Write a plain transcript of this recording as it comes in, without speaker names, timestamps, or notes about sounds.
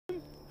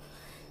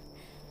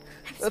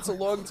That's a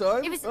long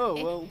time? It was,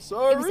 well,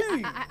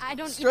 sorry. I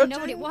don't even know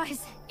what it was.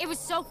 It was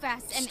so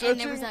fast, and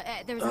there was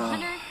a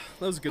hunter.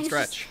 That was a good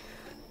stretch.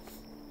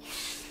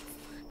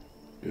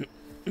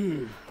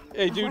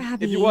 Hey, dude,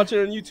 if you're watching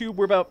on YouTube,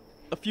 we're about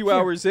a few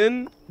hours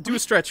in. Do a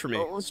stretch for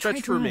me.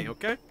 Stretch for me,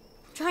 okay?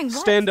 Trying what?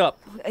 Stand up.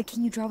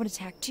 Can you draw what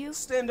attacked you?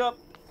 Stand up.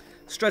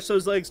 Stretch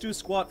those legs. Do a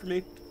squat for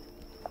me.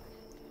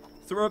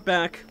 Throw it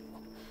back.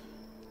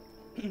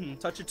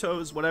 Touch your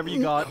toes, whatever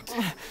you got.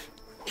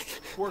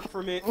 Work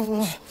for me.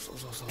 Reach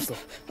for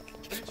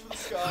the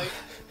sky.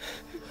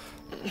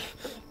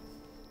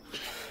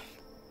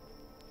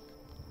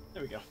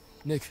 There we go.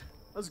 Nick.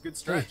 That was a good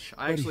stretch. Hey,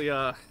 I actually,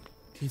 Can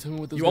you tell me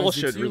what those You all guys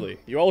did should, to you? really.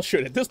 You all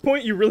should. At this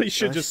point, you really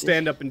should just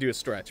stand up and do a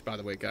stretch, by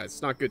the way, guys.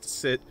 It's not good to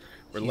sit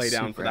or lay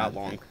down for that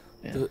long.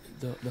 Yeah.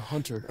 The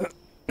hunter.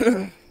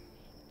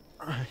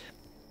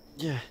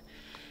 Yeah.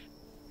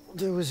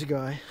 There was a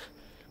guy.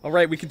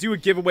 Alright, we can do a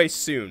giveaway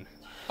soon.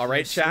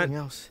 Alright, chat? Something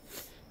else.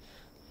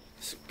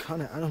 Some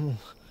kind of animal.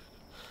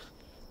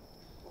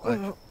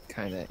 What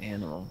kind of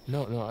animal?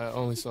 No, I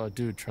only saw a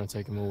dude trying to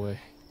take him away.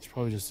 He's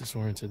probably just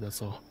disoriented,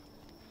 that's all.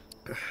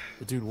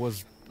 The dude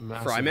was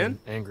massive and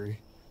angry.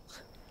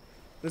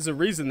 There's a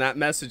reason that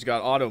message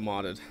got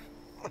auto-modded.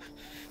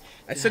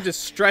 I said to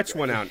stretch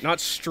one out, not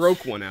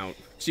stroke one out.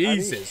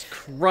 Jesus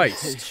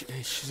Christ.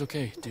 Hey, she's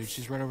okay, dude.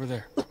 She's right over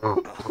there.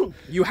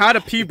 You had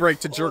a pee break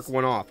to jerk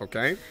one off,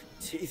 okay?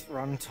 Teeth were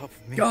on top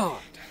of me.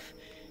 God.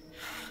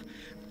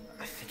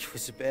 I think it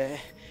was a bear.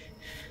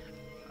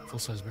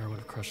 Full-size bear would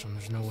have crushed him.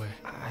 There's no way.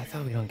 I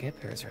thought we don't get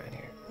bears around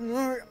here.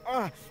 No,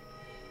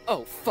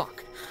 Oh,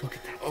 fuck. Look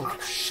at that. Oh,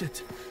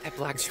 shit. That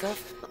black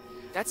stuff?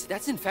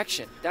 That's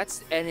infection.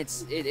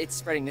 It's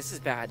spreading. This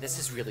is bad. This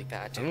is really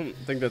bad. I don't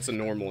think that's a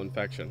normal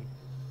infection.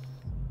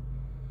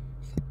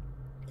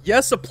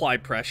 Yes, apply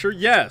pressure.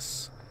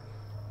 Yes.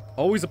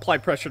 Always apply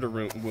pressure to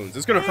wounds.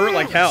 It's gonna hurt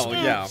like hell.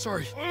 Yeah.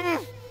 Sorry.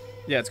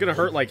 Yeah, it's gonna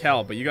hurt like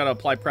hell, but you gotta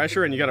apply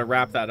pressure and you gotta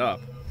wrap that up.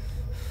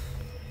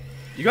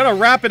 You gotta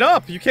wrap it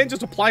up. You can't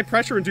just apply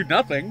pressure and do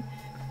nothing.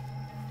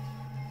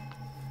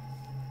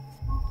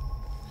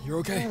 You're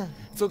okay.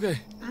 It's okay.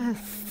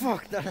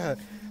 fuck, that hurt.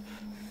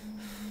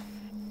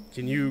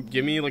 Can you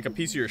give me like a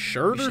piece of your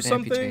shirt We or should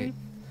something? amputate.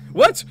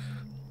 What?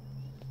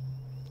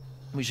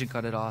 We should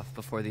cut it off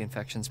before the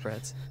infection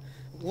spreads.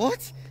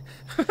 What?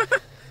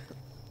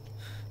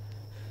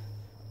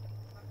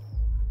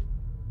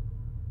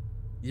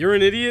 You're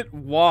an idiot?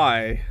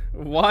 Why?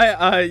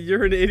 Why,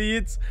 you're an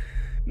idiot?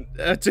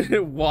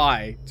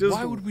 Why? Just...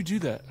 Why would we do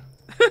that?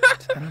 I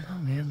don't know,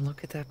 man.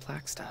 Look at that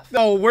black stuff.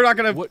 No, we're not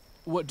gonna...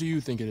 What do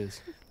you think it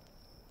is?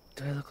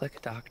 Do I look like a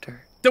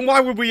doctor? Then why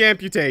would we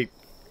amputate?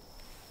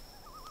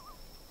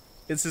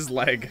 It's his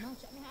leg.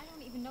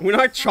 We're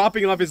not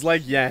chopping off his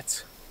leg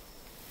yet.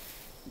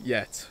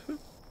 Yet.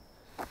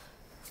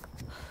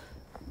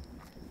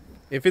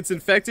 If it's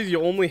infected,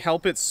 you only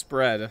help it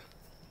spread.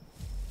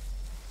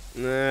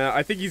 Nah,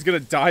 I think he's gonna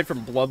die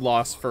from blood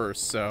loss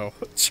first, so...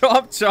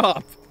 Chop,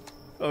 chop!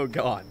 Oh,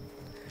 God.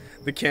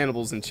 The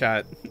cannibals in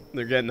chat.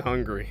 They're getting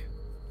hungry.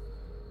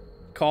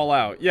 Call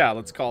out. Yeah,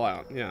 let's call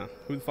out. Yeah.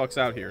 Who the fuck's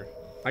out here?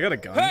 I got a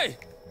gun. Hey!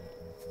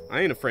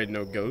 I ain't afraid of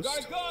no ghost.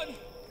 Got a gun!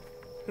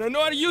 And I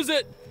know how to use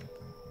it!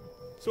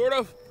 Sort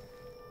of.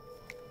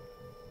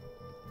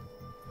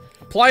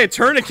 Apply a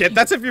tourniquet?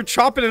 That's if you're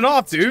chopping it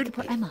off, dude!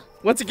 Emma.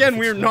 Once again,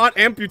 we're not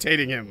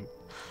amputating him.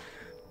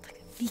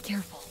 Be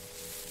careful.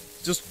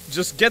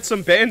 Just get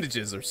some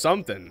bandages or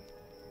something.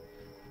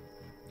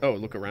 Oh,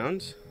 look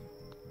around.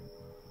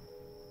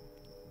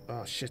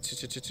 Oh, shit.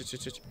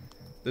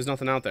 There's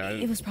nothing out there.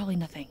 It was probably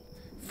nothing.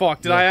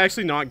 Fuck, did I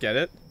actually not get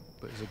it?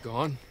 But is it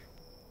gone?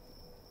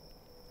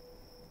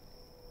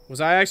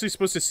 Was I actually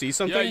supposed to see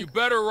something? Yeah, you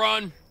better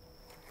run.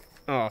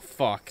 Oh,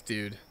 fuck,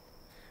 dude.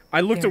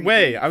 I looked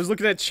away. I was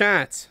looking at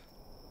chat.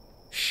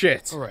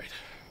 Shit. Alright.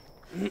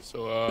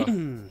 So,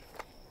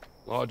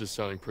 Lodge is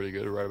sounding pretty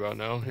good right about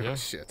now. Yeah? Oh,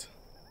 shit.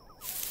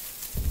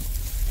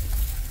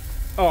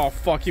 Oh,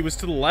 fuck, he was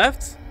to the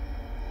left?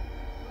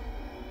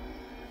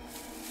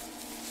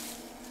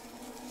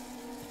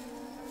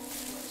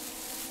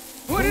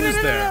 Who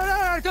is there?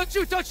 No, don't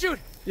shoot! Don't shoot!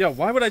 Yeah,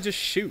 why would I just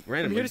shoot I'm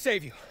randomly? here to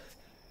save you.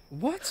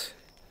 What?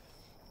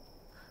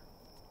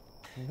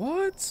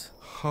 What?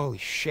 Holy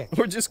shit.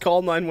 Or just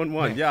call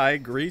 911. Yeah, I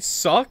agree.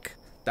 Suck?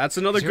 That's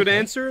another Is you good okay?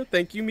 answer.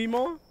 Thank you,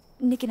 Meemaw.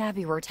 Nick and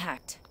Abby were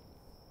attacked.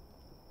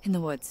 In the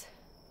woods.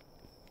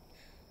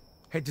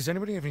 Hey, does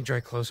anybody have any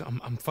dry clothes?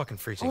 I'm fucking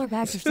freezing. All our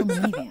bags are still in the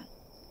minivan.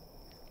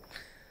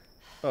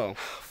 Oh.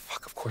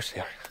 Fuck, of course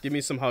they are. Give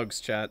me some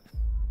hugs, chat.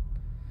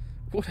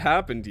 What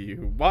happened to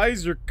you? Why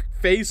is your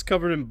face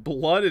covered in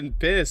blood and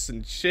piss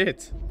and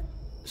shit?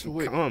 So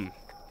wait, Come.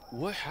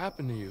 what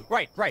happened to you?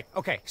 Right.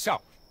 Okay,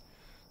 so,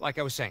 like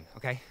I was saying,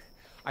 okay?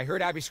 I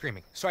heard Abby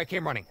screaming, so I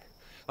came running,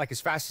 like as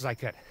fast as I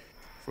could.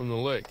 From the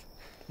lake.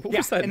 What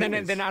was that and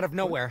noise? then out of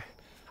nowhere,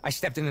 I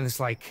stepped into this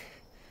like,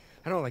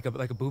 I don't know,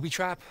 like a booby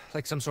trap,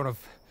 like some sort of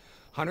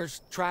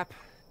hunter's trap.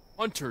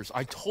 Hunters.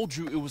 I told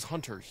you it was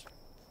hunters.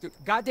 The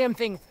goddamn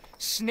thing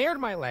snared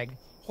my leg,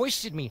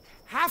 hoisted me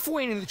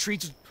halfway into the tree,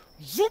 just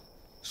zoop,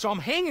 So I'm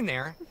hanging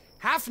there,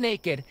 half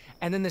naked,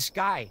 and then this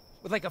guy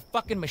with like a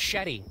fucking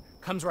machete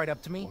comes right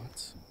up to me.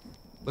 What?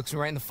 Looks me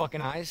right in the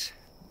fucking eyes.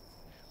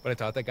 But I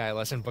taught that guy a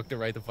lesson, booked it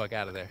right the fuck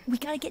out of there. We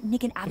gotta get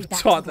Nick and Abby back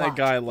Taught to the that lodge,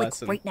 guy a like,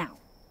 lesson. right now.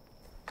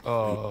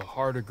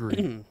 Hard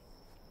agree.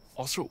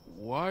 Also,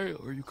 why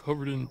are you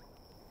covered in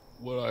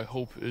what I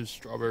hope is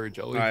strawberry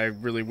jelly? I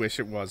really wish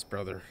it was,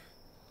 brother.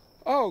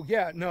 Oh,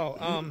 yeah, no,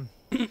 I'm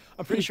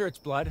pretty sure it's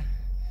blood.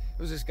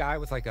 It was this guy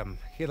with like,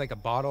 he had like a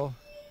bottle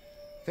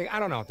thing. I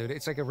don't know, dude.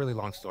 It's like a really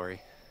long story.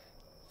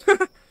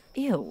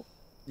 Ew.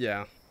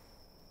 Yeah.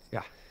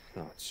 Yeah.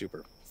 Oh, it's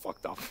super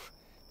fucked up.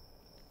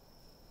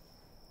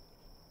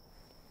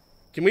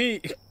 Can we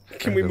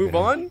Gotta go move get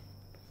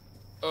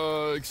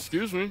on?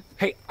 Excuse me?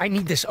 Hey, I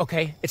need this,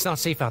 okay? It's not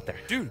safe out there.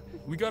 Dude,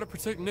 we gotta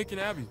protect Nick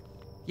and Abby.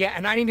 Yeah,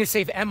 and I need to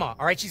save Emma,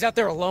 all right? She's out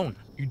there alone.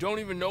 You don't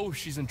even know if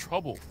she's in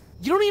trouble.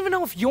 You don't even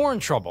know if you're in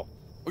trouble.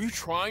 Are you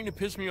trying to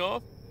piss me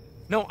off?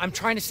 No, I'm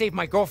trying to save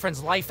my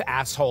girlfriend's life,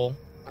 asshole.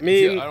 I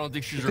mean, Yeah, I don't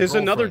think she's your there's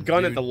another girlfriend,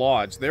 gun dude. at the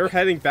lodge. They're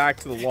heading back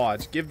to the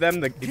lodge. Give him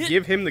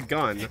the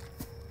gun.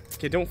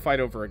 Okay, don't fight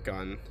over a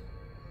gun.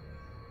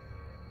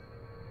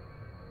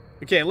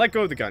 Okay, let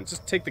go of the gun.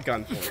 Just take the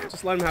gun for him.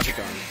 Just let him have the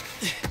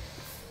gun.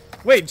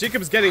 Wait,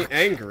 Jacob's getting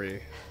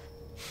angry.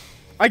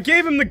 I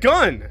gave him the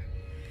gun!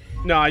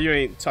 Nah, you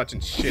ain't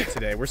touching shit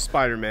today. We're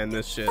Spider-Man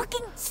this shit.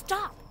 Fucking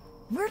stop!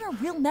 We're in a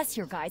real mess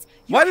here, guys.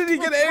 You Why have did he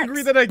to get let angry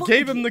Rex that I both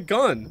gave of him you. the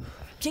gun?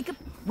 Jacob,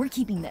 we're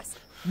keeping this.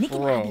 Nick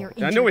and Abby are Bro,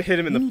 injured. I know it hit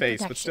him in We the need face,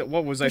 but protection. still,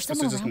 what was I There's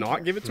supposed to someone just around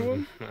not give it to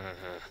him?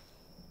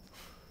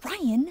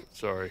 Ryan,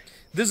 Sorry.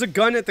 There's a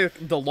gun at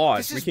the lodge.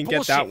 This We is can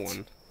get that bullshit.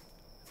 one.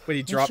 Wait, he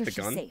make dropped sure the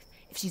she's gun? safe.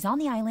 If she's on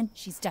the island,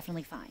 she's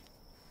definitely fine.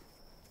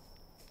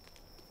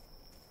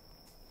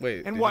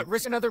 Wait. And did what, he-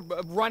 risk another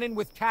run-in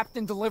with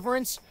Captain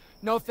Deliverance?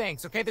 No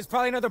thanks, okay? There's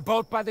probably another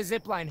boat by the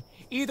zip line.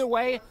 Either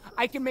way,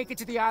 I can make it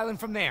to the island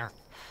from there.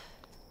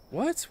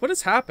 What? What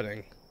is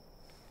happening?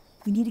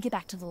 We need to get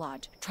back to the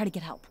lodge. Try to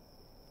get help.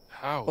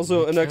 How? Also,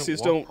 You can't Alexius,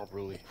 walk don't-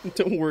 properly.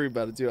 Don't worry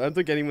about it, dude. I don't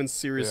think anyone's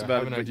serious Yeah, I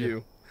about have it an but idea.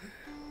 you.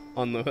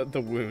 On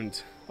the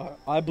wound.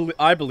 I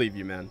believe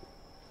you, man.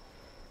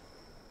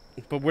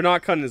 But we're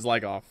not cutting his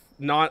leg off.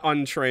 Not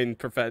untrained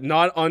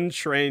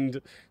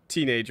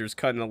teenagers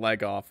cutting a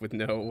leg off with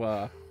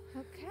no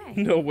Okay.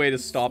 no way to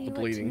stop See the what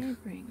bleeding. today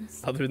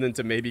brings. Other than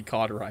to maybe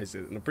cauterize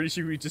it. And I'm pretty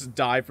sure we just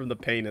die from the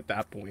pain at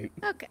that point.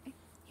 Okay,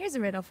 here's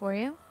a riddle for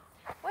you.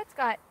 What's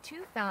got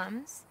two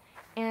thumbs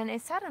and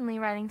is suddenly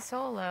riding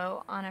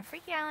solo on a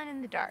freaky island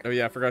in the dark? Oh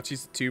yeah, I forgot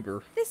she's a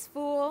tuber. This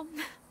fool.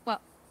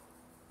 Well,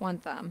 one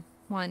thumb.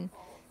 One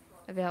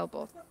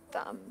available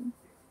thumb.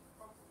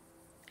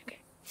 Okay.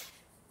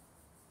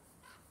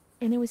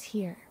 And it was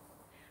here,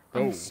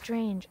 on Oh. a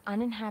strange,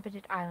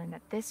 uninhabited island,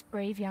 that this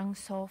brave young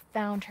soul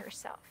found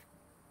herself.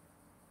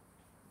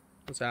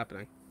 What's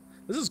happening?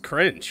 This is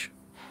cringe.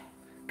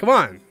 Come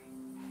on.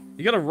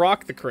 You gotta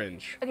rock the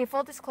cringe. Okay,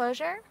 full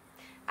disclosure,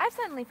 I've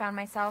suddenly found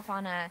myself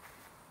on a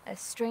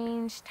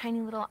strange,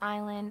 tiny little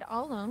island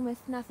all alone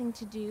with nothing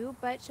to do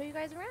but show you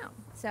guys around.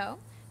 So,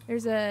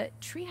 there's a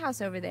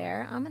treehouse over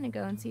there. I'm gonna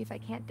go and see if I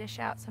can't dish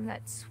out some of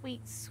that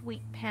sweet,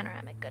 sweet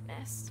panoramic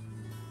goodness.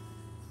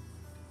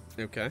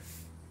 Okay.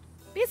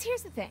 Because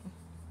here's the thing.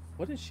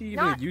 What is she even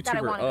Not a YouTuber that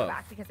I want to go of?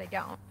 back because I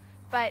don't.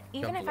 But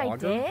even if I vlogger?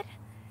 did,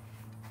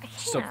 I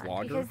Just a can't.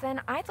 vlogger? Because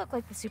then I'd look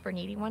like the super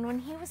needy one when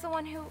he was the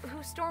one who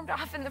stormed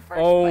off in the first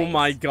Oh place.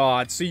 my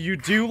god. So you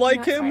do You know like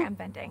what? Sorry, him? I'm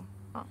venting.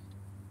 Oh,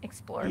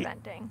 explore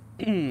venting.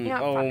 know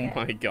what, Oh fuck it.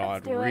 my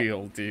god, Let's do it.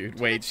 real dude. To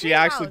the Wait, she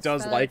actually treehouse,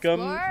 does fellow like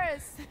him?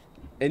 explorers.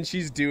 And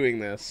she's doing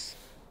this.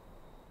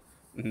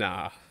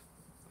 Nah.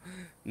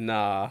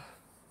 Nah.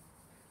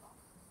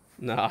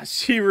 Nah,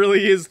 she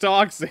really is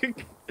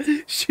toxic.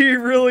 She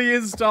really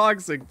is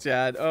toxic,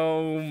 Chad.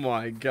 Oh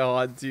my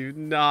god, dude.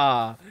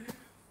 Nah.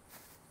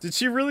 Did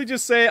she really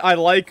just say, I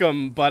like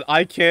him, but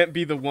I can't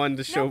be the one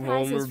to show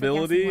prizes for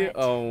vulnerability? guessing which.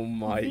 Oh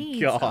my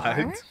These god.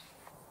 are-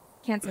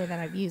 Can't say that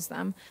I've used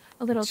them.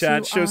 A little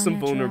Chat, too show some all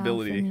natural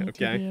vulnerability, for me,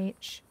 okay?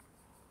 TBH.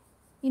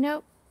 You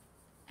know,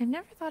 I've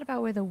never thought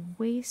about where the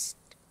waist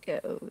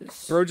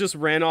goes. Bro just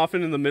ran off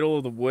into the middle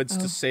of the woods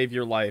Oh. to save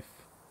your life.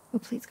 Oh,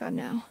 please, God,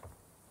 no.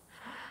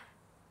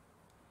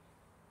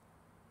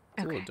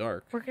 It's a little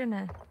dark. We're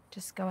gonna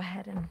just go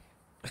ahead and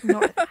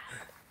ignore that.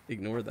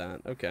 Ignore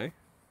that. Okay.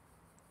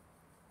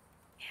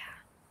 Yeah.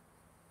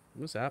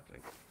 What's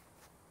happening?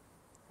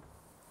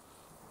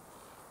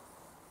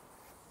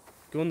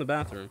 Go in the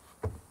bathroom.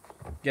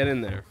 Get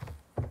in there.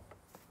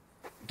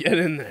 Get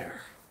in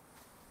there.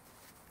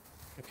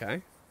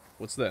 Okay.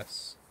 What's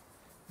this?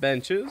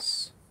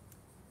 Benches.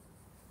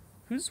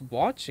 Who's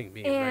watching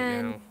me right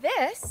And now?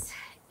 this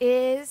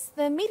is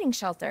the meeting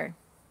shelter.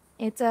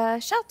 It's a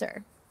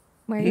shelter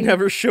where you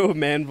Never show a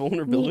man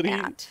vulnerability. meet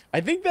at. I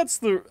think that's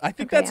the. I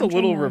think Okay, that's a I'm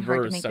trying little really hard to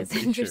reverse. make I'm this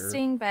pretty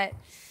interesting, but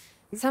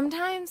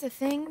sometimes a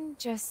thing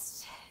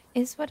just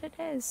is what it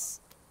is.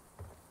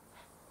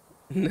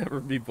 sure. Never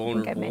be I think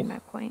vulnerable. I've made my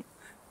point.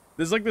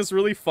 There's like this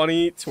really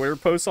funny Twitter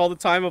posts all the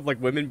time of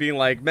like women being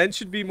like, men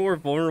should be more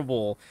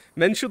vulnerable.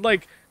 Men should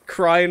like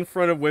cry in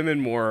front of women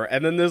more.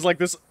 And then there's like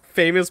this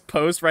famous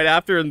post right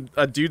after, and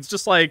a dude's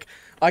just like,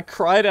 I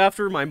cried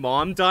after my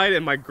mom died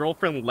and my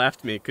girlfriend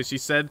left me because she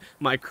said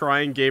my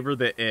crying gave her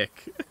the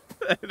ick.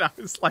 And I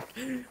was like,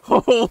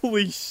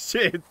 holy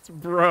shit,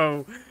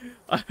 bro.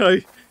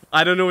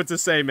 I don't know what to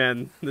say,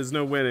 man. There's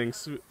no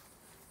winnings.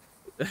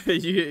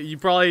 you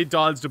probably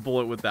dodged a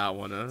bullet with that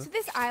one, huh? So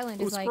this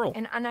island is like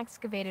an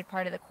unexcavated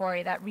part of the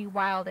quarry that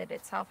rewilded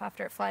itself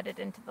after it flooded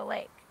into the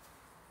lake.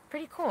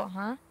 Pretty cool,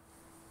 huh?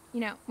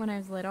 You know, when I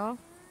was little,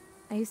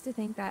 I used to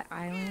think that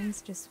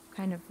islands just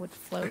kind of would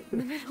float in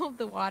the middle of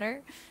the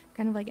water,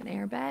 kind of like an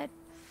airbed.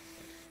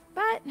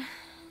 But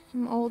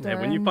I'm older.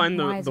 Yeah, when you find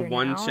the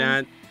one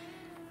chat,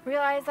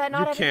 realize that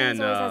not everything's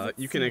always as it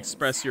you can seems.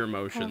 express your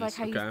emotions. Kind of like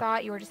how you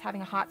thought you were just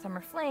having a hot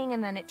summer fling,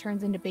 and then it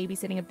turns into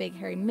babysitting a big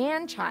hairy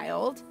man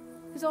child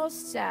who's all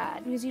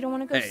sad because you don't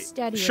want to go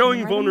steady.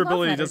 Showing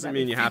vulnerability doesn't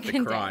mean you have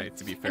to cry.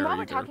 To be fair, and while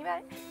we're talking about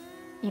it,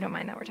 you don't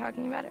mind that we're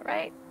talking about it,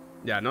 right?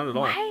 Yeah, not at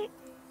all.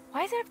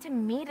 Why is it up to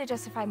me to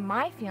justify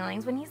my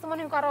feelings when he's the one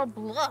who got all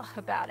blah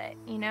about it?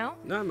 You know?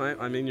 No,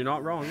 I mean you're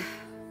not wrong.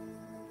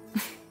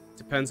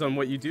 Depends on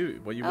what you do,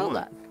 what you want.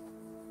 Look.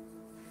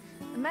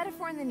 A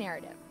metaphor in the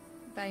narrative.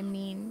 I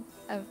mean,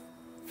 a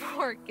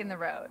fork in the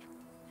road.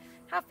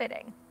 How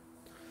fitting.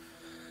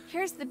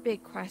 Here's the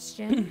big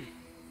question.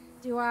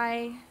 Do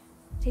I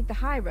take the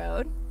high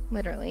road,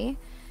 literally,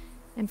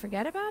 and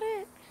forget about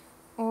it?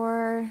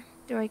 Or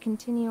do I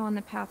continue on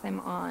the path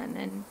I'm on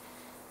and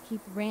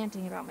keep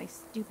ranting about my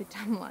stupid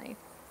dumb life?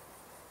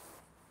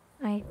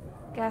 I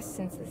guess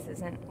since this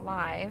isn't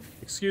live...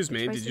 Excuse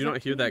me, did you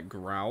not hear that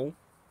growl?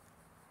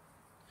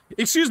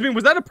 Excuse me,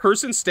 was that a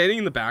person standing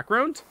in the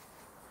background?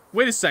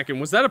 Wait a second,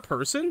 was that a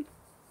person?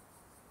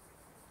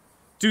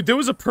 Dude, there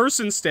was a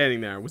person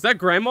standing there. Was that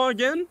Grandma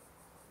again?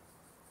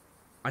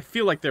 I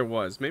feel like there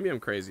was. Maybe I'm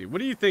crazy. What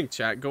do you think,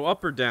 chat? Go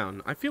up or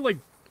down? I feel like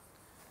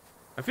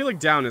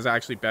down is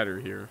actually better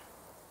here.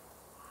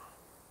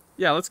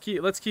 Yeah, let's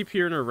keep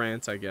hearing her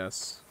rant, I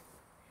guess.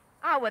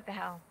 Ah, what the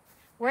hell.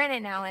 We're in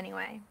it now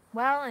anyway.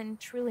 Well and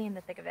truly in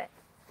the thick of it.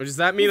 But does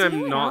that mean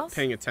I'm not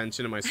paying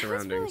attention to my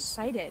surroundings? I was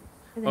really excited.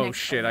 Oh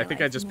shit, I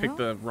think I just picked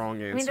the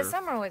wrong answer. I mean, the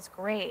summer was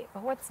great,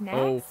 but what's next?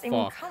 Oh, fuck. I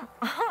mean, come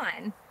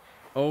on.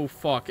 Oh,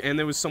 fuck. And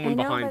there was someone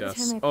behind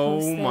us.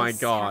 Oh, my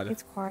God.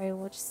 It's Quarry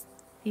will just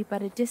be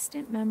but a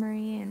distant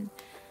memory, and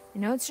I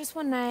know it's just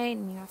one night,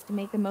 and you have to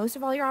make the most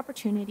of all your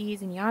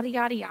opportunities, and yada,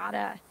 yada,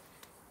 yada.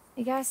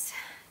 I guess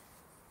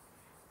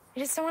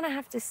I just don't want to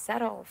have to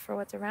settle for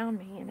what's around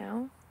me, you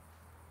know?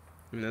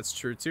 I mean, that's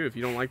true, too. If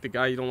you don't like the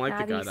guy, you don't like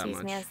the guy that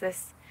much. Me as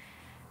this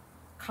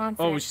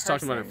confident she's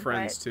talking about her person,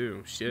 friends,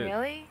 too. Shit.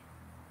 Really?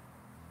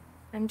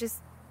 I'm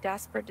just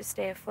desperate to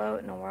stay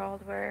afloat in a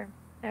world where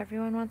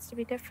everyone wants to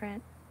be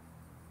different.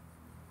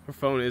 Her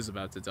phone is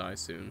about to die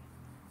soon.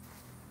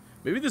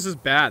 Maybe this is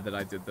bad that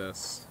I did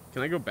this.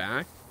 Can I go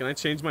back? Can I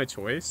change my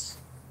choice?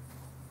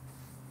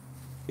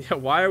 Yeah,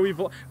 why are we...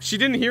 She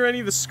didn't hear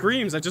any of the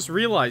screams. I just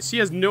realized. She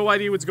has no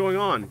idea what's going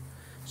on.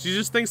 She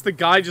just thinks the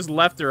guy just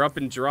left her up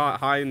and dry,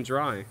 high and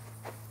dry.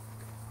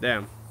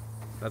 Damn.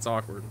 That's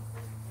awkward.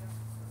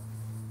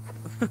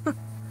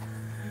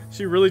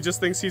 She really just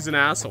thinks he's an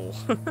asshole.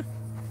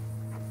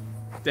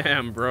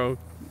 Damn, bro.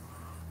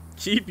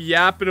 Keep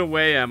yapping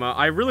away, Emma.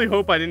 I really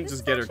hope I didn't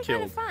just get her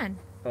killed. This is kind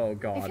of fun. Oh,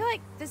 God. I feel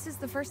like this is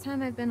the first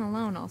time I've been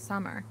alone all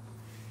summer.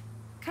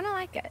 Kind of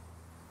like it.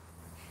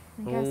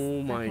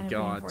 Oh my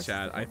God,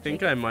 Chad. I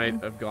think I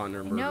might have gotten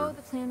her murdered. No,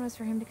 the plan was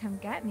for him to come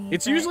get me.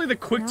 It's usually the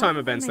quick time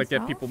events that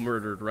get people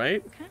murdered,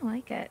 right? I kind of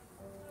like it.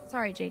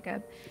 Sorry,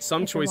 Jacob.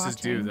 Some choices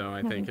do, though,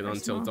 I think, and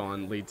Until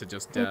Dawn lead to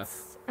just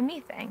death. It's a me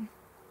thing.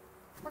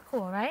 We're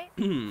cool, right?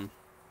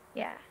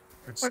 Yeah,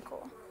 we're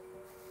cool.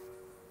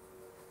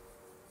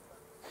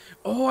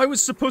 Oh, I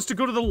was supposed to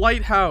go to the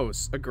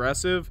lighthouse.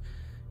 Aggressive.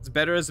 It's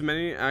better as a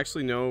memory.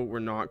 Actually, no, we're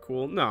not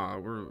cool.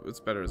 No,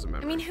 it's better as a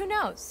memory. I mean, who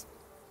knows?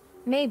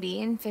 Maybe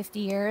in 50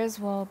 years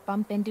we'll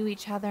bump into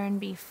each other and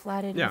be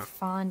flooded with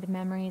fond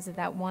memories of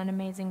that one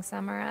amazing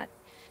summer at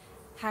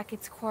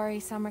Hackett's Quarry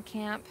summer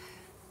camp.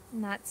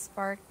 And that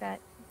spark that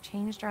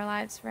changed our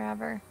lives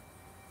forever.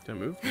 Don't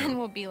move. And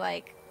we'll be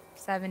like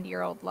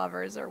 70-year-old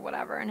lovers or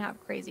whatever and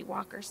have crazy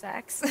walker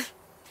sex.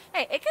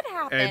 Hey, it could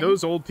happen. Hey,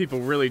 those old people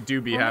really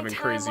do be having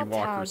crazy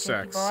walker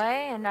sex. Boy,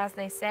 and as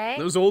they say,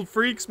 those old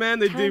freaks, man,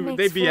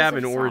 they be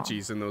having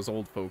orgies in those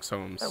old folks'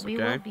 homes. But we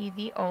will be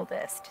the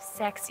oldest,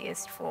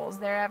 sexiest fools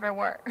there ever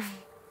were.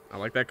 I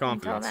like that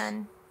confidence. Until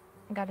then,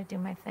 I gotta do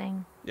my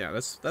thing. Yeah,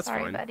 that's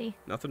Sorry, fine. Buddy.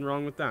 Nothing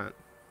wrong with that.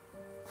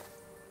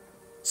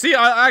 See,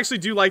 I actually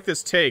do like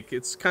this take.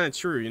 It's kind of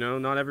true, you know?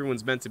 Not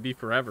everyone's meant to be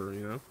forever,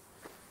 you know?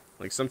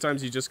 Like,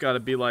 sometimes you just gotta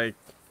be like...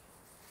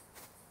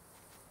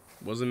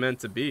 Wasn't meant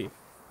to be.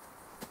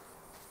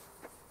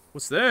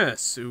 What's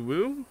this?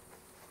 Uwu?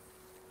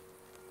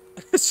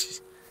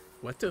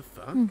 What the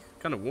fuck?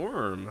 Kind of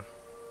warm.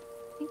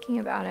 Thinking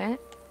about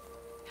it,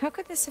 how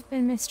could this have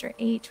been Mr.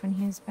 H when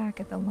he was back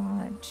at the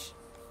lodge?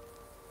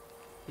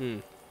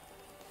 There's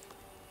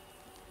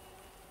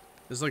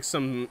like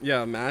some,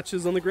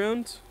 matches on the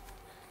ground.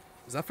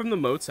 Is that from the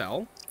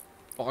motel?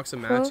 Box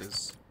of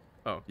matches.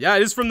 Oh, yeah,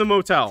 it is from the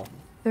motel.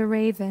 The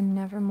Raven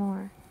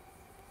nevermore.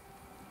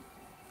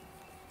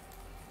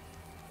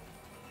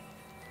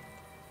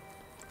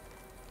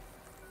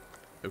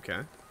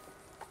 Okay.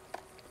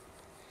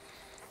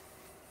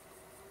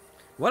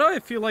 Why do I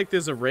feel like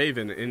there's a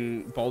raven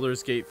in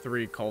Baldur's Gate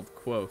 3 called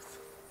Quoth?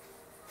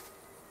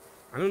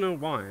 I don't know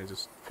why. I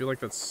just feel like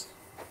that's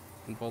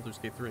in Baldur's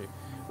Gate 3.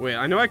 Wait,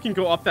 I know I can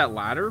go up that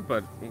ladder,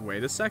 but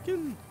wait a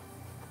second.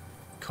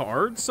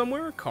 Card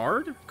somewhere?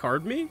 Card?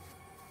 Card me?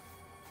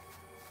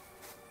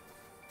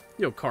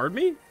 Yo, card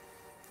me?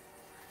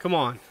 Come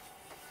on.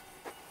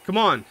 Come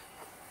on.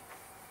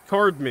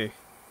 Card me.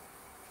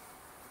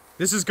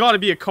 This has got to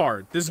be a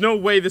card. There's no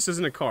way this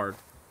isn't a card.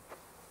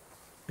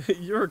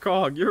 You're a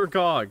cog. You're a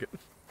cog.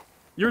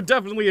 You're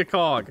definitely a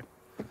cog.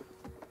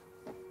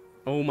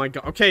 Oh my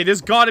god. Okay,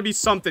 there's got to be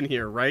something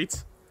here,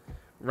 right?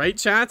 Right,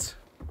 chat?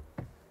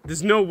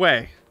 There's no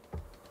way.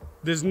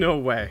 There's no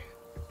way.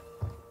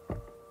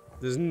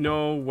 There's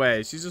no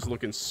way. She's just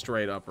looking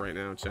straight up right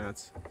now,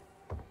 chat.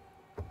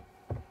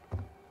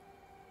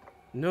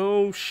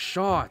 No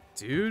shot,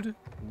 dude.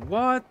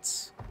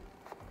 What?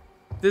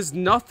 There's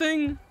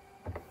nothing?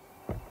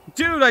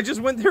 Dude, I just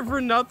went there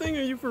for nothing?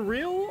 Are you for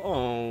real?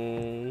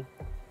 Oh.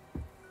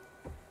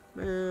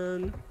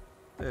 Man.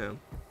 Damn.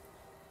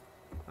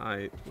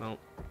 Well.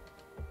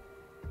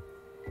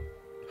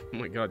 Oh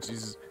my god,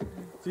 she's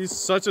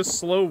such a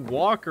slow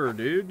walker,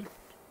 dude.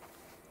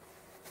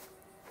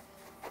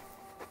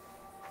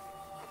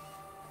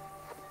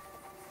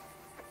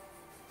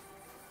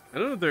 I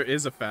don't know if there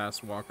is a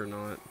fast walk or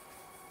not.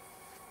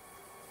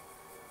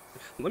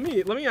 Let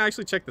me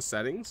actually check the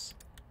settings.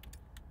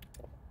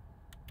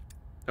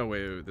 Oh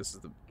wait, this is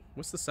the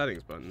what's the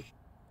settings button?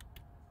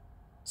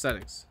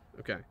 Settings.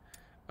 Okay.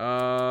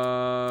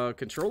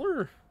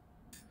 Controller?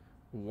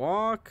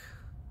 Walk,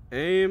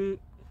 aim,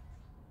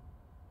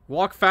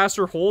 walk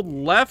faster, hold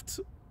left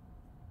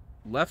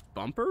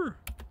bumper?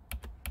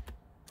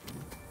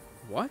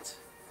 What?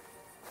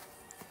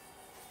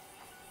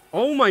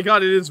 Oh my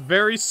god, it is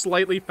very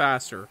slightly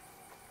faster.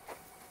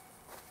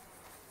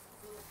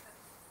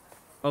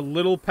 A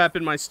little pep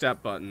in my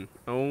step button.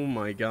 Oh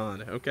my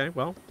god. Okay,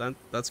 well,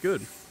 that's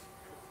good.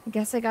 I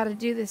guess I gotta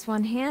do this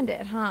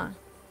one-handed, huh?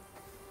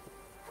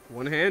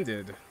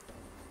 One-handed.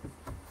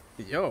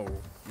 Yo,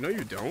 no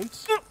you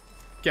don't.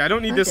 Okay, I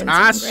don't need That this didn't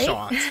sound ass great.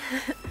 shot.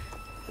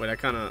 Wait, I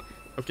kind of...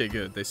 Okay,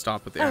 good. They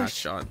stopped with the ass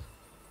shot.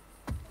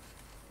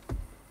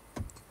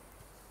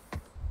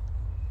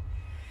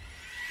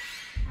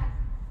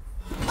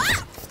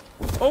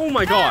 Oh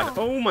my god.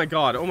 Oh my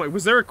god. Oh my...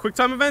 Was there a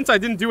QuickTime event? I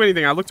didn't do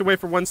anything. I looked away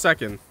for 1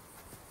 second.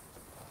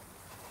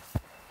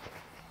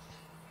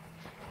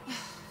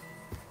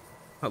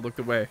 I looked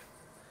away.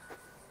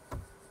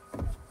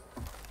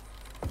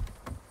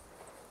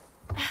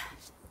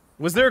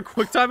 Was there a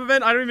QuickTime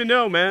event? I don't even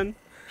know, man.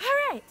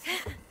 All right.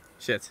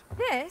 Shit.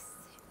 This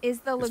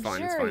is the It's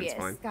fine, it's fine, luxurious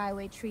it's fine.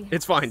 Skyway Treehouse.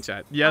 It's fine,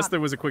 chat. Yes, there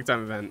was a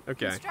QuickTime event.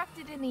 Okay.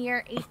 Constructed in the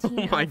year Oh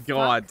 18. my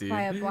god, dude.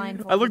 By a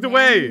blindfolded I looked man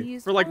away who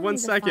used for like only 1 the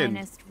second.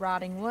 Finest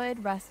rotting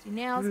wood, rusty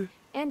nails,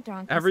 and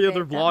donkey Every spit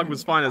other that vlog money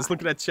was could fine. I was buy.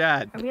 looking at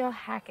chat. A real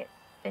Hackett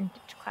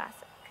vintage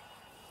classic.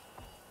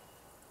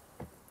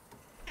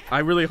 I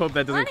really hope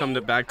that doesn't come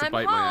Honey, back to I'm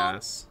bite my home.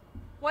 ass.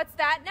 What's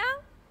that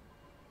now?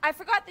 I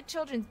forgot the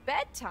children's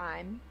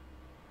bedtime.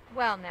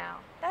 Well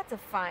now, that's a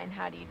fine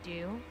how do you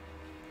do.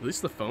 At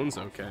least the phone's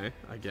okay,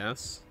 I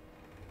guess.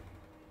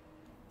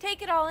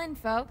 Take it all in,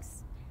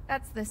 folks.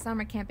 That's the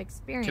summer camp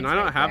experience. Can I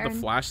not right have there, the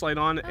and flashlight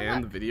on oh, and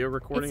the look, video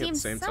recording it at the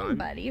seems same time?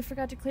 somebody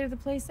forgot to clear the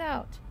place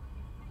out.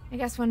 I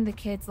guess one of the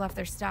kids left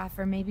their stuff,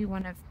 or maybe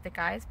one of the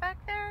guys back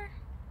there.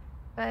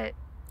 But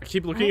I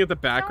keep looking at the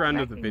background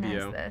don't of the recognize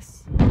video.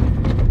 This.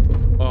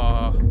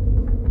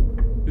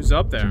 Who's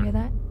up Did you there? hear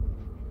that?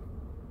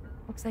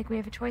 Looks like we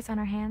have a choice on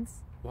our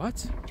hands.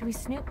 What? Do we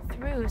snoop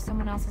through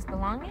someone else's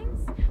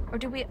belongings, or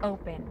do we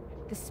open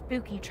the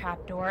spooky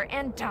trapdoor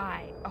and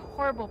die a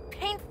horrible,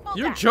 painful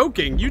You're death?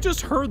 joking. You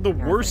just heard the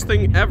worst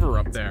thing ever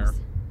up there.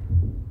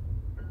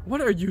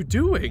 What are you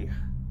doing?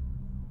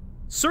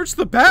 Search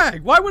the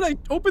bag. Why would I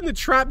open the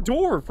trap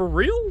door? For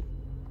real?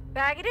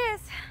 Bag it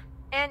is.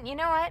 And you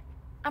know what?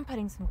 I'm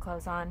putting some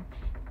clothes on.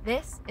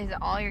 This is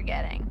all you're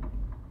getting.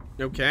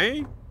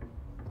 Okay.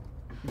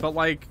 But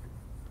like...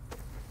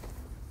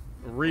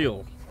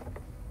 real.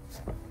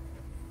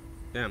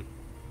 Damn.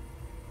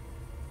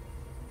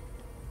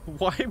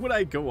 Why would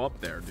I go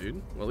up there,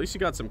 dude? Well, at least you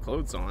got some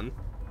clothes on.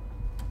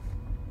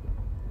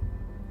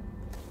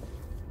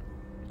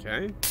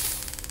 Okay.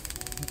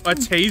 A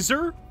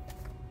taser?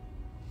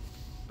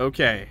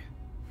 Okay.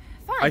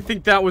 Fine. I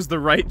think that was the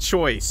right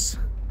choice.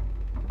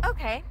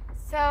 Okay,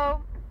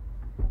 so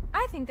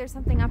I think there's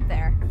something up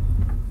there.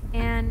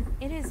 And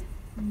it is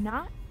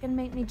not gonna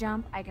make me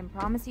jump, I can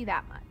promise you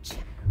that much.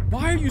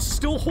 Why are you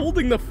still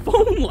holding the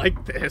phone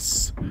like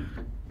this?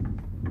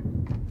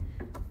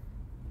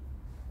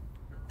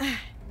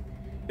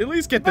 At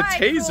least get the Bye,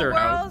 taser cruel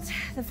out. world.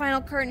 The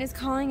final curtain is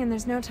calling and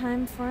there's no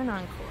time for an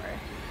encore.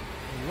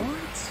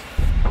 What?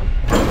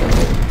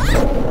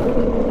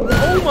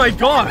 Oh my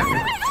god!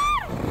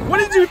 What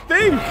did you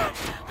think?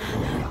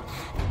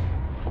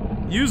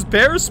 Use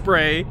bear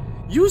spray.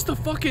 Use the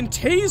fucking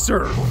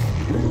taser.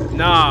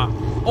 Nah.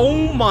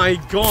 Oh my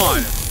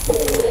god.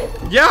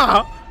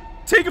 Yeah.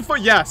 Take a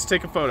photo. Yes,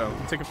 take a photo.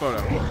 Take a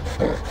photo.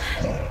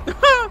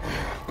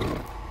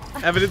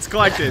 Evidence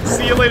collected.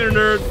 See you later,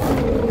 nerd.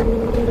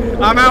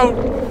 I'm out.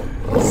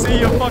 See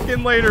you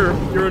fucking later.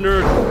 You're a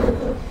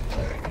nerd.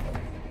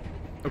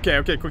 Okay,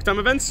 okay. Quick time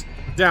events.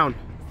 Down.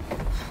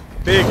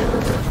 Big.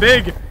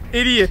 Big.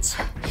 Idiot.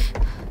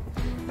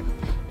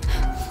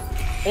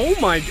 Oh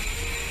my.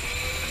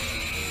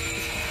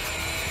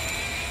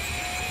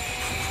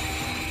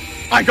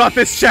 I got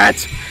this,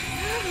 chat.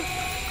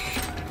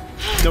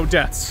 No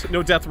deaths.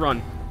 No death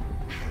run.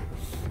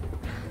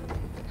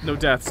 No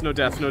deaths. No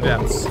deaths. No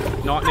deaths.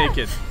 Not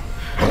naked.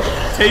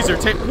 Taser.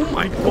 Oh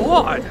my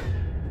god.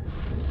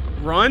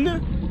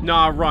 Run?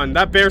 Nah, run.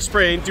 That bear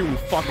spray ain't doing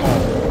fuck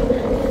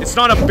all. It's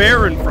not a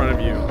bear in front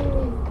of you.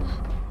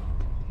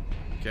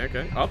 Okay,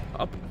 okay. Up,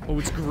 up. Oh,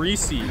 it's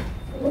greasy.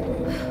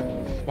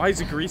 Why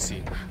is it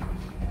greasy?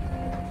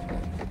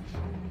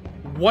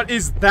 What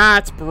is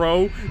that,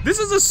 bro? This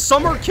is a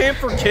summer camp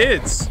for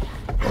kids.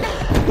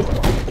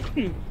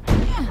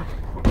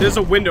 There's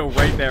a window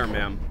right there,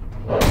 ma'am.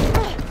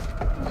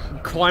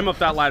 Climb up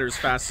that ladder as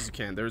fast as you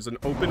can. There's an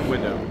open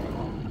window.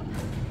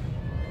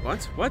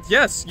 What? What?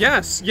 Yes,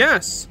 yes,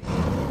 yes.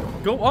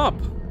 Go up.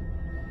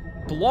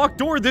 Block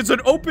door. There's an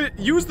open.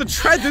 Use the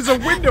tread. There's a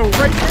window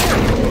right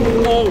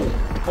there. Oh.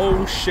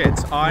 Oh, shit.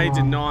 I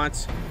did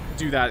not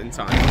do that in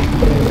time.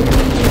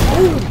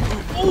 Oh.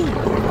 Oh.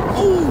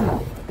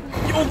 Oh.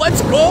 Yo,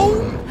 let's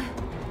go!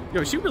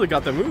 Yo, she really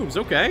got the moves,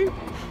 okay.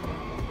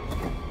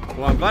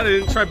 Well, I'm glad I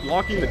didn't try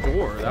blocking the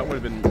door. That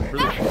would have been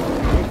really...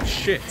 Oh,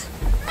 shit.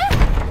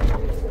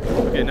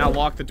 Okay, now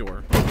lock the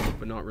door.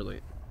 But not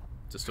really.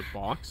 Just a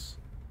box?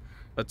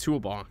 A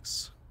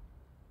toolbox.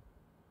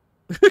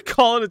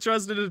 Call it a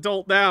trusted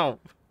adult now.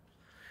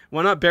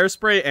 Why not bear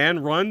spray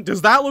and run?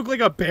 Does that look like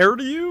a bear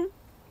to you?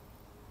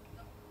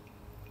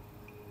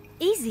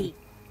 Easy.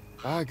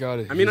 I got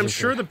it. I mean, I'm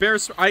sure the bear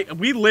spray...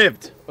 we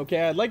lived.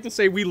 Okay, I'd like to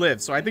say we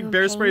lived. So I think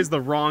bear spray is the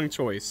wrong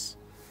choice.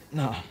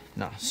 No,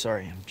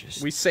 sorry. I'm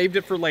just... We saved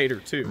it for later,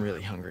 too. I'm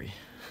really hungry.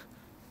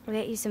 We'll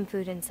get you some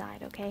food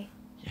inside, okay?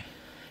 Yeah,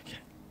 okay.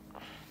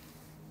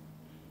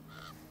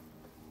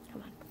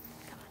 Come on,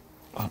 come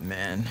on. Oh,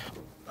 man.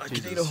 I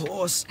can eat a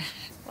horse.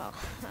 Well,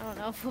 I don't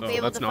know if we'll be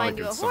able to find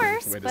you a sign.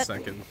 horse, Wait a but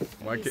second.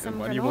 Why do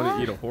granola? you want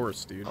to eat a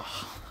horse, dude?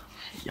 Oh,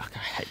 yuck, I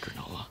hate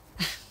granola.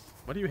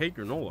 Why do you hate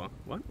granola?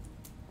 What?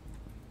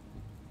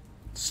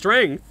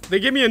 Strength? They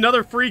give me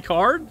another free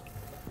card?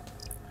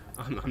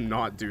 I'm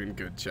not doing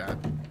good, chat.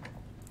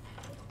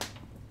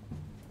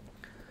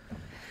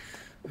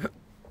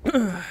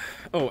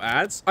 Oh,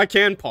 ads? I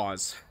can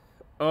pause.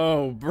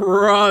 Oh,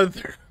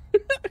 brother.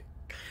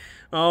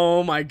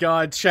 Oh my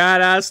god,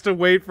 chat has to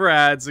wait for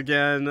ads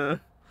again.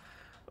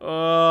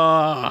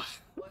 Oh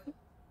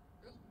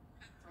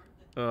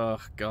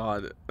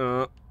god.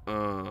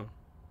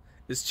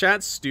 Is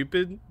chat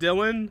stupid,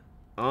 Dylan?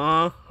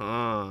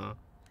 Uh-huh.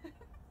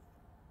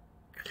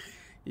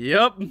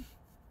 Yep.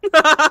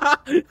 that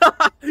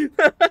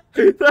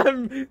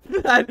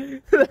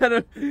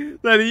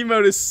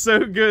emote is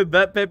so good.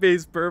 That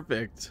Pepe's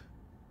perfect.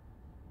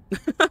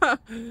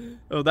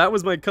 Oh, that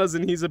was my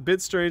cousin. He's a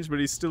bit strange, but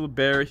he's still a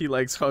bear. He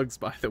likes hugs,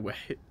 by the way.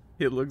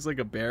 It looks like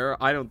a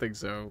bear? I don't think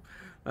so.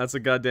 That's a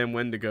goddamn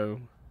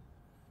Wendigo.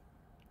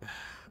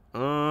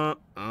 No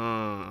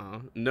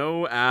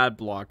ad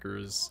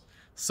blockers.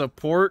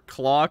 Support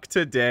clock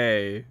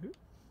today.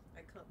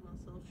 I cut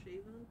myself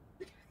shaving.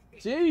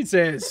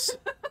 Jesus.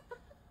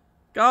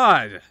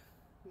 God.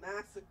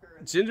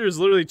 Massacre. Ginger's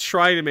literally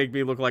trying to make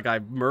me look like I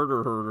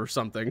murdered her or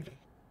something.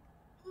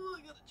 Oh,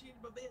 I gotta change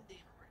my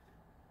bandana.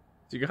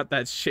 You got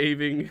that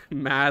shaving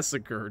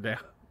massacre down.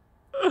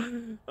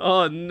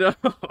 Oh no.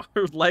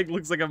 Her leg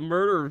looks like a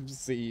murder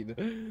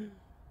scene.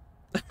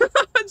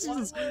 She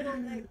just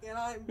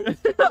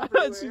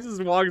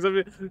walks up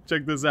and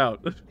check this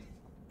out.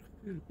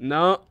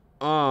 No.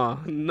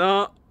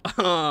 No.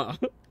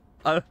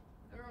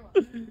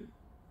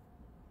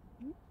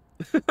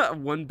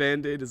 One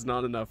band-aid is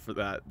not enough for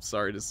that. I'm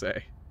sorry to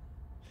say.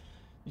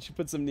 You should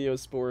put some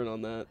Neosporin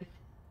on that.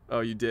 Oh,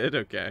 you did?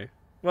 Okay.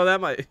 Well,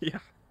 that might... Yeah.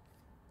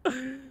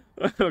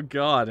 Oh,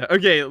 God.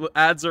 Okay,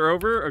 ads are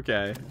over?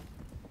 Okay.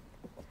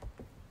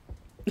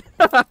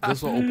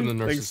 This will open the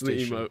nurse's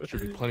station. Emote.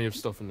 Should be plenty of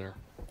stuff in there.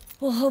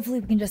 Well,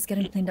 hopefully we can just get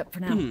him cleaned up for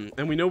now.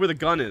 And we know where the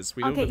gun is.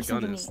 We know where the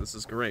gun is. This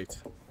is great.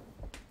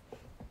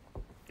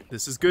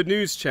 This is good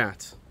news,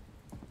 chat.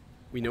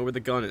 We know where the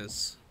gun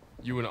is.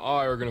 You and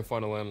I are gonna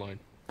find a landline.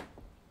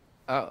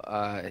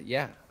 Oh,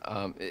 yeah.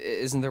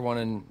 Isn't there one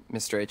in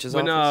Mr. H's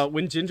office?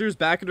 When Ginger's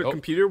back at her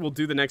computer, we'll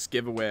do the next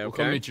giveaway, okay? We'll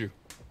come meet you.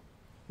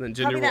 Then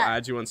Ginger will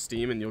add you on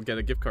Steam, and you'll get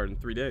a gift card in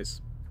 3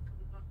 days.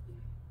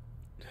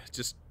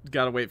 Just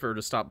gotta wait for her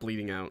to stop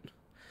bleeding out.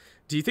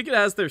 Do you think it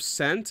has their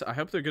scent? I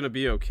hope they're gonna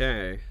be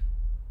okay.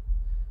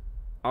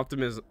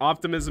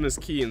 Optimism is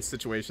key in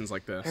situations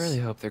like this. I really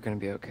hope they're gonna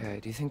be okay.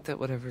 Do you think that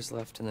whatever's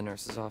left in the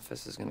nurse's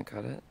office is gonna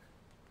cut it?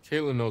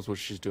 Caitlin knows what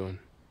she's doing.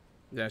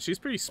 Yeah, she's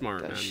pretty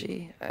smart, man. Does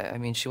she? I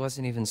mean, she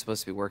wasn't even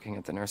supposed to be working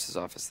at the nurse's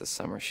office this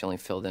summer. She only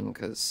filled in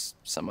because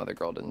some other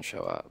girl didn't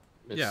show up.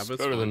 Yeah, but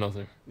it's better than fine.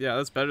 nothing. Yeah,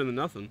 that's better than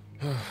nothing.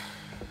 Hey,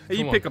 Come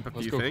you on, pick up a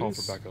let's few go call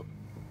things. for backup.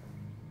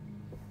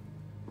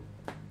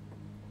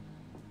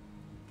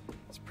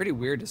 It's pretty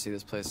weird to see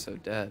this place so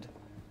dead.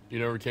 You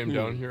never came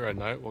down here at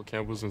night while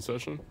camp was in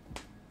session?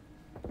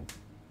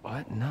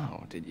 What?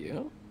 No, did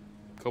you?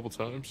 A couple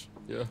times,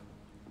 yeah.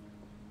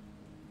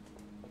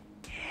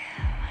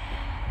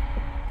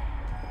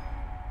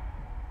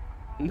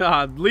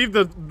 Nah, leave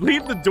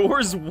the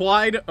doors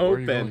wide Where are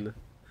you open.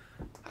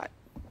 going?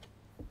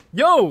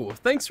 Yo,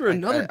 thanks for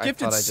another I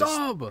gifted thought I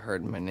sub. just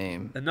heard my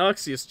name.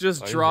 Enoxius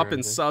just I didn't hear dropping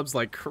anything. subs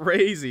like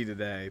crazy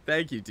today.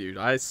 Thank you, dude.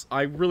 I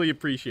really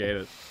appreciate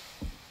it.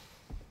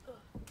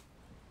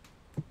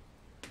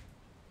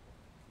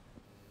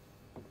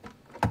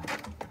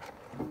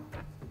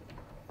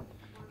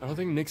 I don't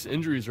think Nick's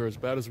injuries are as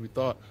bad as we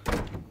thought.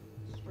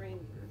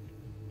 Stranger.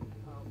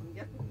 I'm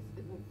guessing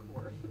this isn't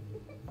Quarry.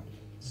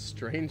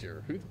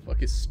 Stranger? Who the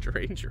fuck is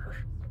Stranger?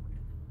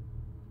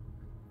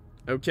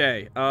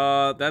 Okay,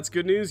 that's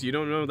good news. You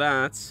don't know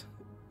that.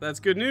 That's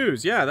good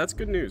news. Yeah, that's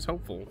good news.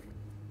 Hopeful.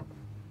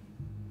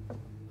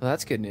 Well,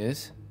 that's good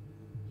news.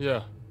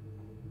 Yeah.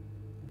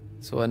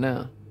 So what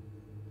now?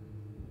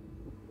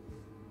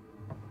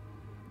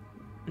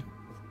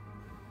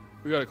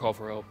 We gotta call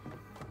for help.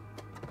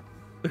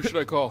 Who should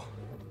I call?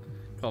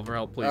 Call for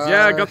help, please.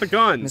 Yeah, I got the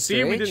gun. Mr.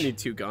 See, we H? didn't need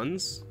 2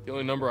 guns. The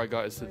only number I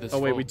got is to this Oh,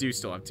 wait, phone. we do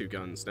still have 2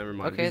 guns. Never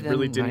mind. Okay, we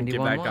really then didn't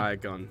give that 911. guy a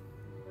gun.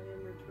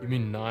 You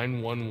mean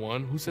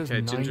 911? Who says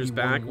Okay, Ginger's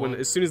back. When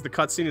as soon as the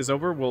cutscene is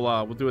over,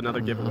 we'll do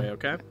another giveaway,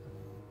 okay?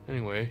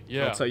 Anyway,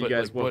 yeah. I'll tell you but,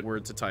 guys like, what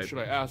word to type. should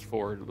I ask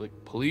for? Like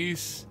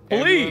police?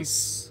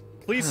 Ambulance?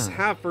 Police! Police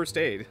have first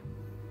aid.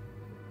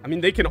 I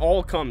mean, they can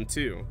all come,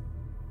 too.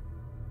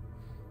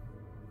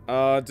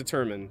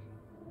 Determine.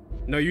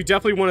 No, you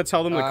definitely want to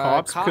tell them the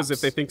cops, because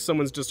if they think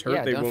someone's just hurt,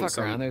 Yeah, they don't won't fuck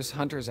send. around. There's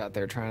hunters out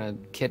there trying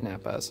to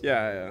kidnap us.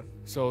 Yeah, yeah.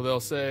 So they'll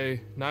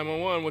say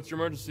 911. What's your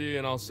emergency?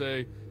 And I'll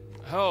say,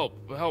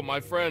 help! Help! My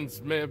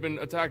friends may have been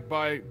attacked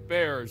by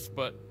bears,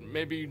 but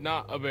maybe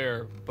not a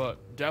bear,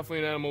 but definitely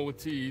an animal with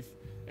teeth.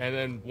 And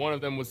then one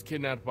of them was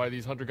kidnapped by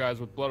these hunter guys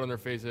with blood on their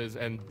faces,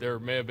 and there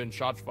may have been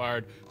shots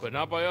fired, but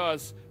not by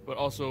us, but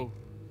also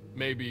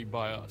maybe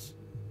by us.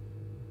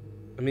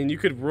 I mean, you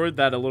could word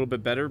that a little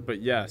bit better,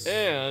 but yes.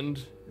 And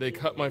they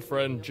cut my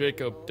friend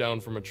Jacob down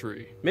from a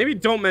tree. Maybe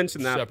don't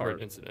mention that Separate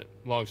part. incident.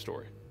 Long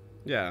story.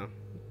 Yeah.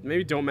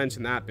 Maybe don't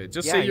mention that bit.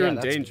 Just Yeah, say you're in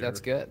that's, danger. That's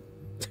good.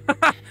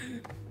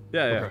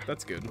 Yeah, Okay.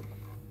 that's good.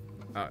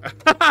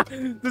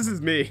 This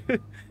is me.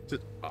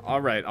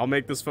 All right, I'll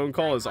make this phone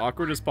call as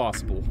awkward as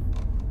possible.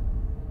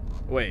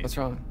 Wait, What's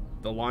wrong?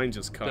 the line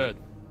just cut. Dead.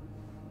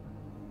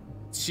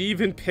 She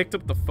even picked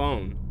up the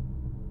phone.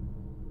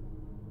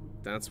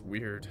 That's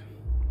weird.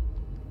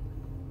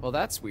 Well,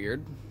 that's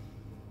weird.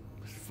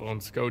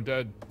 Phones go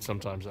dead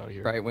sometimes out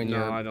here. Right when No,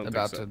 you're I don't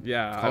about think so. to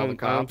Yeah, call I the don't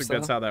cops, think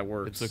that's though? how that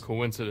works. It's a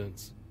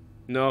coincidence.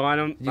 No, I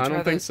don't. Did you I try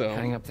don't think this so.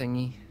 hang up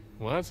thingy?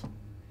 What?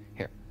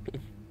 Here.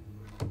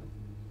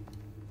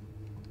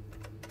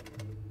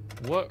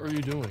 What are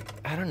you doing?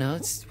 I don't know.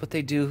 It's what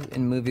they do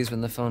in movies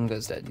when the phone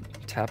goes dead.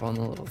 You tap on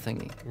the little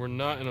thingy. We're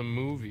not in a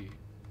movie.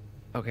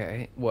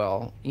 Okay,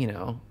 well, you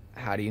know,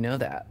 how do you know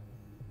that?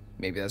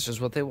 Maybe that's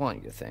just what they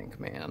want you to think,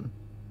 man.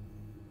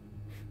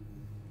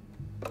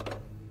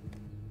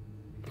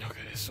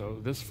 Okay, so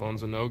this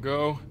phone's a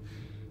no-go.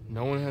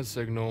 No one has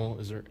signal.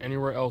 Is there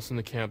anywhere else in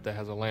the camp that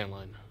has a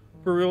landline?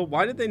 For real,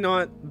 why did they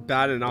not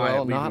bat an eye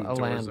Well, at leaving not the a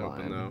doors landline.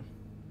 open, though?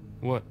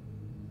 What?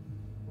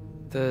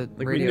 The Like,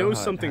 we radio know hut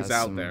something's has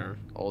out some there.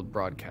 Old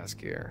broadcast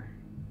gear.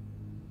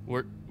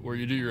 Where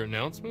you do your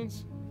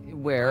announcements?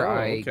 Where Oh,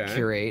 I okay.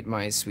 curate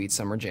my sweet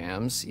summer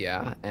jams,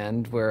 yeah,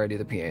 and where I do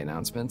the PA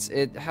announcements.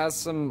 It has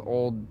some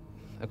old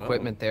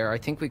equipment Oh. there. I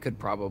think we could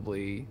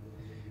probably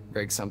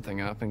rig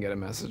something up and get a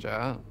message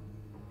out.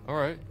 All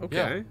right. Okay,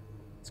 Yeah.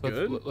 it's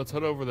good. Let's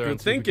head over there Good and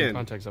see if we thinking. can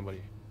contact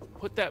somebody.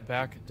 Put that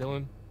back,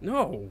 Dylan.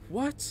 No,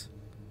 what?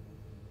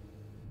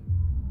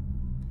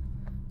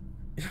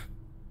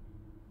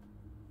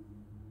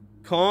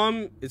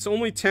 Calm. It's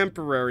only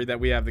temporary that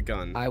we have the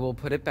gun. I will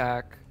put it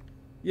back.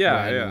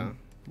 Yeah, when yeah.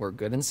 We're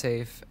good and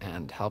safe,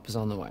 and help is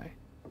on the way.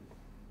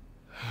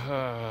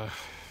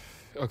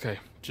 Okay,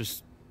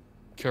 just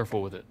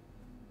careful with it.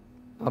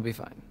 I'll be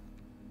fine.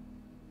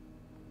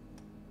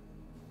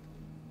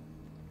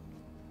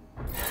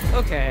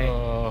 Okay.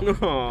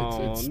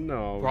 Oh, it's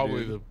no.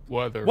 Probably dude. the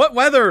weather. What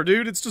weather,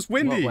 dude? It's just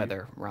windy. What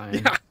weather,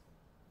 Ryan? Yeah.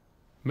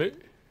 Maybe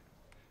it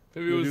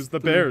Maybe was the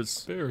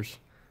Bears. Bears.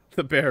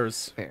 The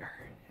Bears. Bear.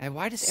 And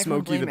why does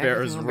everyone Smokey the blame Bear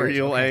everything is on bears?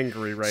 real Okay.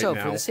 angry right so,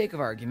 now. for the sake of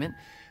argument,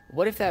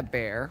 what if that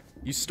bear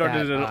You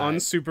started that, an cut our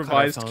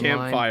unsupervised phone line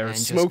campfire. and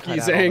just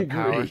Smokey's cut out all the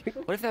power? angry.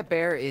 What if that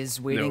bear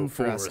is waiting No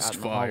for us forest out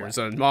in the hallway? fires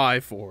on my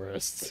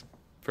forest.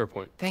 Fair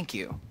point. Thank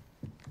you.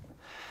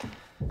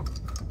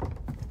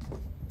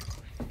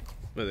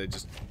 But they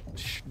just We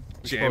should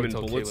jamming probably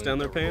tell bullets Caitlin down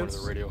their that we're going to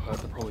pants. The radio hut.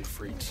 They're probably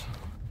freaks.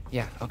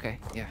 Yeah, okay,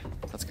 yeah.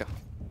 Let's go.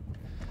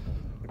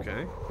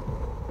 Okay.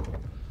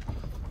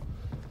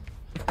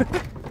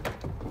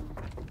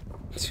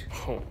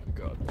 Oh my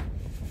god.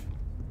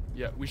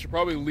 Yeah, we should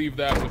probably leave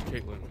that with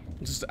Caitlin.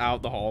 Just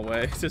out the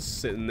hallway, just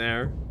sitting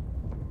there.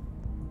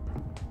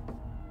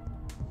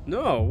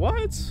 No,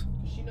 what?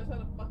 She knows how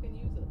to fucking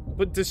use it.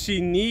 But does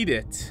she need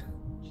it?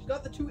 She's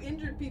got the 2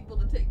 injured people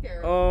to take care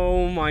of.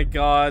 Oh my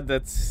god,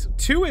 that's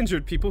 2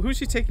 injured people. Who's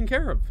she taking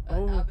care of?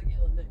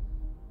 Abigail and Nick.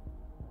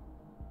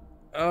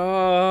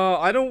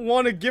 I don't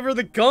want to give her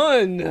the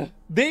gun.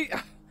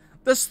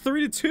 That's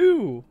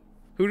 3-2.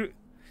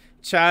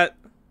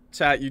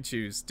 Chat, you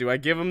choose. Do I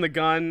give him the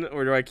gun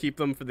or do I keep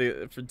them for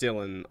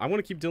Dylan? I want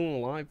to keep Dylan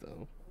alive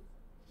though.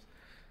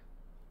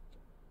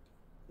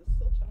 This is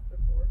still chapter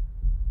 4.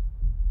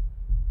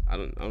 I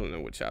don't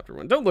know what chapter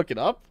 1. Don't look it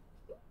up.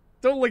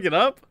 Don't look it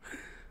up.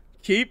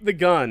 Keep the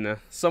gun.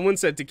 Someone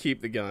said to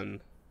keep the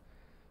gun.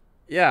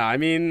 Yeah, I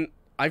mean,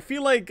 I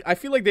feel like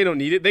they don't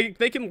need it.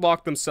 They can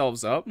lock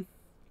themselves up.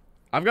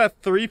 I've got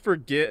 3 for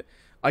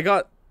I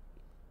got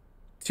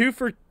 2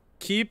 for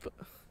keep.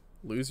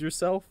 Lose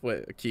yourself?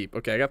 Wait, keep.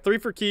 Okay, I got 3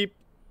 for keep.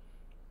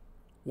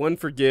 1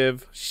 for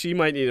give. She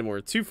might need it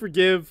more. 2 for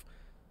give.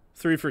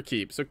 3 for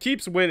keep. So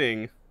keep's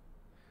winning.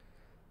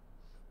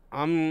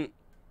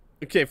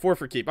 Okay, 4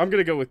 for keep. I'm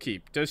gonna go with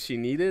keep. Does she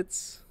need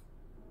it?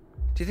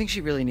 Do you think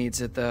she really needs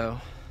it, though?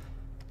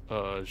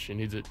 She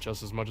needs it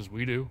just as much as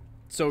we do.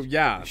 So,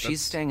 yeah. If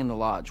she's staying in the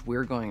lodge,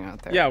 we're going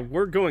out there. Yeah,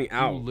 we're going You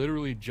out.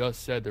 literally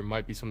just said there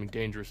might be something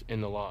dangerous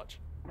in the lodge.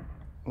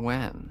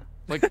 When?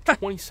 Like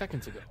 20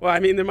 seconds ago. Well, I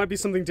mean, there might be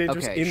something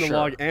dangerous Okay, in the sure,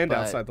 log and but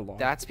outside the log.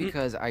 That's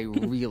because I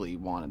really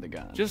wanted the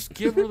gun. Just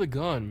give her the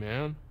gun,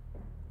 man.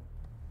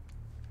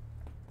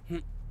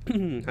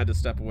 Had to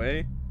step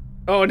away.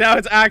 Oh, now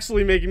it's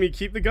actually making me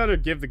keep the gun or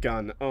give the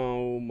gun.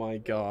 Oh my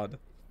god.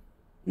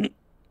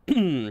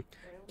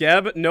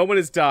 Geb, no one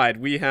has died.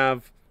 We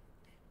have...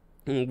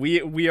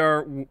 We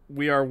are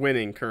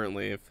winning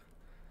currently.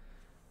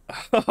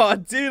 Oh,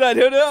 dude, I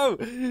don't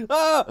know.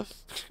 Ah!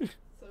 So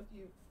if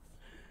you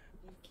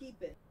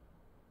keep it.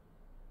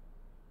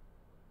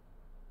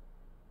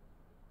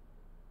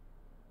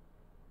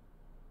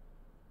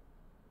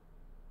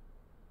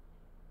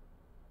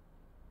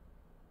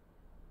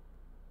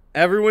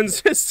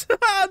 Everyone's just...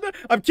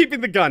 I'm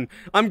keeping the gun.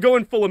 I'm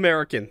going full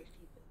American.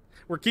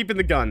 We're keeping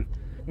the gun.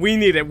 We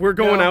need it. We're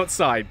going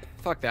outside.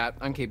 Fuck that.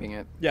 I'm keeping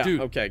it. Yeah,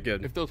 Dude, okay,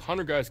 good. If those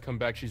hunter guys come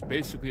back, she's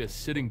basically a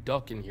sitting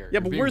duck in here. Yeah,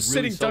 You're but being we're really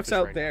sitting ducks selfish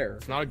out right there. now.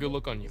 It's not a good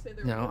look on you.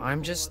 No,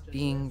 I'm just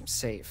being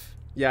safe.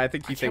 Yeah, I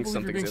think he I can't thinks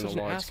believe you're something's in being the such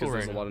an lodge asshole because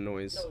there's right a lot of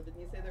noise. No, didn't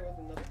you say there was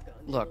another gun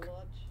Look, in the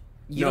lodge?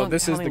 You No, don't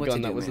this tell is me the what to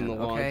gun that do, was in the man,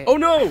 lodge. okay? Oh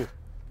no!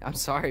 I'm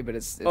sorry, but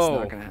it's Oh.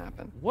 not gonna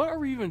happen. What are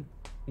we even...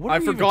 What I are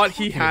we even forgot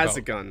he talking has about?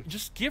 a gun.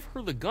 Just give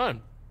her the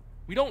gun.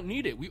 We don't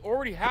need it. We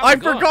already have I a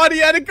gun. forgot he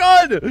had a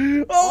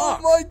gun! Oh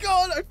Fuck. my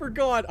god, I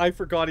forgot. I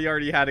forgot he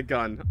already had a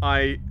gun.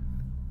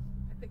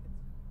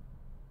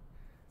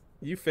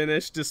 You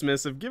finished,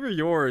 dismissive. Give her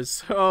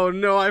yours. Oh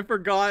no, I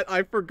forgot.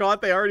 I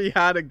forgot they already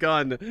had a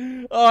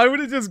gun. Oh, I would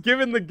have just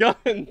given the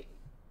gun.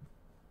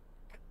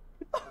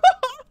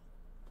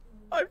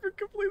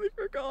 Completely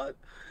forgot.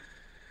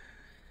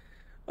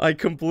 I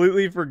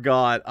completely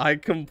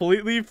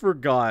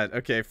forgot.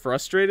 Okay,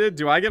 frustrated?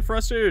 Do I get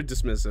frustrated or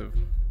dismissive?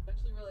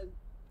 Eventually realized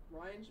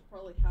Ryan should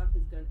probably have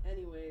his gun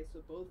anyway, so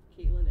both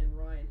Caitlin and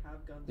Ryan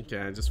have guns.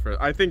 Okay,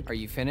 I think... Are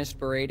you finished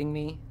berating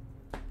me?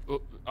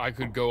 Oh, I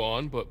could go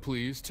on, but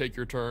please take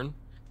your turn.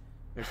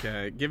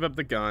 Okay, give up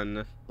the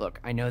gun. Look,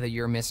 I know that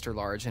you're Mr.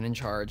 Large and in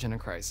charge in a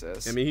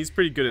crisis. I mean, he's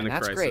pretty good in a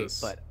that's crisis.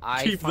 great, but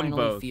I Keep them finally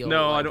both. feel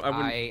No, like I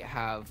wouldn't. I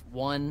have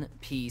one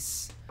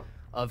piece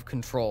of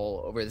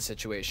control over the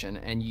situation,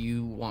 and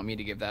you want me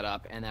to give that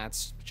up, and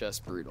that's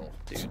just brutal,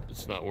 dude.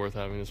 It's not worth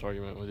having this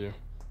argument with you.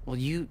 Well,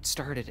 you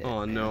started it. Oh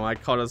man. no, I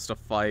caught us to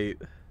fight.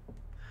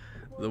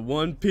 The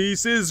One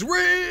Piece is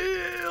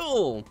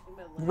real!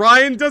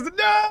 Ryan doesn't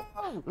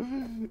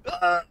know!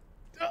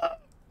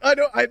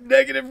 I'm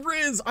negative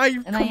Riz! I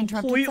interrupted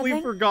completely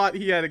something? forgot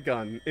he had a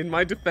gun. In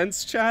my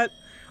defense chat,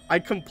 I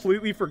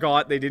completely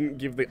forgot they didn't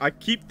give the... I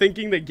keep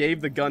thinking they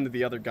gave the gun to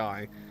the other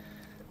guy.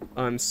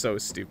 I'm so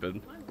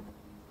stupid.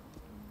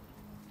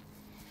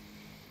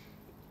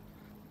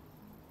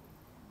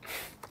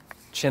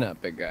 Chin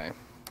up, big guy.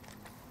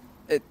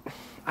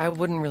 I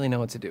wouldn't really know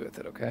what to do with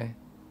it, okay?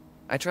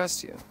 I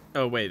trust you.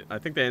 Oh wait, I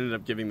think they ended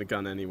up giving the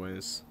gun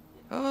anyways.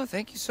 Oh,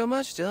 thank you so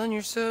much, Dylan.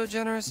 You're so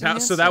generous.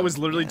 And So that handsome. was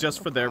literally Yeah, just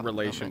no for their problem.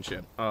 Don't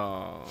relationship. mention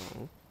Oh.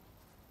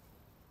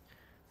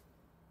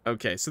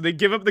 Okay, so they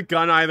give up the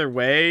gun either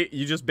way.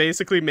 You just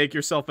basically make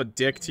yourself a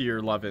dick to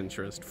your love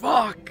interest.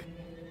 Fuck!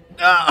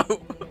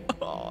 No!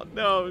 Oh,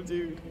 no,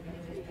 dude.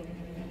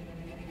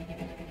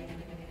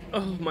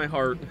 Oh, my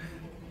heart.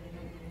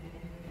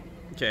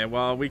 Okay,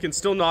 well, we can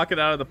still knock it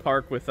out of the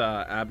park with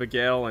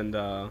Abigail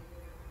and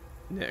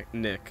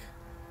Nick.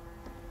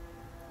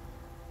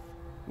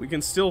 We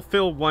can still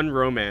fill one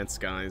romance,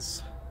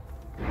 guys.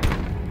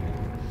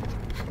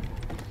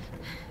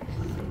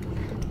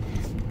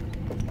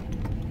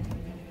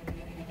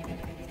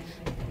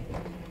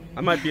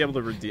 I might be able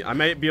to redeem. I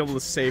might be able to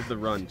save the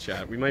run,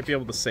 chat. We might be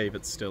able to save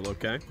it still,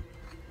 okay?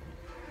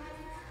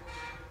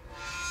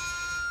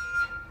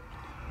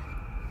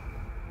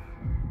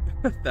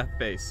 That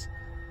face.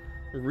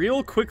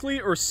 Real quickly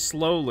or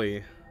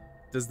slowly?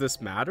 Does this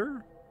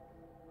matter?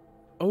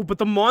 Oh, but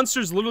the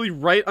monster's literally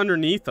right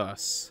underneath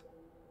us.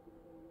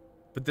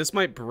 But this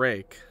might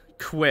break.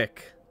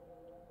 Quick.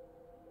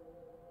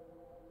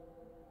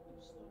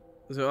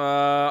 So,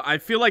 I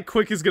feel like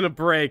quick is gonna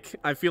break.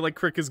 I feel like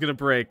quick is gonna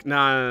break.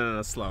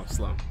 Nah, slow.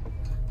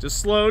 Just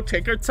slow,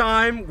 take our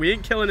time. We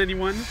ain't killing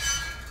anyone.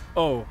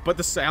 Oh, but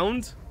the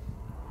sound?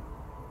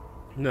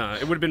 Nah,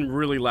 it would have been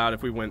really loud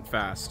if we went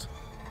fast.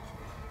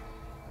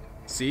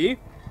 See?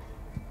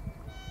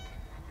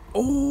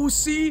 Oh,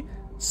 see?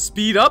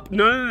 Speed up?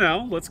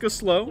 No. Let's go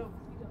slow.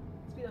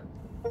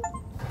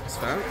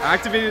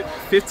 Activated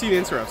 15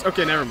 interrupts.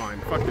 Okay, never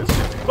mind. Fuck this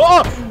shit.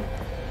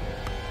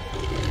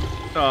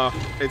 Oh!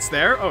 It's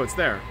there? Oh, it's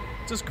there.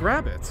 Just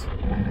grab it.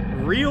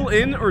 Reel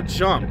in or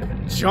jump?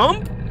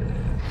 Jump?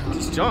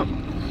 Just jump.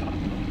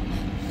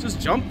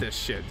 Just jump this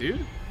shit,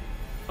 dude.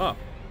 Oh.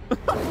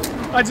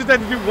 I just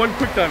had to do one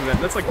quick time event.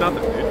 That's like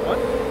nothing, dude. What?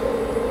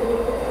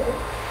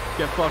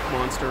 Get fucked,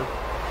 monster.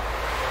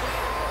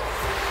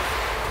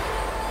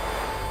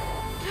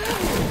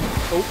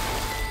 Oh.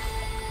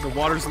 The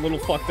water's a little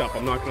fucked up,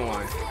 I'm not gonna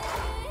lie.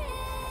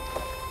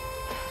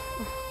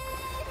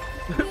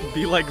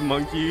 Be like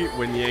monkey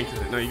when yanking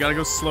it. No, you gotta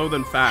go slow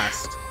then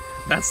fast.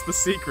 That's the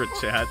secret,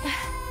 chat.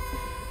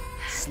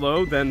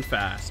 Slow then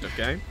fast,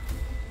 okay?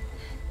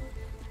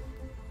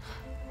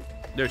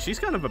 Dude, she's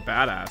kind of a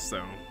badass,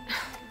 though.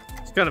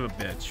 She's kind of a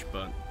bitch,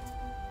 but...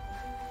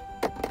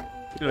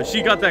 You know,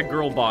 she got that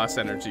girl boss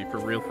energy, for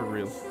real, for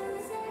real.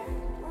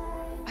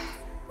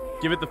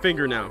 Give it the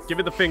finger now. Give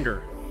it the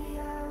finger.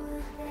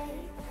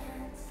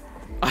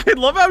 I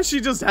love how she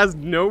just has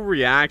no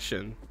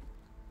reaction.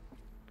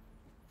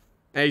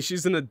 Hey,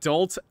 she's an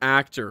adult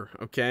actor,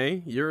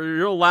 okay?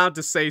 You're allowed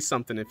to say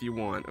something if you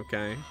want,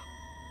 okay?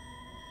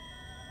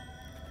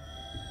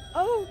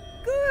 Oh,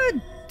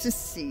 good to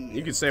see you.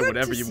 You can say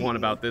whatever you want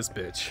about this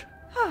bitch.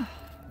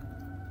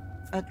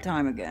 That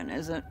time again,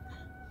 is it?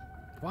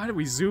 Why do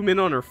we zoom in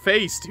on her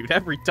face, dude,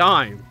 every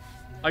time?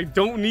 I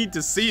don't need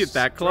to see it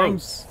that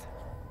close.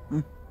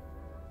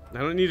 I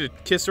don't need to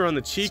kiss her on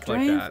the cheek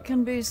like that.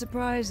 Can be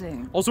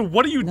surprising. Also,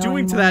 what are you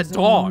doing to that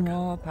dog?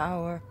 More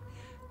power,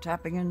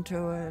 tapping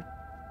into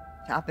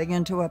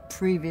a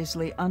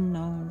previously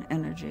unknown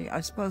energy.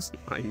 I suppose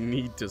I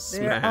need to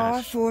smash. There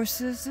are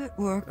forces at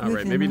work. All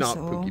right, maybe not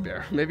Pookie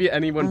Bear. Maybe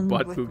anyone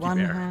but Pookie Bear. One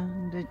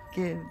hand it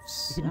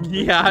gives, and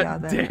yeah,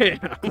 with the damn.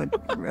 other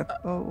could rip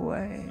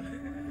away.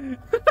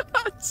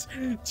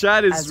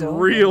 Chat is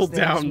real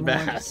down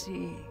bad.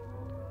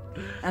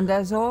 And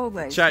as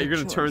always, chat, you're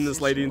gonna turn this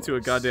lady into a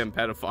goddamn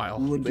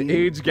pedophile. The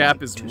age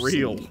gap is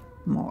real.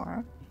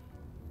 More.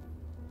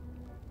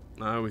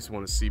 I always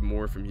want to see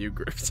more from you,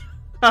 Grift.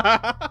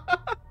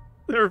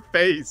 Her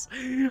face.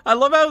 I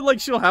love how, like,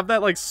 she'll have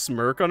that, like,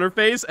 smirk on her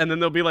face, and then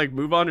they'll be like,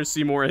 move on or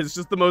see more. It's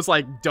just the most,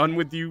 like, done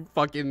with you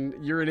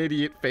fucking, you're an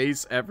idiot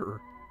face ever.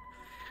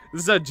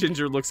 This is how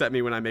Ginger looks at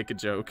me when I make a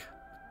joke.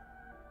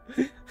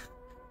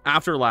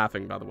 After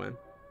laughing, by the way.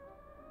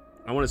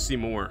 I want to see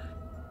more.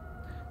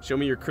 Show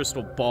me your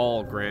crystal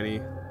ball,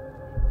 Granny.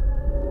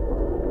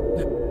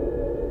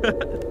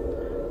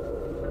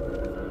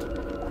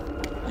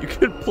 You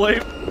could play...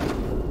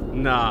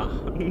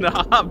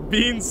 Nah,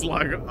 Bean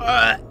Slug.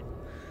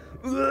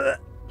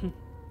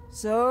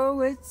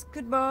 So it's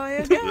goodbye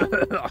again.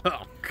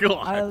 Oh,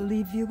 God. I'll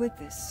leave you with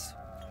this.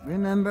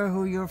 Remember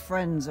who your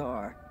friends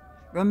are.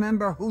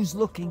 Remember who's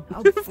looking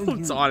out for you.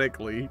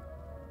 Platonically.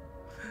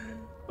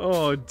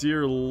 Oh,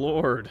 dear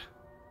Lord.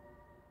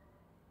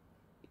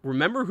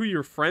 Remember who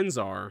your friends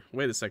are.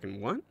 Wait a second,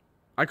 what?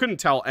 I couldn't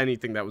tell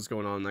anything that was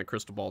going on in that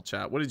crystal ball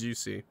chat. What did you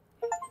see?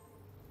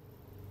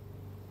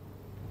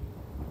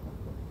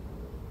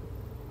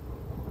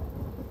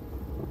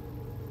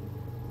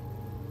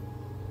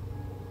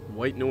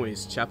 White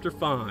Noise, Chapter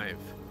 5.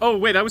 Oh,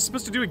 wait, I was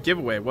supposed to do a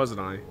giveaway,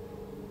 wasn't I?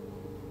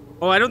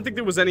 Oh, I don't think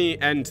there was any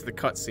end to the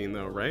cutscene,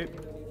 though, right?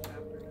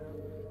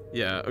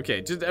 Yeah,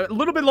 okay, just a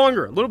little bit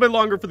longer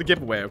for the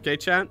giveaway, okay,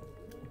 chat?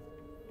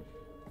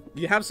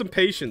 You have some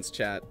patience,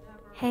 chat.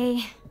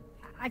 Hey,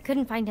 I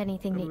couldn't find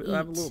anything to eat.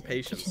 Have a little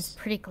patience. The kitchen's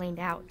pretty cleaned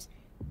out.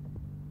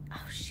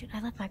 Oh, shoot,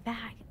 I left my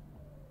bag.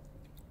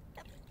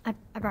 I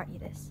brought you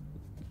this.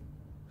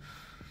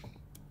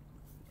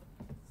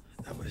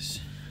 That was...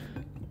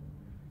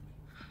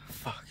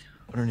 Fuck.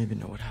 I don't even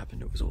know what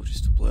happened. It was all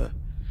just a blur.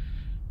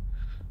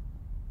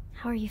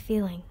 How are you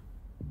feeling?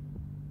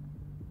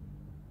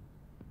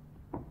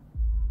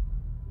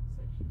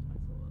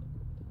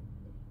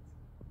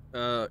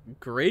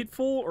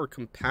 Grateful or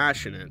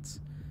compassionate?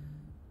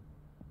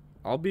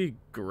 I'll be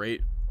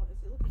great.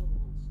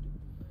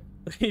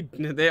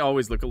 They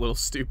always look a little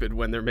stupid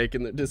when they're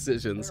making their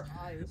decisions.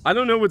 I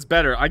don't know what's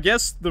better. I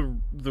guess the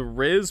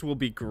Riz will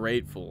be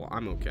grateful.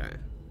 I'm okay.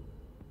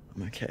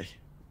 I'm okay.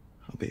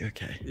 I'll be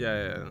okay.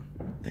 Yeah.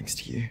 Thanks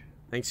to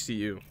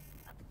you.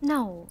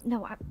 No,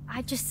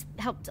 I just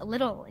helped a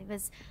little. It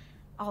was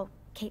all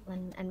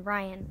Caitlin and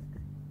Ryan.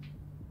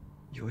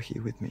 You're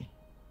here with me.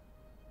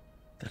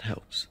 That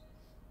helps.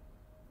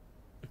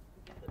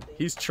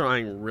 He's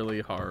trying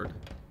really hard.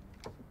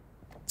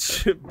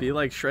 Be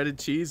like shredded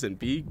cheese and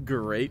be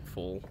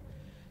grateful.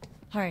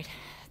 All right,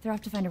 they're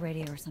off to find a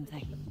radio or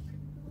something.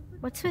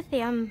 What's with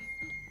the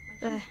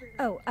they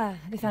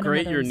found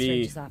Grate another your in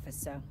knee. Sturge's office,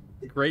 so.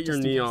 Grate your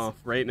Just in knee case. off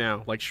right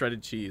now, like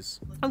shredded cheese.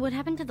 What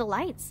happened to the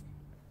lights?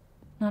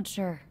 Not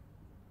sure.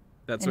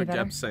 That's Any what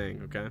better? Gep's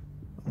saying, okay?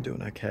 I'm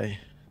doing okay.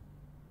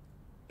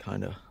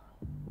 Kinda.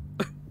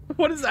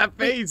 What is that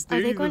face, are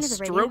dude? they He's a going to the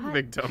radio stroke hut?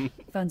 victim.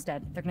 Phone's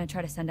dead. They're gonna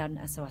try to send out an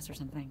SOS or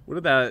something. What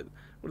did that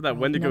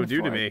Wendigo another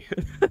do to Ford. me?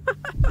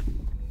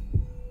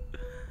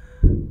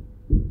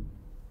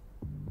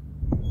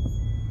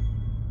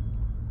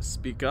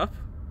 Speak up?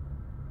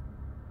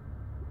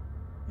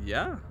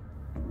 Yeah.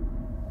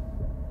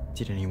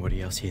 Did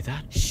anybody else hear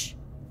that? Shh.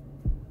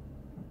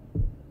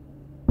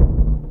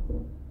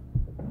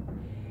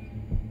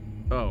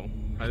 Oh,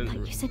 I I didn't.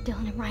 thought you said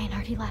Dylan and Ryan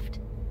already left.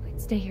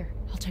 Wait, stay here.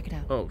 I'll check it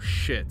out. Oh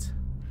shit.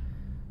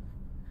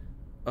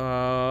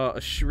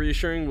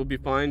 Reassuring will be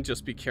fine.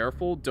 Just be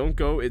careful. Don't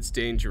go. It's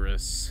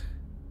dangerous.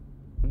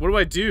 What do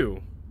I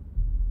do?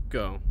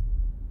 Go.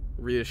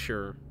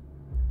 Reassure.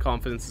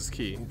 Confidence is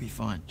key. We'll be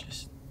fine.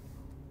 Just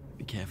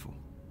be careful.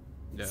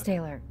 Yeah. Stay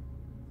alert.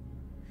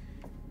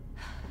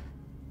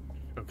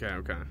 Okay,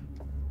 okay.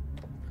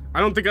 I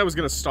don't think I was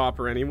gonna stop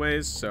her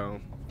anyways,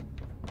 so...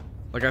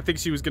 Like, I think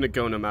she was gonna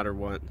go no matter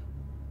what.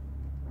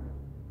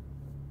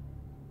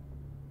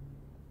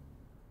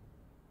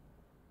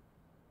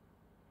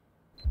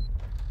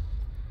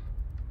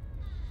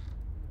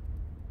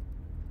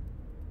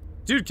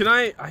 Dude, can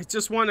I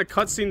just want a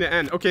cutscene to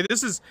end. Okay,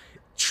 this is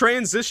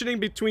transitioning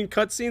between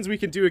cutscenes. We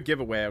can do a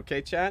giveaway,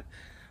 okay, chat?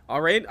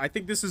 Alright, I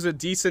think this is a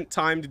decent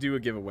time to do a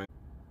giveaway.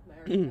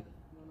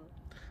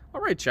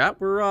 Alright,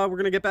 chat, we're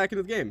gonna get back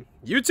into the game.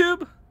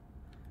 YouTube?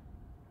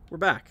 We're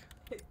back.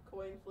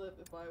 Coin flip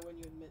if I win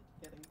you admit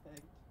to getting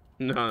pegged.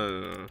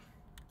 No.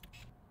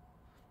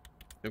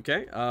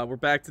 Okay, we're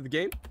back to the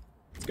game.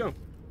 Let's go.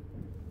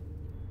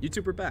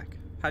 YouTube, we're back.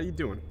 How you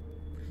doing?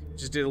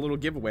 Just did a little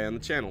giveaway on the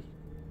channel.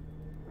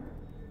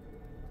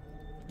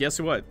 Guess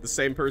what? The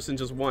same person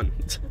just won.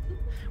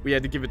 We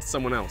had to give it to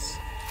someone else.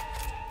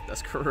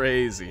 That's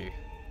crazy.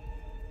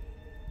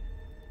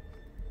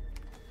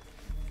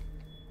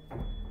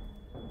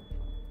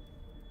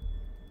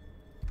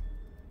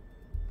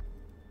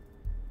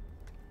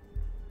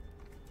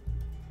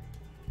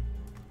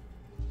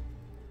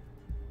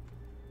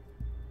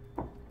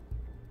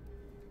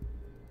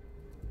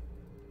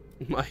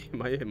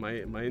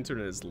 My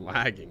internet is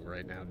lagging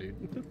right now,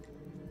 dude.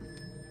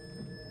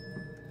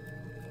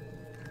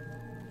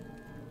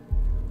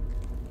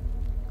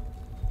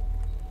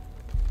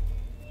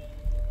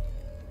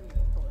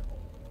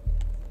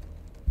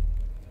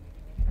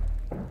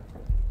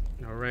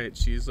 All right,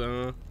 she's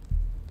the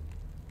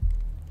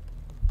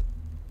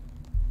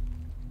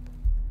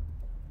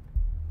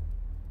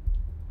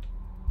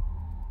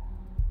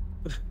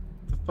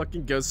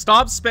fucking ghost.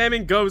 Stop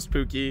spamming ghost,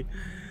 Pookie.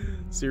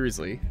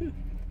 Seriously.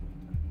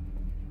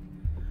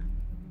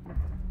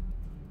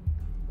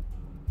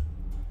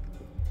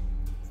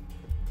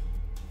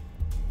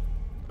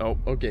 Oh,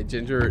 okay.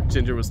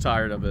 Ginger was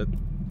tired of it.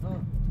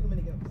 Oh, too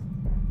many ghosts.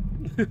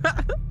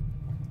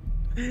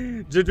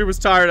 Ginger was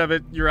tired of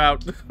it. You're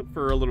out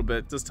for a little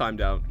bit. Just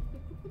timed out.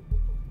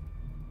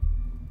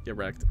 Get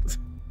wrecked.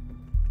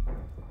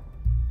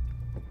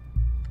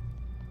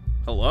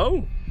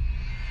 Hello?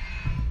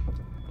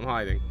 I'm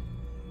hiding.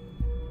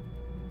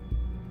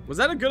 Was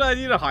that a good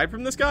idea to hide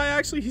from this guy,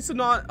 actually? He's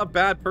not a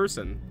bad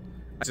person.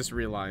 I just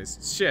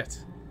realized.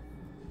 Shit.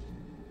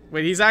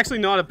 Wait, he's actually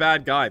not a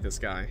bad guy, this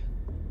guy.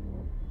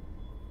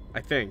 I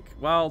think.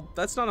 Well,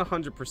 that's not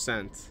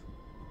 100%.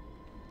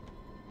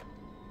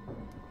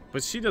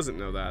 But she doesn't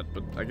know that,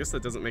 but I guess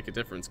that doesn't make a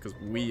difference, because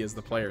we as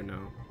the player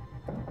know.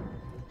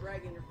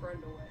 Dragging your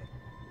friend away.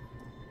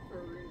 For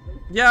a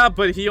reason. Yeah,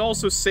 but he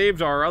also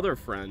saved our other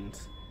friend.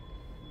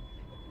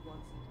 He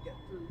wants to get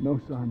through. No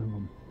sign of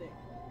him. Nick.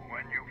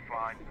 When you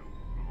find him,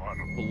 blood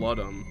him. Blood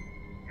him.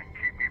 And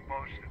keep me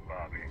posted,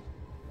 Bobby.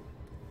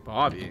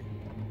 Bobby?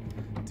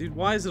 Dude,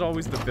 why is it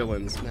always the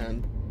villains,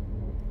 man?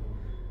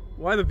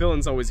 Why the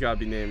villains always gotta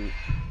be named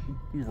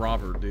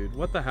Robert, dude?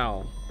 What the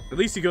hell? At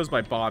least he goes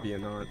by Bobby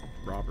and not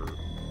Robert.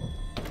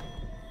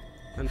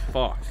 And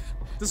fuck.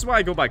 This is why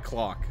I go by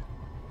Clock.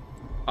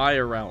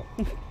 IRL.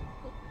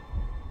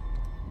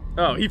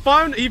 Oh, he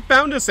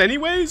found us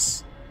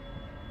anyways?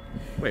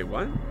 Wait,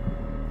 what?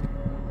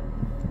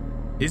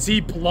 Is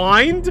he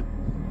blind?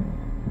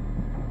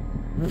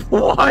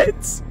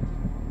 What?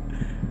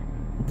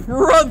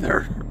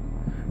 Brother!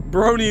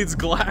 Bro needs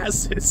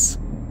glasses.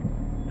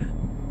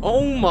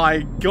 Oh my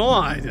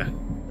god.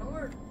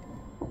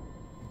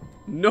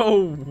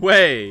 No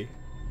way.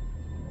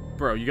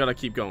 Bro, you gotta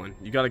keep going.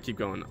 You gotta keep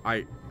going.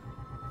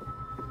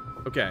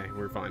 Okay,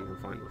 we're fine, we're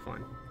fine, we're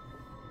fine.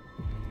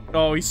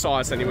 Oh, he saw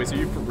us anyways. Are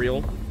you for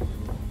real?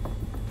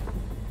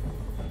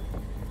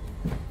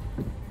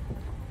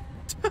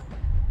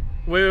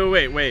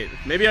 Wait.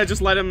 Maybe I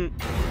just let him...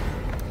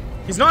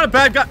 He's not a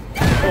bad guy.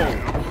 Oh.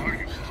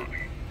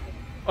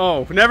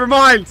 Oh, never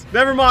mind.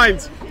 Never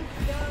mind.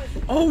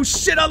 Oh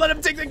shit! I let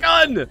him take the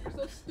gun. You're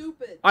so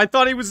stupid. I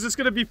thought he was just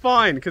gonna be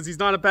fine because he's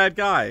not a bad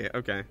guy.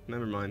 Okay,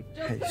 never mind.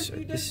 Hey, so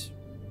this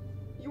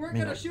You weren't may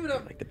gonna not shoot be,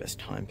 him. like the best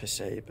time per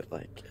se, but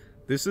like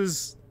This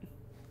is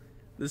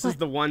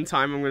the one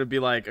time I'm gonna be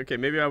like, okay,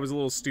 maybe I was a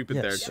little stupid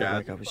there, so, chat.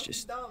 like I was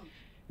just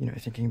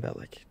thinking about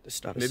like the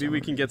start of Maybe we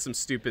summer can get some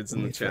stupids in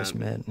when the we chat. first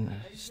met and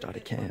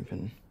started camp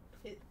and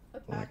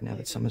like now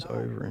that summer's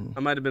over and I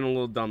might have been a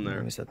little dumb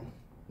there. is that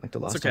like the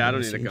last It's okay. time I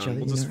we don't need a see each gun. other,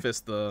 We'll you just know?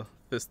 fist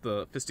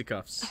the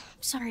fisticuffs.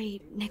 Sorry,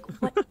 Nick.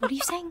 What are you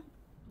saying?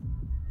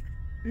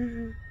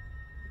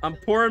 I'm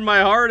pouring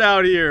my heart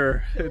out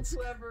here. Kill It's.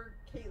 whoever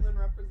Caitlin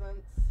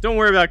represents. Don't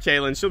worry about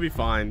Caitlin. She'll be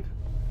fine.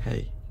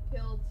 Hey.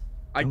 Killed.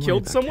 I Don't worry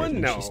killed about someone? Caitlin,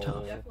 No. she's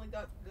tough. Definitely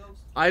got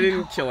ghost. I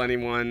didn't kill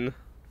anyone.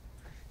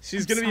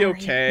 She's I'm gonna be sorry,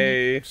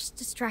 okay. Nick. Just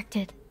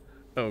distracted.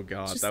 Oh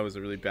god, Just that was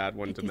a really bad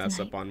one to take it mess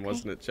tonight, up on, okay?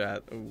 wasn't it,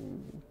 chat?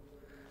 Ooh.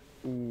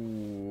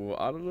 Ooh,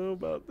 I don't know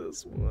about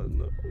this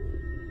one.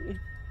 Ooh.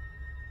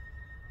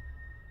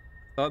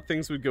 Thought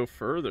things would go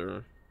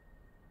further.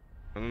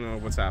 I don't know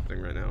what's happening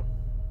right now.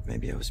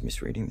 Maybe I was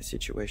misreading the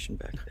situation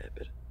back there,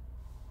 but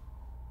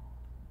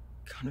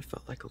kind of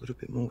felt like a little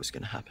bit more was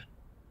gonna happen.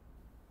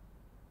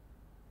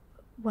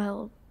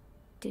 Well,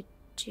 did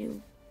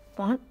you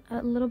want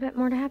a little bit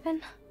more to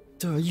happen?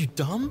 Duh, are you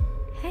dumb?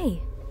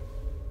 Hey,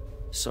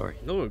 Sorry.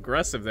 A little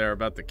aggressive there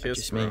about the kiss,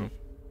 just bro. mean,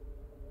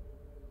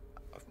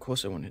 of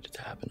course I wanted it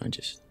to happen. I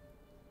just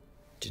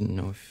didn't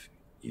know if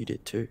you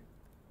did too.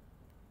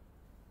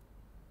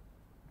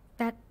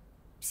 that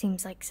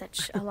seems like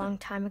such a long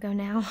time ago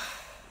now.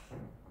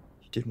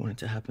 You did want it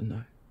to happen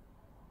though.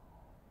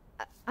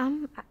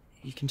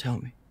 You can tell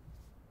me.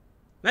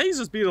 Now he's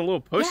just being a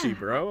little pushy, Yeah.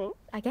 bro.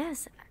 I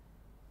guess.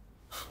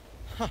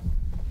 You're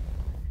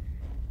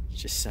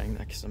just saying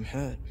that because I'm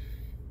hurt.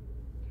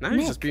 Now he's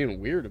Nick. just being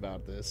weird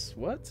about this.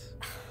 What?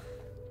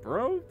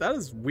 Bro, that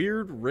is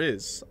weird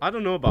riz. I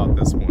don't know about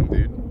this one,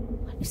 dude.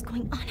 What is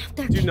going on out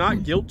there? Do not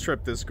Caitlin? guilt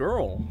trip this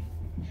girl.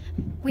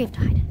 We have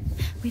died.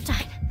 We've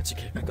died. It's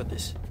okay, I got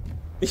this.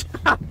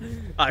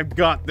 I've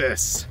got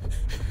this.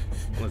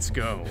 Let's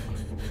go.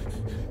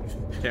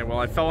 Okay, well,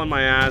 I fell on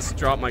my ass,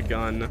 dropped my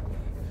gun.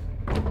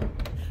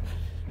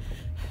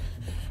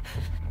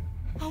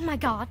 Oh my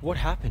god. What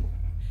happened?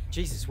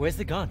 Jesus, where's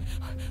the gun?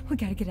 We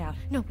gotta get out.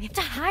 No, we have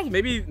to hide.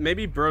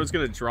 Maybe bro's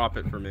gonna drop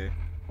it for me.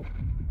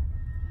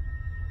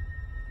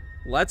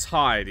 Let's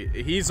hide.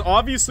 He's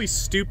obviously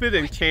stupid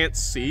and can't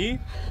see.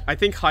 I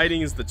think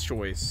hiding is the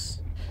choice.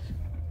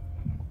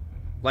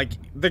 Like,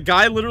 the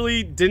guy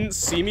literally didn't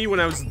see me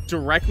when I was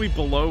directly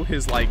below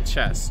his, like,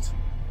 chest.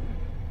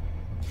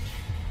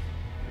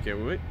 Okay,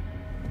 wait.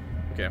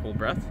 Okay, hold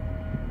breath.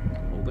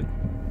 Holding.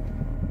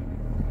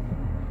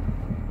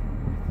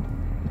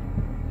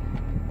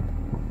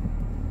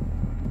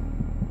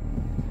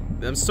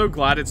 I'm so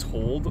glad it's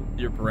hold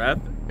your breath,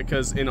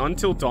 because in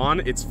Until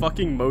Dawn, it's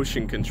fucking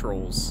motion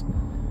controls.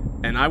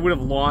 And I would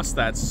have lost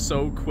that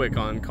so quick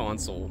on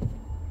console.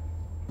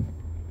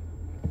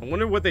 I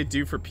wonder what they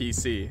do for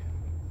PC.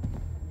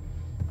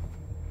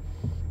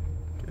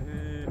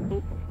 Okay.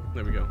 Oh,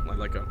 there we go.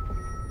 Let go.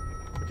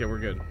 Okay, we're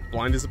good.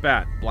 Blind as a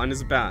bat. Blind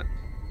as a bat.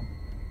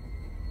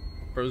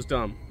 Bro's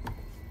dumb.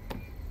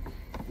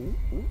 Ooh,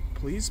 ooh.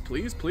 Please,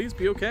 please, please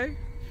be okay.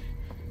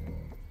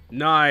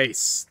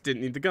 Nice.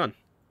 Didn't need the gun.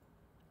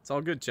 It's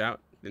all good, chat.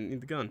 Didn't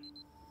need the gun.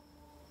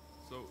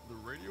 So the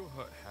radio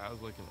hut has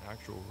like an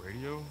actual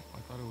radio? I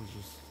thought it was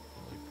just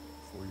like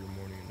for your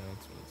morning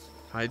announcements.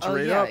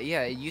 Hydrate yeah, up.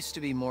 yeah. It used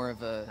to be more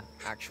of a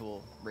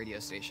actual radio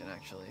station,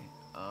 actually.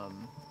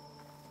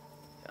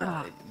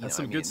 That's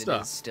some I mean, good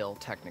stuff. It is still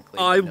technically.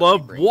 I nobody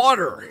love brings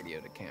water.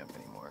 Radio to camp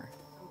anymore.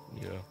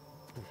 Yeah.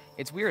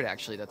 It's weird,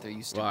 actually, that there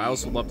used to Well, be. I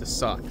also love to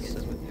suck. Kids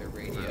with their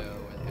radio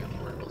and their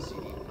portable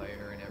CD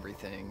player and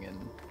everything, and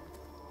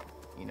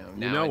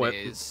know what?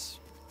 nowadays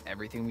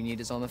everything we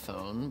need is on the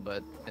phone.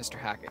 But Mr.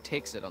 Hackett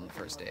takes it on the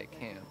first day at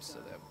camp, so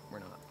that we're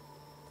not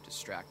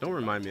distracted. Don't by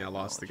remind me I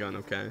lost the gun,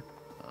 okay?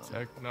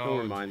 Technology Don't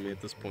remind me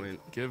at this point.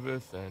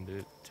 giveth and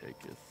it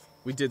taketh.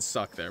 We did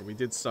suck there. We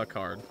did suck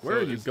hard. Where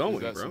So are you is going,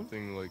 that bro?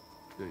 something like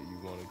that you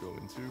want to go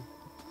into?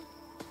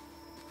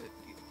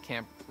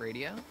 Camp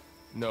radio?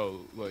 No,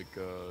 like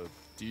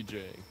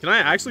DJing. Can I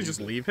actually just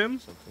Music, leave him?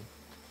 something.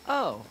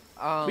 Oh,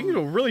 We can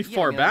go really yeah,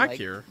 far I mean, I back like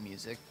here.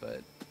 Music,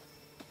 but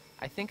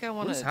I think I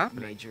want is to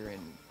happening? major in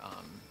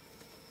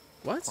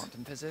What?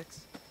 quantum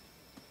physics.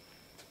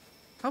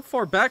 How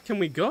far back can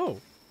we go?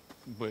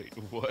 Wait,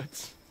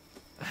 what?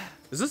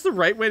 Is this the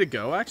right way to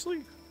go,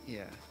 actually?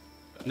 Yeah.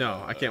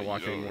 No, I can't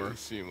walk you don't anymore. really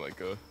seem like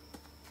a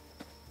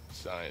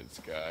science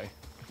guy.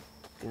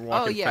 We're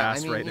walking Oh yeah,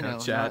 fast I mean, right you now, know,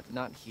 chat.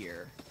 not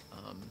here.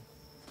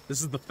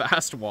 This is the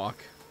fast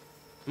walk.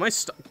 Am I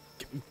stuck?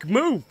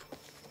 Move!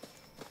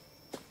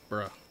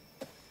 Bruh.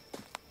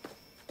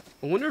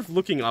 I wonder if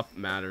looking up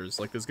matters.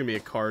 Like, there's gonna be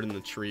a card in the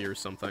tree or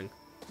something.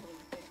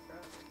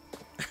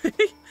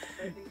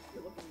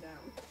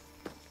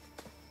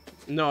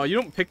 No, you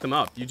don't pick them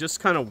up. You just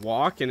kind of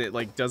walk and it,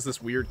 like, does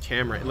this weird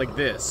camera. Like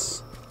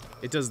this.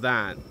 It does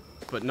that.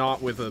 but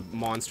not with a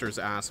monster's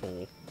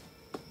asshole.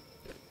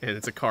 And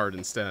it's a card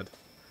instead.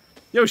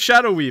 Yo,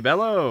 Shadow Weeb,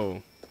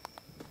 hello!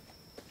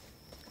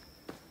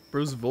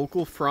 Bro's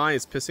vocal fry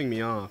is pissing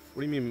me off.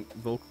 What do you mean,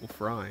 vocal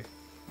fry?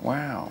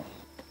 Wow.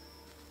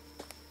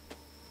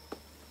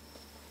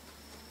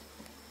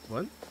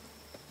 What?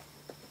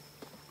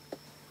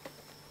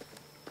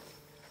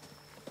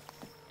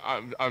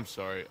 I'm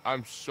sorry.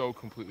 I'm so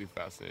completely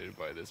fascinated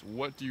by this.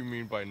 What do you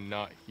mean by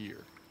not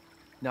here?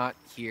 Not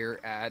here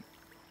at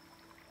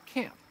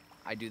camp.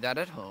 I do that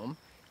at home,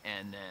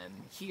 and then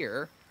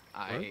here,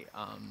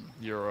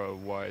 You're a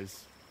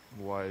wise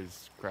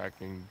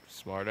cracking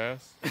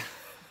smartass?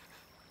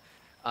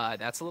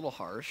 That's a little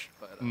harsh,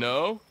 but...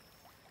 No?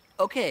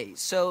 Okay,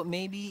 so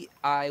maybe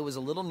I was a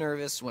little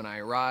nervous when I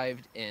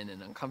arrived in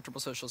an uncomfortable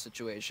social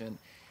situation,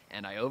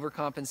 and I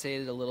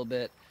overcompensated a little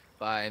bit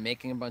by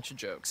making a bunch of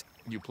jokes.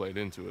 You played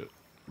into it.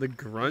 The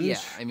grunge? Yeah,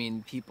 I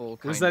mean, people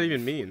What does that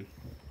even mean?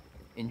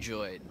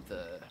 enjoyed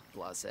the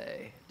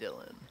blasé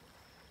Dylan.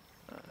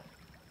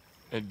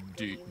 And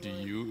do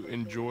you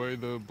enjoy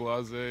the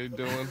blasé,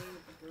 Dylan?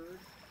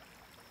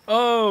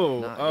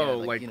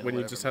 Like when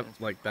you just have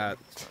like that.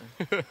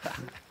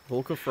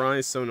 Vocal fry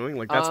is so annoying.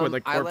 Like that's what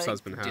like Corpse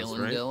Husband has,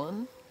 right?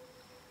 Dylan.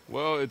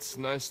 Well, it's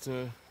nice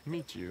to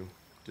meet you,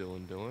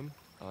 Dylan.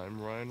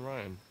 I'm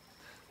Ryan.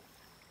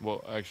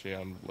 Well,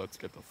 actually, let's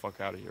get the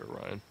fuck out of here,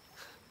 Ryan.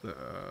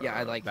 Yeah,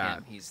 I like that.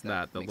 him. He's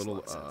the makes a little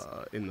lot of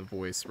sense. in the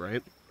voice,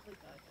 right?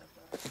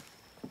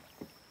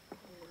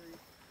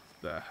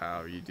 How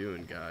are you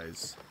doing,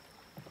 guys?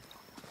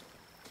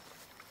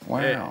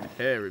 Wow.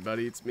 Hey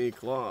everybody, it's me,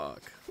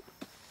 Clock.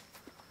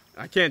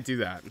 I can't do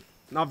that.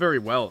 Not very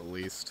well, at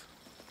least.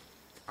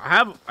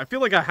 I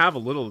feel like I have a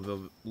little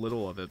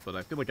of it, but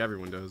I feel like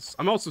everyone does.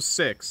 I'm also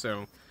sick,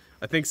 so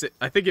I think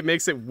it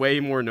makes it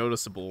way more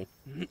noticeable.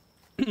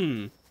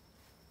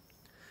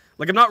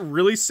 Like I'm not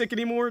really sick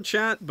anymore,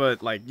 chat,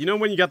 but like you know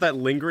when you got that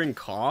lingering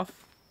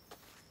cough?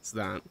 It's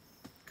that.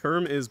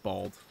 Kerm is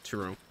bald.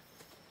 True.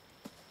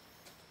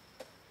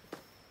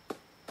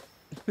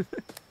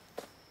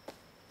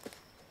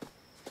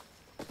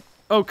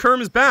 Oh,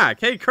 Kerm is back.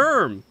 Hey,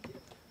 Kerm.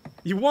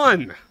 You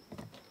won.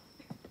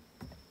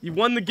 You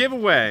won the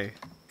giveaway.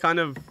 Kind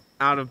of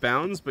out of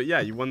bounds, but yeah,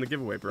 you won the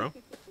giveaway, bro.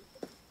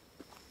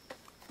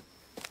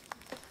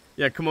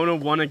 Yeah, Kimono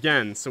won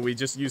again, so we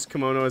just used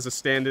Kimono as a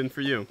stand-in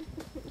for you.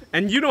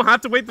 And you don't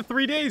have to wait the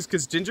 3 days,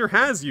 because Ginger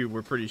has you,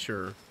 we're pretty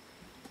sure.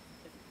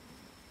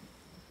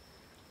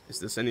 Is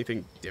this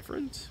anything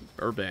different?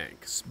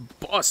 Burbank,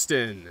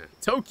 Boston,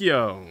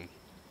 Tokyo.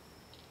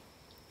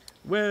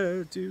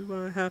 Where do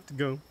I have to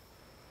go?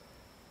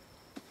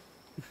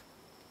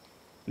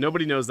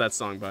 Nobody knows that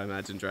song by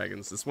Imagine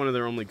Dragons. It's one of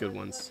their only good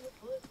ones.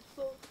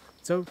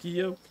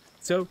 Tokyo,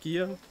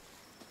 Tokyo.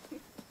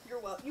 You're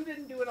well. You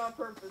didn't do it on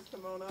purpose,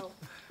 Kimono.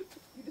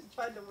 You just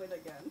tried to win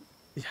again.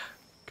 Yeah,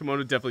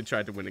 Kimono definitely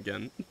tried to win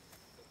again.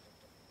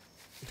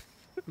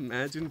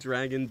 Imagine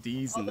Dragon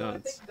D's Although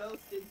nuts. I think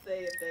Ghost did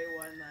say if they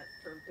won that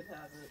Kerm could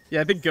have it.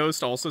 Yeah, I think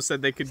Ghost also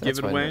said they could So give that's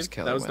it why away. Nurse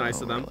Kelly That was went nice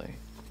home of them. early.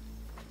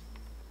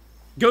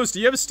 Ghost, do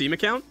you have a Steam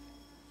account?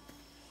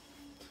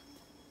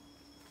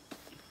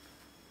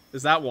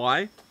 Is that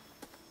why? Do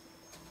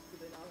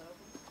they not have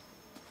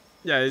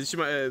one? Yeah,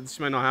 she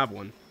might not have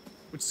one,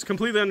 which is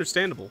completely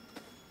understandable.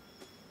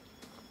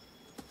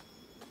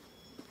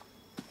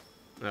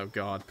 Oh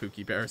god,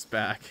 Pookie Bear's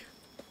back.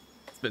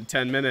 It's been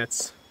 10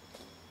 minutes.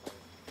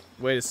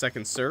 Wait a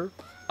second, sir.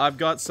 I've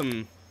got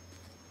some...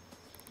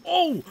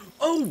 Oh!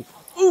 Oh!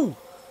 Ooh!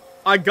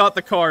 I got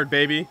the card,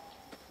 baby.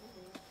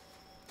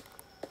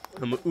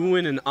 I'm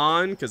oohing and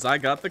on because I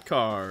got the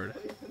card.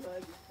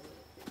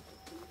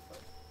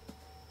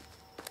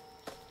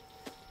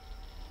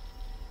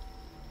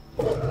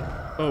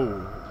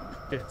 Oh,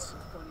 shit.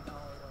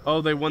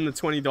 Oh, they won the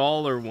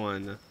 $20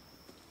 one.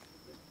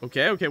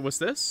 Okay, okay, what's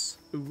this?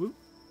 Ooh, woo.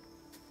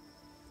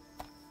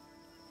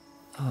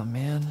 Oh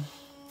man.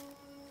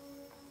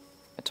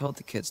 I told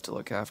the kids to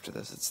look after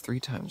this. It's 3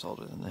 times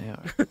older than they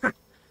are.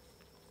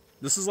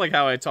 This is like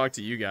how I talk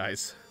to you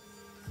guys.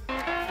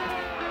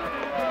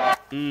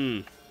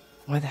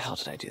 Why the hell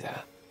did I do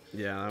that?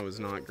 Yeah, that was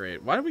not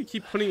great. Why do we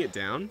keep putting it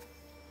down?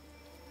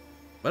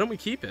 Why don't we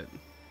keep it?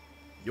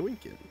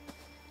 Yoink it.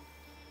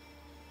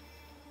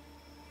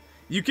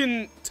 You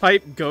can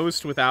type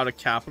ghost without a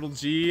capital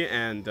G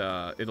and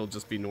it'll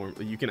just be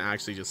normal. You can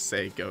actually just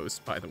say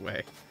ghost, by the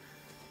way.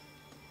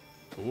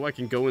 Oh, I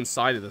can go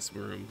inside of this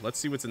room. Let's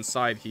see what's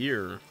inside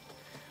here.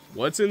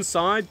 What's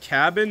inside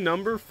cabin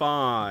number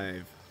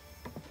 5?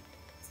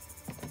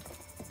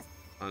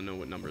 I don't know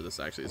what number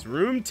this actually is.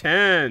 Room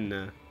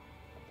 10.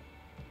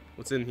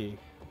 What's in here?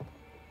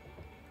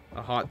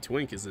 A hot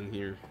twink is in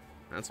here.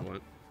 That's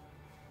what.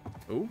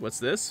 Oh, what's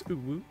this? Ooh,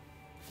 woo.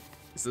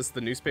 Is this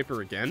the newspaper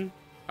again?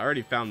 I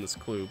already found this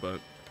clue, but...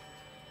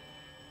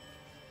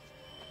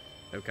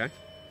 Okay.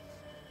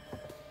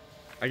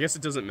 I guess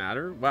it doesn't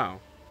matter. Wow.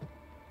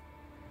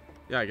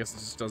 Yeah, I guess it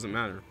just doesn't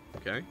matter.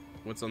 Okay.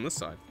 What's on this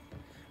side?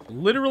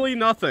 Literally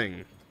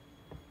nothing.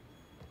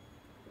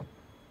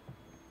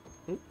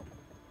 Oh.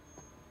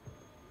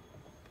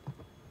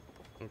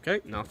 Okay,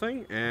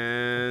 nothing.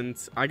 And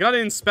I gotta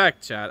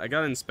inspect, chat. I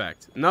gotta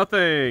inspect.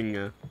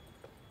 Nothing.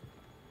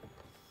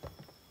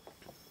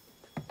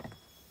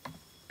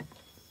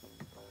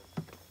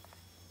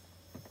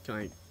 Can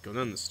I go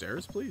down the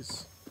stairs,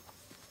 please?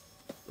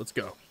 Let's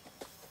go.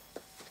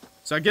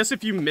 So I guess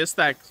if you miss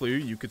that clue,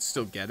 you could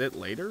still get it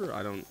later?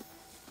 I don't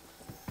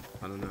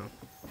know.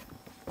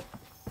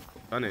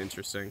 Kinda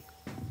interesting.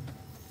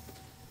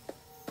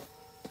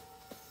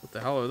 What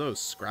the hell are those?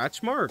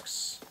 Scratch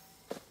marks?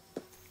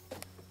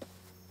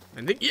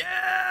 I think,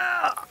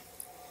 yeah!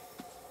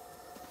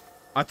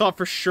 I thought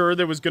for sure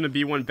there was gonna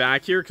be one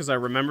back here, because I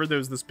remember there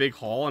was this big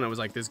hall, and I was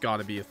like, there's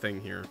gotta be a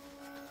thing here.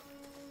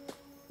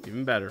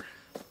 Even better.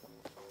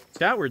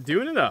 Chat, we're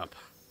doing it up.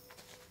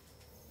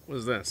 What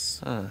is this?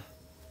 Huh.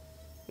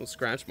 Little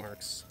scratch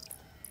marks.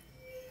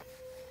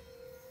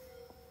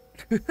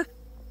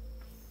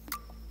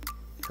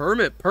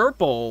 Hermit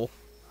Purple.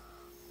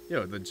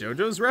 Yo, the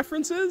JoJo's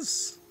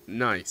references?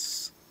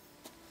 Nice.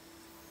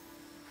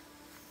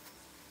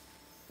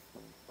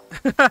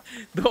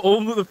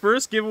 the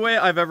first giveaway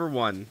I've ever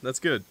won. That's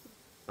good.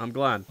 I'm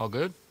glad. All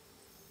good?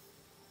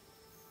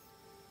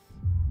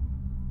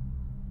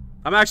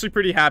 I'm actually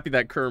pretty happy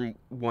that Kerm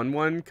won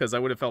one, because I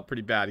would have felt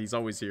pretty bad. He's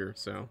always here,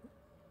 so.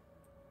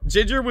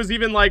 Ginger was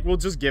even like, we'll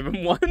just give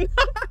him one.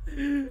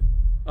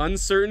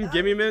 Uncertain,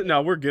 give me a minute.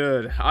 No, we're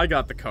good. I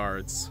got the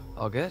cards.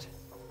 All good?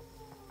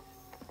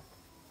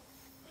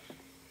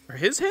 Are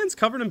his hands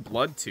covered in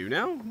blood too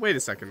now? Wait a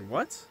second,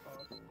 what?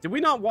 Did we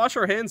not wash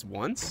our hands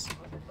once?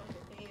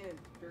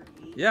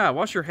 Yeah,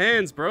 wash your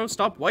hands, bro.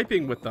 Stop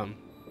wiping with them.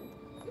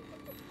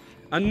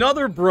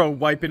 Another bro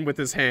wiping with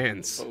his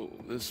hands. Oh,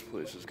 this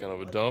place is kind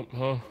of a dump,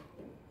 huh?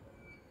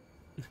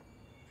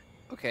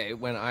 Okay,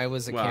 when I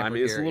was a Well, camper I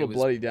mean, it's here, a little it was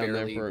bloody down there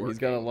barely for him. He's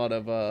got a lot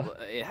of,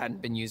 it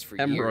hadn't been used for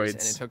hemorrhoids.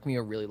 years, and it took me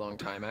a really long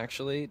time,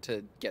 actually,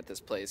 to get this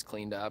place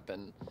cleaned up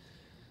and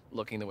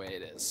looking the way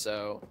it is.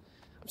 So,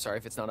 I'm sorry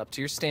if it's not up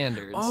to your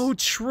standards. Oh,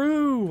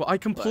 true. I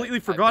completely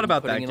but forgot I've been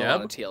about that, putting in a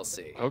lot of Gab.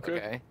 TLC.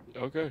 Okay.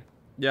 Okay.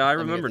 Yeah, I Let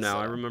me remember get this now.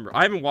 I up. remember.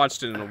 I haven't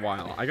watched it in a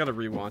while. I gotta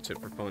rewatch it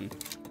for fun.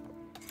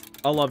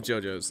 I love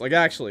JoJo's. Like,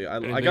 actually, I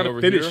Anything gotta over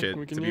finish here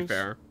we it, can to be use?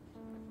 fair.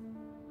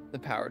 The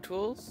power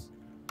tools?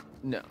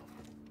 No.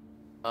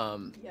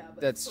 Yeah,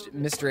 but That's focus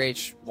Mr. on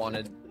H the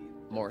wanted please.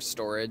 more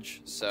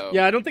storage, so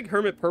Yeah, I don't think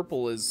Hermit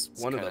Purple is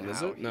it's one of kinda them,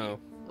 is how it? he No.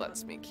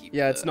 lets me keep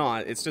Yeah, the it's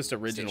not. It's just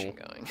original. station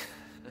going.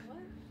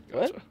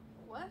 What?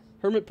 What?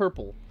 Hermit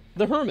Purple.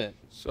 The Hermit.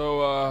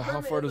 So, how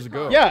Hermit far is does a it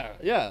go? car.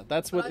 Yeah,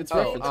 that's what it's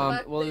Oh,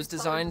 referencing. Well, it was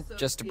designed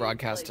just to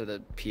broadcast to the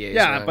PAs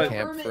Yeah, around but-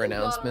 camp Hermit for is not a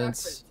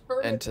announcements reference.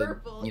 Hermit and to,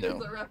 Purple you know,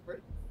 is a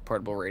reference.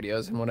 portable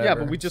radios and whatever. Yeah,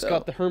 but we just so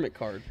got the Hermit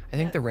card. I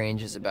think the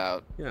range is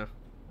about Yeah.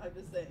 I'm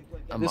just saying.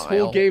 Like, a This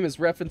mile. whole game is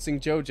referencing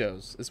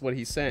JoJo's, is what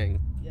he's saying.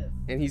 Yes.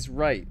 And he's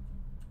right.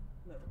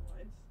 Never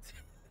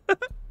mind.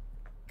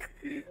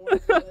 Don't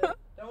worry about it.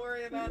 Don't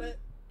worry about it.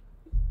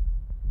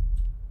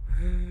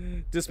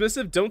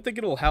 Dismissive, don't think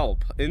it'll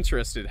help.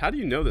 Interested. How do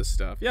you know this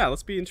stuff? Yeah,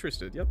 let's be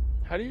interested. Yep.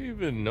 How do you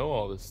even know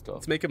all this stuff?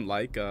 Let's make him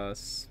like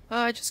us.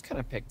 I just kind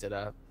of picked it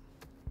up.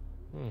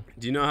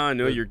 Do you know how I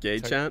know The you're gay,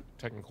 chat?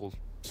 Technical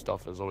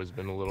stuff has always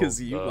been a little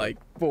Because you like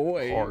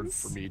boys. hard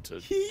for me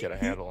to get a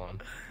handle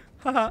on.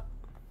 Haha.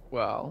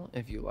 Well,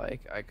 if you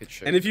like, I could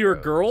show And you if you're a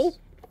the girl, ropes.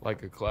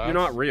 Like a class. you're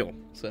not real.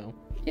 So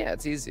Yeah,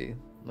 it's easy.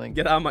 Like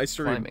get out of my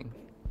stream. climbing.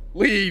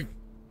 Leave.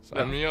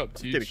 Sign me up,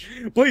 Kidding.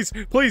 teach.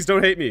 Please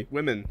don't hate me,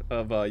 women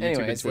of YouTube and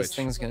Anyways, Twitch. this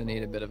thing's gonna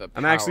need a bit of a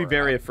I'm actually power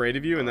very up. afraid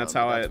of you, and that's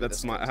how where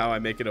this comes how in. I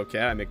make it okay.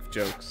 I make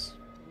jokes.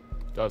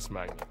 Dust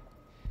magnet. I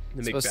It's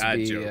make supposed to bad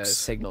be a jokes.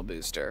 signal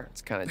booster.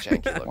 It's kind of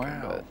janky looking,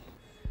 Wow. but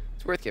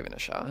it's worth giving a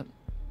shot.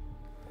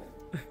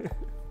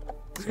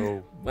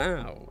 So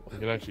Wow. you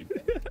can actually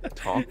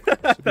talk to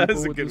That people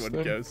is a with good this one,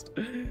 thing? Ghost.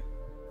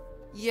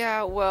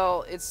 Yeah,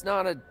 well, it's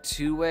not a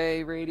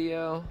two-way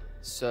radio,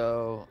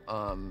 so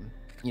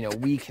you know,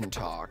 we can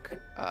talk,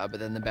 but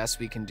then the best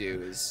we can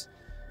do is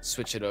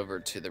switch it over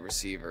to the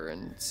receiver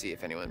and see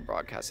if anyone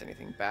broadcasts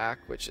anything back,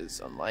 which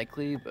is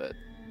unlikely, but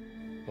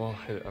Well,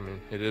 I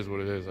mean, it is what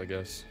it is, I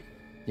guess.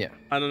 yeah.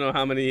 I don't know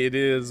how many it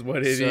is, what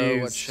it is, So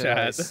what should I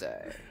chat,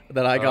 say?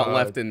 that I got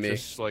left in me.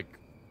 Just like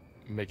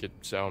make it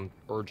sound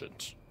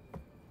urgent.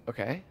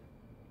 Okay.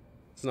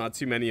 It's not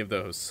too many of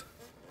those.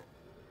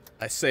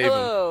 I save them.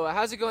 Hello,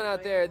 how's it going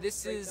out there?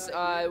 This is,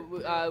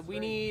 we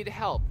need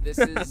help. This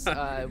is,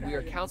 we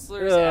are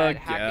counselors at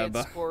Hackett's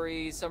Gab.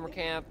 Quarry summer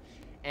camp,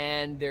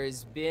 and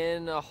there's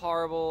been a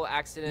horrible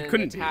accident, You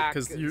couldn't be, attack,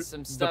 'cause you-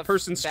 some the stuff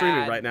person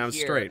streaming bad right now is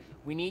here. straight.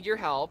 We need your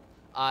help.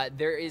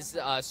 There is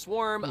a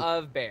swarm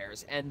of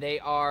bears, and they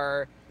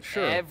are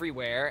Sure.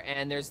 everywhere,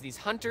 and there's these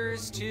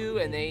hunters, too,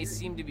 and they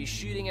seem to be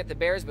shooting at the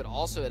bears, but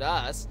also at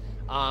us.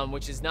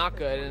 Which is not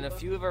good, and a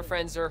few of our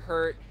friends are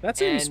hurt. That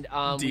seems and we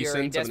are decent in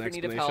of an desperate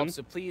need of help. explanation.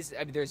 So please,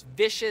 I mean, there's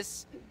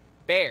vicious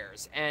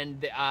bears,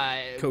 and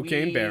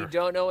Cocaine we bear.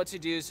 don't know what to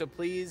do. So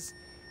please,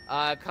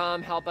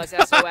 come help us.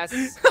 SOS.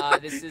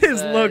 This is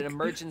His look. an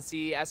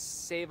emergency.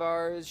 Save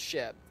our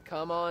ship.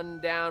 Come on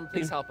down.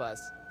 Please help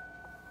us.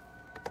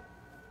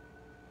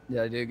 Did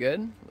I do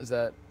good? Was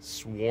that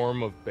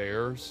Swarm of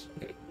bears?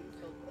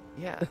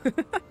 Yeah.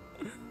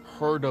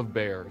 Herd of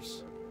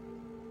bears.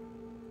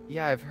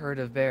 Yeah, I've heard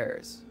of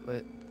bears,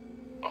 but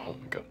Oh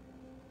my god.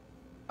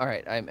 all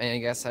right. I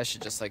guess I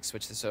should just like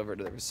switch this over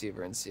to the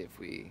receiver and see if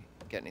we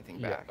get anything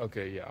Yeah, back.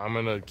 okay, yeah. I'm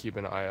gonna keep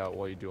an eye out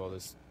while you do all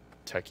this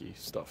techie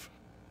stuff.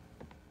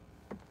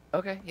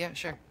 Okay, yeah,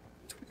 sure.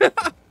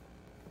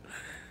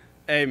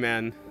 Hey,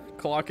 man.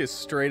 Clock is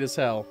straight as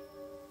hell.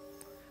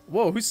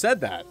 Whoa, who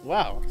said that?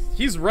 Wow.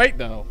 He's right,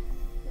 though.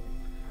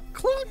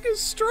 Clock is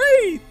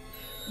straight!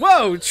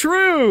 Whoa,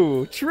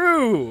 true!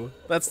 True!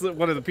 That's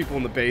one of the people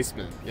in the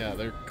basement. Yeah,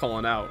 they're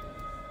calling out.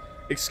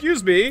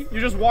 Excuse me, you're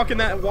just watching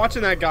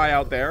that guy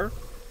out there.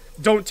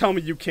 Don't tell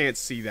me you can't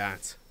see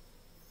that.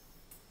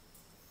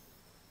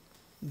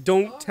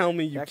 Don't tell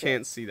me you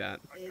can't see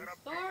that. It's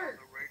dark.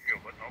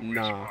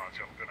 Nah.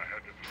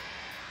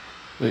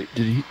 Wait,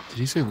 did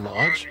he say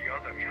lodge?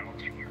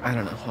 I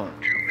don't know. Hold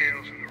on. 2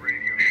 males in the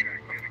radio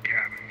shack near the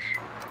cabins.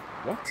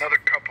 What? Another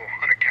couple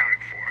unaccounted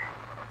for.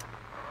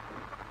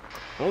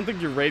 I don't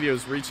think your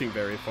radio's reaching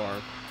very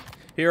far.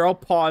 Here, I'll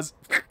pause.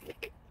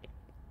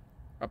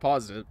 I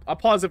paused it. I'll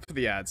pause it for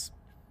the ads.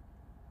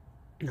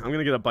 I'm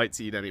gonna get a bite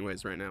to eat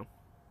anyways right now.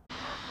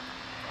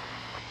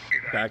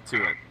 Back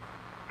to it.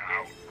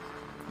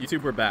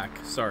 YouTube, we're back.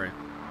 Sorry.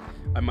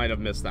 I might have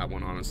missed that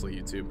one, honestly,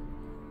 YouTube.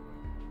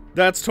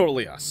 That's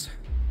totally us.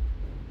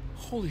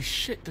 Holy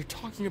shit, they're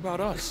talking about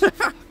us.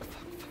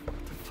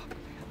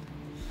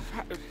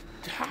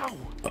 How?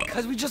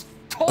 Because we just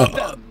told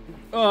them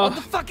on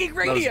the fucking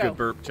radio. That was a good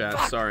burp, chat.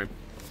 Fuck. Sorry.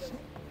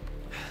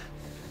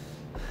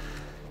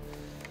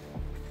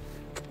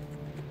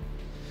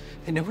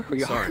 They know where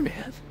we are,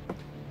 man.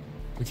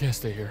 We can't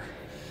stay here.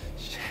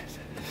 Shit.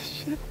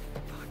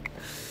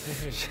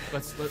 Hey,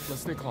 let's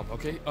stay calm,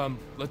 okay?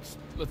 Let's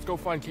go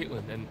find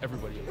Caitlin and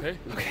everybody, okay?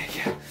 Okay,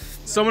 yeah.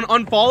 Someone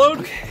unfollowed?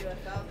 Okay.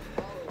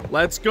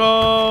 Let's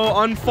go!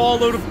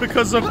 Unfollowed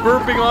because of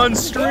burping on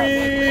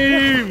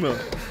stream!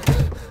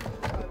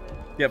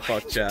 Get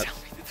fucked, chat. Tell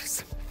me that there's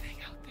something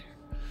out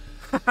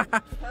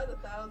there. Had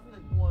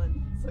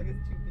 1,001, so I guess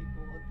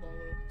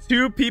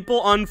 2 people unfollowed. 2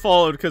 people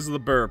unfollowed because of the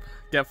burp.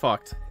 Get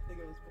fucked. I think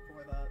it was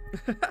before that.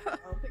 I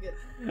don't think it.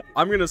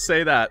 I'm gonna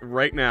say that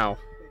right now.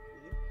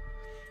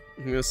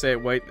 I'm gonna say it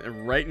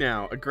right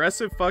now.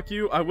 Aggressive, fuck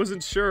you. I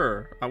wasn't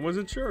sure. I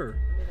wasn't sure.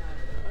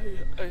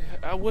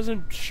 I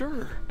wasn't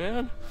sure,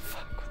 man.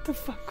 Fuck, what the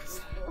fuck was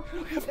that?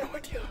 I have no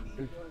idea.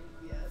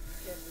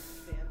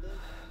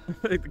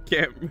 The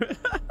camera.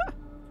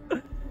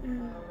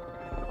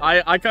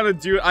 I kind of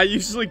do. I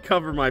usually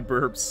cover my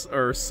burps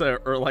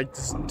or like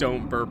just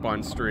don't burp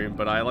on stream,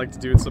 but I like to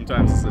do it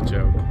sometimes as a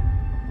joke.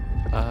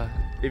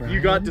 If you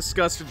got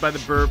disgusted by the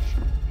burp,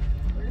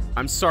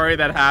 I'm sorry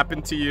that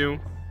happened to you.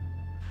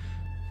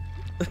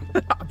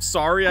 I'm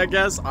sorry, I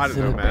guess. I don't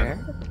know,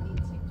 man.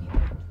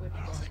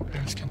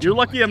 You're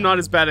lucky I'm not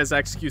as bad as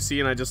XQC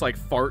and I just like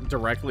fart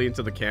directly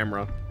into the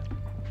camera.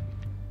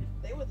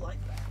 They would like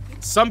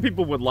that. Some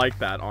people would like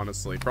that,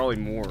 honestly. Probably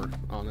more,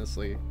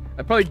 honestly.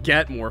 I'd probably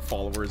get more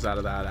followers out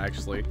of that,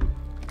 actually.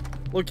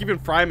 Look, even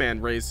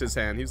Fryman raised his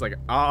hand. He was like,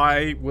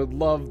 I would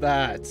love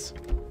that.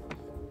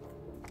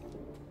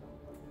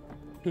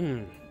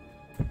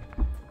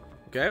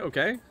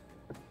 Okay.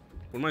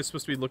 What am I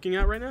supposed to be looking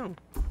at right now?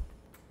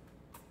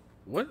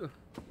 What?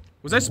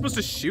 Was I supposed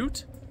to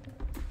shoot?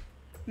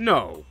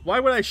 No. Why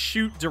would I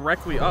shoot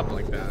directly up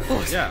like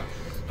that? Yeah.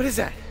 What is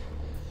that?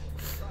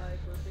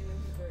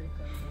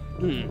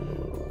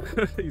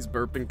 He's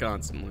burping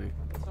constantly.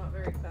 It's not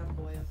very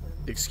fanboy of him.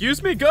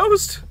 Excuse me,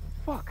 ghost?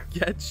 Fuck.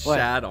 Get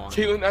shat on.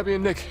 Caitlin, Abby,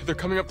 and Nick, they're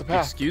coming up the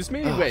path. Excuse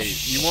me? Oh,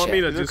 Wait, you want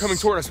me to They're just... coming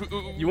toward us.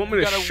 You want me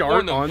to gotta shart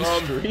warn them. on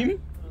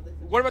stream?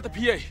 What about the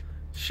PA?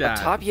 Shat.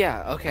 Up top?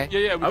 Yeah, okay.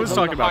 Yeah, I was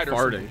talking about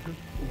farting.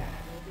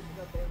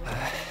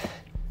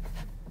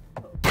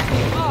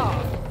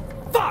 Oh,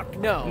 fuck,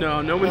 no.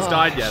 No one's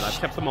died yet. I've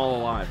kept them all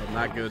alive. I'm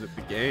that good at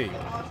the game.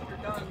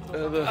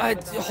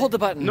 Hold the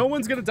button. No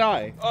one's gonna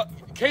die.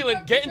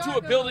 Caitlin, get into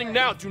a building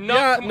now. Do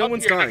not come no up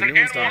one's here. dying.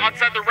 No one's dying.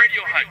 Outside the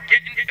radio hut.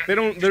 Get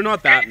in. They're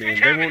not that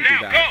mean. They won't do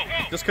that.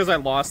 Go. Just because I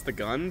lost the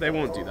gun, they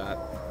won't do that.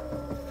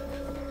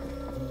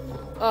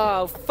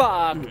 Oh,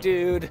 fuck,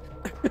 dude.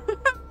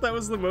 That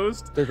was the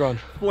most They're gone.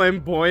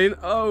 flamboyant.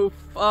 Oh,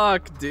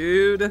 fuck,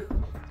 dude.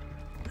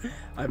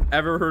 I've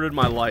ever heard in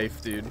my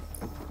life, dude.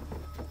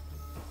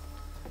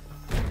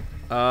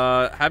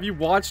 Have you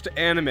watched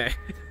anime?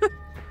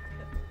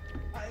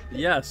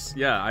 Yes,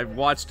 yeah, I've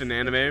watched an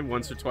anime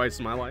once or twice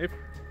in my life.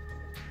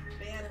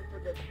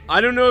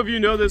 I don't know if you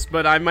know this,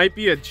 but I might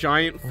be a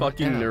giant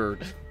fucking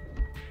nerd.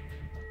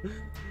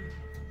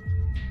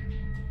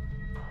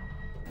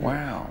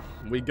 Wow.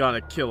 We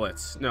gotta kill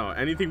it. No,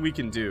 anything we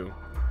can do.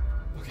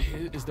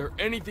 Okay, is there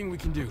anything we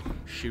can do?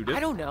 Shoot it? I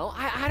don't know.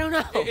 I don't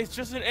know. It's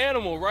just an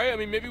animal, right? I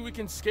mean, maybe we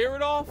can scare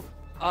it off?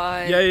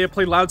 Yeah,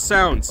 play loud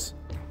sounds.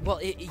 Well,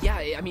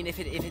 yeah. I mean, if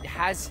it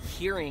has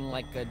hearing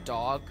like a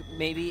dog,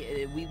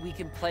 maybe we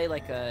can play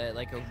like a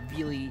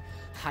really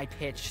high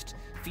pitched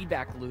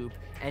feedback loop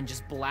and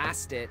just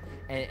blast it.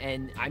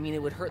 And I mean,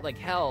 it would hurt like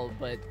hell,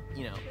 but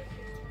you know.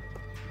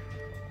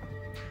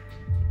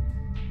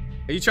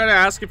 Are you trying to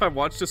ask if I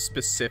watched a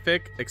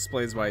specific?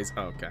 Explains why he's...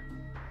 Oh, okay.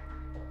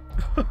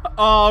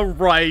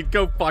 Alright,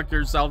 go fuck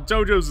yourself.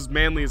 JoJo's is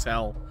manly as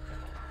hell.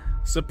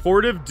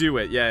 Supportive, do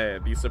it. Yeah,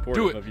 be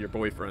supportive of your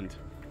boyfriend.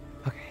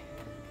 Okay.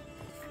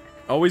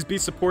 Always be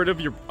supportive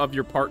of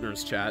your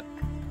partners, chat.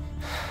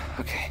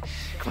 Okay,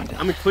 come on down.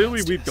 I mean,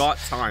 clearly we've got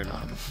time.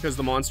 Because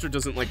the monster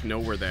doesn't, like, know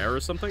we're there or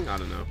something? I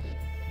don't know.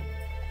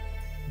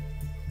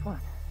 Come on.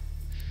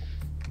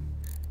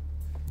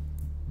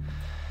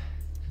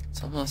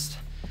 It's almost...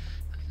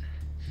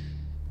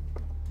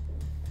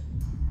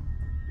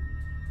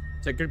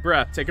 Take a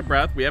breath. Take a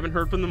breath. We haven't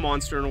heard from the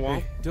monster in a while.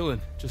 Hey, Dylan,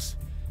 just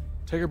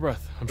take a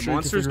breath. I'm the sure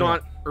monster's you can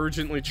not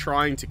urgently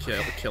trying to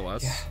kill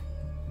us. Yeah.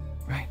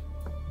 Right.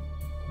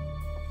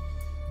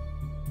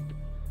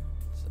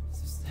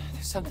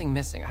 There's something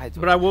missing.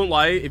 But I won't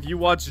lie. If you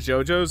watch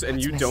JoJo's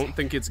and you don't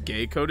think it's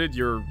gay coded,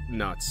 you're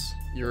nuts.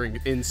 You're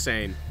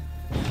insane.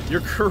 You're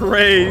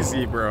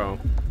crazy, bro.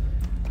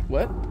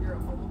 What? You're a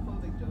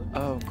homophobic JoJo.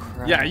 Oh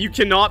crap. Yeah, you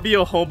cannot be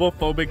a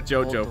homophobic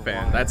JoJo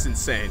fan. That's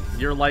insane.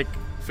 You're like...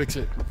 Fix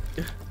it.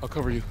 I'll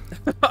cover you.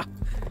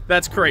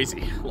 That's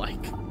crazy. Like,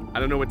 I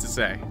don't know what to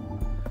say.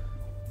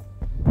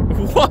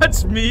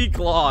 What's me,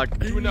 Clock?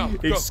 Do it now.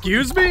 Go.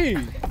 Excuse me?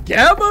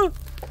 Gamma?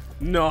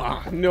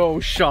 Nah,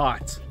 no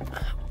shot.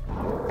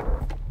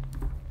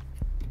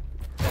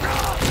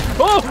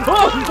 Oh!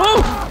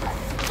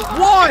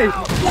 Why?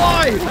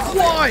 Why?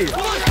 Why?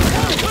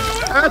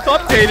 Path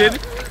updated.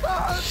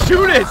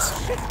 Shoot it!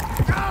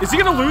 Is he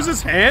gonna lose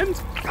his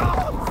hand?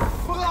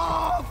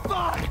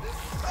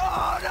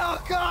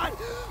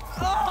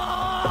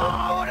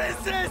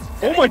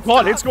 Oh my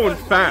god, it's going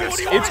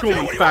fast. It's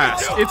going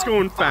fast. It's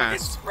going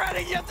fast.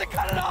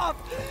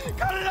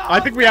 I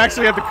think we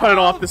actually have to cut it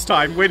off this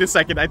time. Wait a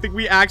second. I think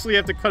we actually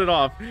have to cut it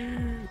off.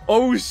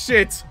 Oh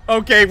shit.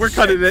 Okay, we're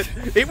cutting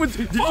it. It was.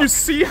 Did you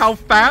see how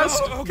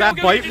fast that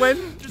bite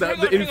went?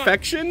 The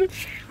infection?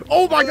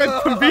 Oh my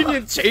god,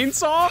 convenient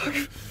chainsaw?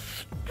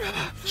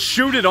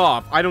 Shoot it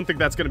off. I don't think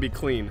that's gonna be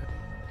clean.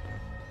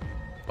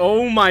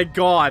 Oh my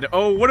god.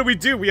 Oh, what do we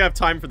do? We have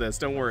time for this.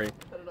 Don't worry.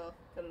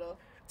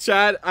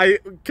 Chad,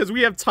 because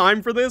we have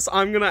time for this,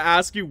 I'm gonna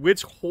ask you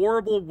which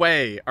horrible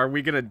way are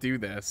we gonna do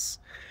this?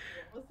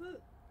 What was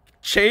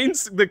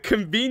it? The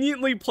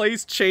conveniently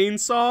placed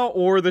chainsaw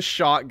or the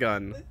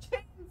shotgun?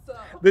 The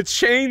chainsaw. The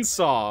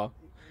chainsaw.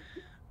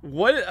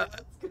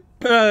 What?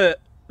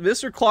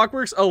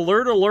 MrClockWorks,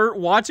 alert, alert.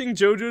 Watching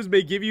JoJo's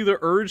may give you the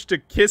urge to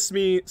kiss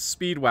me,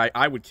 Speedwagon.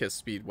 I would kiss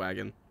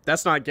Speedwagon.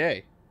 That's not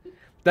gay.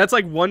 That's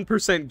like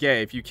 1%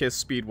 gay if you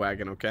kiss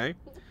Speedwagon, okay?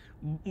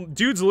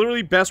 Dude's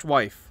literally best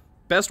wife.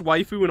 Best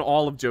waifu in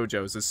all of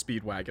JoJo's is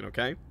Speedwagon,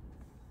 okay?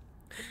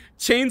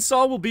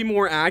 Chainsaw will be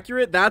more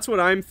accurate, that's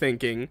what I'm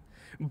thinking.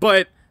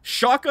 But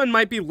shotgun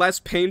might be less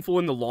painful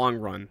in the long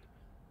run.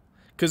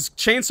 Because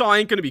chainsaw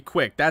ain't gonna be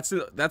quick. That's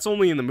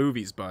only in the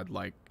movies, bud.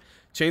 Like,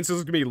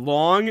 chainsaw's gonna be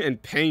long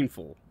and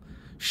painful.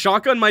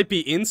 Shotgun might be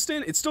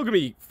instant, it's still gonna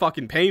be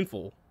fucking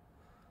painful.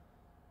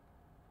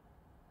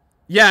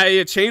 Yeah,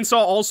 a chainsaw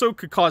also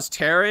could cause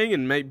tearing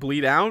and might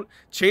bleed out.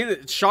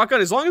 Shotgun,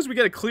 as long as we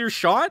get a clear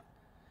shot,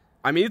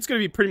 I mean, it's going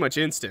to be pretty much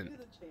instant.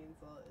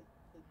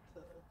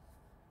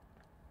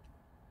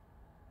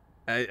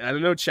 I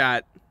don't know,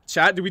 chat.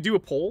 Chat, do we do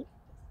a poll?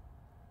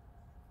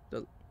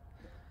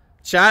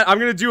 Chat, I'm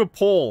going to do a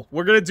poll.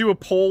 We're going to do a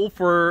poll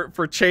for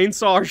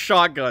chainsaw or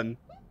shotgun.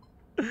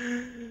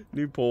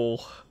 New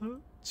poll.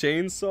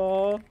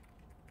 Chainsaw.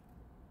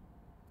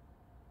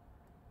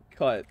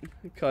 Cut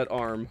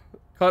arm.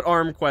 Cut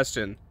arm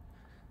question.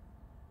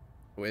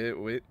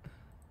 Wait.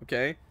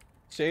 Okay.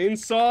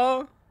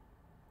 Chainsaw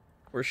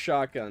or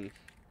shotgun?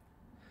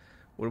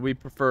 What do we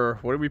prefer?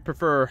 What do we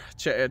prefer?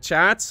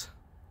 Chats?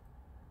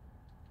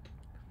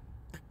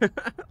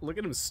 Look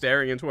at him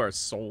staring into our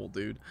soul,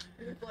 dude.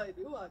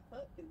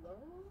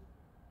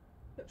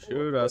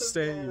 Should I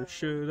stay or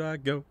should I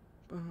go?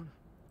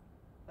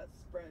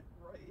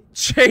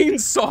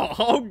 Chainsaw!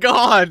 Oh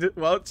god!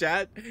 Well,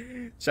 chat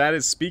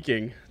is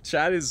speaking.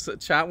 Chat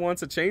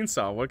wants a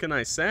chainsaw. What can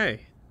I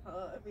say? I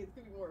mean, it's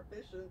gonna be more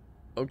efficient.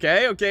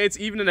 Okay, it's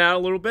evening out a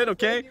little bit,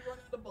 okay?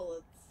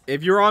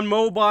 If you're on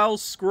mobile,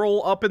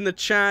 scroll up in the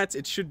chat.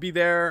 It should be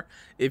there.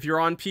 If you're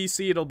on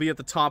PC, it'll be at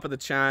the top of the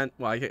chat.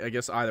 Well, I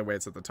guess either way,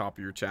 it's at the top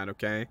of your chat,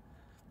 okay?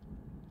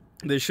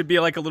 There should be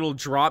like a little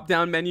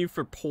drop-down menu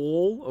for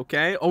poll,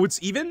 okay? Oh, it's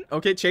even?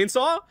 Okay,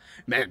 chainsaw?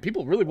 Man,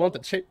 people really want the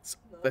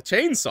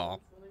chainsaw.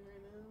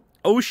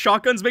 Oh,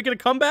 shotgun's making a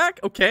comeback?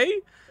 Okay.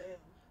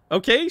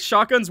 Okay,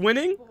 shotgun's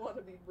winning.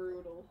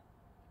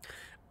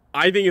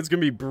 I think it's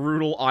gonna be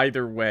brutal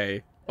either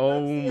way.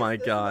 Oh my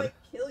god.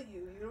 This might kill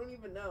you. You don't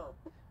even know.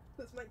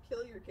 This might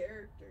kill your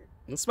character.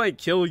 This might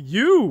kill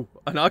you,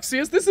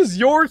 Anoxius. This is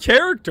your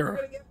character. You're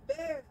gonna get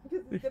banned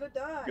because he's gonna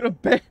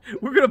die.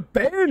 We're gonna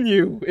ban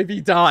you if he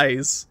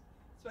dies.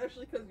 This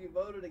especially because you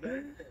voted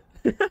against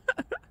it.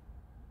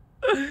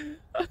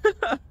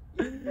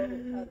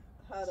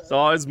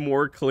 Saw is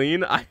more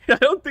clean. I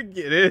don't think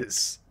it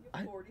is.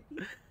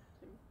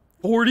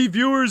 40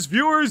 viewers.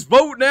 Viewers,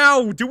 vote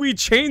now. Do we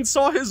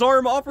chainsaw his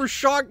arm off or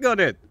shotgun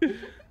it?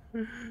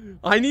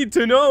 I need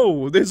to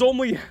know. There's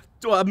only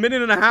a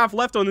minute and a half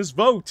left on this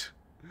vote.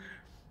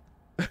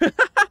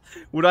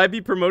 Would I be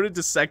promoted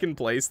to second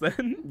place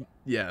then?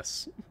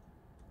 Yes.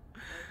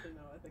 Actually,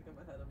 no, I think I'm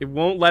ahead of It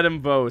won't let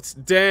him vote.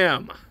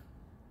 Damn.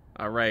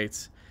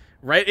 Alright.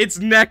 Right, it's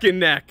neck and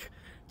neck.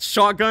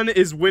 Shotgun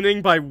is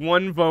winning by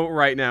 1 vote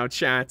right now,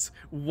 chat.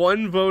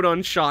 1 vote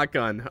on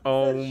Shotgun.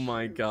 Oh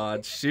my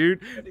god.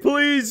 Shoot.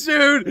 Please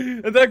shoot.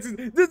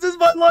 This is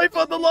my life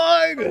on the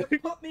line.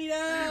 Put me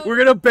down. We're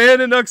gonna ban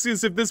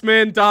Anuxius if this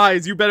man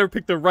dies. You better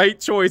pick the right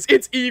choice.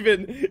 It's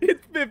even.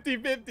 It's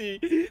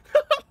 50-50.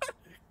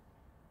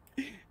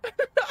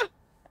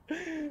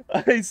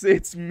 I say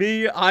it's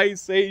me. I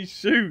say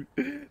shoot.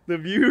 The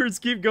viewers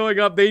keep going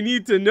up. They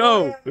need to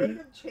know. Oh, yeah, make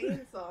him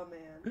Chainsaw Man.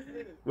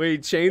 Dude.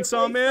 Wait,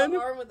 Chainsaw Man?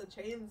 Arm with a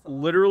chainsaw.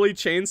 Literally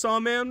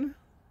Chainsaw Man?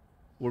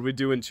 What are we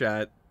doing,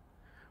 chat?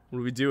 What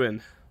are we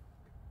doing?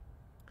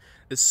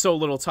 There's so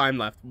little time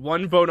left.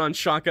 1 vote on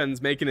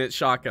Shotgun's making it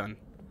Shotgun.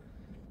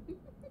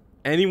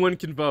 Anyone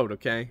can vote,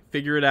 okay?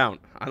 Figure it out.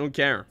 I don't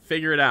care.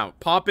 Figure it out.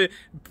 Pop it.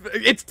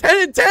 It's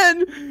 10 and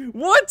 10!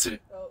 What?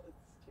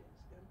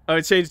 Oh,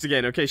 it changed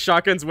again. Okay,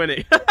 Shotgun's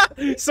winning.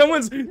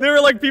 There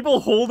are like people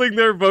holding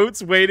their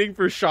votes waiting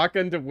for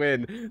Shotgun to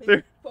win.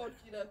 They're...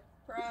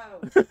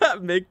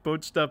 Make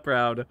Pochta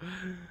proud.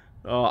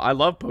 Oh, I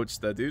love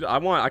Pochta, dude. I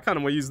kind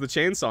of want to use the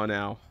chainsaw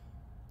now.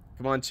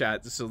 Come on,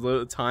 chat. Just a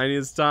little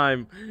tiniest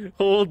time.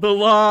 Hold the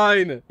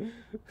line.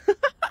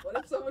 What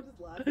if someone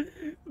just laughed?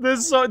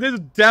 There's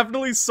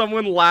definitely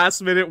someone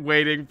last minute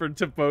waiting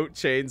to vote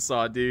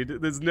chainsaw,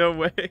 dude. There's no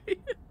way.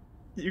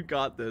 You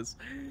got this.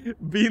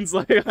 Bean's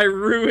like, I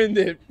ruined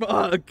it.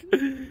 Fuck.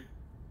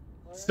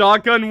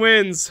 Shotgun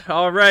wins.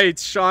 Alright,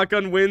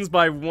 Shotgun wins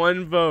by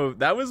 1 vote.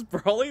 That was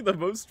probably the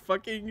most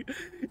fucking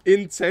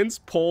intense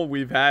poll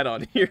we've had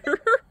on here.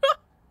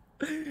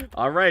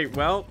 Alright,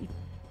 well.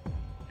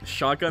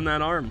 Shotgun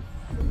that arm.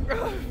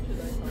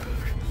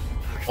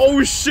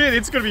 Oh shit,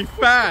 it's gonna be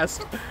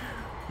fast.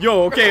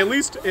 Yo, okay, at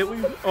least,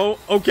 oh,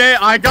 okay,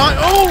 I got,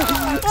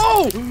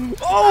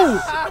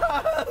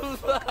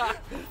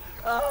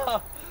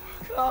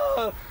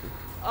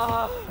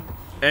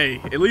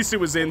 Hey, at least it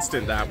was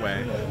instant that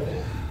way.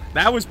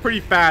 That was pretty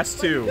fast,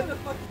 too.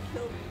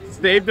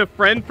 Saved a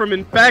friend from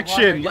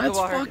infection. Let's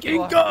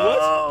fucking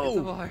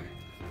go!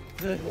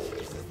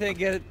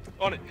 Get it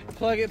on it.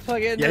 Plug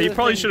it. Yeah, he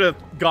probably should have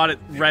got it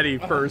ready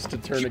first to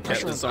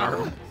tourniquet this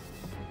arm.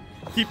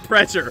 Keep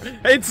pressure.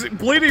 It's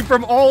bleeding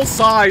from all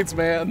sides,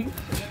 man.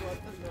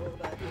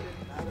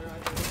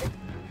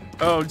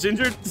 Oh,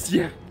 Ginger?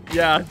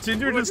 Yeah,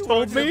 Ginger just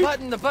told me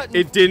the button.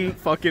 It didn't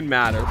fucking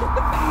matter.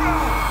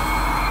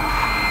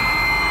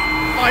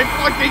 My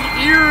fucking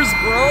ears,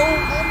 bro!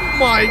 Oh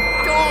my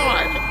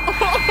god!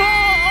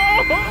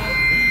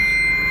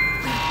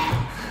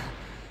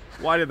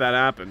 Why did that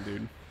happen,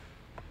 dude?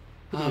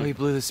 Oh, he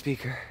blew the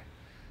speaker.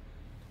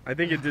 I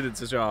think it did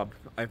its job.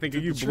 I think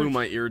you blew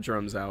my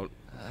eardrums out.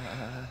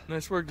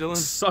 Nice work, Dylan.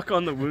 Suck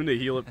on the wound to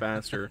heal it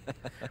faster.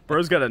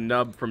 Bro's got a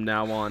nub from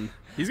now on.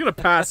 He's gonna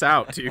pass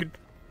out, dude.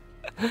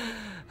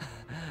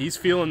 He's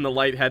feeling the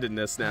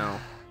lightheadedness now.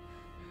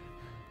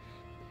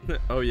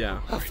 Oh,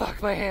 yeah. Oh,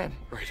 fuck, my hand.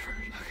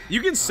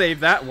 You can save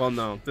that. Well,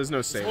 no. There's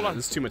no save.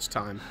 There's too much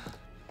time.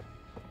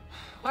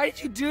 Why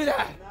did you do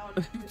that?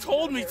 You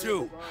told me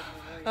to.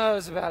 Oh, it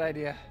was a bad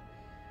idea.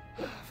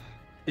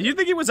 You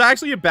think it was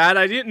actually a bad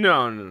idea?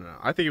 No.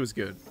 I think it was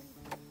good.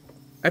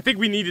 I think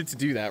we needed to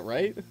do that,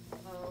 right?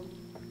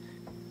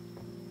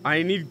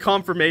 I need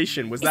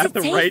confirmation. Was that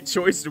the right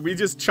choice? Did we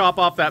just chop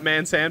off that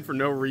man's hand for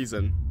no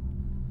reason?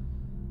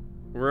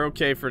 We're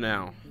okay for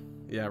now.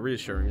 Yeah,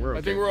 reassuring. We're okay.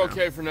 I think we're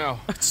okay for now.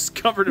 It's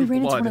covered in We ran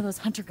into blood. one of those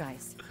hunter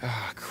guys.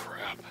 Ah,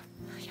 crap.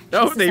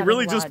 Oh, Jesus, they out of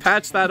really the just lodge.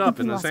 patched that I up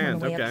think in we his lost him on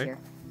hand. the way up Okay. here.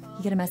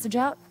 You get a message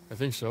out? I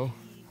think so.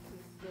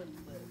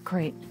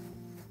 Great.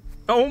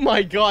 Oh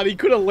my god, he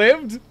could have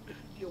lived?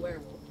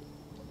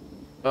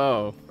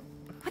 Oh.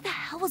 What the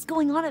hell was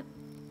going on at...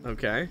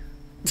 Okay.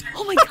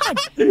 Oh my god!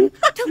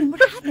 Dylan, what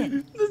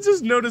happened?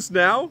 Just noticed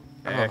now?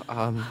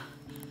 I'm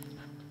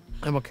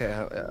okay.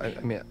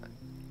 I mean,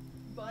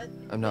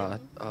 I'm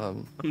not.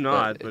 I'm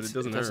not, but it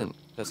doesn't hurt.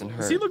 Doesn't hurt.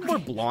 Does he look more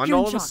blonde You're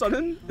in all of a shock.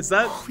 sudden? Is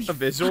that a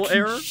visual fucking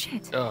error?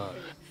 Shit.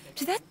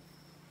 Did that...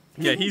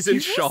 Yeah, he's in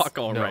shock,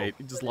 all No. right.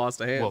 He just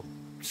lost a hand. Well,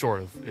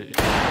 sort of.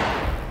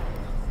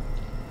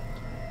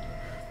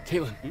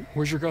 Caitlin,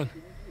 where's your gun?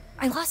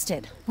 I lost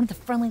it. One of the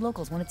friendly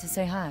locals wanted to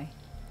say hi.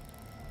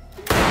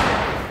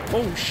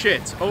 Oh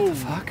shit! Oh What the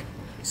fuck?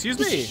 Excuse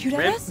Did me. you shoot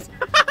at us?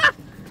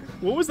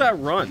 What was that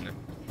run?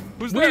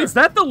 Who's Wait, there? is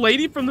that the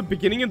lady from the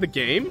beginning of the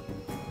game?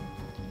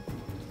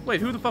 Wait,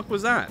 who the fuck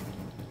was that?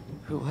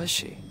 Who was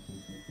she?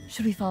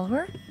 Should we follow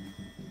her?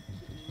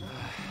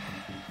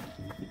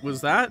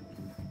 Was that?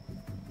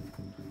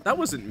 That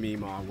wasn't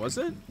Mima, was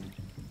it?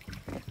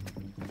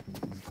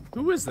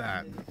 Who is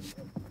that?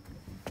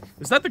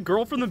 Is that the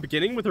girl from the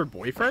beginning with her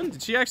boyfriend?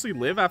 Did she actually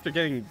live after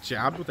getting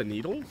jabbed with a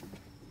needle?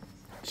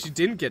 She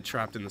didn't get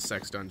trapped in the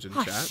sex dungeon,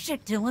 Oh, chat.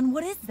 shit, Dylan,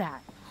 what is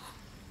that?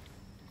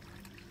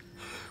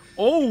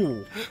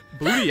 Oh!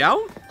 Booty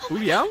out?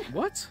 Booty out?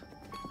 What?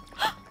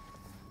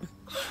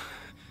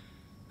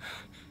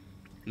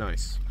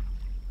 Nice.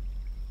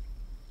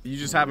 You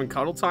just having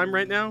cuddle time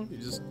right now?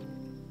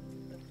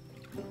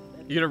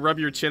 You gonna rub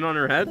your chin on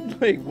her head?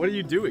 Like, what are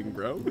you doing,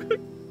 bro?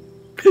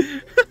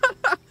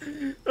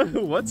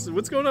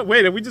 What's going on?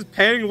 Wait, are we just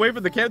panning away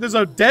from the camp? There's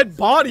a dead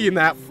body in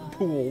that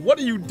pool. What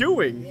are you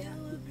doing?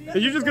 Are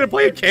you just gonna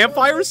play a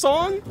campfire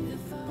song?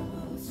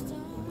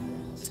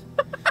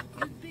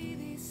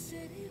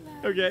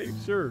 Okay,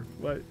 sure.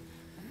 What?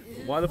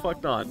 Why the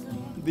fuck not?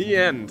 The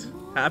end.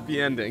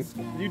 Happy ending.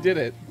 You did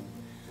it.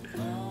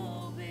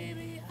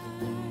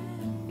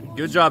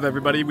 Good job,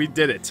 everybody. We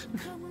did it.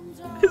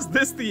 Is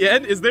this the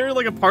end? Is there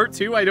like a part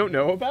 2 I don't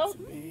know about?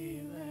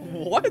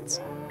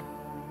 What?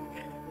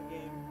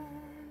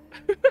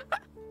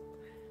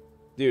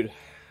 Dude,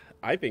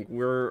 I think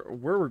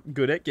we're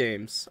good at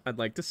games. I'd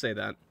like to say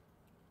that.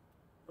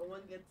 No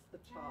one gets the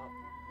chop.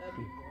 That'd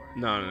be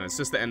boring. No, it's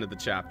just the end of the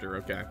chapter,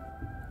 okay.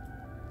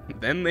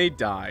 Then they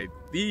died.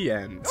 The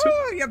end.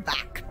 Oh, you're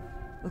back.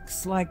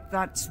 Looks like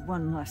that's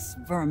one less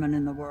vermin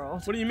in the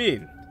world. What do you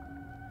mean?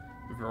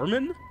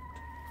 Vermin?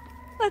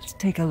 Let's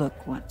take a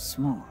look once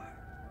more.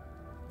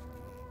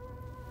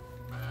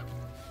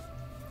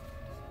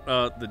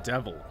 The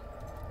devil.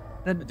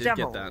 The I did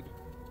devil. get that.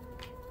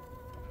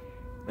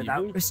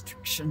 Without Evil?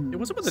 restriction. It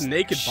wasn't with the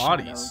naked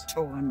bodies.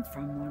 Torn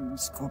from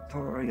one's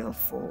corporeal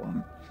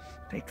form.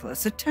 Pay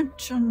close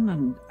attention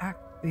and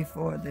act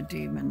before the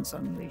demons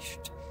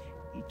unleashed.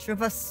 Each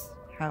of us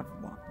have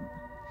one.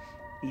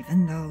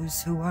 Even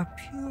those who are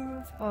pure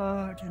of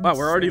heart. And Wow,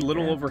 we're already a say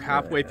little their over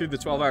halfway through the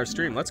prayers 12-hour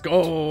stream. Let's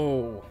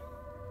go!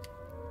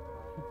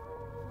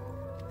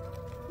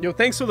 Yo,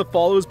 thanks for the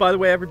follows, by the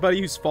way, everybody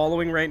who's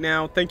following right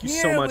now. Thank you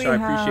so Here much. we I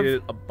have appreciate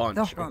it a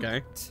bunch, the okay?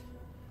 hermit.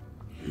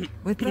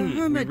 With the We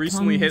hermit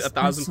recently hit comes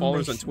 1,000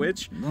 followers on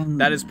isolation, Twitch.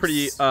 That is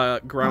pretty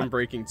loneliness,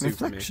 groundbreaking too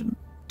for me. reflection,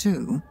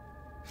 too.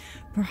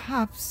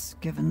 Perhaps,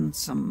 given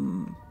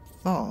some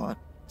thought,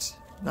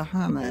 the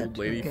hermit Old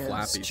lady who gives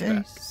Flappy's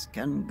chase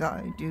can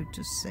guide you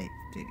to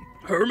safety.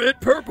 Hermit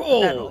That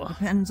all Purple!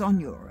 depends on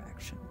your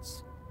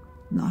actions,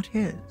 not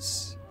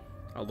his.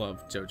 I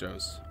love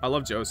JoJo's. I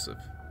love Joseph.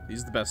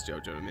 He's the best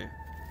JoJo to me.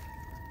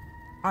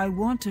 I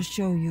want to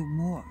show you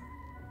more.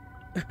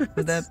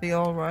 Would that be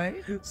all right?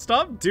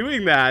 Stop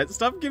doing that.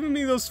 Stop giving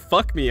me those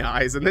fuck me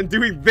eyes and then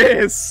doing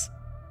this.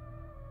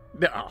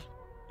 No.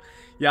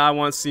 Yeah, I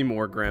want to see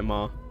more,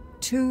 Grandma.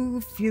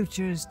 2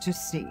 futures to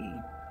see,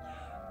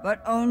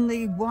 but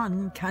only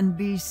one can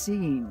be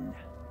seen.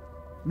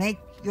 Make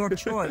your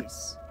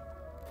choice.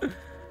 You're a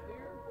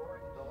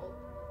boring adult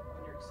when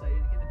you're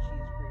excited to get a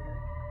cheese grater.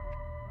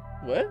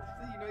 What?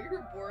 So you know you're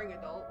a boring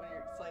adult when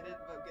you're excited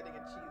about getting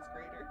a cheese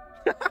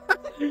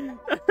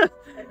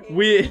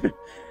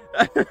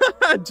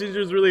grater.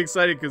 Ginger's really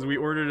excited because we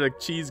ordered a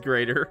cheese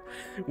grater.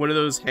 One of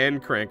those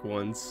hand crank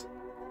ones.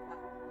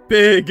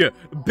 Big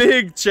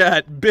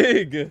chat,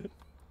 big.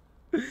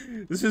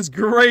 This is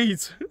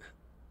great.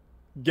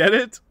 Get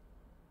it?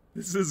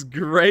 This is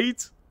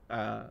great.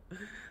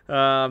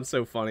 I'm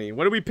so funny.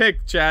 What do we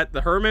pick, chat?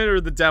 The hermit or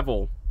the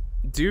devil?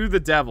 Do the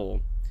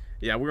devil.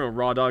 Yeah, we're gonna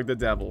raw dog the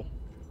devil.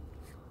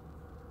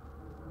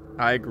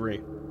 I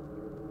agree.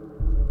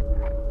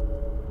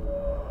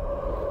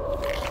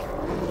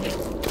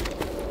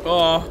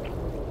 Oh,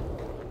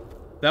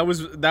 that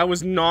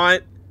was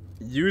not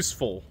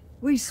useful.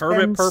 We Hermit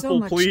spend Purple, so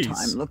much please.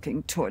 time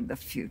looking toward the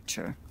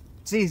future.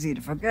 It's easy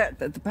to forget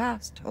that the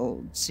past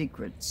holds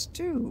secrets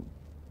too.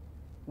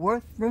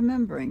 Worth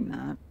remembering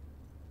that.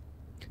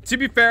 To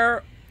be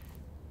fair,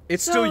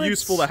 it's So still it's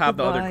useful to have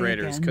the other goodbye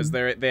graders because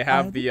again. they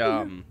have I'll the be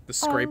here.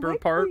 scraper I'll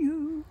wait part, for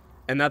you.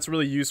 and that's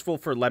really useful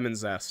for lemon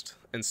zest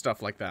and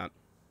stuff like that.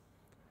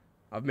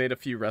 I've made a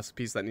few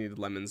recipes that needed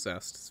lemon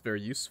zest. It's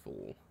very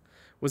useful.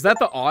 Was that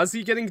the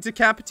Aussie getting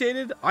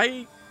decapitated?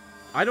 I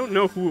don't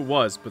know who it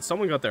was, but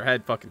someone got their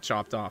head fucking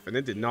chopped off, and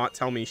it did not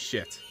tell me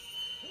shit.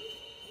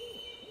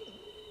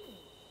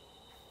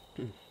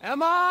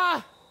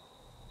 Emma!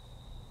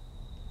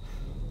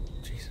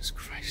 Jesus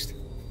Christ.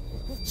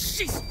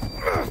 Jeez!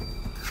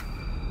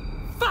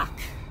 Fuck!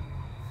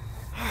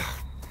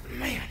 Oh,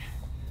 man.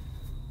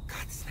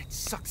 God, this night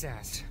sucks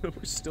ass. We're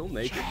still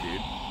naked,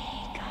 dude.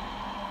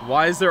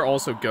 Why is there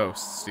also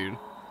ghosts, dude?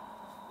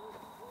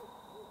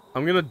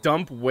 I'm gonna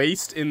dump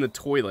waste in the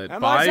toilet. Emma,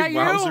 Buy is that you?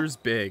 Wowzer's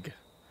Big.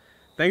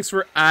 Thanks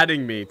for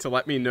adding me to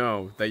let me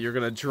know that you're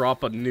gonna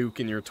drop a nuke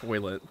in your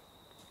toilet.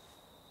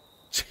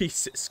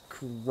 Jesus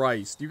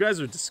Christ. You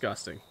guys are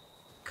disgusting.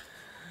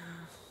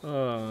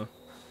 What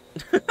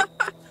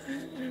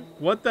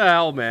the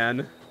hell,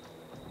 man?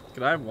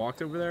 Could I have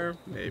walked over there?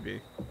 Maybe.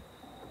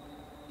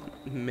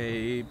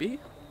 Maybe.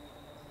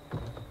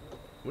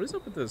 What is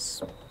up with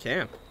this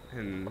camp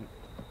and,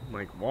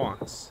 like,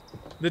 walks?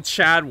 The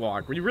Chad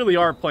walk. We really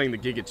are playing the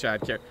Giga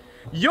Chad character.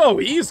 Yo,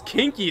 he's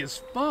kinky as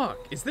fuck.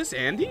 Is this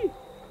Andy?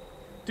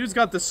 Dude's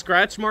got the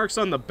scratch marks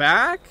on the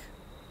back.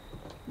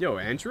 Yo,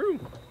 Andrew,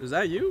 is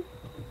that you?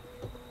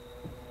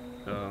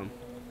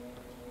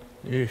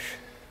 Yeesh.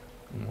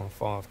 I want to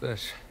fall off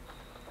this.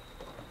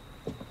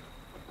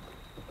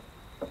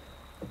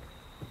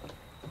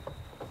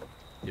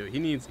 Yo, he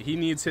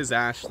needs his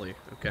Ashley,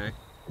 okay?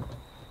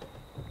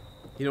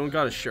 He don't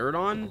got a shirt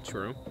on?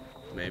 True.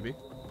 Maybe.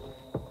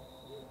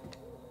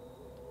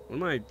 What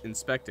am I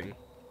inspecting?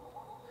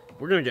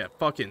 We're gonna get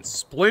fucking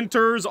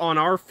splinters on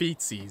our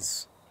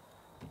feetsies.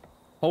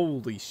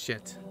 Holy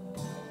shit.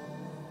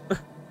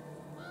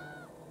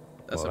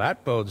 Well,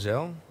 that bodes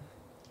ill.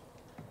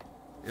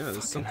 Yeah,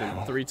 there's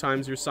something 3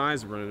 times your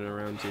size running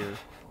around here.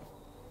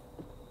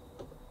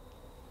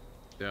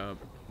 Yeah,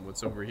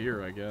 what's over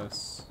here, I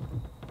guess?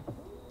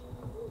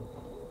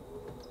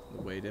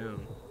 The way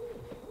down.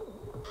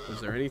 Was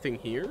there anything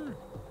here?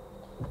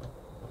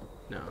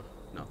 No,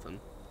 nothing.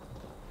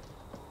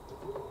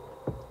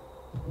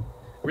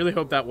 Really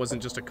hope that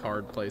wasn't just a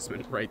card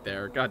placement right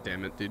there. God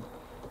damn it, dude.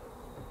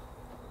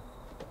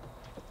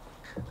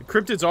 The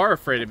cryptids are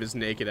afraid of his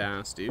naked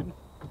ass, dude.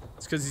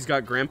 It's because he's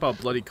got Grandpa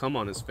bloody cum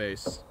on his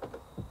face.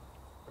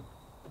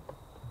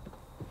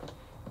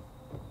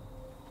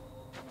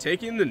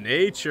 Taking the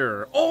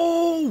nature.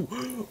 Oh!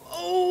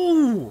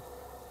 Oh!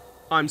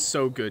 I'm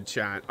so good,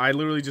 chat. I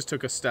literally just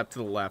took a step to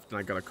the left and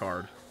I got a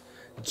card.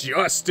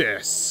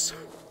 Justice!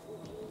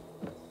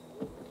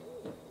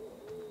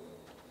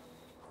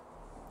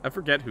 I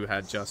forget who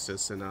had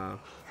justice in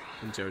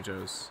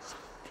JoJo's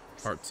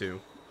part 2.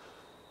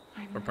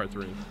 Or part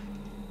 3.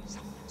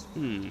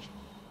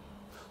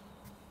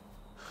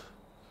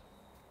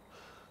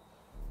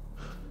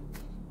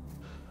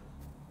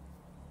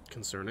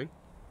 Concerning.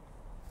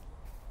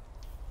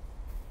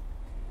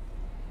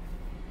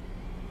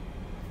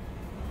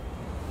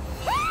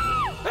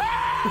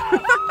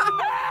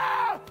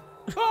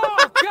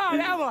 Oh, God,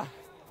 Emma!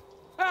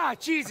 Ah,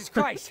 Jesus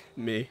Christ!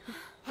 Me.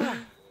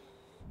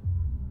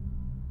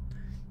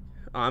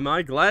 Am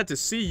I glad to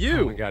see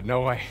you? Oh my God,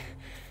 no way.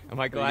 Am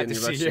I glad to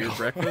see you?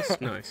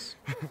 Breakfast? Nice.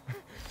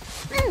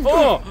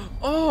 Oh!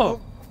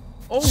 Oh!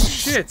 Oh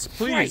shit!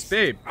 Please,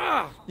 babe.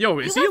 Yo,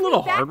 is he a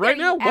little hard right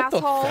now? What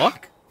the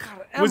fuck?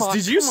 God, Emma,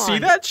 Did you see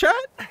that, chat?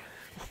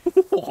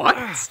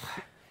 What?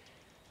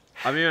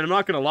 I mean, I'm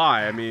not gonna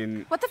lie. I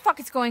mean, What the fuck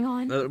is going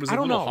on? it was a I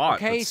don't little know, hot.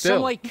 okay? But still.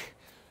 Some, like,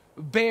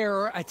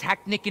 bear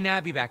attacked Nick and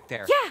Abby back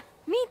there. Yeah,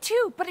 me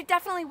too, but it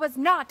definitely was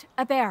not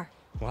a bear.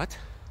 What?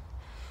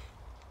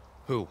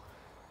 Who?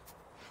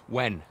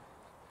 When?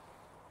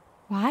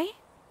 Why?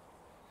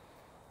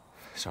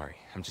 Sorry,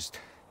 I'm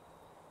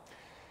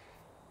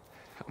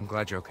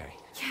glad you're okay.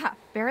 Yeah,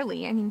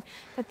 barely. I mean,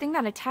 the thing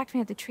that attacked me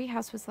at the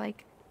treehouse was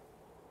like...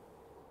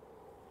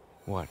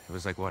 What? It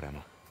was like what,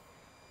 Emma?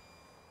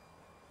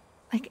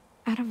 like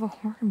out of a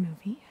horror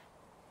movie.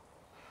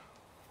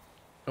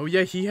 Oh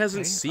yeah, he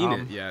hasn't seen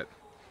it yet.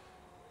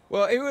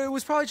 Well, it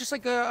was probably just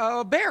like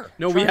a bear.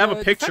 No, we have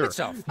a picture.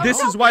 This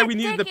is why we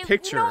needed the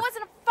picture. No, it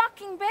wasn't a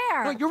fucking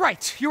bear. No, you're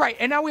right. You're right.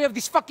 And now we have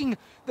these fucking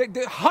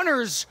the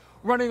hunters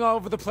running all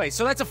over the place.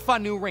 So that's a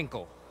fun new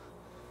wrinkle.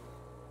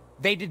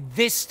 They did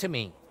this to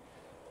me.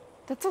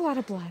 That's a lot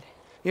of blood.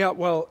 Yeah,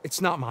 well,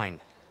 it's not mine.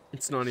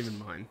 It's not even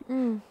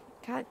mine.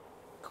 Got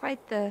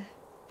quite the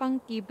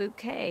funky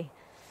bouquet.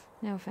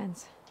 No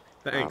offense.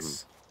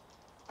 Thanks.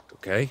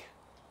 Okay.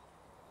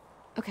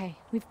 Okay,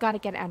 we've got to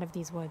get out of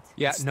these woods.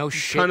 Yeah, no It's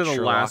shit, kind of the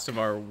Sherlock. last of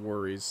our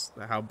worries.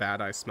 How bad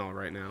I smell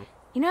right now.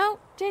 You know,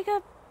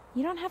 Jacob,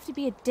 you don't have to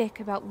be a dick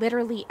about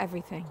literally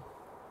everything.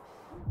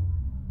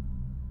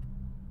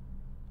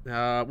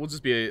 We'll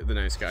just be the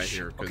nice guy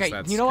here, because Okay,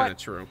 that's you know kind of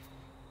what? true.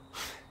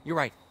 You're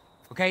right.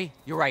 Okay?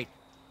 You're right.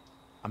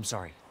 I'm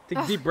sorry. Take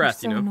a deep breath,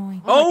 so you know.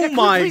 annoying. Oh Can we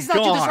my please god!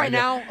 not do this right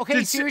now? Okay,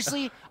 Did-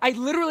 seriously? I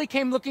literally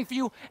came looking for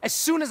you as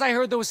soon as I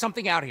heard there was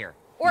something out here.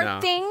 Or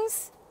No.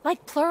 things,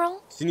 like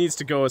plural. She needs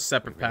to go a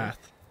separate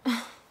path.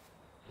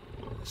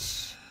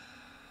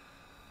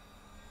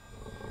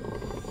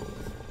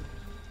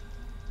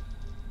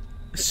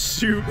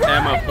 Shoot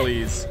Emma,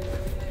 please.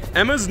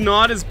 Emma's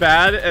not as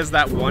bad as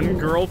that one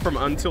girl from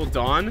Until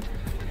Dawn.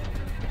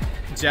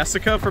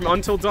 Jessica from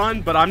Until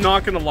Dawn, but I'm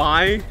not gonna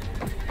lie.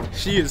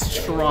 She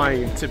is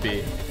trying to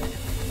be.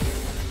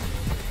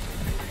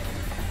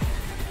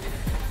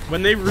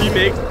 When they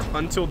remake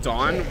Until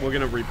Dawn, we're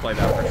gonna replay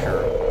that for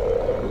sure.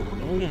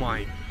 Oh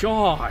my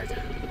god.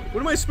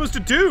 What am I supposed to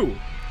do?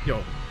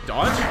 Yo,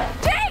 dodge?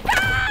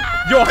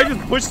 Yo, I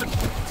just pushed it.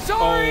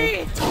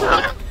 Sorry!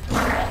 Oh.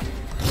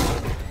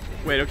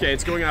 Wait, okay,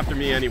 it's going after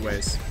me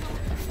anyways.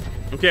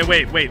 Okay,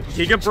 wait.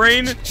 Giga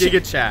Brain,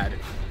 Giga Chad.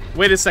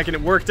 Wait a second,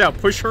 it worked out.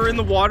 Push her in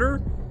the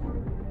water.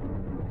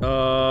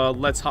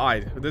 Let's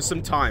hide. There's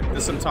some time. We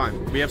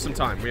have some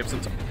time.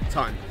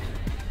 Time.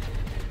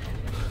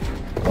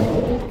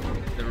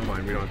 Never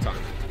mind, we don't have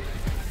time.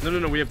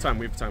 No, we have time.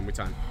 We have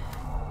time.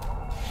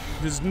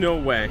 There's no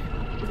way.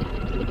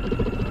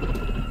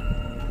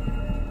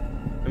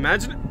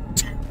 Imagine it.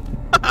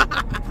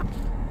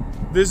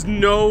 There's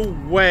no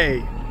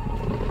way.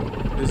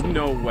 There's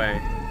no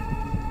way.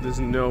 There's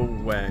no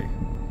way.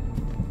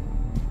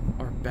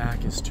 Our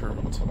back is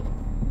turned.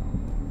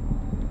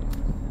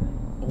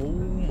 Oh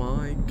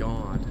my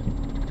god.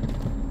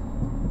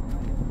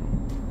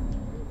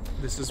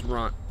 This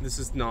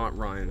is not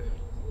Ryan.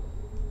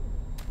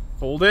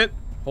 Hold it.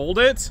 Hold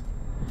it.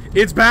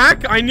 It's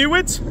back. I knew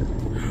it.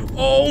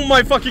 Oh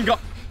my fucking god.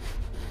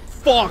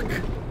 Fuck.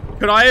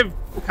 Could I have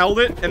held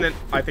it and then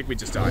I think we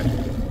just died.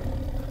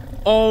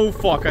 Oh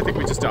fuck. I think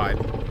we just died.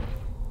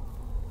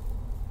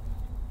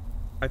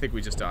 I think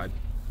we just died.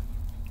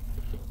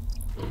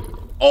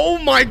 Oh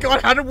my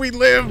god. How did we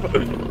live?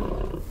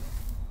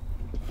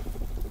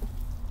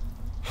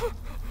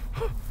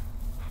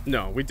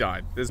 No, we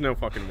died. There's no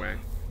fucking way.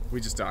 We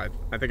just died.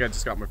 I think I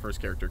just got my first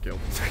character killed.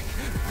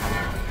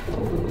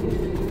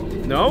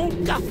 No?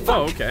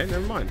 Oh, okay.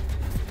 Never mind.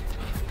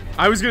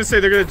 I was gonna say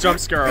they're gonna jump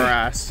scare our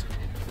ass.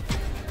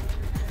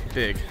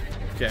 Big.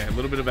 Okay, a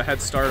little bit of a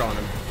head start on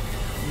him.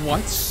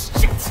 What?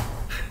 Shit!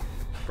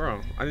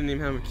 Bro, I didn't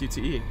even have a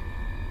QTE.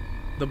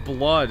 The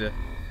blood.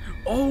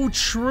 Oh,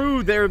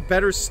 true. They're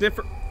better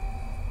sniffer.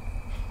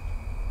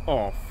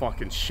 Oh,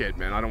 fucking shit,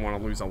 man. I don't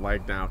want to lose a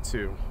leg now,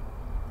 too.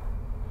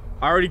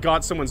 I already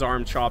got someone's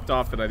arm chopped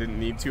off that I didn't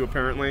need to,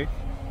 apparently.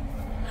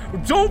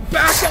 Don't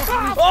back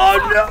up!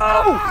 Oh,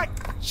 no!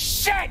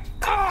 Shit!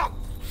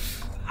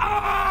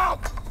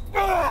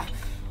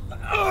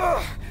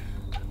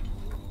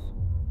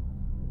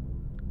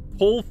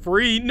 Pull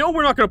free? No,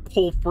 we're not gonna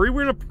pull free.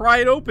 We're gonna pry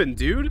it open,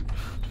 dude.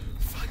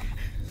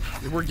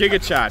 We're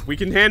Giga Chat. We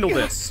can handle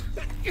this.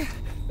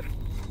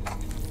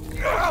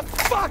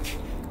 Fuck!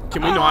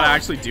 Can we not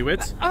actually do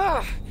it?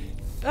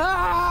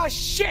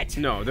 Shit!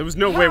 No, there was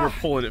no way we're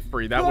pulling it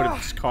free. That would have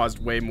just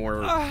caused way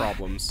more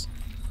problems.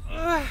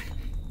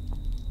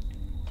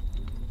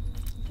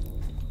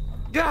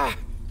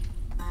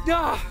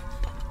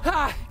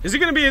 Is it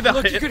gonna be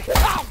the hit?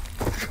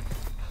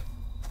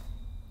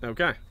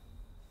 Okay.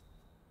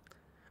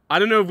 I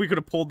don't know if we could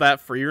have pulled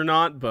that free or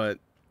not, but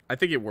I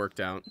think it worked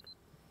out.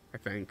 I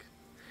think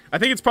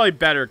it's probably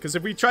better, because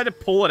if we tried to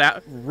pull it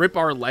out, rip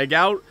our leg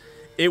out,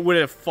 it would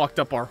have fucked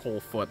up our whole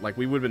foot. Like,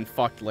 we would have been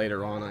fucked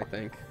later on, I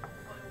think.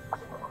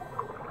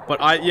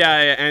 But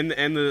yeah, and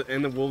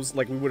the wolves,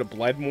 like, we would have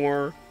bled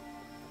more.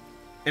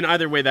 And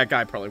either way, that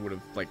guy probably would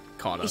have, like,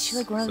 caught us. Is she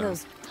like one of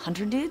those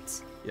hunter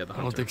dudes? Yeah, the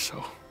hunter. I don't think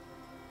so.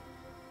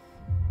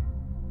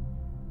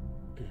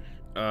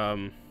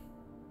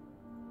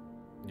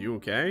 You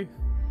okay?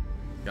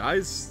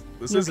 Guys,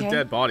 this is a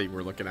dead body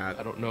we're looking at.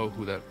 I don't know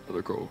who that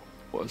other girl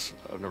was.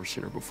 I've never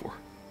seen her before.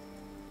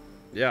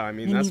 Yeah, I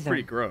mean, Me that's neither.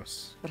 pretty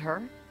gross. But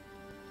her?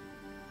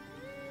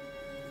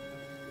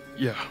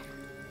 Yeah.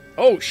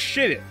 Oh,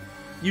 shit.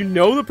 You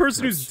know the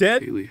person who's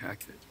dead? Haley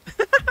Hackett.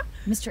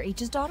 Mr.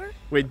 H's daughter?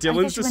 Wait,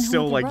 Dylan's she just went home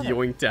still, with like, your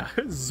brother.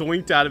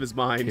 zoinked out of his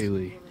mind.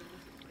 Haley.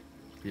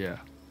 Yeah.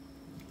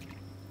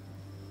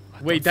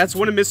 Wait, that's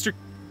one of Mr.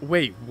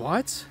 Wait,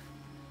 what?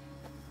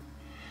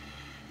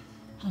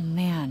 Oh,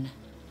 man.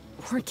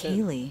 Poor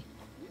Kaylee.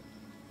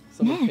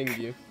 Someone Nick.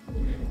 pinged you.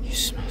 You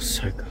smell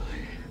so good.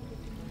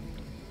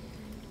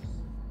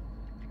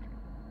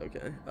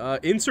 Okay.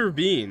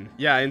 Intervene.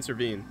 Yeah,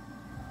 intervene.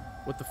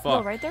 What the Well,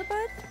 fuck? right there,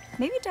 bud?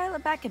 Maybe dial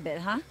it back a bit,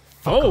 huh?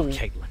 Oh,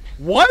 Caitlin.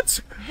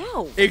 what?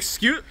 Whoa.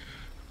 Excuse...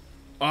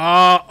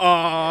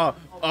 what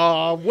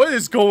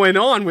is going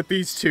on with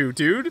these two,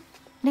 dude?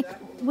 Nick,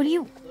 what do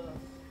you...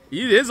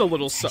 It is a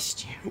little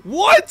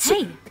What?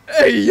 Hey.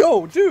 Hey,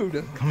 yo,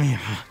 dude. Come here.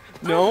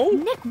 No?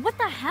 Nick, what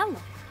the hell?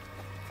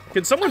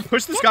 Can someone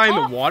push this guy in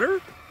the water?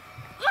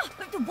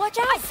 Watch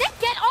out! I said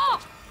get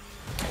off!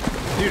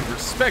 Dude,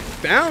 respect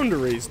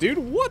boundaries, dude.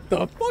 What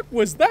the fuck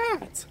was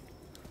that?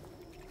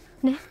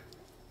 Nick?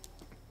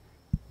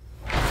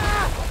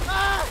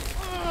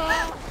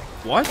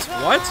 What?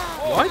 What?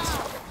 What?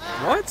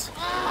 What?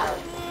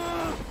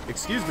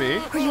 Excuse me.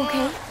 Are you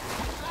okay?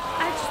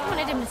 I just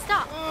wanted him to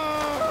stop.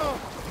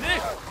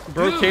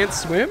 Bro can't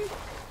swim?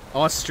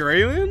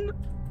 Australian?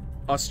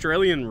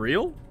 Australian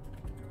real?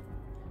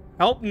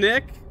 Help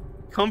Nick.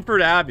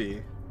 Comfort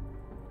Abby.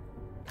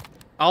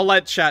 I'll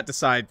let chat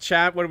decide.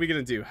 Chat, what are we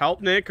gonna do?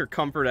 Help Nick or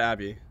comfort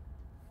Abby?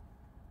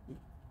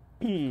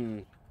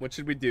 What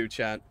should we do,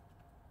 chat?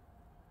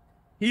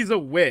 He's a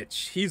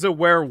witch. He's a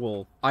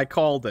werewolf. I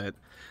called it.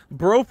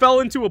 Bro fell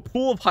into a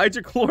pool of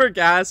hydrochloric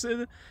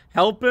acid.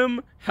 Help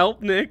him.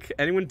 Help Nick.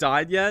 Anyone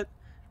died yet?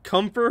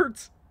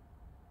 Comfort.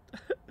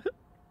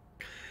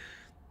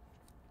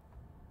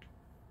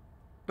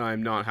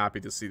 I'm not happy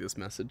to see this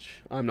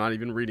message. I'm not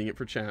even reading it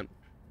for chat.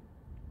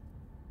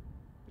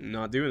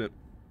 Not doing it.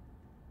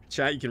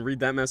 Chat, you can read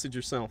that message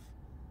yourself.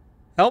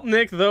 Help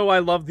Nick, though I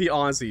love the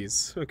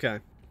Aussies. Okay.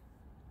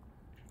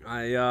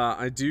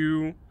 I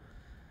do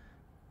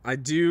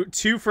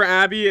 2 for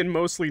Abby and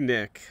mostly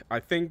Nick. I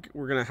think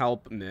we're gonna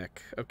help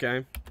Nick,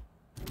 okay?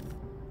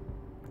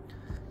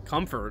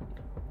 Comfort.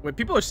 Wait,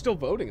 people are still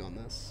voting on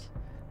this.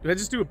 Did I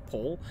just do a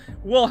poll?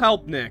 We'll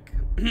help Nick.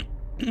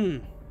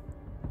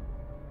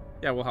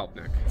 Yeah, we'll help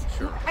Nick.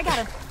 Sure. I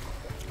got him.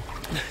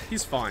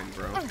 He's fine,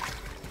 bro. I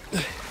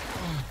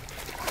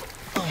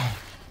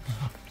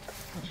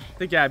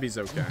think Abby's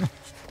okay.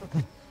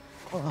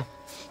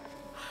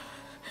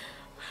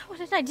 What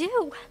did I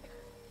do?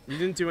 You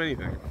didn't do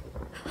anything.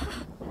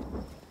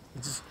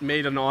 You just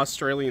made an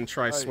Australian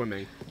try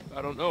swimming.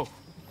 I don't know.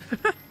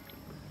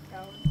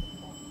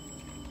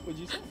 What'd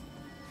you say?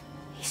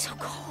 He's so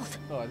cold.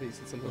 Oh, I think he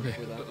said something Okay,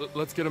 before that.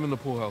 let's get him in the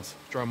pool house.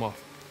 Dry him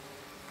off.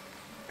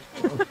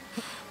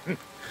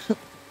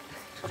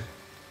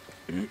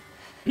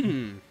 This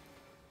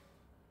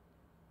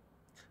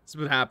is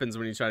what happens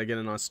when you try to get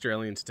an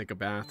Australian to take a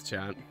bath,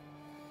 chat.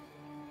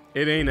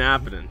 It ain't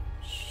happening.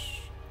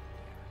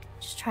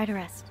 Just try to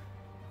rest.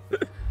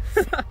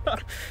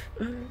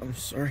 I'm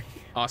sorry.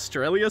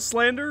 Australia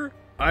slander?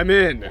 I'm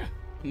in.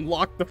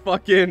 Lock the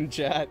fuck in,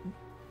 chat.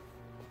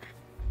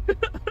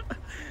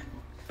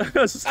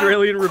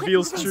 Australian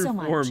reveals Thanks true so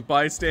much. form.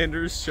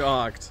 Bystanders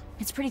shocked.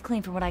 It's pretty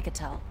clean from what I could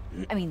tell.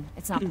 I mean,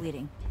 it's not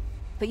bleeding.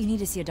 But you need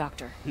to see a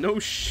doctor. No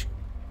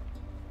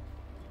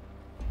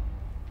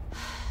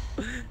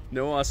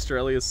No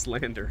Australia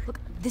slander. Look,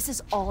 this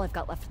is all I've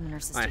got left from the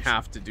nurse's I station.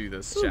 have to do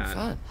this, Ooh, chat.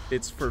 fun.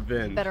 It's for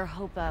Vin. Better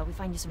hope we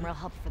find you some real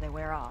help before they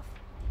wear off.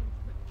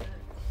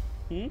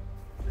 Hmm?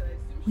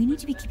 We need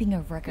to be keeping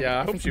a record Yeah,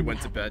 I of hope she everything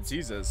went that to bed. happens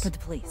Jesus. For the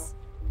police.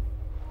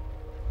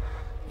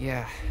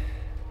 Yeah.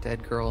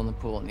 Dead girl in the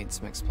pool needs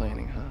some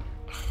explaining,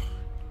 huh?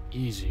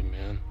 Easy,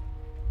 man.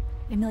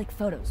 Maybe like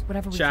photos,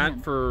 whatever we Chat,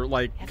 can. for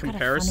like I've got a funny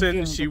comparison,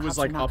 feeling she the was cops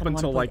are like not up gonna wanna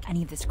until believe like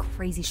any of this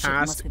crazy shit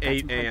unless past we've got some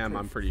 8 hard a.m. proof.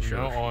 I'm pretty From sure.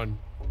 now on,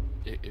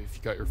 if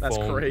you got your That's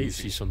phone, crazy. you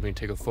see something,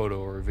 take a photo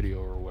or a video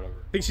or whatever.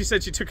 I think she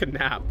said she took a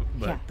nap,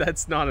 but Yeah.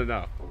 that's not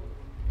enough.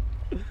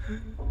 You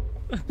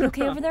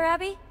okay over there,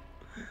 Abby?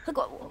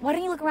 Look, why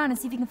don't you look around and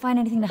see if you can find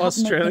anything to help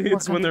make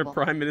Australians, more when their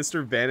comfortable? prime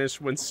minister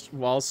vanished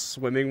while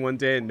swimming one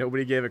day and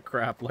nobody gave a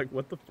crap. Like,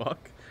 what the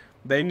fuck?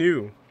 They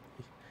knew.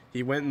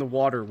 He went in the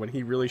water when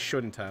he really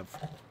shouldn't have.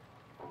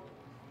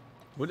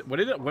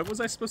 What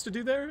was I supposed to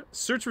do there?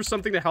 Search for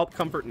something to help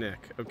comfort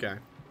Nick. Okay.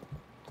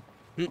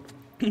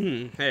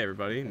 Hey,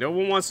 everybody. No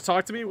one wants to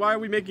talk to me? Why are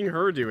we making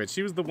her do it?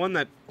 She was the one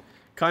that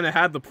kind of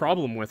had the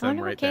problem with I him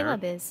wonder right where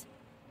Caleb there. is.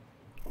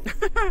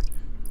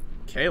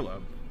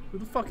 Caleb? Who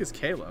the fuck is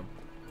Caleb?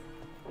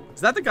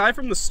 Is that the guy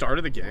from the start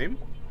of the game?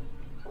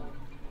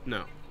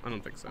 No, I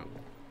don't think so.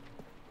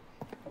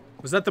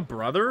 Was that the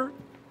brother?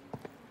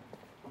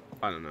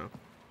 I don't know.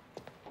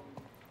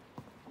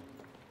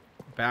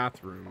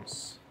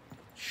 Bathrooms.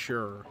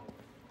 Sure.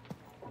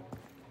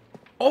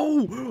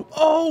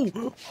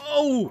 Oh!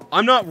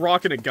 I'm not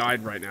rocking a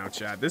guide right now,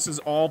 Chad. This is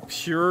all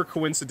pure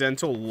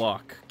coincidental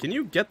luck. Can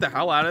you get the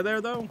hell out of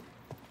there, though?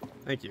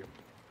 Thank you.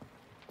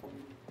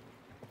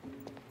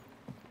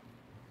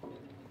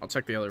 I'll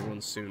check the other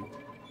ones soon.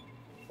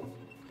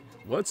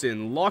 What's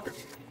in lock?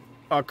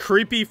 A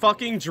creepy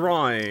fucking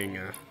drawing.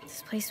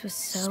 This place was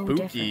so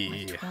Spooky.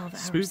 different like 12 hours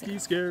Spooky, ago.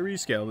 scary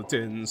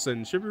skeletons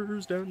send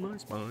shivers down my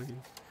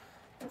spine.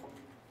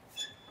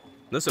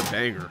 That's a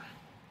banger.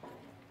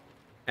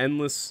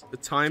 Endless,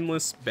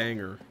 timeless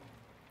banger.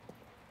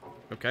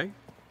 Okay.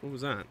 What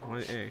was that? Why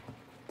A?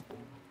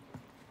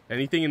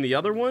 Anything in the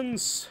other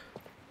ones?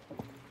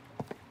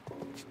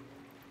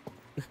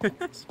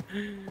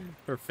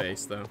 Her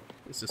face, though.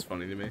 It's just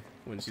funny to me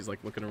when she's like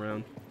looking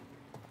around.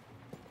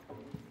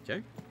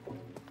 Okay.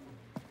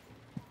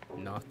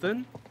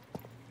 Nothing.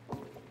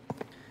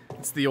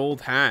 It's the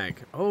old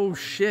hag. Oh,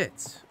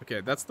 shit.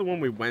 Okay, that's the one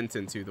we went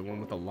into, the one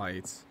with the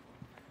lights.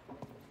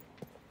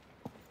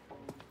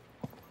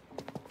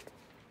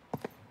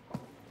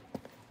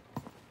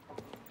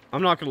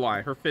 I'm not gonna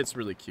lie, her fit's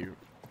really cute.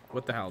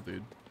 What the hell,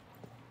 dude?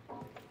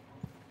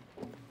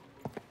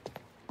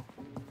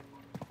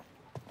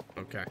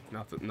 Okay,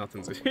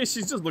 nothing's...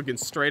 She's just looking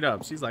straight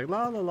up. She's like,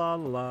 la la la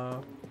la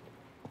la.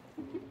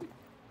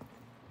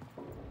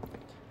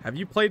 Have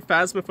you played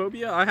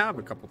Phasmophobia? I have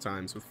a couple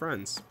times with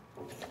friends.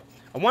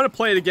 I want to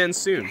play it again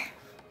soon.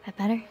 That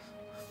better?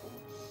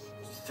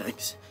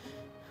 Thanks.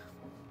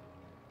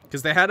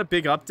 Because they had a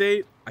big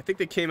update. I think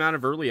they came out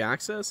of early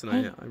access, and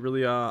I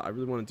really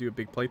want to do a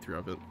big playthrough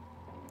of it.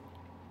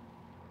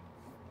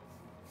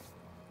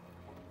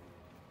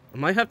 I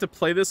might have to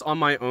play this on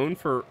my own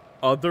for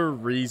other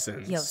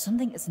reasons. Yo,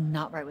 something is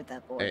not right with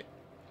that boy.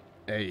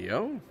 Hey,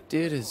 yo.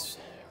 Dude is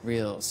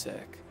real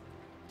sick.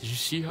 Did you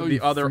see how The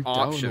you other freaked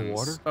out in the options.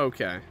 water?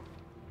 Okay.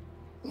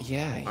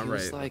 Yeah, he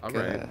was like all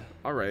right.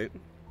 All right. he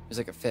was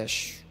like a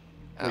fish.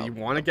 Well, you out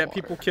want to of get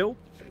water, people killed?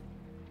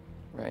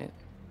 right?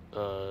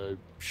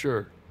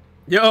 Sure.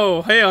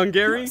 Yo, hey,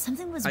 Hungary. Yo,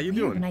 something was How you weird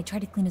doing? when I tried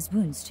to clean his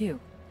wounds too,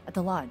 at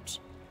the lodge.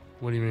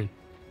 What do you mean?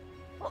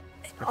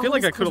 I feel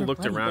like I could have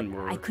looked around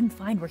more. I couldn't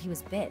find where he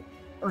was bit,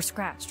 or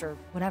scratched, or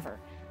whatever.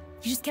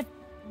 He just kept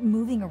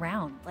moving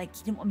around, like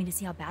he didn't want me to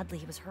see how badly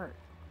he was hurt.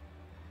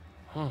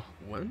 Huh.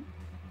 What?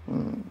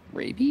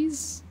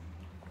 Rabies?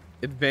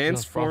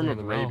 Advanced Not form frothing of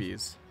in the mouth.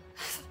 rabies.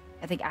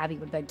 I think Abby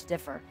would beg to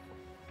differ.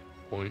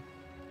 Point.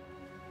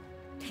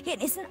 Yeah,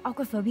 isn't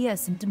aquaphobia a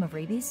symptom of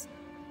rabies?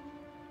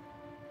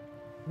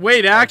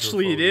 Wait,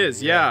 actually, it Hydrophobia,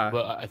 is. Yeah,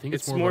 but I think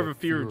it's more of a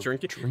fear of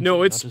drinking. No,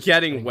 not it's just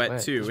getting getting wet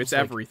wet. too. It's It's just like-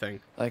 everything.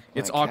 Like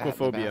It's my cat in the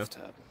aquaphobia.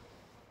 bathtub.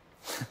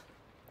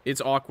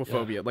 It's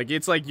aquaphobia. Yeah. Like,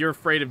 it's like you're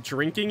afraid of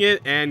drinking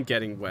it and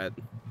getting wet.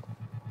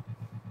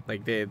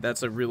 Like,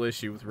 that's a real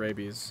issue with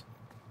rabies.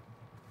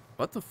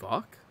 What the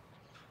fuck?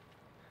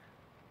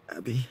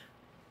 Abby.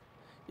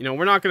 You know,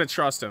 we're not gonna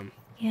trust him.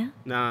 Yeah?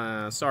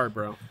 Nah, sorry,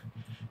 bro.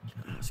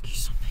 Can I ask you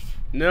something?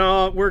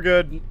 No, we're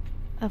good.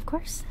 Of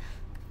course.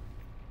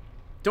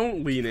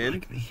 Don't lean in.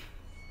 Like me?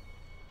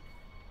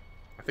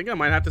 I think I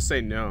might have to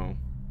say no.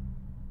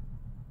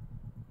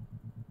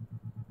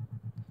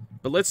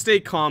 But let's stay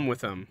calm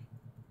with him.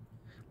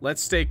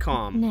 Let's stay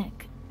calm.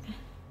 Nick.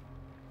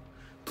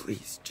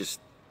 Please, just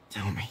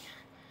tell me.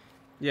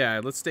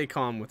 Yeah, let's stay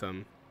calm with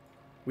him.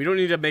 We don't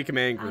need to make him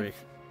angry.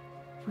 I've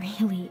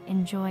really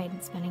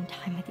enjoyed spending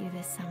time with you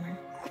this summer.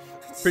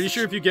 Pretty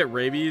sure if you get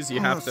rabies, you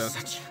have to...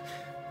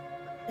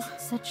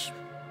 Such...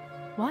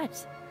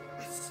 what?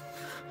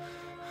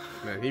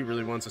 Man, he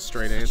really wants a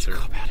straight answer.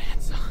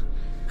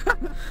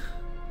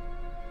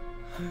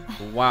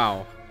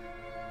 Wow.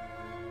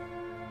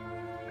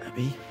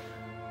 Abby?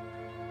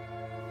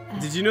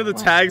 Did you know the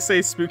tags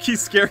say spooky,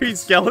 scary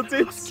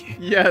skeletons?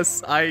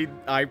 Yes, I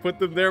put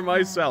them there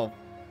myself.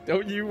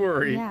 Don't you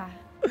worry. Yeah.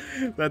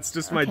 That's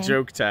just my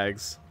joke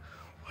tags.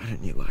 Why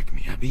don't you like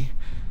me, Abby?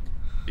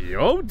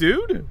 Yo,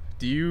 dude.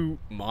 Do you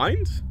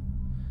mind?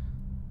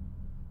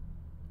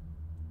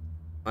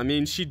 I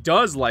mean, she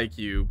does like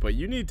you, but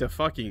you need to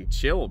fucking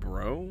chill,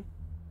 bro.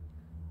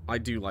 I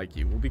do like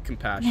you. We'll be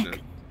compassionate.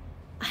 Nick,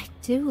 I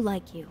do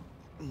like you.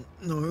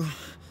 No.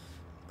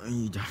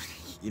 You don't.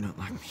 You don't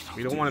like me.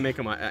 We don't want to make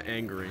him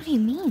angry. What do you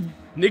mean?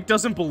 Nick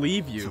doesn't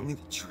believe you. Tell me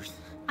the truth.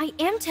 I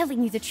am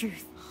telling you the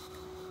truth.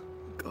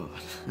 God.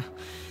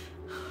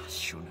 I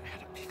sure know how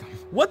to pick 'em.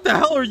 What the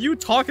hell are you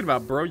talking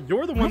about, bro?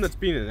 You're the one that's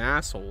being an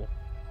asshole.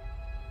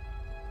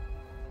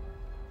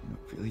 You're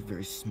not really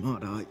very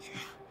smart, are you?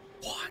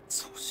 What?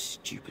 So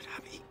stupid,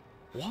 Abby.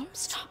 What?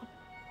 Stop.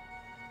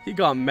 He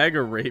got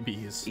mega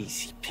rabies.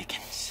 Easy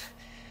pickings.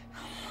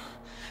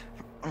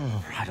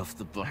 Oh, right off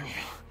the bone.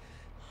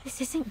 This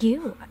isn't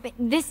you. I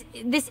mean, this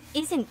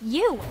isn't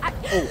you.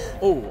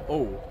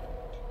 Oh.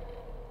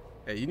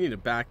 Hey, you need to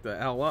back the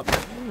hell up.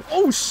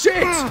 Oh,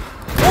 shit!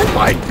 Oh,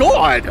 my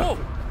God!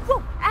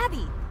 Whoa,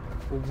 Abby!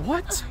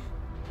 What?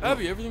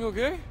 Abby, everything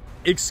okay?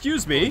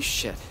 Excuse me? Holy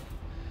shit.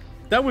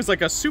 That was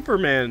like a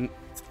Superman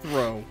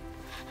throw.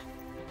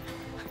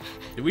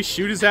 Did we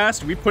shoot his ass?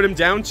 Did we put him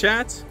down,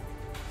 chat?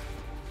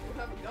 You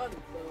have a gun, so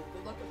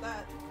good luck with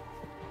that.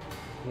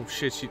 Oh,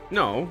 shit,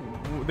 no,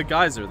 the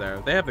guys are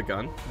there. They have the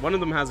gun. One of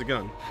them has a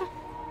gun.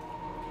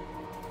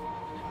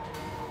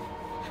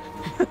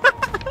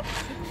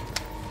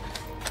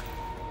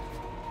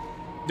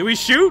 Do we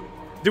shoot?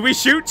 Do we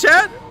shoot,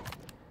 chat?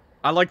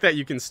 I like that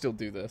you can still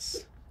do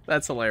this.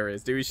 That's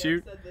hilarious. Do we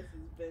shoot? Said this is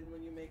Vin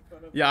when you make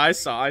fun of Yeah, I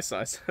saw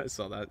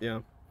that, yeah.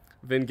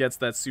 Vin gets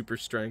that super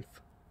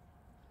strength.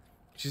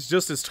 She's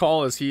just as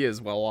tall as he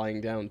is while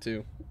lying down,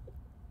 too.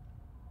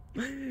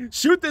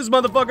 Shoot this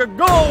motherfucker!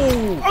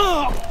 Go!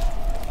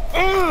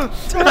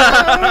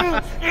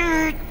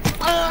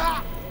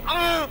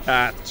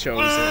 Ah,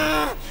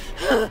 chosen.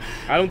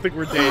 I don't think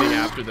we're dating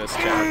after this,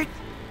 chat.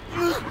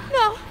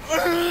 No.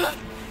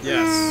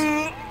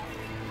 Yes.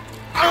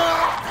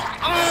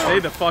 Stay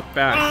the fuck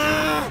back,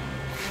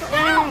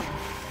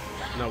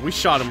 dude. No, we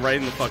shot him right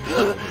in the fucking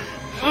head.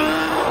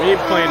 We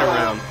ain't playing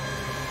around.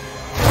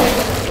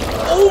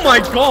 Oh my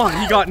god,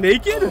 he got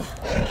naked?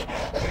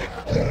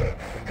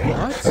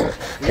 What?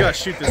 We gotta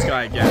shoot this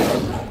guy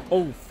again.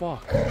 Oh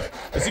fuck.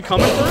 Is he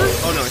coming for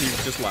us? Oh no, he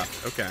just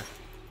left. Okay.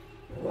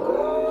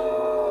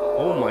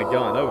 Oh my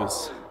god, that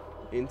was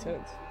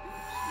intense.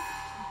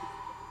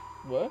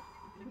 What?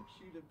 Didn't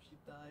shoot him,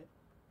 she'd die.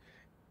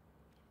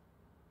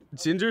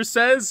 Ginger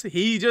says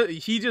he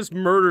just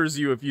murders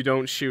you if you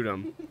don't shoot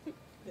him.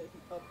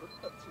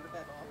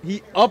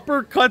 He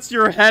uppercuts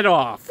your head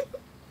off.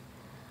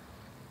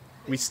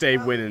 We stay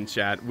winning,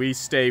 chat. We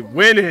stay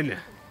winning.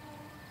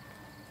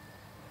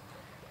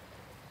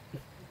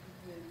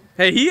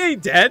 Hey, he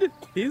ain't dead.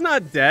 He's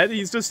not dead.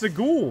 He's just a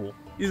ghoul.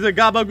 He's a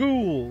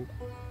gabagool.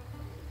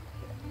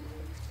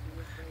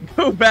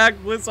 Go back,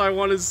 Bliss. I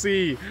want to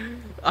see.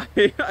 I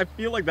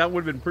feel like that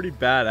would have been pretty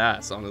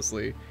badass,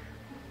 honestly.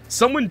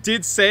 Someone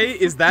did say,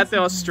 is that the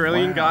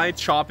Australian guy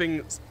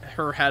chopping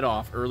her head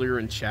off earlier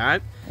in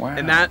chat? Wow.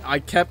 And that I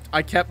kept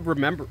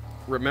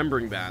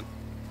remembering that.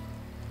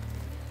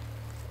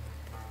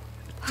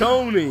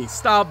 Tony,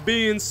 stop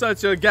being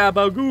such a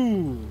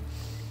gabagool.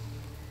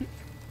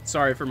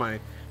 Sorry for my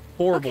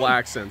horrible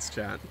accents,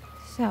 chat.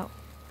 So,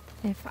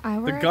 if I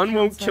were the gun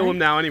won't kill him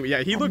now anyway.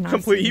 Yeah, he looked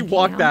complete. He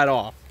walked that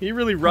off. He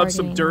really rubbed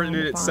some dirt in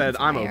it. It said,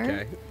 "I'm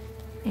okay."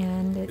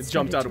 And it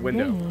jumped out a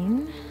window.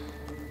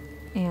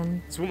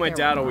 And it's what my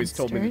dad always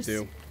told me to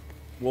do.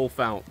 Wolf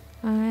out.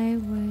 I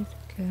would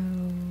go.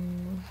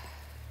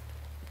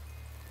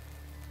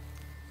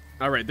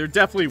 All right, they're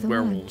definitely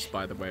werewolves,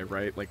 by the way,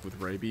 right? Like with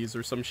rabies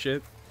or some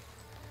shit.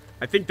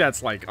 I think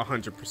that's like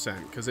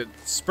 100% because it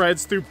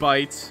spreads through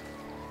bites,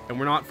 and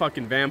we're not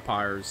fucking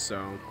vampires,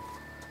 so.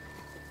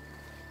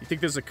 You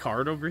think there's a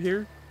card over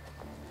here?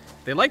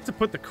 They like to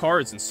put the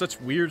cards in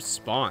such weird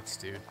spots,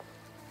 dude.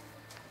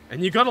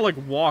 And you gotta, like,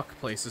 walk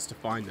places to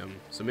find them.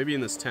 So maybe in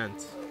this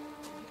tent.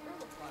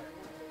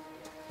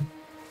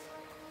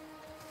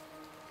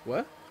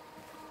 What?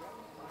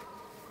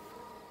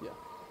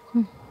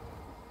 Yeah.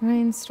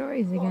 Ryan's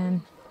stories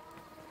again.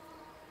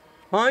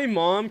 Hi,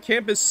 Mom.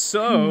 Camp is No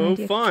so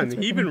idea if fun. kids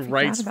were He gonna even freak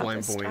writes out about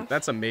this flamboyant. stuff.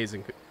 That's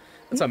amazing.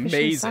 That's We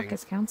officially amazing. suck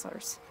as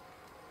counselors.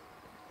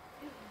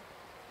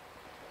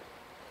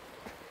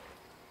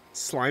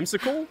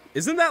 Slimesicle?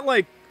 Isn't that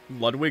like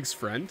Ludwig's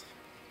friend?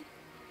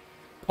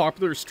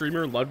 Popular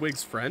streamer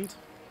Ludwig's friend?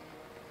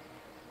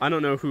 I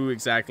don't know who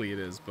exactly it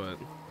is, but...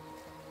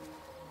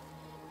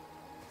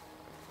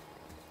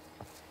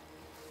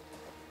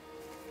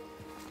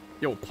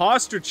 Yo,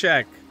 posture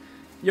check.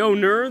 Yo,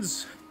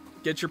 nerds.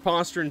 Get your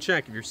posture in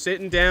check. If you're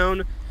sitting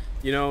down,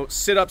 you know,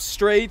 sit up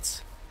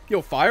straight.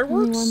 Yo,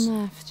 fireworks? Only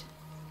one left.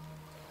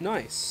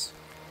 Nice.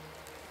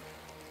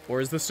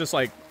 Or is this just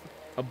like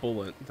a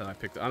bullet that I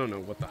picked? I don't know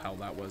what the hell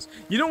that was.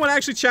 You know what,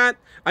 actually, chat?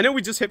 I know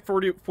we just hit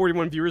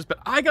 41 viewers, but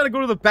I gotta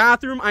go to the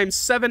bathroom. I'm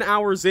 7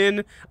 hours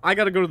in. I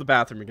gotta go to the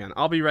bathroom again.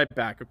 I'll be right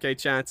back, okay,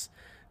 chats?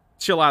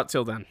 Chill out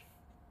till then.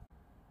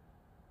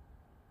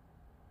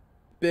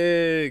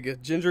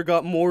 Big. Ginger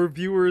got more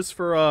viewers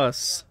for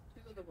us.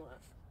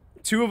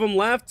 2 of them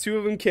left, 2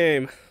 of them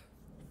came.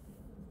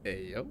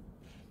 Hey, yo.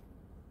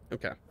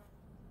 Okay.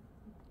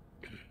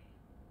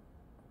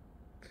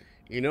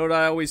 You know what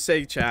I always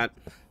say, chat?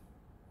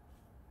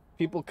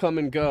 People come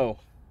and go,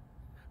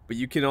 but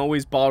you can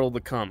always bottle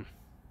the cum.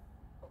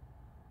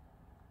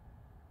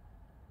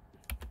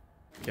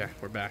 Okay,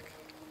 we're back.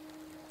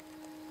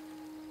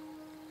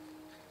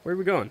 Where are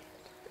we going?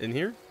 In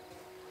here?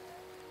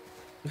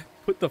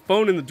 Put the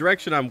phone in the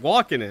direction I'm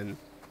walking in.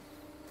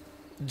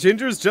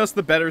 Ginger's just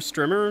the better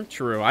streamer?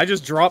 True. I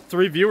just dropped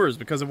 3 viewers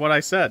because of what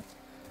I said.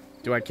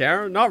 Do I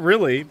care? Not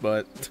really,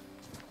 but...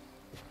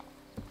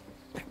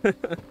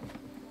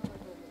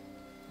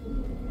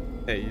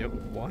 Hey, yo,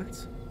 what?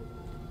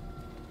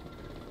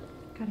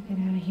 Gotta get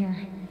out of here.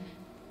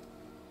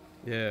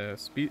 Yeah,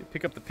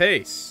 pick up the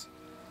pace.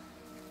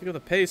 Pick up the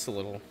pace a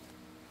little.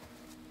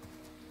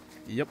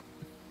 Yep.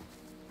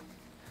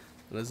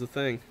 That is the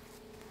thing.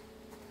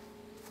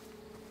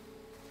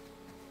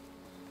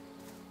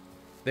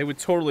 They would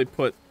totally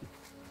put,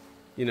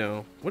 you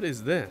know, what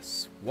is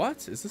this?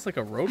 What? Is this like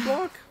a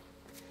roadblock?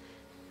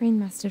 Rain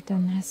must have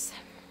done this.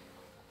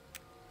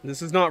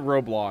 This is not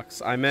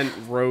Roblox. I meant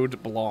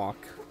roadblock.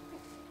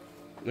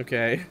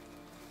 Okay.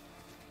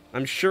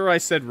 I'm sure I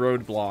said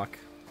roadblock.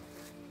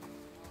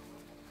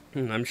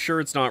 I'm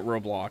sure it's not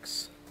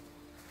Roblox.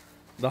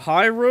 The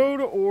high road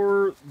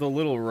or the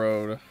little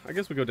road? I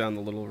guess we go down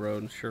the little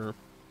road, sure.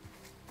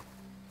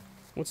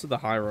 What's the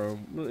high road?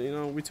 You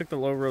know, we took the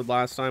low road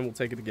last time. We'll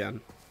take it again.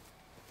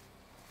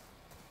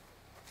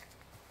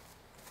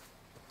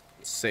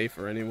 It's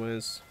safer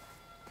anyways.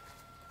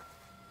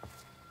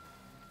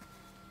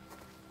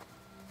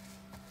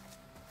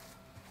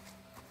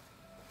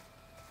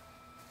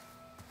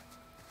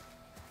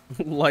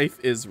 Life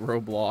is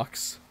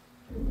Roblox.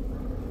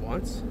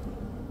 What?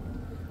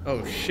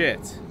 Oh,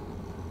 shit.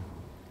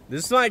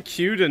 This is my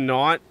cue to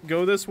not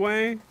go this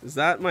way? Is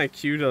that my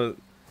cue to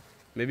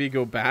maybe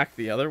go back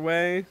the other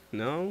way?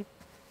 No?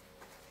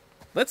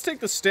 Let's take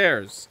the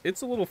stairs.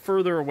 It's a little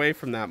further away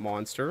from that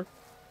monster.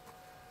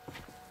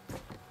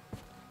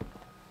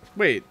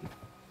 Wait.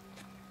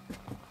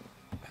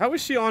 How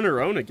is she on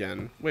her own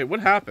again? Wait, what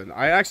happened?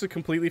 I actually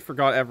completely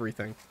forgot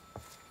everything.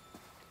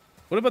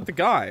 What about the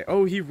guy?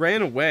 Oh, he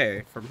ran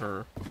away from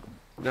her.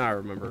 Now I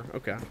remember.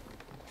 Okay.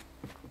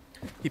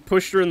 He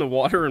pushed her in the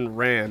water and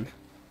ran.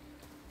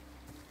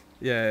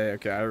 Yeah,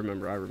 okay, I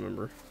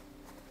remember.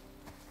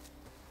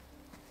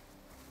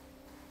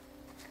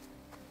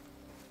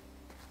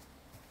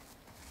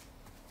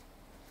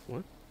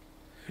 What?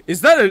 Is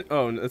that a...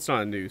 Oh, it's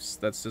not a noose.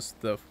 That's just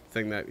the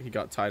thing that he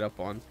got tied up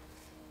on.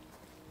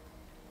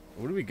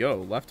 Where do we go?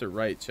 Left or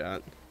right,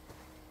 chat?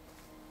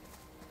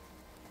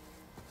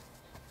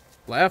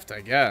 Left, I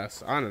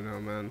guess. I don't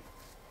know, man.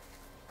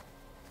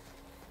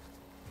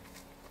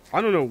 I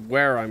don't know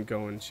where I'm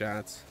going,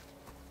 chat.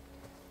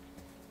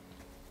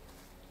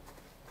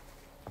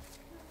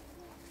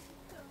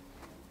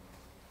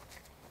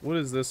 What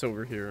is this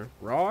over here?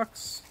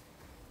 Rocks?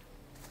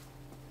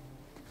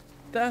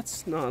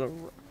 That's not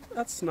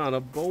a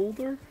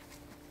boulder.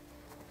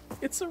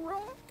 It's a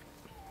rock.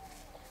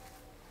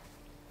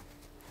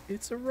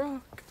 It's a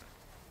rock.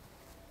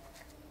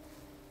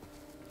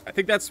 I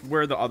think that's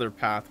where the other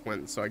path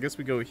went, so I guess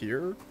we go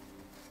here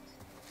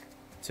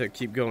to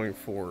keep going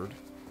forward.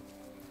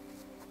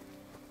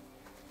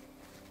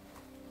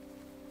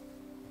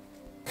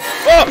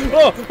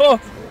 Oh!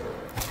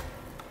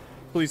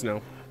 Please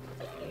no.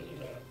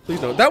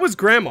 Please no. That was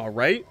Grandma,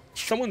 right?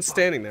 Someone's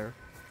standing there.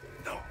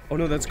 No. Oh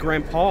no, that's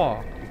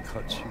Grandpa. He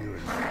cuts you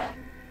and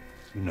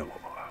you know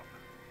about.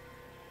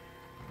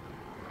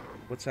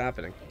 What's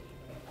happening?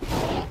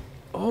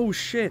 Oh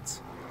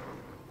shit.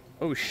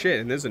 Oh shit,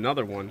 and there's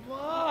another one. Come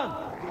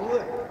on, do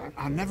it.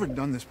 I've never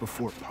done this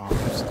before, Pop.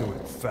 Let's do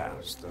it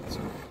fast, that's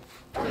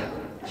all.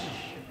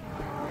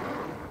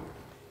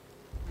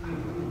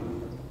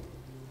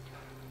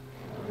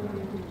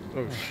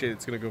 Oh shit,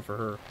 it's gonna go for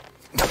her.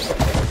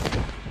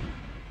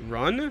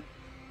 Run?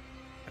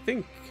 I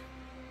think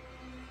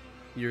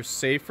you're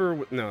safer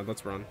with... No,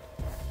 let's run.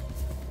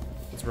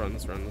 Let's run,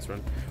 let's run, let's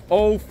run.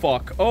 Oh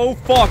fuck, oh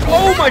fuck,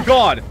 oh my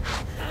god!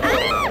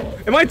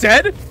 Am I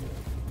dead?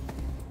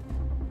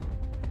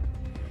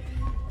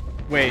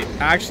 Wait,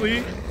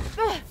 actually?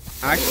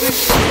 Actually?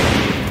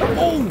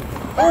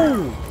 Oh!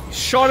 Oh!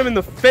 Shot him in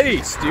the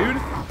face, dude!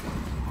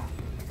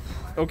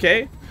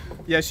 Okay.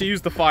 Yeah, she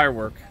used the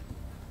firework.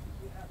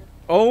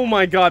 Oh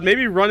my god,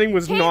 maybe running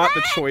was not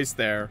the choice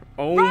there.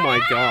 Oh my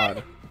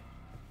god.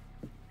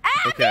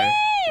 Okay.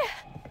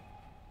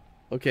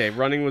 Okay,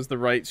 running was the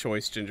right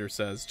choice, Ginger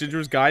says.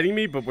 Ginger's guiding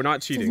me, but we're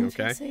not cheating,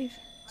 okay?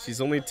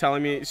 She's only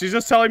telling me... She's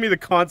just telling me the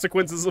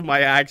consequences of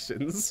my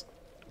actions.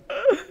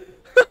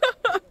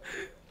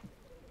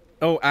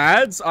 Oh,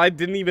 ads? I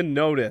didn't even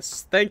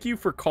notice. Thank you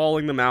for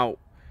calling them out,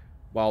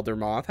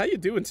 Wildermoth. How you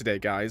doing today,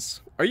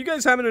 guys? Are you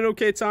guys having an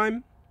okay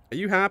time? Are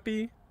you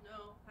happy?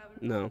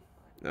 No.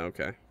 No.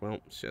 Okay. Well,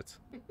 shit.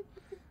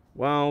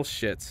 Well,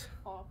 shit.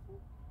 Awful.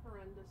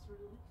 Horrendous,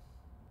 really.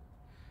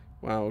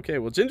 Wow, okay.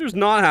 Well, Ginger's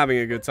not having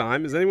a good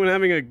time. Is anyone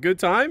having a good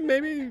time,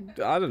 maybe?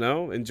 I don't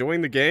know.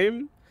 Enjoying the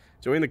game?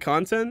 Enjoying the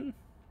content?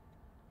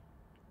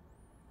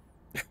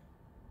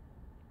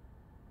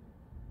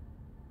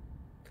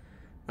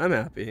 I'm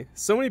happy.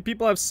 So many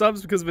people have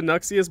subs because of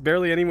Anuxius.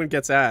 Barely anyone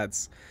gets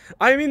ads.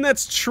 I mean,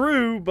 that's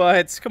true,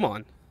 but come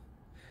on.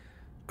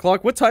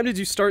 Clock, what time did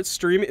you start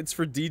stream? It's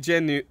for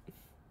DJ New...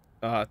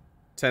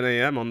 10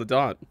 a.m. on the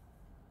dot.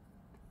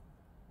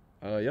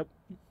 Yep.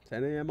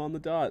 10 a.m. on the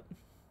dot.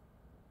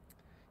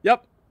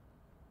 Yep.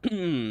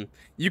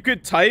 You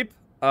could type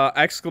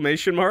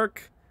exclamation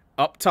mark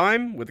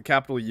uptime with a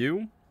capital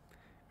U,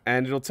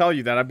 and it'll tell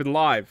you that I've been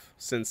live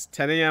since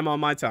 10 a.m. on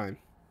my time.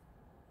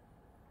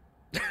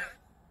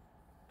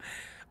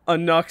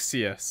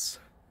 Anuxius.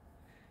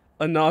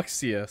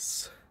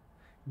 Anuxius.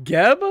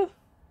 Geb?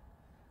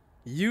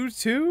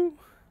 U2?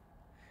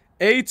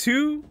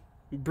 A2?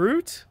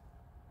 Brute?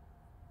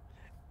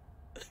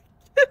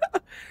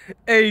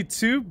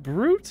 A2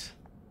 Brute?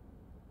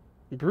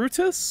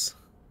 Brutus?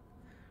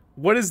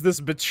 What is this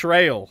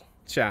betrayal,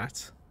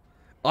 chat?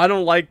 I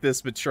don't like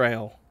this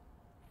betrayal.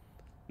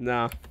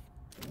 Nah.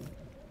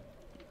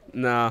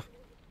 Nah.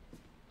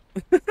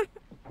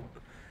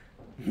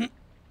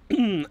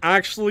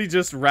 Actually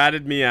just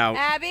ratted me out.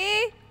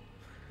 Abby?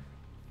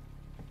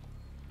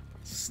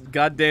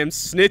 Goddamn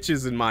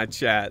snitches in my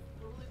chat.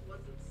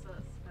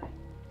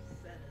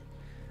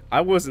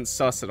 I wasn't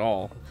sus at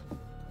all.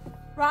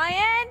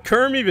 Ryan?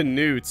 Kerm even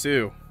knew,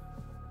 too.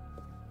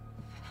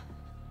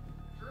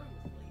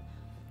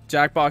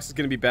 Jackbox is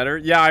going to be better.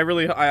 Yeah, I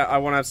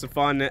want to have some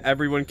fun.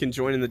 Everyone can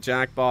join in the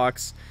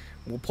Jackbox.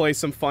 We'll play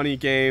some funny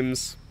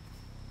games.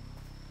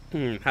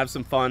 Have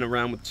some fun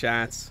around with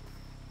chats.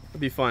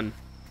 It'll be fun.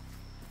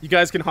 You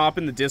guys can hop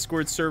in the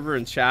Discord server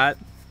and chat.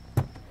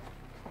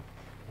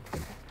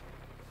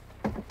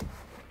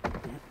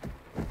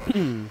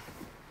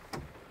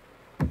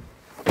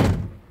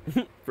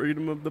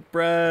 Freedom of the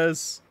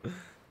press.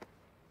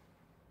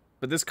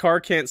 But this car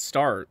can't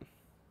start.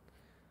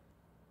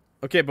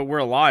 Okay, but we're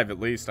alive at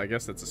least. I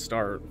guess that's a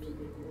start.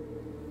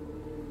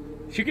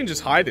 You can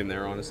just hide in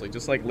there, honestly.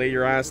 Just like lay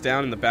your ass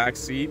down in the back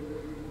seat.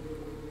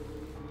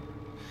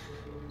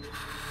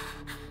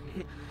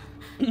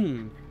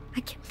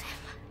 I killed him.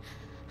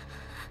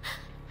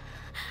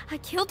 I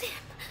killed him.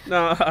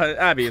 No,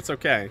 Abby, it's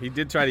okay. He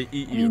did try to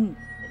eat you. I mean,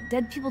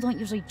 dead people don't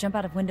usually jump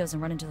out of windows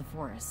and run into the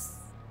forest.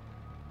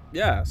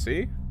 Yeah,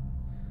 see?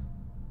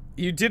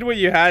 You did what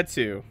you had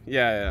to.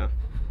 Yeah.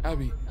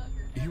 Abby,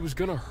 he was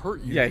gonna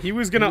hurt you. Yeah, he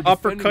was gonna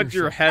uppercut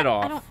your head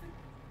off.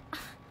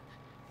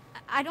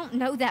 I don't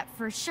know that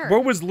for sure.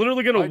 Bro was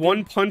literally gonna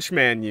one-punch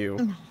man you.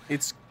 No.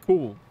 It's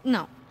cool.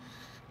 No.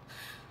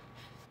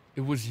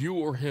 It was you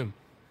or him.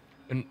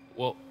 And,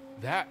 well,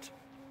 that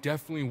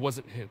definitely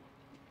wasn't him.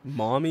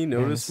 Mommy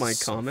noticed my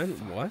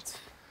comment? What?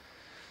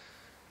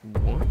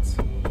 What?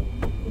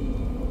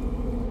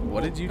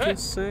 What did you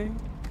just say?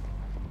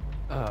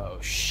 Oh,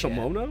 shit.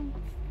 Kimono?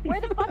 Where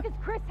the fuck is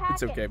Chris Hackett?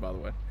 It's okay, by the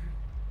way.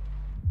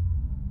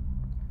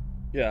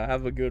 Yeah,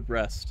 have a good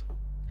rest.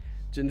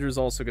 Ginger's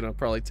also gonna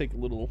probably take a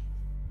little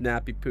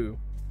nappy poo.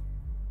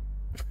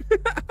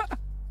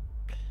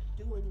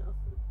 Doing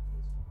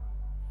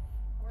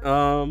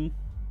nothing.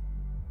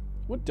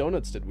 What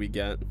donuts did we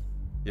get?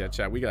 Yeah,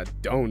 chat, we got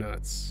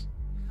donuts.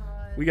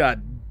 We got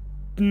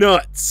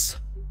nuts.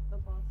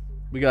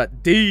 We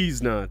got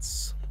these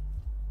nuts.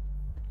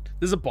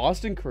 This is a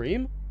Boston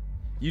cream?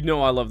 You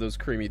know I love those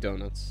creamy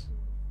donuts.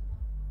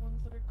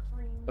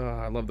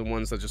 I love the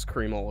ones that just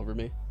cream all over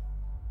me.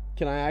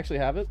 Can I actually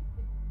have it?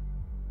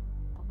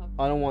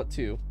 I don't want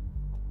to.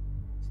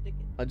 Stick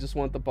it. I just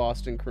want the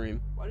Boston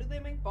cream. Why do they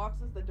make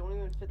boxes that don't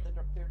even fit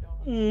their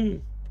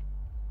donuts?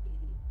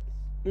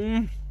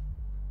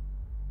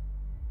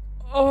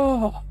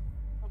 Oh.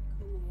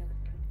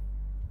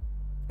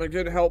 I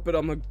can't help it.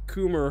 I'm a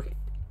coomer.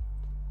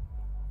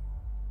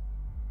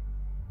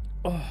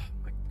 Oh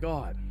my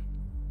god.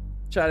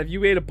 Chad, if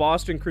you ate a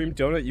Boston cream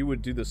donut, you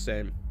would do the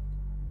same.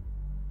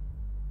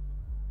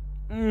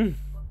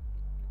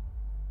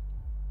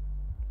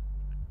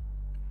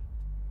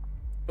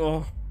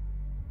 Oh.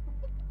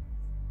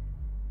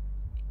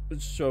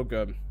 It's so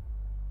good.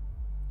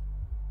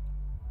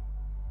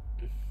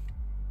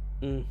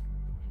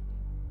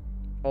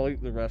 I'll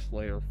eat the rest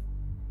later.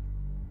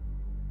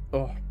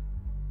 Oh.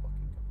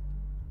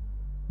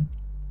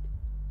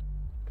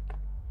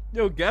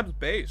 Yo, Gab's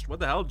based. What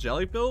the hell?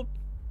 Jelly filled?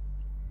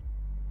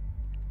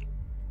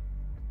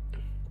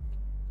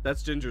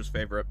 That's Ginger's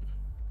favorite.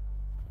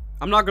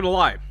 I'm not gonna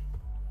lie.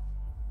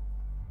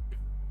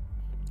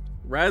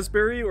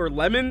 Raspberry or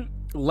lemon?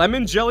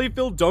 Lemon jelly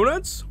filled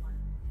donuts?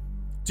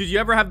 Did you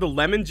ever have the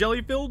lemon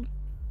jelly filled?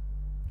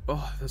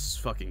 Oh, this is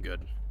fucking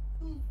good.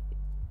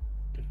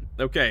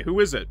 Okay, who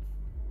is it?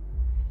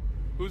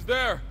 Who's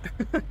there?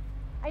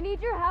 I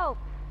need your help.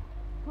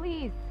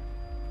 Please.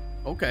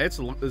 Okay, it's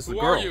the girl. Who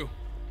are you?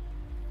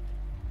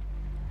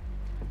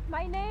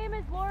 My name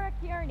is Laura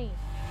Kearney.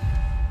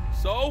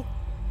 So?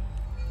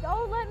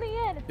 Don't let me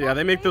in. It's Yeah, not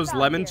they make safe those out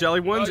lemon here. jelly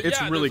ones. It's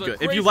yeah, really there's a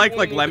good. If you crazy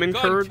like woman with a lemon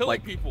gun curd, killing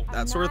like people.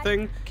 that sort of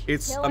thing,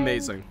 it's Killing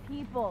amazing.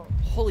 people.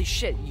 Holy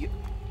shit!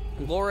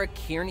 Laura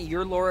Kearney?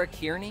 You're Laura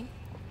Kearney?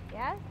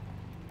 Yes?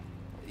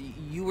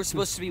 You were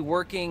supposed to be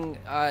working,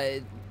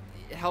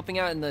 helping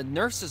out in the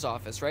nurse's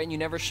office, right? And you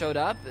never showed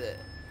up?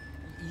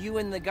 You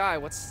and the guy,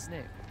 what's his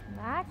name?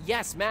 Max?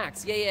 Yes,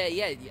 Max.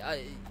 Yeah.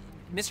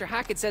 Mr.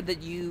 Hackett said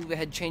that you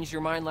had changed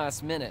your mind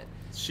last minute.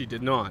 She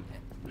did not.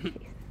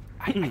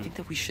 I think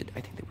that we should.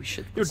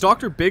 Yo,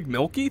 Dr. Big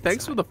Milky,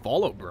 thanks for the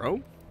follow,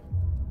 bro.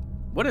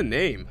 What a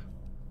name.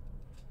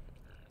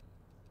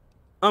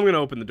 I'm gonna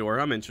open the door.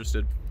 I'm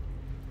interested.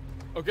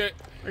 Okay.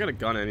 I got a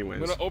gun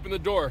anyways. I'm gonna open the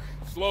door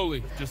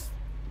slowly. Just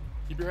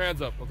keep your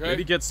hands up, okay?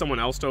 Maybe get someone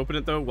else to open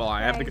it though while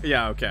I have the.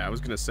 Yeah, okay. I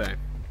was gonna say.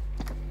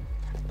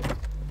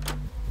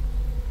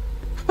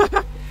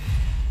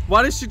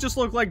 Why does she just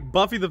look like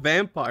Buffy the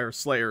Vampire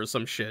Slayer or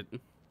some shit?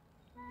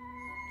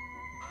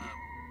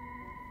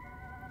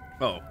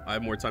 Oh, I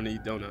have more time to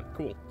eat donut.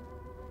 Cool.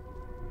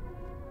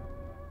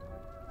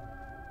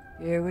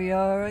 Here we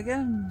are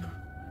again.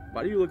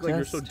 Why do you look like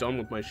you're so Just done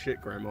with my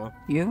shit, Grandma?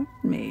 You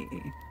and me.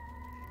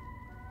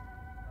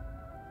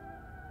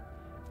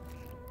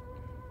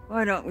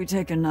 Why don't we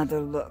take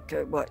another look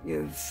at what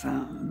you've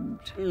found?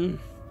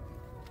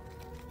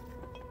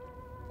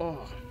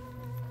 Oh.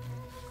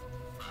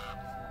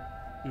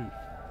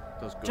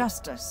 That's good.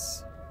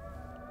 Justice.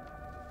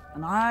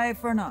 An eye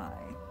for an eye.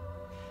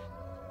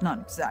 Not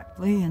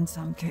exactly in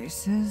some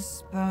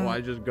cases, but Oh,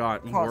 I just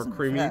got cause more and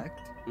creamy.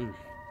 effect.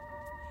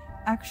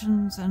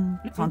 Actions and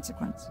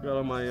consequences. Got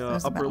on my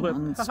There's upper lip.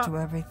 balance to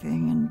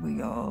everything, and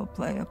we all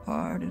play a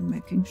part in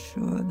making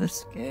sure the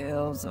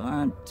scales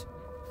aren't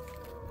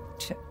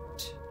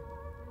tipped.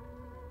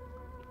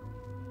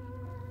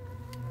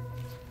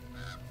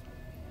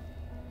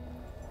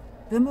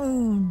 The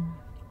moon.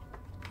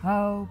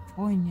 How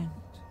poignant.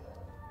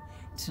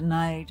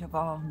 Tonight of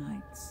all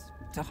nights.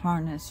 To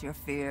harness your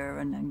fear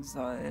and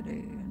anxiety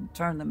and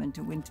turn them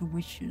into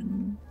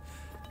intuition.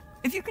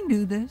 If you can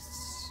do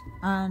this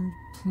and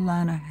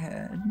plan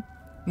ahead,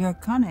 your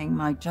cunning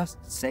might just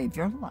save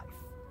your life.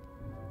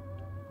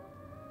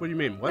 What do you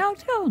mean? What? Now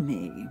tell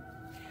me,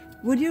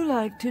 would you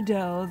like to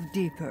delve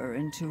deeper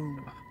into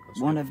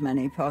one of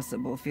many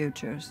possible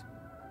futures?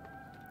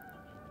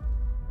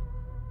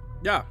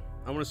 Yeah,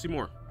 I want to see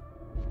more.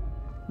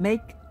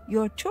 Make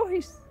your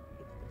choice.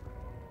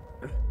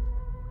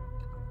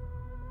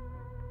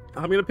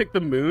 I'm gonna pick the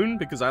moon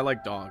because I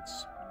like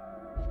dogs.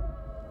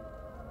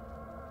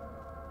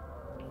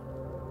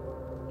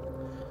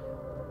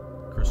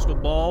 Crystal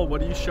ball,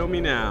 what do you show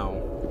me now?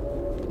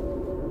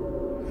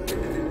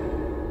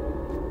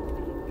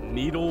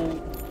 Needle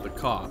the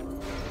cop.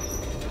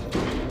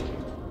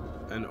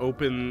 And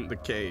open the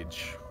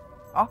cage.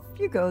 Off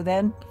you go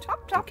then.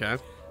 Chop, chop. Okay.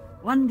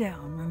 One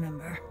down,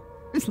 remember.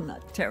 Isn't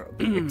that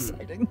terribly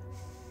exciting?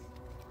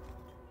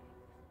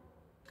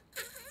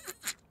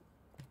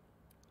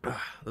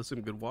 That's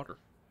some good water.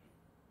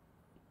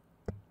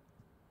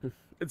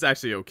 It's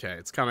actually okay.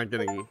 It's kind of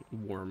getting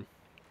warm.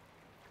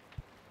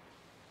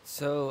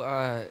 So,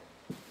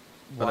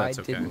 But why that's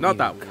okay. didn't Not you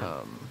that warm.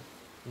 come?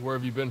 Where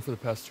have you been for the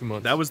past 2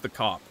 months? That was the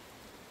cop.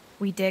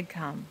 We did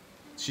come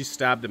She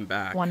stabbed him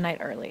back. one night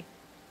early.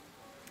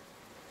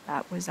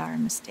 That was our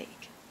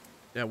mistake.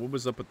 Yeah, what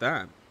was up with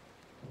that?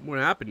 What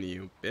happened to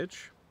you,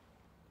 bitch?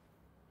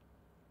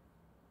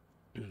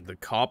 The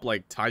cop,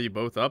 like, tie you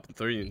both up and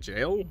throw you in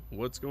jail?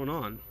 What's going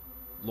on?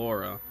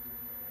 Laura.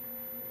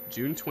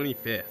 June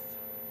 25th.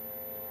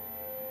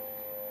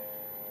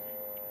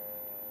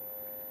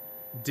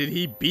 Did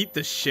he beat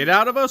the shit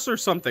out of us or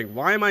something?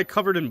 Why am I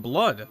covered in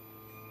blood?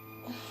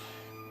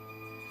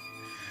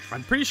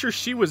 I'm pretty sure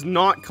she was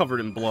not covered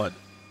in blood.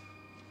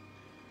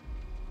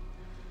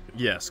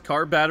 Yes,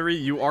 car battery,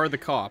 you are the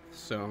cop,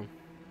 so...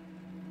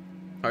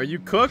 Are you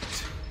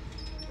cooked?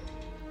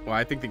 Well,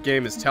 I think the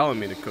game is telling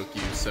me to cook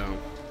you, so...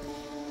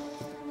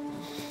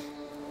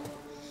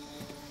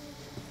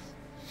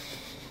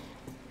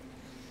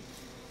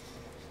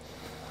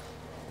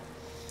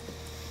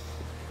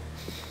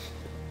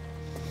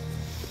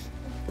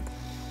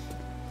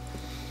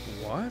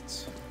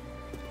 What?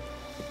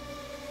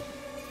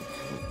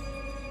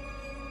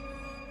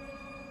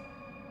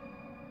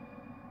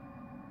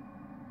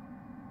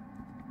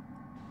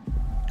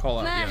 Call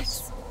out, Max.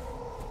 yes.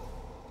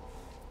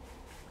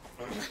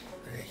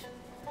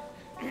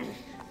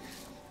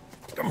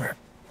 Come here.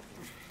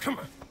 Come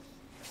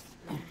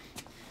on.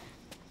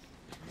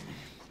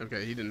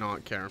 Okay, he did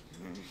not care.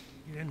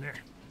 Get in there.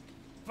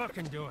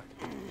 Fucking do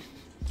it.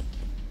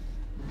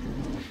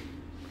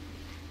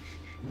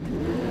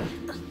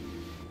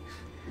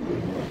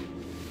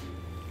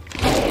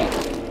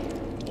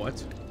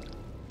 What?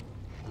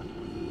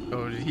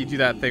 Oh, did he do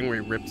that thing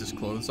where he ripped his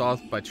clothes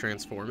off by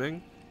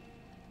transforming?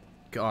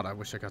 God, I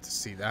wish I got to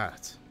see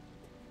that.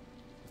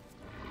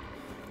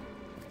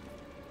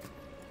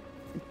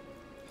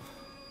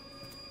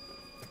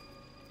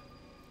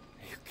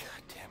 You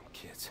goddamn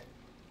kids.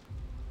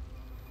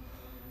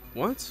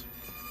 What?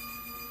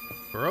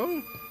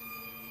 Bro?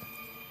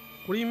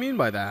 What do you mean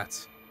by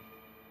that?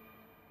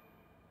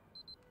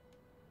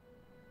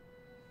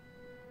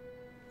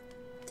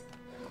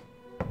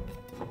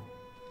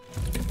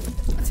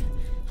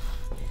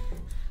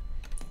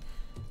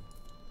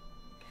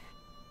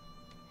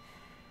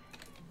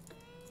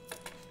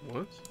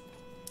 What?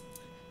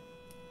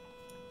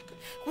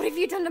 What have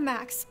you done to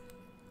Max?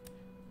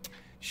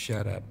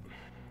 Shut up.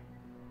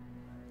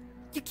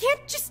 You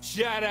can't just...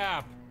 Shut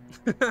up!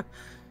 Shut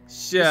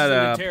This is an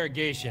up.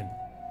 interrogation.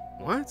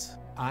 What?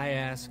 I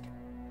ask,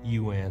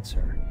 you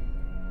answer.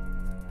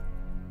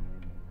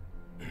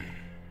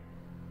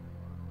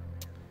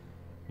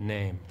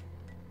 Name.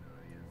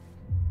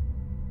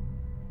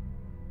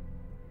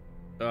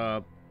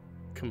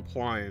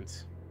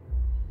 Compliant.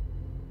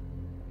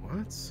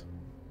 What?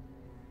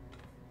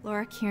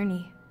 Laura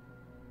Kearney.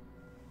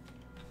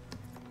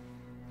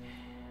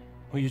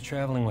 Who are you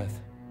traveling with?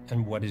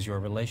 And what is your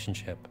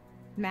relationship?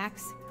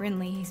 Max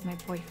Brinley, he's my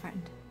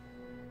boyfriend.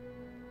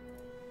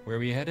 Where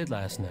were you headed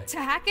last night? To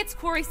Hackett's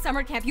Quarry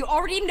summer camp. You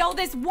already know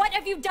this. What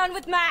have you done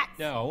with Max?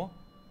 No.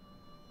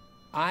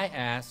 I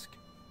ask,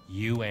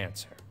 you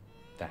answer.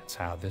 That's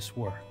how this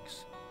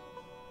works.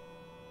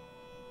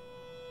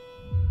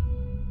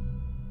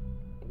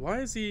 Why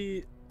is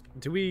he...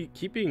 Do we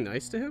keep being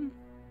nice to him?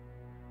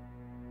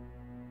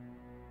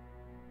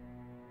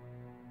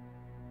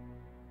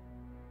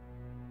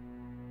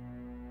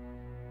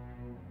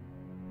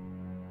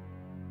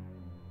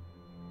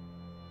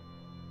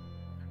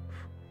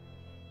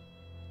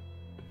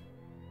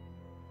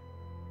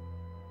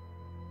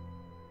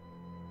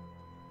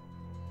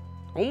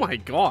 Oh my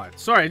god.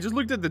 Sorry, I just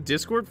looked at the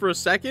Discord for a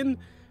second.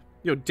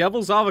 Yo,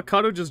 Devil's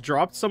Avocado just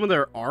dropped some of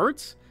their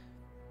art.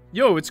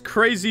 Yo, it's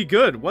crazy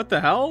good. What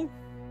the hell?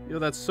 Yo,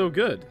 that's so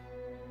good.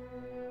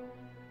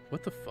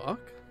 What the fuck?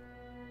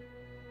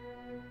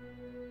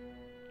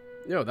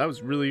 Yo, that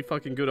was really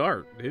fucking good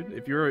art, dude.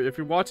 If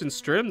you're watching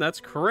stream, that's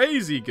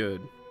crazy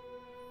good.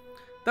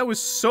 That was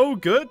so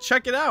good.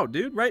 Check it out,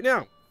 dude, right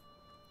now.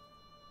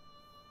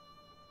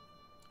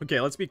 Okay,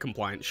 let's be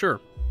compliant. Sure.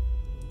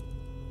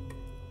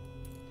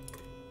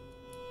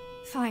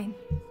 Fine.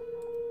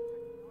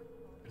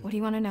 What do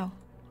you want to know?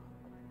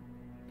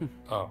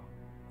 Oh.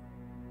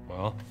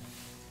 Well.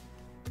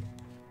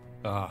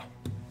 Why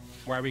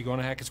were we going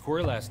to Hackett's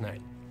Quarry last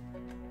night?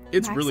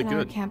 It's Max really and I are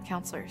good. camp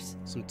counselors.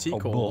 Some Oh, T-Cole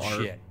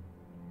bullshit. art.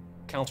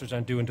 Counselors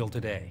aren't due until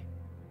today.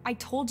 I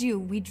told you,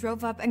 we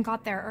drove up and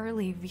got there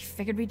early. We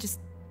figured we'd just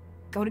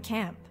go to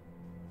camp.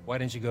 Why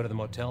didn't you go to the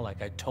motel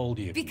like I told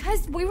you?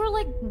 Because we were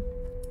like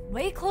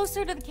way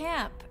closer to the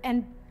camp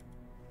and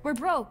we're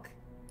broke.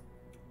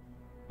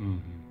 Mm-hmm.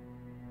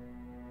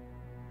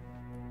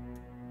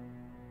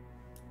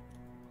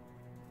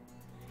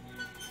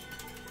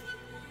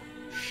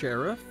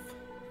 Sheriff?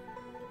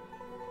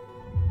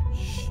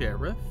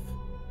 Sheriff?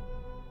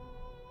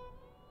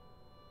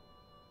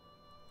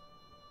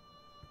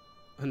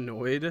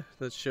 Annoyed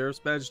that sheriff's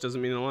badge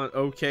doesn't mean a lot?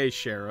 Okay,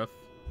 sheriff.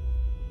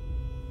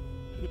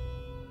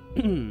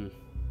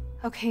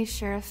 Okay,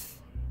 Sheriff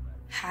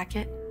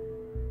Hackett.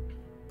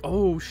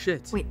 Oh,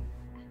 shit. Wait,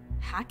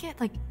 Hackett?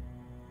 Like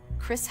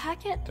Chris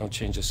Hackett? Don't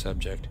change the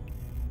subject.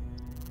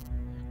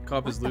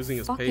 Cop is losing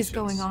his What the fuck patience. is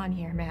going on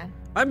here, man?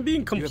 I'm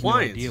being You compliant.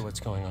 have no idea what's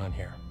going on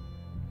here.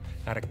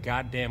 Not a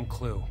goddamn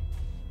clue.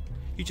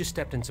 You just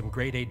stepped in some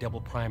grade A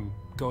double prime,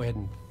 go ahead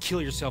and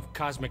kill yourself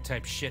cosmic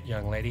type shit,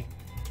 young lady.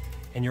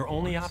 And your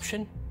only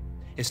option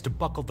is to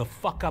buckle the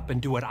fuck up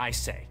and do what I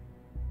say.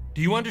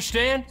 Do you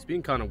understand? He's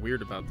being kind of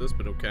weird about this,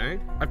 but okay.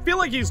 I feel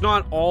like he's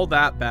not all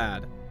that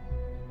bad.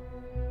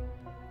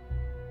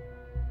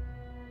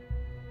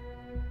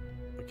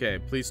 Okay,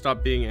 please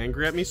stop being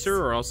angry at me, sir,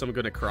 or else I'm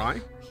gonna cry.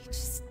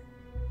 Just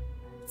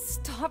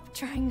stop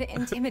trying to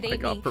intimidate I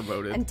got me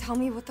promoted. and tell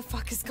me what the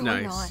fuck is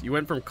going Nice. on. You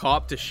went from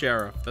cop to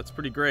sheriff. That's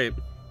pretty great.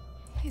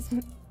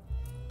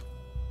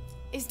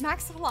 Is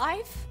Max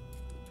alive?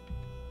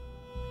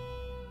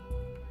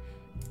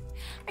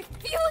 I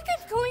feel like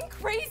I'm going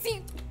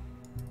crazy.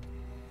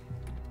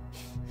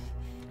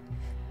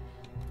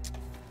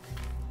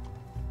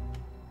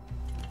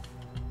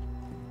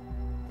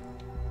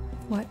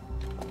 What?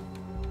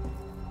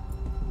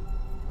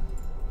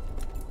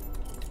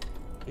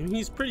 I mean,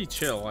 he's pretty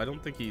chill. I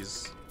don't think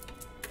he's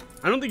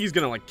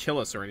gonna, like, kill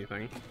us or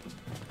anything.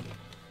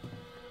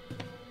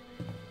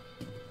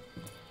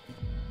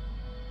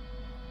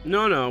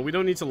 No, we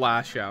don't need to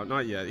lash out.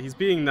 Not yet. He's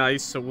being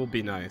nice, so we'll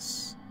be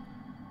nice.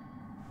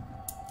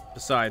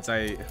 Besides,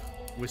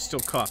 we're still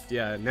cuffed.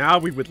 Yeah, now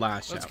we would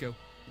lash out. Let's go.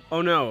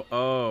 Oh, no.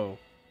 Oh.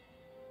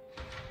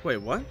 Wait,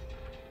 what?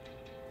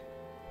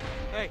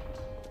 Hey.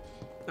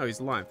 Oh, he's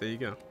alive. There you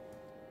go.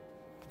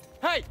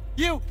 Hey,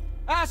 you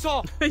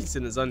asshole! He's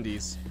in his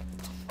undies.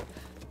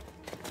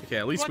 Okay,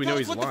 at least we know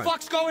he's alive. What the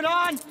fuck's going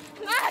on?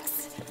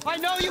 Max! I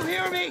know you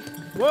hear me!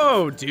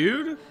 Whoa,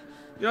 dude. You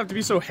don't have to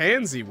be so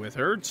handsy with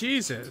her.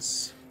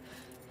 Jesus.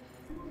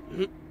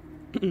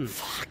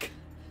 Fuck.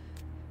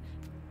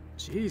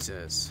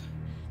 Jesus.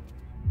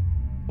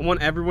 I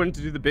want everyone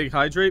to do the big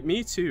hydrate.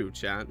 Me too,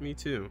 chat. Me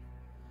too.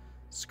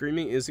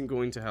 Screaming isn't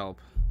going to help.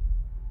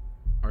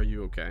 Are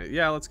you okay?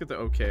 Yeah, let's get the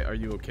okay. Are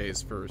you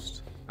okays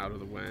first out of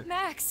the way.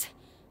 Max,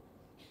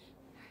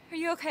 are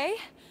you okay?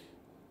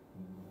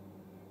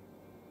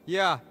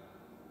 Yeah.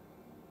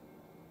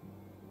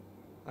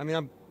 I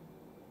mean,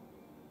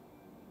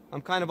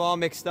 I'm kind of all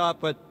mixed up,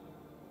 but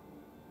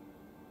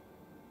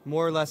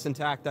more or less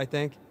intact, I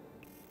think.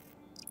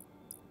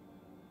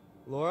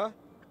 Laura?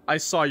 I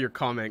saw your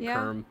comment, Yeah.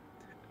 Kerm.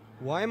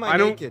 Why am I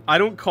naked? I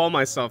don't call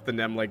myself the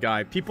Nemle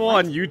guy. People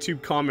on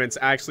YouTube comments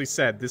actually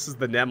said this is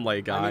the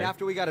Nemle guy. I mean,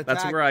 after we got attacked,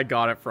 that's where I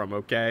got it from,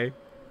 okay?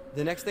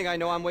 the next thing I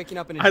know, I'm waking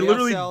up in a I jail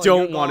literally cell, and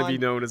don't you're want to be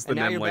gone, known as the and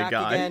now you're Nemle back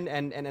guy. again,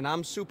 and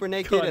I'm super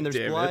naked, God and there's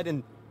damn blood it.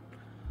 and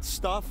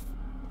stuff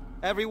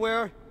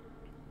everywhere.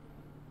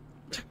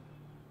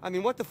 I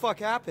mean, what the fuck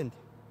happened?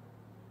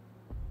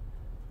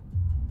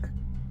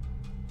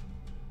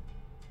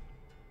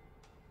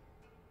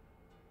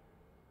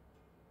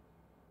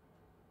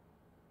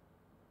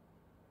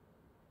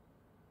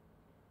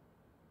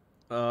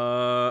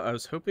 I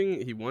was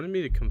hoping he wanted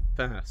me to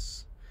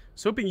confess. I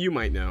was hoping you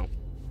might know.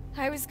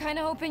 I was kind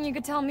of hoping you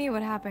could tell me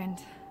what happened.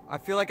 I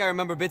feel like I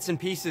remember bits and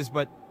pieces,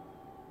 but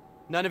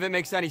none of it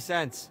makes any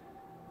sense.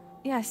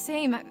 Yeah,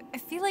 same. I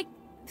feel like...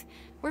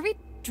 Were we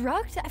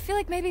drugged? I feel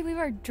like maybe we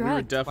were drugged. We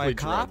were definitely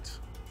By a cop? drugged.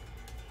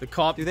 The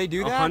cop. Do they do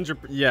that? 100.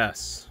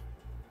 Yes.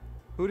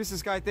 Who does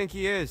this guy think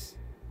he is?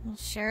 Well,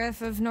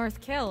 Sheriff of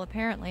North Kill,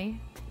 apparently.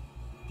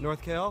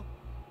 North Kill?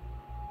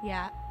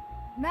 Yeah.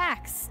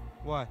 Max,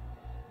 What?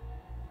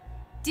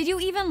 did you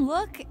even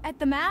look at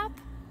the map?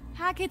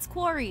 Hackett's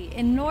Quarry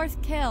in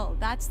North Kill.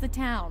 That's the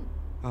town.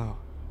 Oh.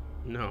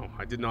 No,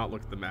 I did not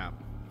look at the map.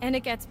 And it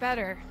gets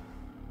better.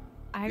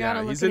 I Yeah,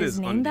 gotta he's look in at his his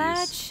name undies.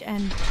 badge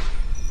and...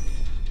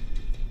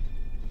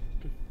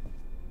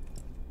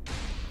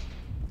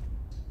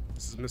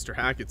 This is Mr.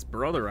 Hackett's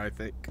brother, I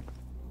think.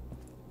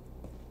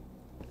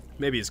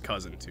 Maybe his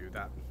cousin, too.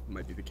 That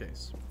might be the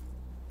case.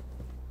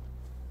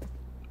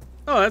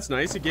 Oh, that's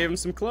nice. He gave him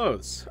some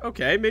clothes.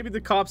 Okay, maybe the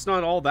cop's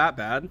not all that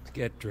bad.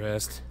 Get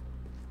dressed.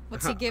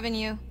 What's he giving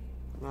you?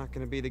 I'm not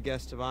gonna be the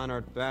guest of honor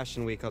at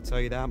Fashion Week, I'll tell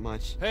you that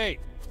much. Hey,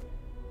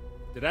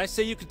 did I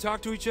say you could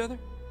talk to each other?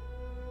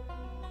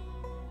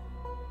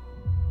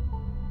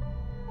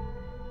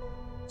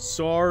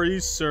 Sorry,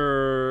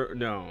 sir.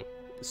 No.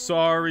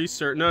 Sorry,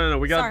 sir. No.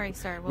 We got. Sorry,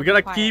 sir. We'll we gotta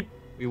be quiet. keep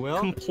We will?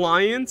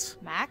 compliant.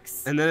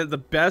 Max? And then at the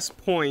best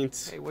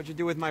point, Hey, what'd you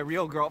do with my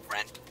real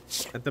girlfriend?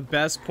 at the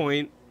best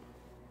point,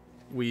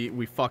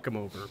 we fuck him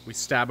over. We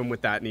stab him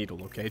with that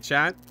needle. Okay,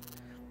 chat.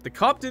 The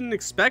cop didn't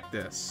expect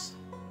this.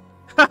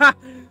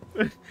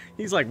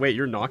 He's like, wait,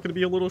 you're not gonna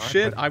be a little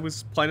shit? I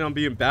was planning on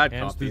being bad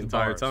Hands cop the through the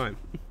entire bars. time.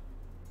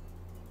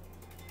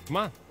 Come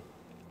on.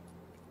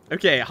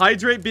 Okay,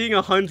 hydrate being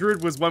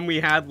 100 was when we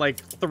had like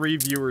 3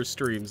 viewer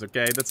streams.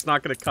 Okay, that's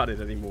not gonna cut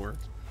it anymore.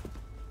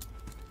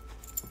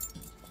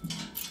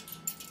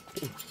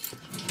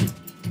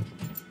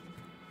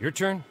 Your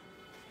turn.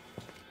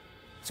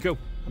 Let's go.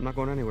 I'm not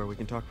going anywhere, we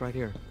can talk right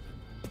here.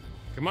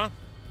 Come on.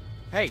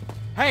 Hey!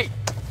 Hey!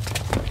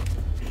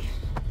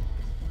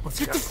 Let's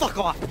Get go. the fuck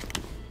off!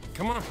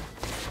 Come on.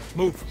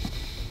 Move.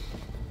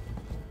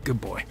 Good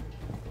boy.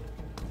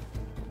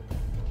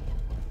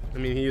 I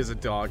mean, he is a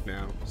dog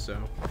now, so.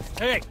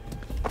 Hey!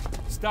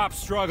 Stop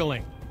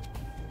struggling.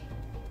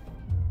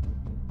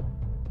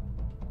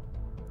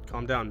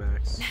 Calm down,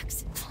 Max.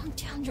 Max, calm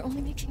down. You're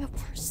only making it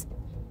worse.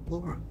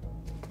 Laura.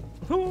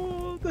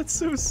 Oh, that's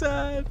so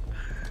sad.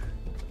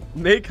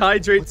 Make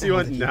hydrate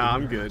 200. Nah,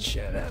 I'm good.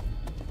 Shut up.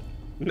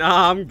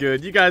 Nah, I'm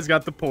good. You guys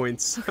got the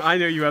points. I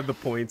know you have the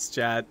points,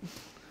 chat.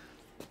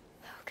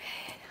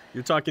 Okay.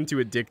 You're talking to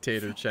a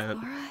dictator, chat.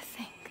 Laura, I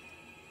think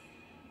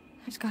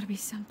there's gotta be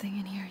something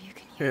in here you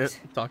can Yeah, use.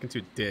 talking to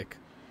a dick.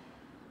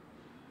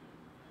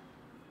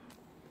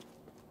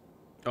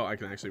 Oh, I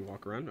can actually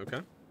walk around? Okay.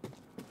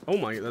 Oh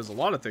my, there's a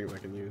lot of things I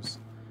can use.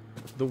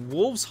 The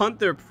wolves hunt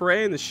their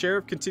prey and the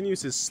sheriff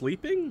continues his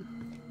sleeping?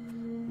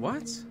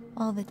 What?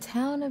 While the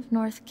town of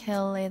North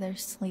Kill lay there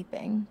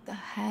sleeping, the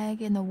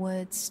hag in the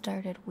woods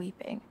started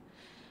weeping.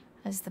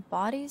 As the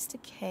bodies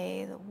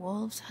decay, the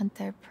wolves hunt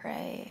their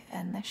prey,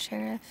 and the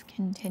sheriff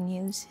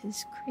continues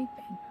his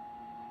creeping.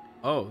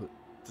 Oh,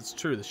 that's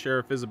true. The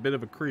sheriff is a bit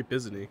of a creep,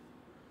 isn't he?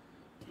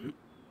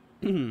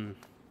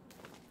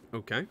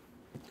 Okay.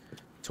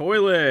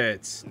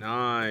 Toilets.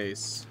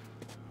 Nice.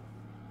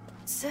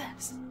 What's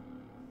this?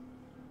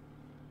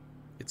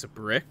 It's a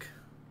brick.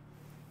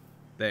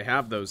 They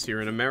have those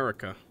here in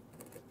America.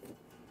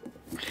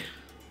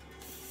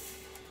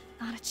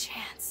 Not a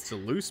chance. It's a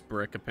loose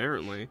brick,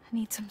 apparently. I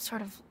need some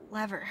sort of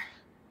lever.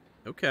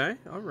 Okay,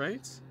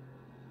 alright.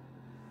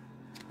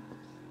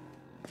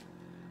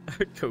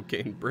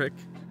 Cocaine brick.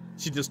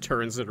 She just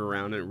turns it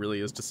around and it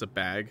really is just a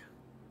bag.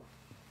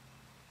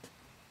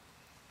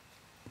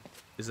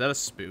 Is that a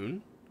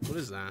spoon? What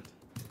is that?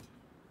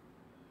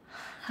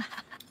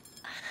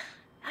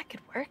 That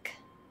could work.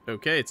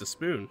 Okay, it's a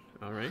spoon.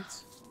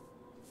 Alright.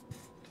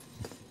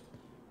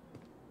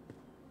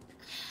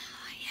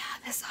 Yeah,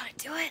 this ought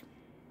to do it.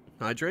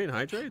 Hydrate,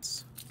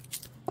 hydrates.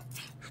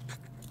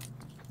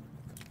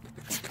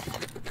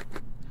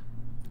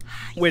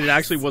 Wait, it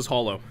actually was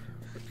hollow.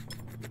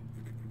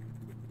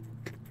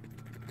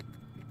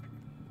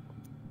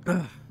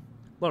 A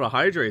lot of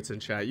hydrates in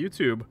chat.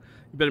 YouTube, you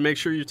better make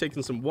sure you're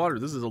taking some water.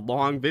 This is a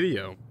long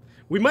video.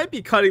 We might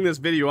be cutting this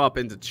video up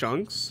into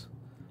chunks.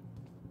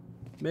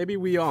 Maybe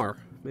we are.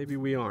 Maybe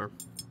we are.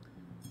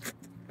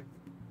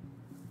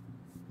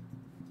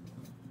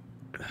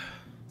 I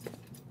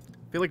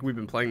feel like we've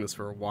been playing this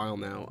for a while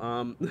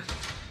now.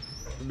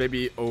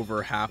 Maybe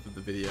over half of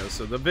the video.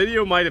 So the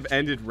video might have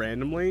ended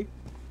randomly.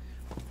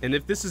 And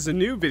if this is a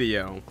new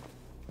video,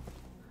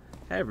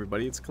 hey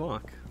everybody, it's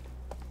Clock.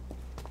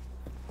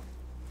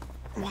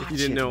 If you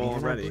didn't know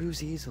already.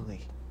 Bruise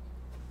easily.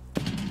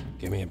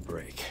 Give me a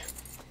break.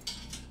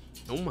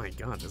 Oh my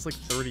god, there's like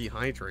 30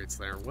 hydrates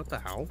there. What the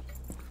hell?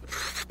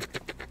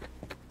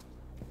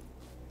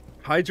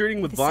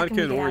 Hydrating with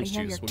vodka and orange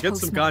juice. We'll get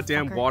some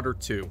goddamn water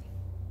too.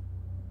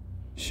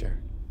 Sure.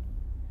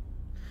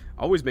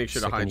 Always make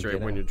sure to hydrate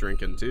when you're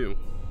drinking too.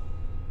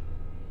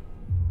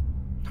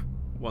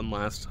 One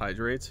last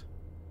hydrate.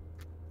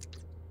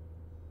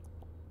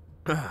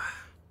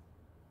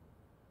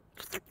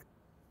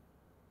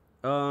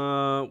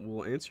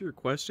 We'll answer your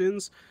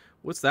questions.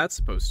 What's that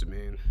supposed to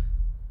mean?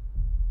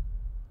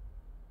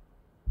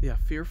 Yeah,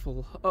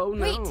 fearful. Oh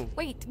no.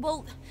 Wait,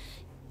 well,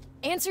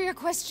 answer your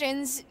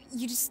questions.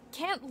 You just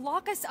can't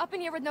lock us up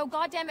in here with no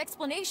goddamn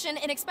explanation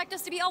and expect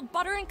us to be all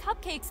butter and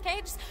cupcakes, okay?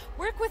 Just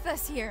work with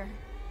us here.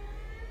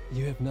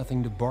 You have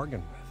nothing to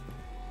bargain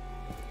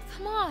with.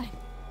 Come on.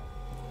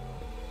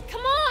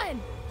 Come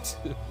on!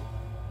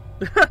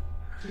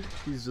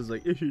 He's just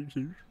like, Hey,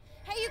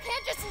 you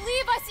can't just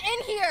leave us in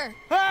here!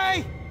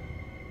 Hey!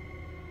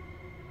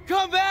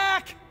 Come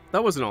back!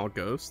 That wasn't all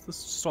ghosts. This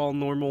is just all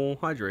normal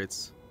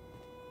hydrates.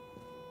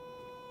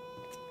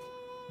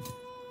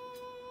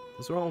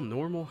 Those are all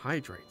normal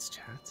hydrates,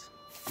 chat.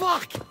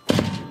 Fuck!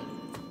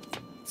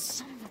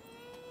 Son of a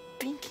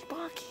binky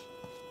bonky.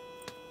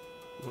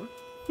 What?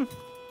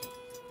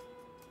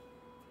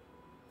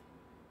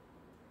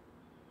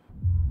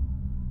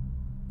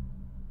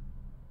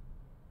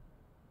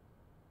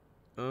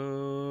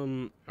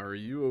 Are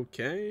you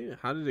okay?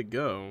 How did it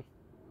go?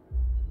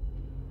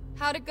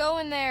 How'd it go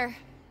in there?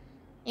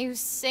 You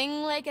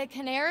sing like a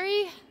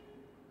canary?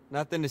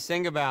 Nothing to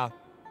sing about.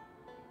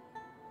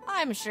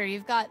 I'm sure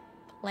you've got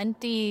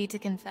plenty to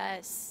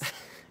confess.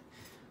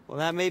 Well,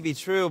 that may be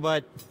true,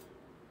 but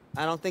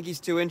I don't think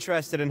he's too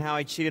interested in how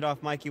I cheated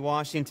off Mikey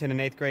Washington in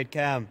 8th grade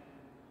chem.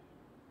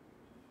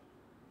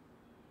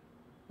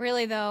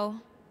 Really, though?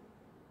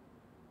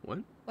 What?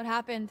 What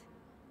happened?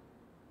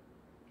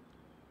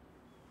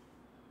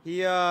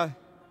 He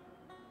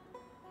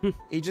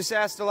just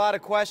asked a lot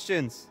of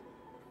questions.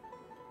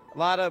 A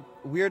lot of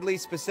weirdly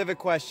specific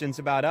questions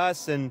about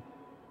us and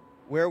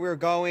where we were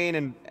going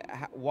and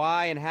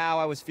why and how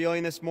I was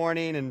feeling this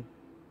morning, and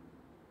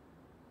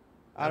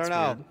I don't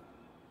know. Weird.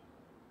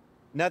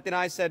 Nothing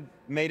I said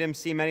made him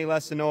seem any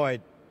less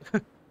annoyed.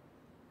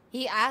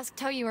 He asked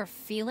how you were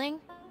feeling?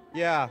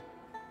 Yeah.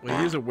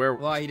 Well, he's a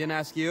werewolf. Why, he didn't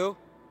ask you?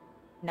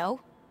 No.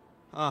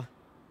 Huh.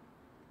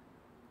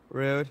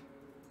 Rude.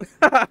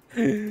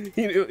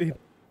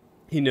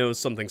 He knows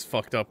something's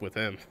fucked up with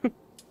him.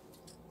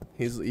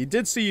 He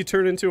did see you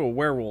turn into a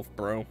werewolf,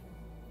 bro.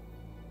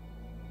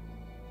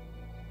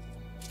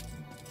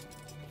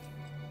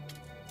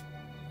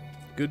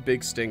 Good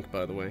big stink,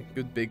 by the way.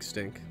 Good big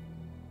stink.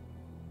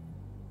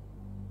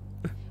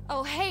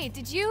 Oh, hey,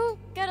 did you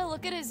get a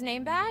look at his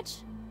name badge?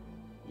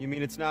 You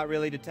mean it's not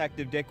really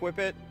Detective Dick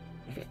Whippet?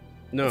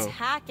 No. It's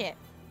Hackett.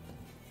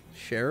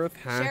 Sheriff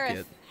Hackett.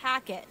 Sheriff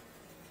Hackett.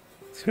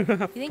 You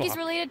think he's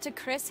related to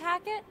Chris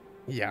Hackett?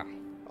 Yeah.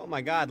 Oh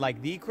my god,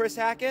 like the Chris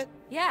Hackett?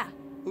 Yeah.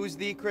 Who's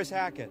the Chris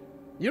Hackett?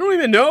 You don't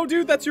even know,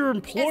 dude? That's your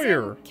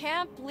employer. As in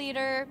camp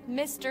leader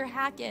Mr.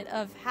 Hackett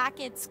of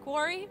Hackett's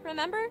Quarry,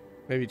 remember?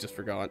 Maybe you just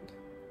forgot.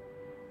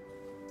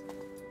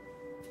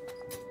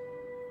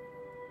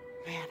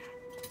 Man.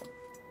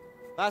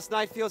 Last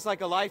night feels like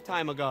a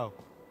lifetime ago.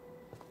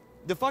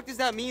 The fuck does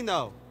that mean,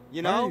 though?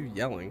 You know? Why are you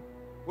yelling?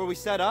 Were we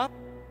set up?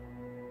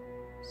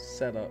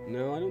 Set up?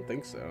 No, I don't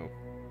think so.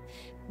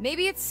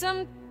 Maybe it's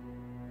some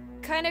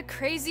kind of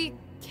crazy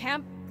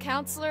camp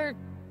counselor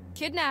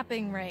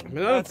kidnapping ring. I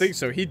mean, I don't think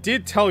so. He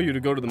did tell you to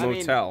go to the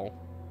motel.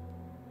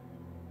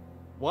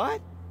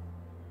 What?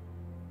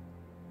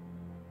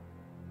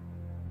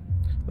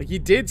 Like, he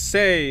did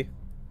say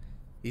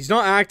he's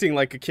not acting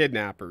like a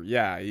kidnapper.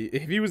 Yeah,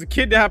 if he was a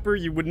kidnapper,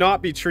 you would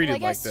not be treated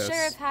Well, I like guess this.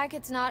 Sheriff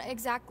Hackett's not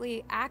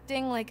exactly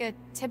acting like a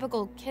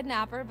typical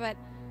kidnapper, but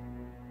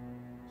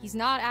he's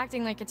not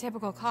acting like a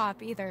typical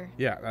cop either.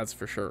 Yeah, that's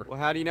for sure. Well,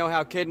 how do you know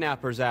how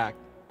kidnappers act?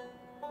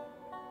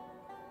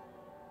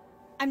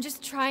 I'm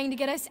just trying to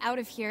get us out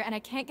of here, and I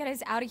can't get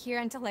us out of here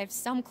until I have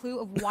some clue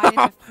of why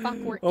the fuck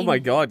we're Oh in my here.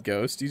 god,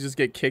 Ghost. You just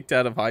get kicked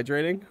out of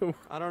hydrating?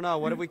 I don't know.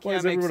 What if we Why can't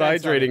is make everyone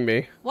sense of hydrating it?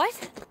 me?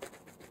 What?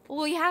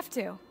 Well, we have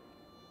to.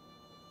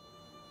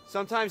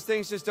 Sometimes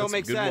things just don't That's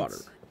make good sense. water.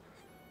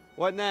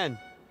 What then?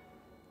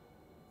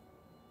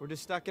 We're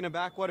just stuck in a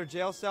backwater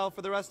jail cell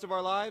for the rest of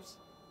our lives?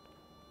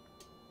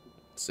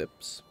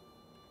 Sips.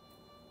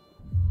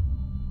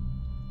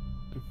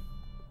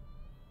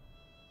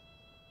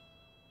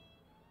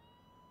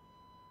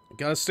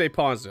 Gotta stay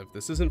positive.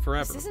 This isn't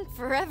forever. This isn't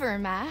forever,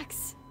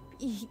 Max.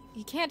 You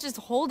can't just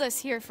hold us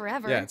here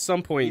forever. Yeah, at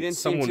some point, didn't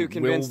seem someone too will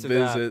convinced of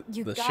that. visit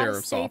You the gotta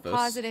sheriff's stay office.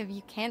 positive.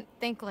 You can't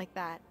think like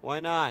that.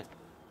 Why not?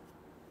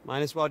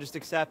 Might as well just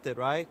accept it,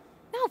 right?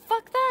 No,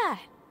 fuck that.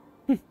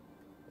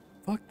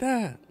 Fuck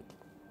that.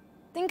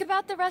 Think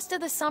about the rest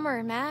of the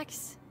summer,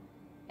 Max.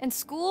 And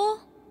school?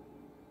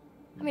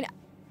 I mean,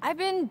 I've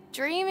been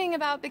dreaming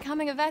about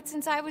becoming a vet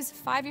since I was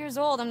 5 years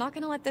old. I'm not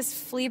gonna let this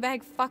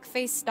fleabag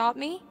fuckface stop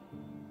me.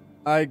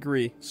 I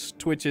agree.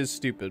 Twitch is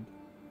stupid.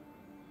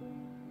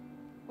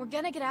 We're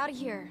gonna get out of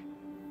here.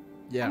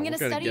 Yeah, I'm we're gonna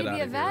gonna study get to be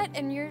out a of vet,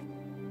 and you're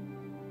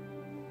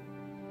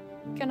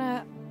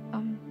gonna, I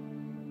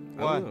don't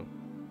What? know.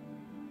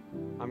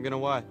 I'm gonna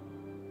what?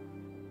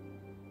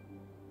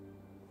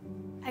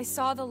 I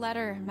saw the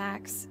letter,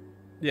 Max.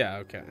 Yeah,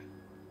 okay.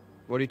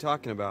 What are you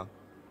talking about?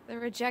 The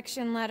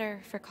rejection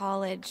letter for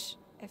college.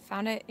 I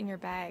found it in your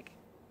bag.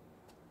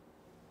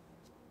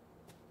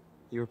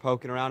 You were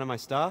poking around in my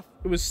stuff?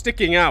 It was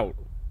sticking out.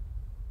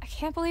 I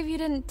can't believe you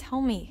didn't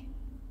tell me.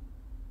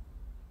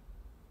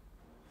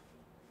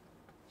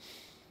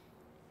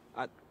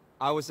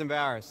 I was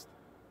embarrassed.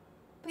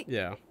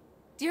 Yeah.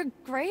 Your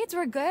grades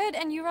were good,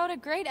 and you wrote a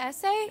great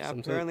essay? Yeah,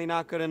 apparently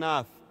not good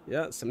enough.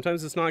 Yeah,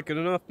 sometimes it's not good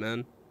enough,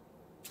 man.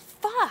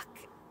 Fuck!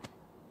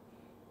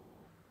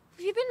 Have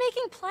you been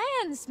making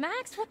plans,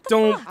 Max? What the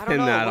Don't fuck? I pin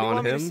don't know. that What do you on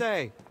want me to him.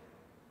 say?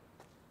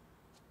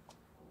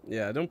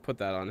 Yeah, don't put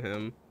that on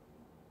him.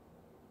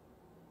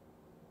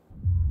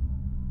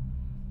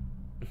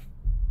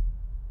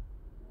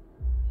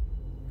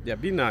 Yeah,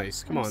 be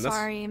nice. Come I'm on,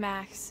 sorry,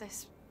 Max.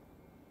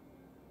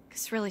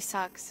 This really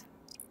sucks.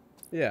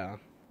 Yeah.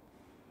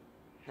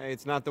 Hey,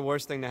 it's not the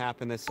worst thing to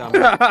happen this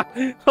summer.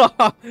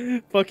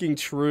 Fucking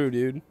true,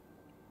 dude.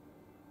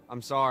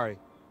 I'm sorry.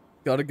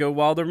 Gotta go,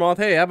 Wilder Moth.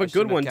 Hey, have a I good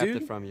shouldn't have one, kept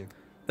dude. it from you.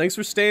 Thanks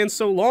for staying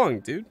so long,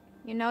 dude.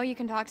 You know you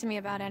can talk to me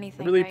about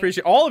anything, I really right?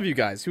 appreciate all of you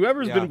guys.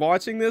 Whoever's Yeah. been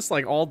watching this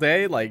like all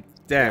day, like,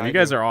 damn, Yeah, you I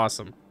guys do. are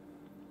awesome.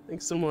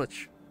 Thanks so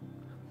much.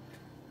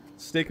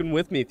 Sticking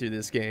with me through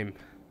this game.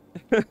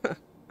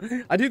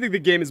 I do think the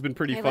game has been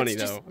pretty Okay, funny,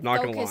 let's though. just I'm not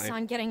gonna focus lie.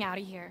 on getting out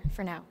of here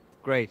for now.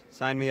 Great.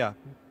 Sign me up.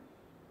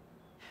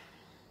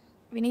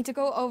 We need to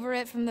go over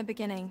it from the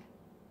beginning.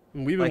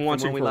 We've Like been from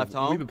watching when we for. left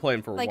home? We've been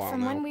playing for a Like while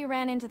from now. when we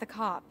ran into the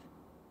cop.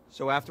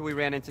 So after we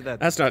ran into the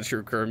That's not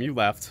true, Kerm. You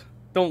left.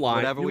 Don't lie.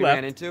 whatever you we left.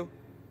 ran into,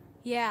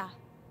 Yeah.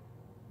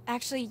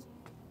 Actually,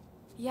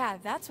 yeah,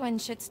 that's when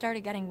shit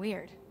started getting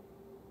weird.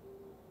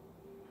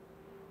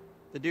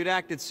 the dude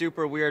acted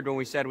super weird when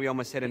we said we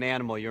almost hit an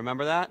animal. You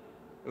remember that?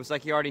 It was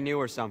like he already knew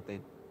or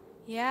something.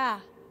 Yeah.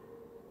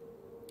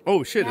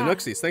 Oh shit, Yeah,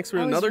 Anuxis, thanks for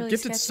that was another really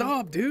gifted sketchy.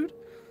 sub, dude.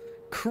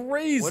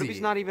 Crazy. What if he's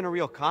not even a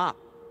real cop?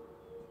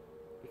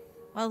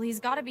 Well, he's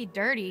gotta be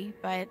dirty,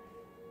 but...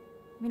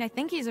 I mean, I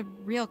think he's a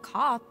real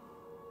cop.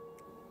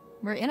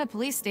 We're in a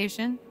police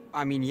station.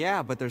 I mean,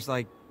 yeah, but there's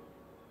like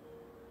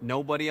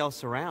nobody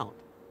else around.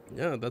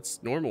 Yeah,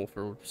 that's normal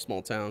for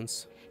small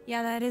towns.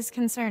 Yeah, that is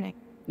concerning.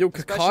 Yo,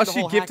 Especially the Kakashi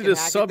whole gifted hack a and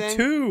hack sub thing.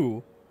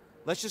 too.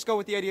 Let's just go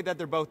with the idea that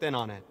they're both in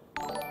on it.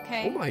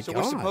 Okay. Oh my So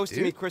god, we're supposed dude.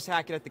 to meet Chris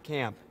Hackett at the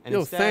camp, and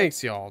Yo, instead,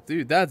 thanks, y'all,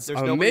 dude. That's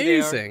there's nobody there,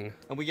 amazing.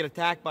 and we get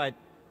attacked by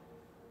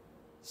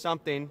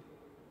something,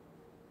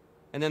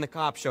 and then the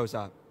cop shows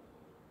up.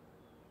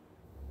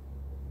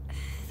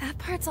 That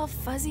part's all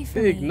fuzzy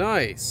for Big me.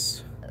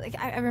 nice. Like,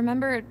 I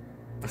remember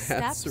the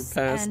That steps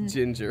surpassed and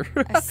Ginger.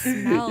 a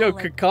smell Yo,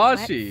 like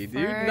Kakashi, wet dude,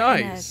 fur and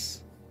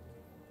nice.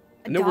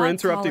 a I know we're dog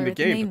interrupting collar the with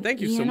the game, name but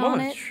thank you so Ian on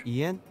it. much.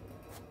 Ian?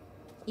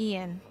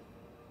 Ian.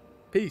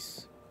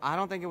 Peace. I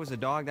don't think it was a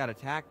dog that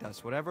attacked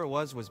us. Whatever it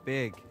was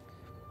big.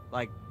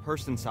 Like,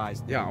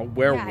 person-sized. Yeah, a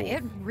werewolf. Yeah,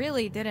 it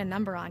really did a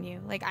number on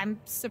you. Like, I'm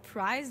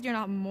surprised you're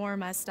not more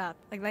messed up.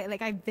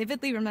 Like I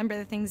vividly remember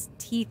the thing's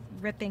teeth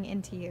ripping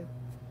into you.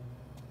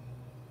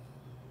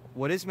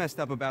 What is messed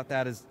up about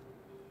that is,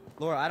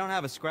 Laura, I don't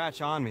have a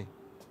scratch on me.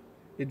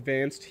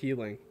 Advanced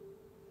healing.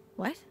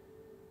 What?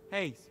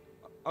 Hey,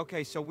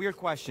 okay, so weird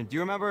question. Do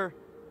you remember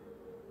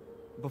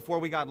before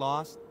we got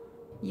lost?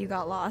 You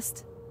got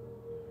lost?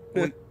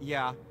 Well,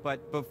 yeah,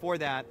 but before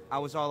that, I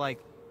was all like,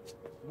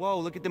 "Whoa,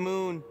 look at the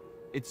moon!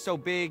 It's so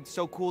big,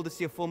 so cool to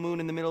see a full moon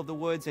in the middle of the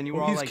woods." And you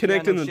were all he's like,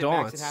 connecting "Yeah, no the shit,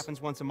 Max, dots. it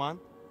happens once a month."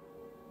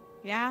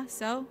 Yeah,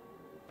 so?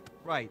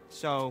 Right.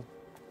 So,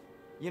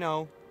 you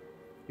know.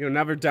 You'll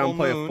never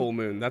downplay a moon. full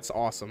moon. That's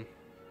awesome.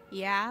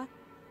 Yeah.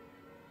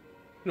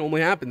 It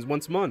only happens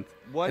once a month.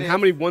 What and if, how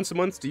many once a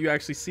months do you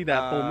actually see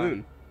that full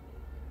moon?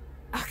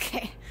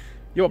 Okay.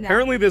 Yo, No.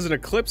 apparently there's an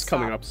eclipse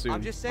coming up soon.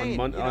 I'm just saying,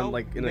 on, you know,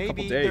 like in maybe a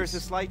couple days. there's a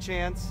slight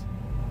chance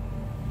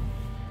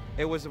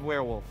it was a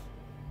werewolf.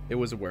 It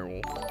was a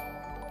werewolf.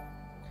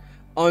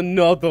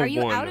 Another Are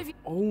you one. out of your-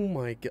 Oh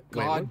my god.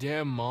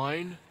 Goddamn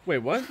mine. Wait,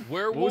 what?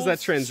 Werewolves? What was that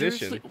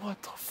transition? Seriously?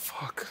 What the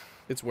fuck?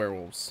 It's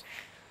werewolves.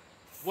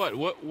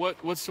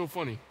 What's so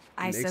funny?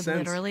 I Makes said sense.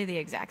 literally the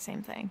exact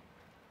same thing.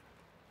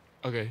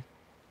 Okay.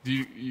 Do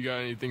you got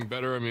anything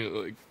better? I mean,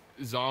 like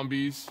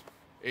zombies,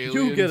 aliens.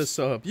 You get a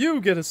sub.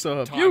 You get a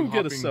sub. You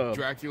get a time-hopping sub.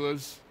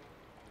 Draculas.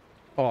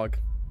 Hog.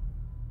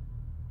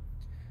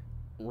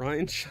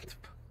 Ryan, shut the.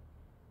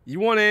 You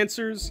want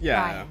answers?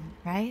 Yeah. Ryan,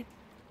 right?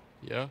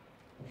 Yeah.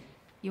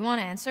 You want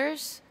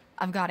answers?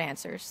 I've got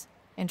answers.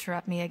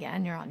 Interrupt me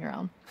again, you're on your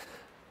own.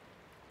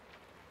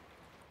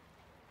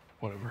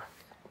 Whatever.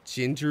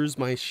 Ginger's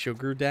my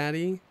sugar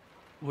daddy.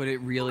 Would it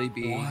really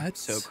be What?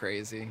 so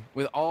crazy?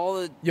 With all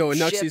the Yo,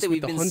 shit Anuxius that with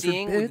we've the been 100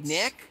 seeing with bits?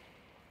 Nick?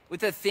 With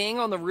the thing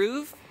on the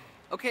roof?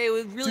 Okay, it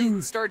would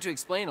really start to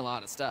explain a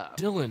lot of stuff.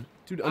 Dylan.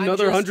 Dude, I'm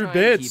another just 100 trying to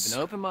bits. Keep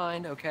an open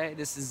mind, okay?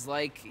 This is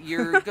like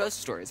your ghost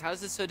stories. How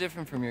is this so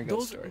different from your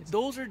ghost stories?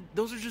 Those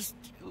are just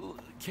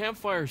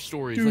campfire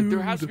stories. Like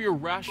there has to be a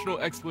rational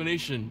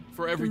explanation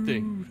for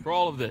everything, for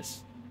all of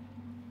this.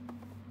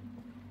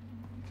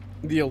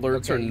 The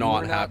alerts Okay, are you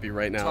not were happy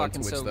right now on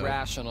talking Twitch, so though.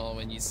 rational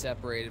when you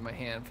separated my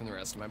hand from the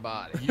rest of my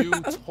body. You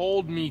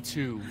told me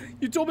to.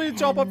 You told me to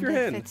chop off your And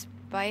hand. if it's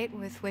bite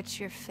with which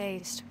you're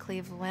faced,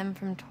 cleave limb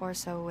from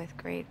torso with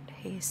great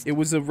haste. It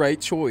was the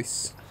right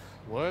choice.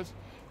 What?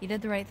 You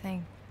did the right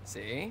thing.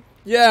 See?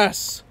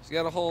 Yes! She's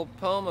got a whole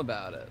poem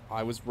about it.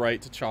 I was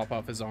right to chop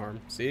off his arm.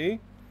 See?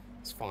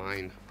 It's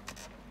fine.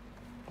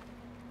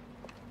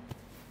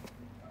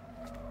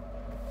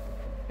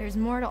 There's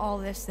more to all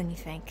this than you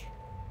think.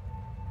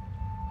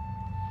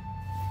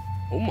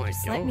 Oh my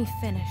Just god. let me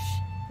finish,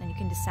 then you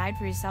can decide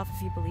for yourself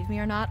if you believe me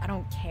or not. I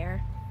don't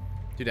care.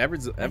 Dude,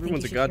 everyone's you a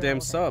should hear all goddamn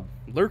of it. sub.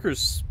 Lurkers,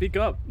 speak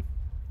up.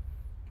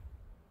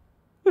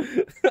 I'm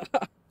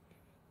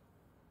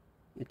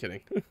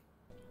kidding.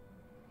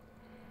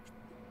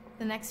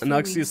 The next few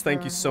Anuxius, weeks thank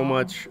were you so long.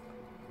 much.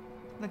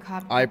 The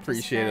cop I kept us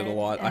appreciate it a fed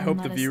lot. I and hope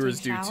the let us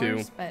viewers take do too.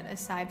 showers, But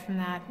aside from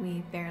that,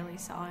 we barely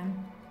saw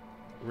him.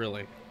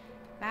 Really.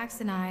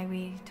 Max and I,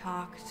 we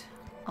talked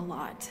a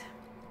lot.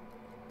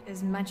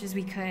 As much as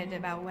we could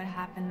about what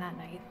happened that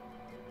night.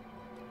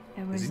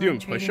 It was Is he doing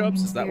like trading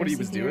push-ups? Is that what he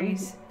was conspiracy doing?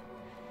 theories.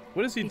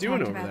 What is he We doing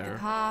talked over about there? The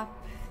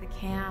cop, the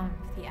camp,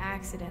 the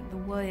accident, the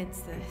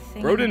woods, the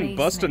thing. Bro in the didn't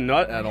bust a basement,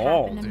 nut what at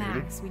all, happened to dude.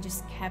 Max. We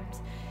just kept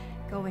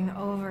going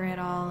over it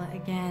all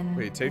again.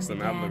 Wait, he takes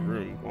and them out of the again,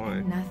 room. Why?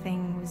 and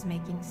nothing was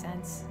making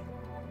sense.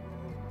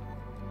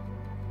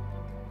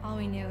 All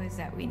we knew is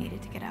that we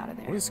needed to get out of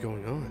there. What is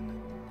going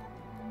on?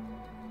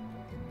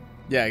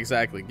 Yeah,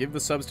 exactly. Give the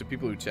subs to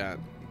people who chat.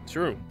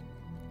 True.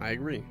 I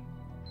agree.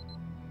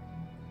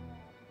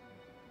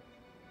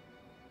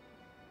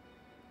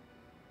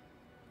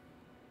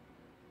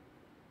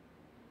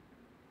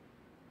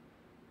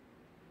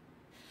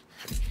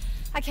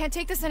 I can't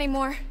take this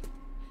anymore.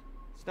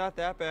 It's not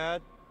that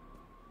bad.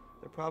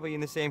 They're probably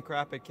in the same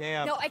crap at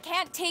camp. No, I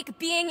can't take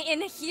being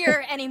in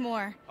here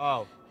anymore.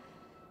 Oh.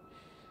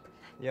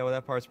 Yeah, well,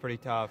 that part's pretty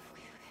tough.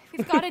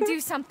 We've got to do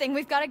something.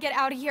 We've got to get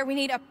out of here. We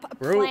need a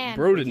plan.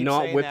 Bro We did keep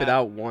not saying whip it that.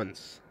 out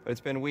once. But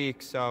it's been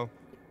weeks, so.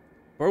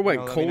 Bro went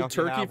let me know cold if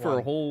you turkey have for a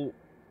one. whole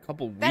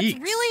couple That's weeks.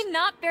 really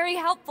not very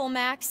helpful,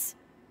 Max.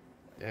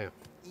 Yeah.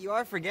 You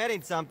are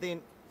forgetting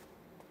something.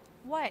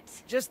 What?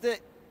 Just the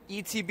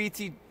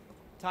ETBT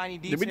tiny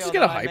detail. Did we just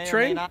get a that I hype may or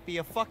train? may not be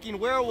a fucking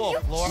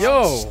werewolf, Laura.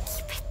 Yo.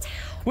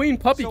 Queen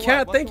Puppy So what?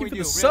 Cat, What thank can you for we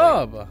the do,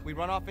 sub. really? We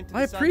run off into the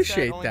I sunset,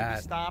 appreciate only to be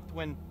that. stopped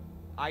when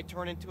I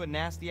turn into a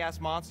nasty ass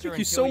monster Thank and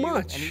you kill so you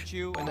much. and eat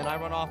you, and then I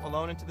run off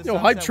alone into the Yo,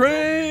 sunset. hype with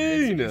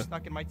train! little bits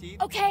stuck in my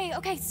teeth. Okay,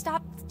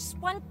 stop. Just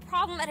one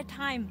problem at a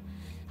time.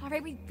 All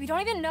right, we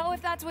don't even know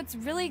if that's what's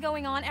really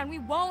going on, and we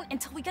won't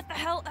until we get the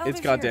hell out It's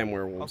of here. goddamn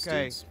werewolves,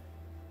 Okay. dudes.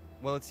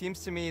 Well, it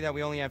seems to me that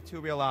we only have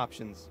two real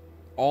options.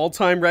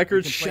 All-time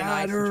record We can play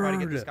nice and try to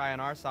get this shattered. guy on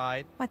our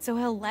side, What, so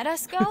he'll let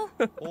us go?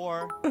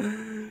 or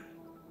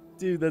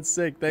Dude, that's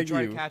sick. we Thank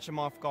try you. to catch him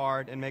off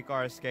guard and make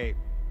our escape.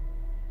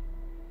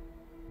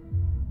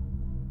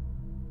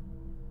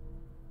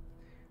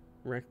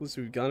 Reckless,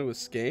 we've got to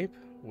escape?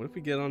 What if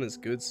we get on his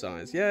good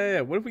side?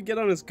 Yeah. What if we get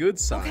on his good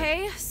side?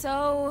 Okay,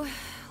 so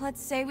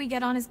let's say we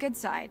get on his good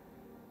side.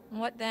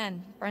 What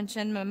then? Brunch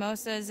and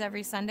mimosas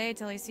every Sunday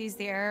till he sees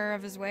the error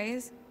of his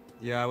ways?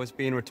 Yeah, I was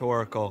being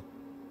rhetorical.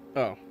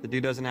 Oh. The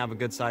dude doesn't have a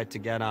good side to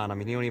get on. I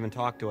mean, he don't even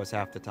talk to us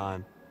half the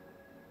time.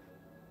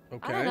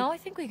 Okay. I don't know, I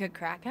think we could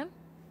crack him.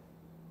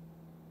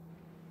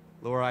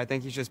 Laura, I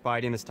think he's just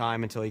biding his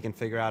time until he can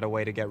figure out a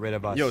way to get rid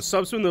of us. Yo,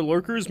 subs from the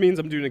lurkers means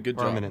I'm doing a good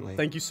Permanently. job.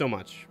 Thank you so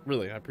much.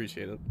 Really, I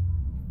appreciate it.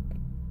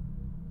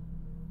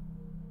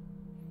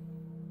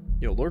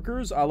 Yo,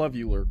 lurkers, I love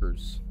you,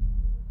 lurkers.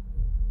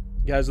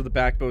 You guys are the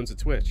backbones of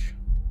Twitch.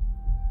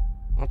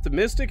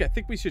 Optimistic, I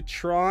think we should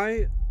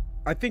try.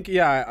 I think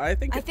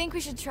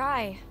we should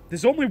try.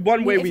 There's only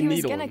one way If we he was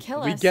needle gonna him.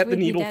 kill We us, get the we'd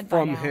be needle dead by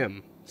from now.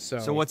 him.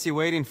 So what's he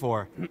waiting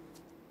for?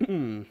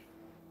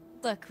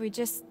 Look,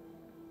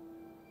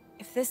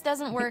 if this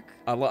doesn't work,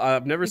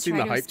 I've never we seen try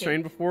the to hype escape.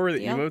 train before, the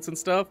Deal? emotes and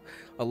stuff.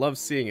 I love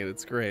seeing it.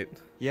 It's great.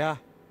 Yeah.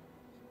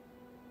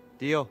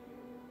 Deal.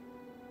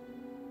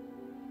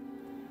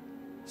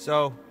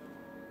 So,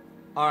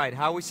 alright,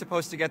 how are we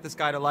supposed to get this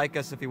guy to like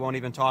us if he won't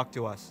even talk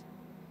to us?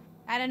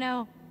 I don't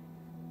know.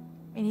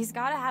 I mean, he's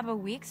got to have a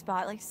weak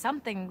spot, like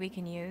something we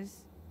can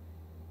use.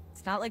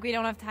 It's not like we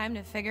don't have time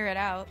to figure it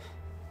out.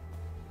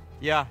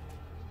 Yeah.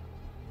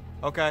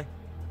 Okay.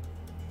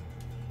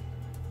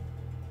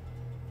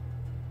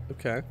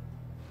 Okay.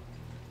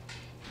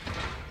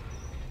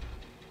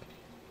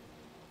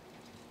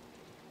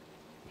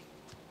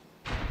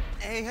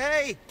 Hey,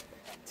 hey!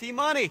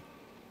 T-Money!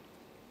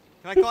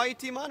 Can I call you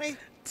T-Money?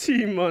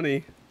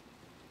 T-Money.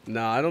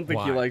 Nah, I don't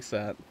think he Why? likes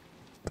that.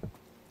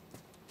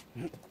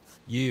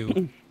 You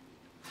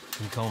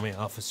can call me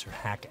Officer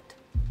Hackett.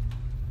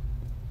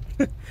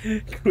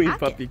 Queen Hackett?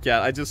 Puppy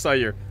Cat. I just saw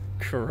your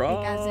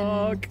Like as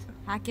croc. in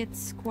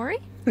Hackett's Quarry?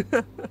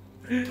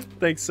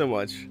 Thanks so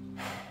much.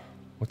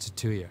 What's it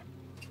to you?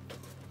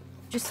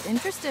 Just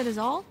interested is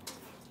all.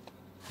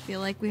 Feel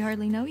like we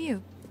hardly know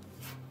you.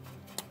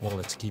 Well,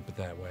 let's keep it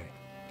that way,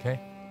 okay?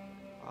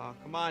 Oh,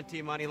 come on,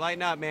 T-Money,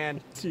 lighten up, man.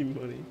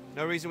 T-Money.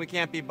 No reason we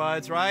can't be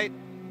buds, right?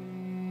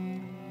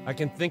 I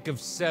can think of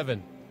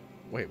 7.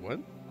 Wait, what?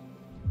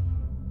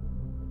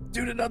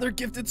 Dude, another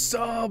gifted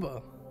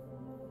sub!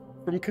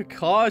 From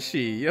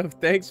Kakashi. Yo,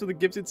 thanks for the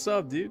gifted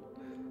sub, dude.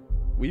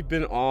 We've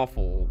been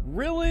awful.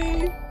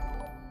 Really?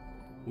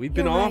 We've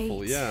been You're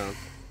awful, right. yeah.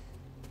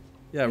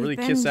 Yeah, We've really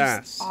been kiss just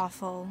ass.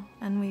 awful,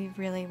 and we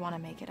really want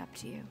to make it up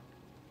to you.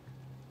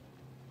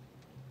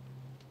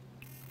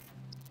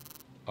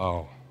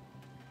 Oh.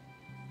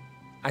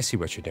 I see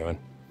what you're doing.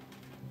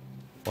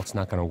 Well, it's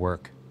not gonna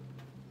work.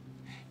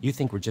 You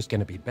think we're just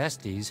gonna be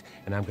besties,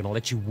 and I'm gonna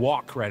let you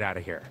walk right out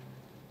of here.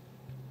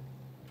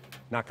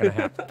 Not gonna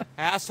happen.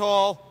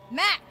 Asshole!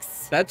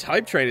 Max! That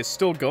type train is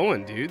still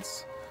going,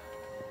 dudes.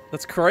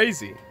 That's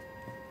crazy.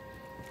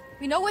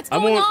 We know what's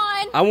going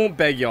on! I won't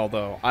beg y'all,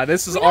 though.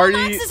 This is We know already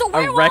Max is a a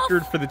werewolf!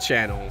 record for the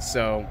channel,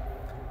 so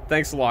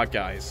thanks a lot,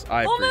 guys.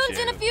 I Full appreciate moon's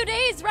in it. a few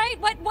days, right?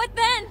 What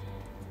then?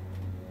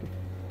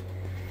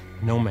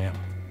 No, ma'am.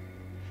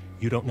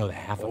 You don't know the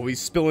half of Oh, he's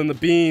spilling the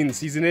beans.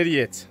 He's an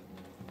idiot.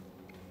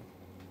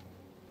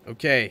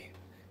 Okay.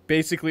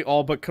 Basically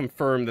all but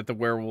confirmed that the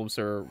werewolves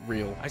are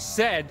real. I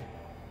said,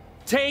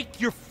 take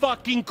your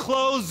fucking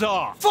clothes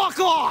off! Fuck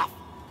off!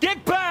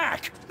 Get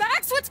back!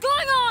 Max, what's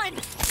going on?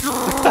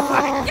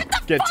 Get the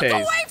Get fuck tased.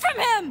 away from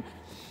him!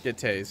 Get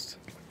tased.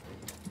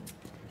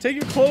 Take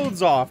your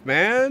clothes off,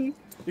 man.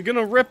 You're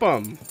gonna rip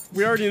them.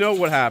 We already know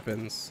what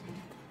happens.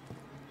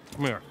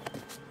 Come here.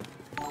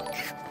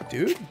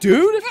 Dude?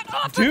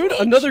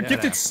 Another Shut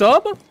gifted up.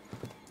 sub?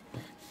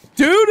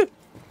 Dude?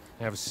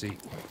 Have a seat.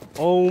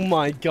 Oh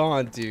my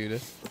god,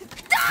 dude.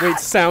 Wait,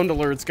 sound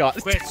alerts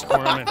got... Quit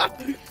squirming.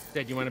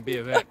 Said you want to be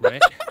a vet,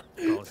 right?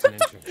 Call us an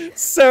intern.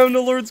 Sound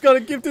alerts got a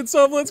gifted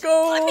sub. Let's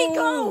go. Let me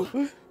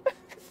go!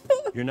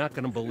 You're not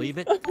gonna believe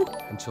it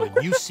until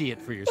you see it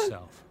for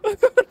yourself.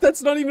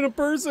 That's not even a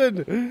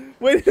person.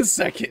 Wait a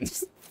second.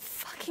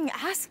 Fucking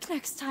ask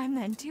next time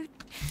then, dude.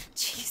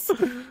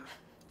 Jeez.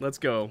 Let's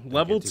go.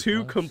 Level get too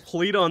 2 close.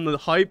 complete on the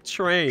hype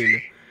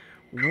train.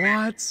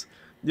 What?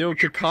 Yo,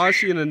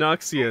 Kakashi and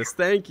Anuxius,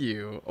 thank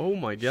you. Oh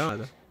my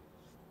god.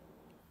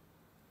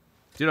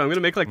 Dude, I'm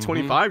gonna make like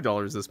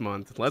 $25 this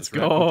month. Let's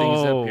Just wrapping things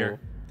up go. here.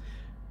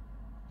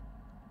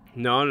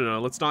 No.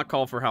 Let's not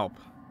call for help.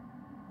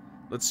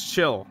 Let's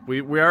chill.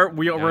 We've Down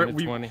to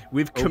 20.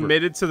 Over.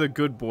 committed to the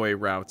good boy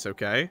routes,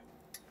 okay?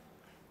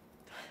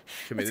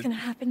 What's Committed. gonna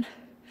happen?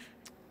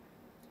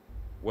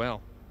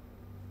 Well,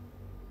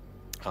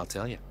 I'll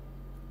tell you.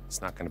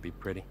 It's not gonna be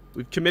pretty.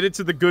 We've committed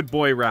to the good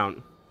boy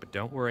route. But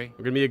don't worry.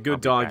 We're gonna be a good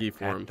I'll be doggy back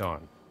for at him.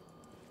 dawn.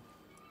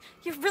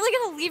 You're really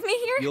gonna leave me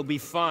here? You'll be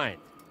fine.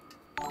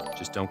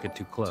 Just don't get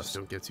too close. Just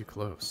don't get too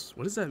close.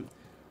 What does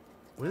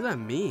that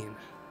mean?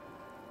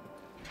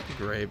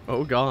 Great.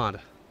 Oh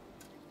god.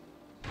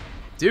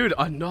 Dude,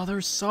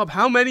 another sub.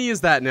 How many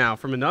is that now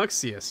from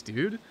Anuxius,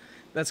 dude?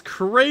 That's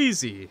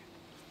crazy.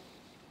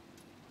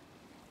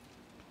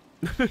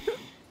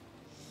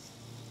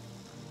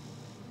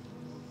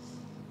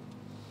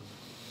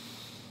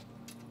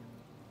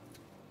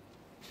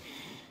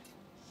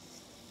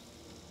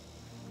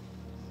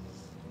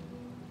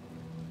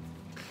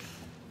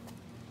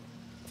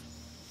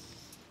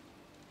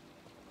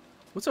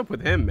 What's up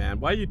with him, man?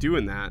 Why are you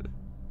doing that?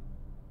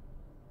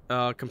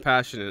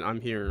 Compassionate,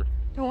 I'm here.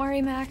 Don't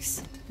worry,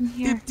 Max. I'm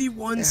here.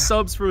 51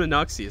 subs from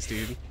Anuxius,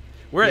 dude.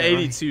 We're at Yeah,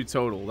 82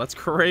 total. That's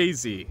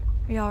crazy.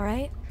 Are you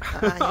alright?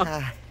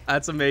 Yeah.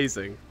 That's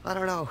amazing. I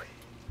don't know.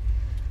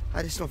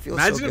 I just don't feel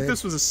Imagine so if good.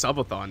 this was a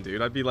subathon,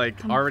 dude. I'd be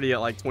like already at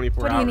like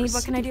 24 What hours. do you need?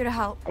 What can I do to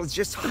help? I was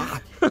just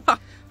hot.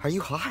 Are you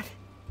hot?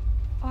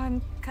 Oh,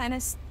 I'm kind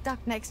of stuck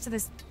next to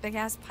this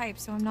big-ass pipe,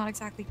 so I'm not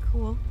exactly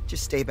cool.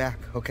 Just stay back,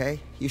 okay?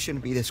 You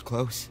shouldn't be this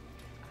close.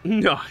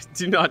 No,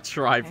 do not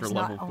try There's for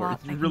not level a 4.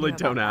 lot I You can really do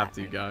don't about have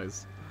to,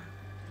 guys.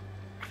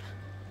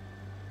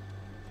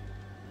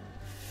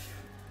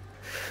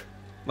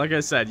 Like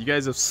I said, you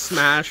guys have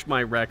smashed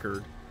my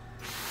record.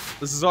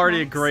 This is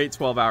already a great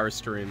 12-hour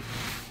stream.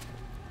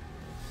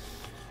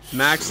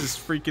 Max is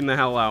freaking the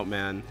hell out,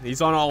 man.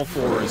 He's on all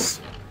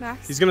fours.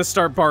 Max? He's gonna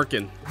start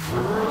barking.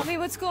 Tell me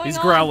what's going on. He's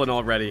growling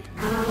already.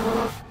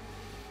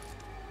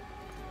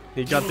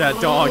 He got that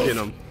dog in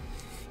him.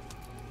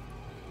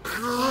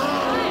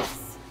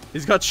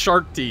 He's got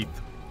shark teeth.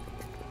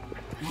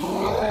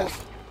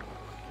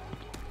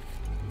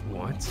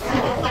 What?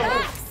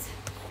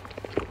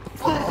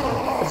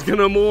 He's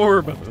gonna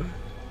morb.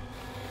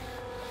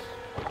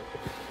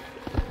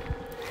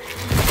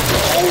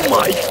 Oh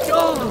my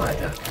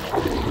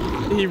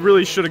god! He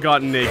really should have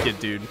gotten naked,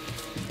 dude.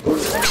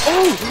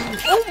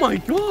 Oh my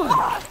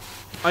god!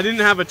 I didn't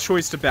have a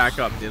choice to back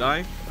up, did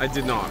I? I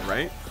did not,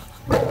 right?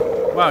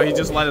 Wow, he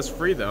just let us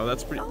free though.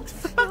 That's pretty.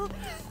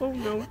 Oh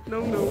no,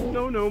 no, no,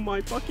 no, no,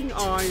 my fucking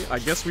eye. I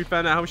guess we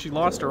found out how she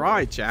lost her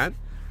eye, chat.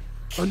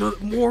 Another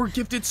more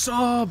gifted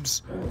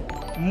subs.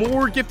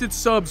 More gifted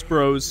subs,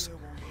 bros.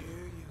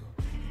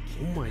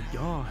 Oh my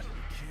god.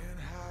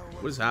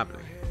 What is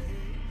happening?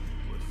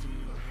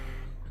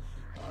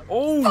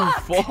 Oh,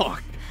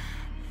 fuck.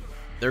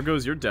 There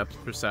goes your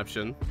depth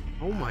perception.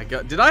 Oh my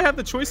god. Did I have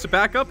the choice to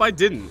back up? I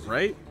didn't,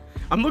 right?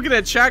 I'm looking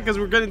at chat because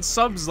we're getting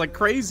subs like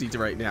crazy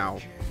right now.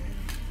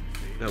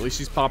 At least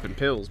she's popping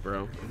pills,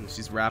 bro. And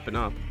she's wrapping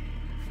up.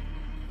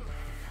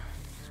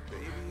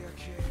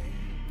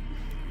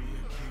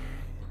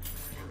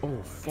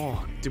 Oh,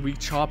 fuck. Did we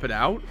chop it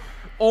out?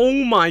 Oh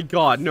my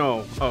god,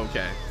 no. Oh,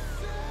 okay.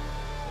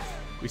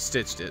 We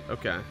stitched it.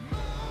 Okay.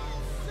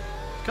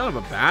 Kind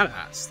of a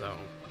badass, though.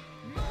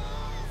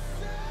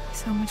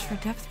 So much for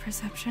depth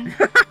perception.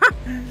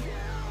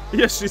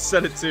 Yes, she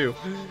said it too.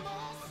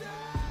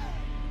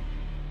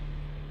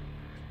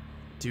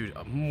 Dude,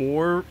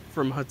 more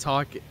from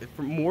Hatake,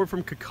 more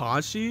from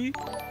Kakashi?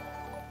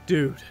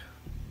 Dude.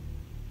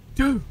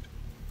 Dude.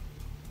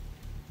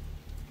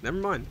 Never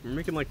mind. We're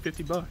making like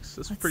 50 bucks.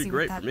 This is pretty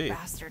great for me.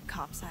 Bastard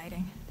cop's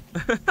hiding.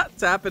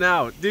 Tapping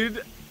out.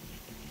 Dude,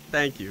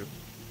 thank you.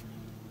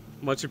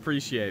 Much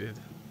appreciated.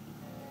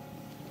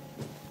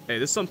 Hey,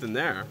 there's something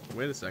there.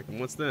 Wait a second.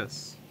 What's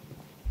this?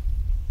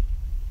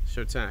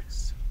 Show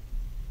text.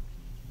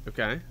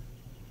 Okay.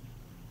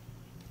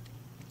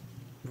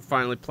 We're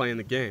finally playing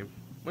the game.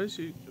 Why did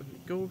you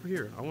go over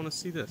here? I want to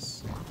see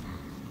this.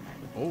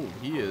 Oh,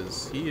 he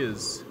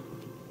is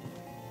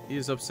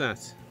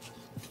upset.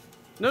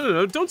 No, no,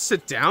 no, don't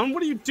sit down.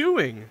 What are you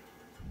doing?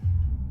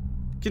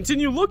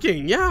 Continue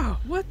looking. Yeah,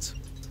 what?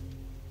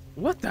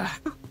 What the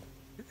hell?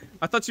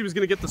 I thought she was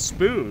going to get the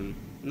spoon.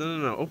 No, no,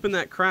 no, open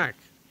that crack.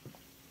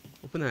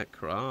 Open that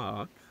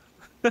crack.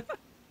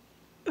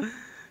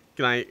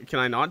 Can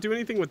I not do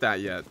anything with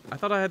that yet? I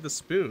thought I had the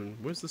spoon.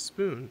 Where's the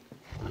spoon?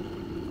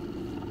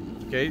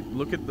 Okay,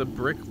 look at the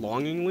brick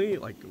longingly.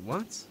 Like,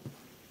 what?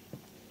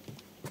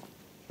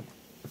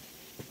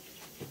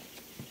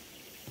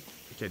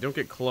 Okay, don't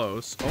get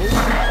close.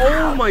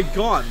 Oh my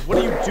god, what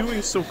are you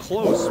doing so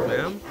close,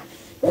 ma'am?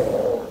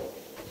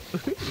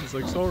 He's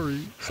like, sorry,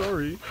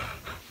 sorry.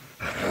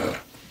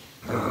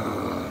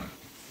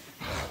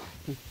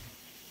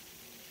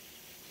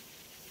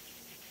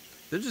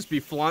 They'll just be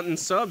flaunting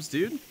subs,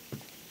 dude.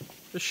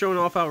 They're showing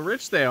off how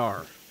rich they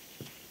are.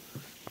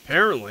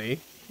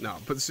 Apparently. No,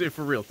 but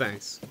for real,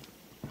 thanks.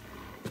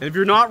 And if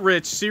you're not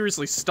rich,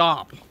 seriously,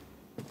 stop.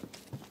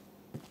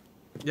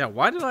 Yeah,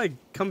 why did I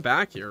come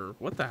back here?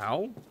 What the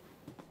hell?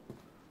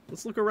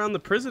 Let's look around the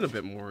prison a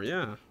bit more,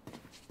 yeah.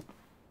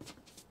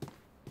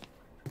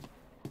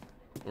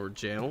 Or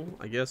jail,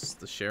 I guess.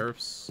 The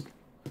sheriff's.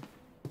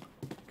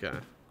 Okay.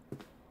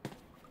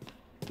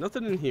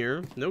 Nothing in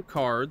here. No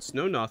cards.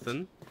 No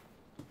nothing.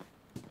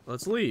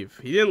 Let's leave.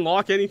 He didn't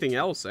lock anything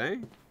else, eh?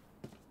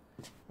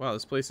 Wow,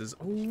 this place is...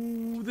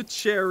 Oh, the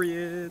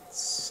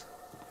chariots.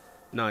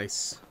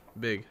 Nice.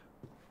 Big.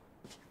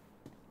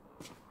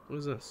 What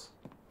is this?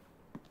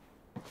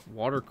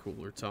 Water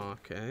cooler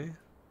talk, eh?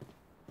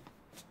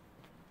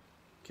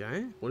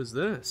 Okay, what is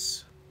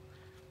this?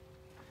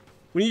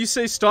 When you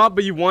say stop,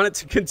 but you want it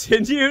to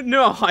continue?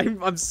 No,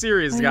 I'm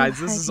serious, guys.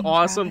 This is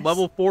awesome.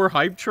 Level 4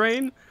 hype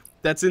train?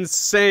 That's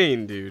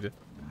insane, dude.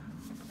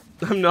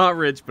 I'm not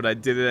rich, but I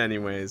did it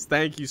anyways.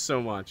 Thank you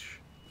so much.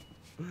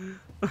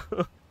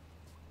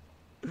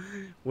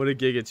 What a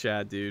giga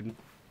chat, dude.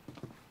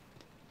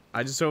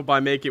 I just hope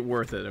I make it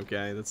worth it,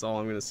 okay? That's all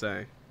I'm gonna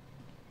say.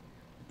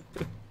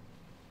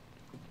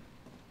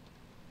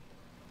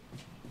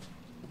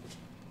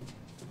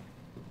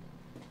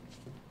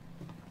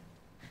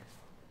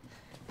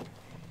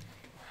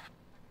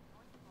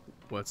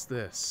 What's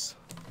this?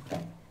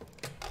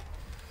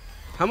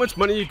 How much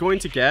money are you going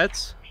to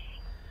get?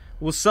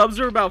 Well, subs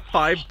are about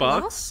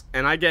 $5,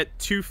 and I get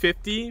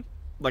 $2.50.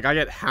 Like, I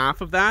get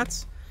half of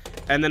that.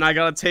 And then I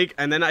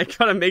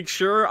gotta make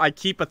sure I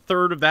keep a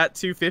third of that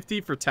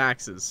 $2.50 for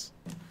taxes.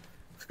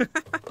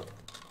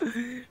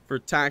 For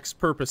tax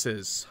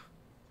purposes.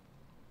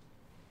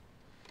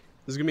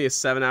 This is gonna be a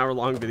 7-hour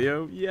long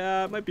video.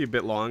 Yeah, it might be a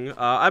bit long.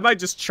 I might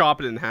just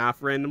chop it in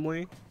half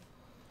randomly.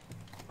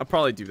 I'll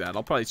probably do that.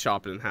 I'll probably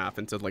chop it in half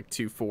into like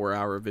 2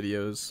 4-hour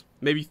videos.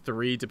 Maybe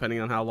 3, depending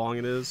on how long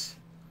it is.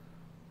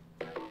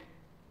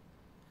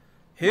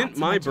 Hint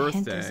my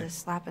birthday. Hint is a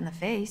slap in the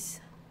face.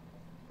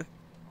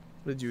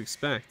 What did you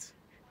expect?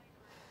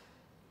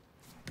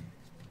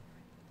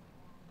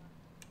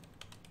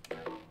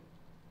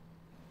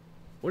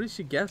 What is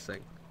she guessing?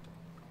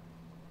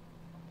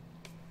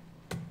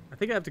 I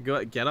think I have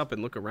to get up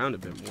and look around a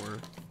bit more.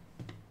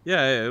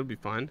 Yeah, it'll be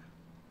fine.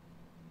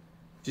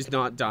 She's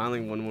not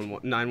dialing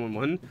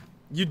 911.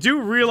 You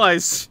do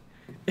realize...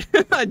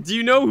 Do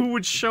you know who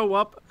would show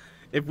up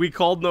if we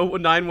called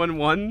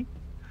 911?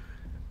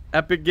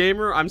 Epic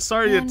Gamer? I'm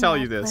sorry to tell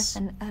you this.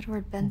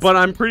 But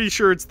I'm pretty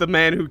sure it's the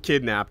man who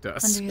kidnapped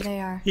us. Wonder who they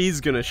are. He's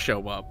gonna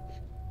show up.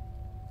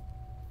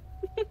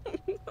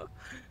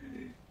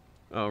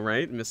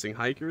 Alright, missing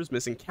hikers,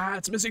 missing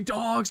cats, missing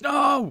dogs!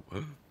 No!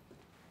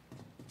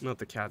 Not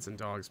the cats and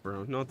dogs,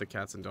 bro. Not the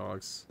cats and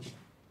dogs.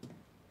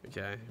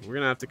 Okay, we're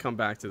gonna have to come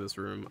back to this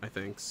room, I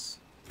think.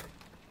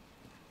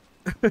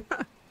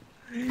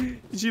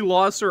 She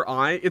lost her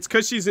eye? It's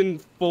because she's in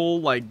full,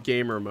 like,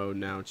 gamer mode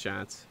now,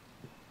 chat.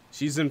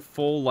 She's in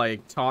full,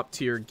 like,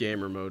 top-tier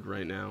gamer mode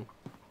right now.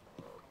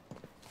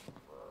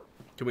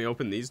 Can we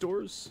open these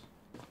doors?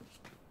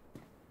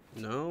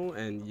 No,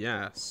 and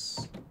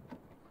yes.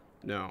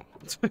 No.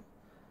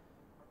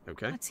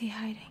 Okay. What's he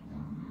hiding?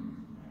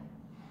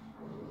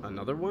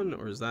 Another one?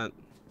 Or is that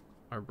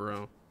our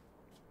bro?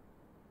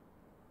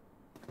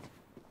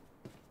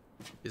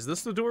 Is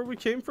this the door we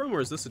came from,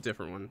 or is this a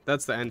different one?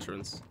 That's the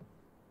entrance.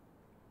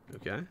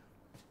 Okay.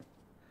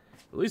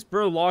 At least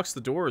bro locks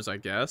the doors, I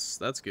guess.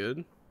 That's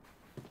good.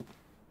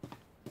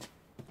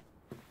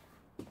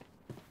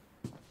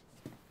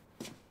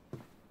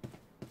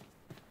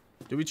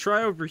 Did we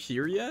try over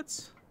here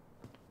yet?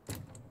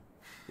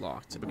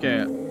 Locked.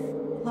 Okay.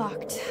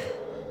 Locked.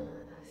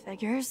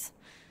 Figures.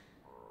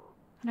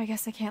 And I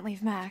guess I can't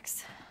leave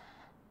Max.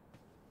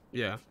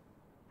 Yeah.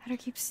 Better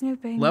keep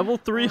snooping. Level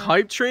 3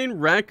 hype train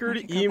record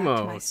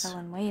emotes. Cell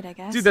and wait, I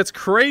guess. Dude, that's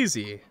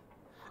crazy.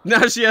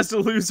 Now she has to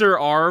lose her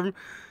arm.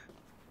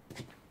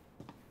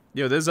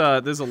 Yo, there's a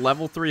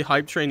level 3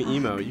 hype train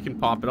emo. You can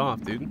pop it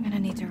off, dude. I'm gonna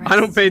need to rest I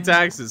don't pay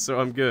taxes, so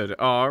I'm good.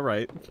 Oh, all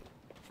right.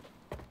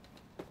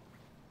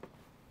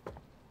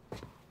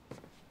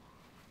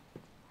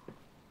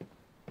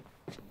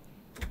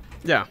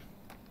 Yeah.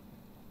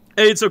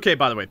 Hey, it's okay,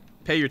 by the way.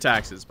 Pay your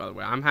taxes, by the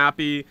way. I'm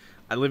happy.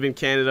 I live in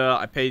Canada.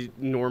 I pay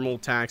normal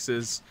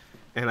taxes,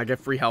 and I get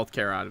free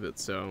healthcare out of it,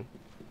 so...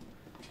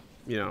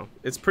 You know,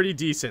 it's pretty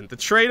decent. The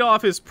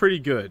trade-off is pretty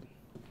good.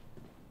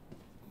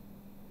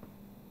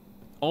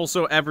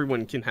 Also,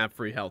 everyone can have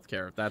free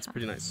healthcare. That's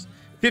pretty nice.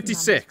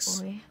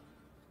 56.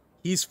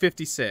 He's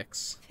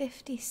 56.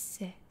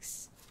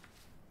 56.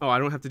 Oh, I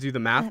don't have to do the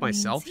math That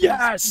myself? means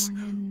Yes!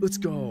 Let's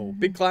go.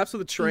 Big claps for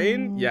the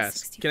train?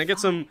 Yes. Can I get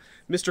some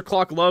Mr.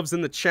 Clock loves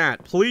in the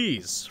chat,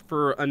 please?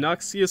 For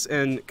Anuxius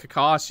and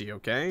Kakashi,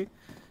 okay?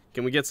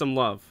 Can we get some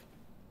love?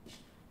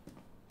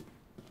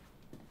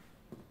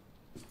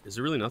 Is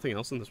there really nothing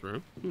else in this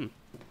room?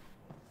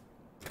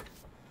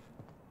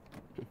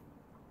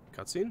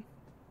 Cutscene?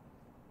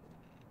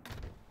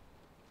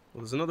 Well,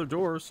 there's another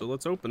door, so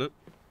let's open it.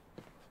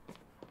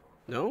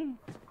 No?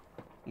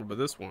 What about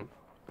this one?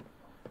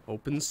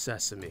 Open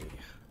sesame.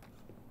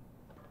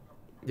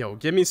 Yo,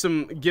 give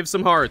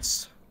some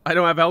hearts. I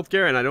don't have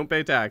healthcare and I don't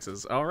pay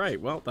taxes. All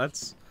right, well,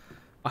 that's...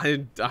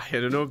 I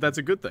don't know if that's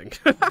a good thing.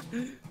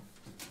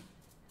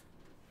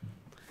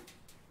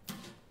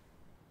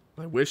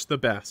 I wish the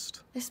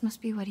best. This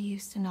must be what he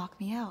used to knock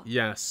me out.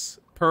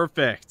 Yes.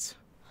 Perfect.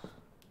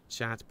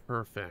 Chat,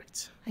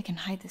 perfect. I can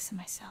hide this in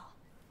my cell.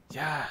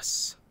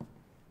 Yes.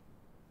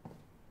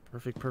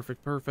 Perfect,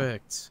 perfect,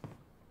 perfect.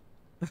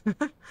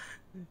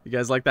 You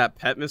guys like that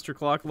pet Mr.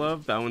 Clock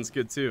love? That one's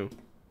good too.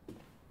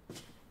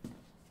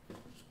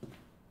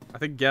 I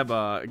think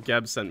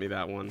Geb sent me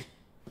that one.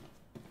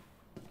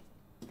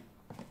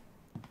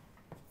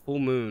 Full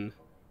moon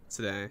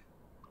today.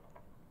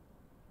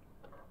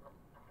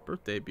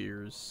 Birthday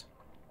beers.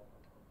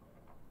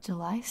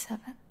 July 7th.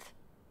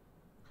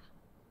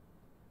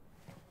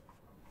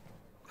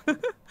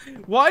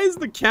 Why is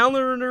the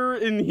calendar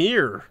in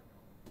here?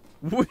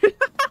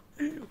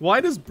 Why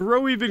does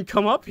bro even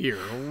come up here?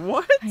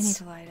 What? I need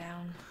to lie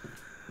down.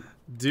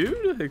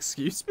 Dude,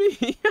 excuse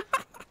me?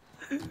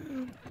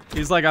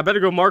 He's like, I better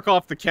go mark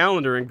off the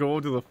calendar and go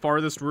to the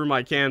farthest room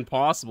I can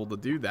possible to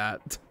do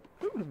that.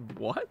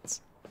 What?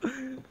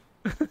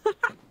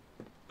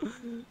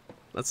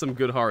 That's some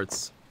good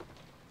hearts.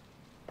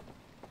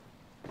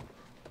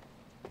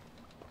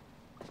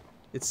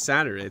 It's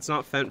Saturday. It's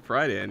not Fent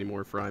Friday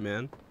anymore, Fry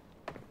Man.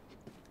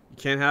 You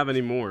can't have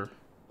any more.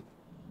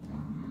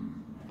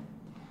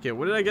 Okay,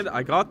 what did I get?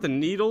 I got the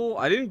needle.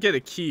 I didn't get a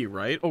key,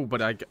 right? Oh,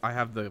 but I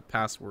have the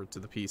password to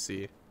the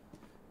PC.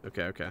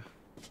 Okay, okay.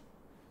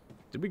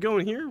 Did we go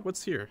in here?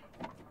 What's here?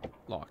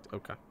 Locked.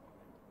 Okay.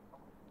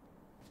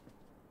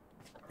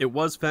 It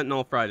was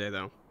Fentanyl Friday,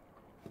 though.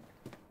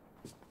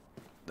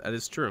 That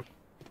is true.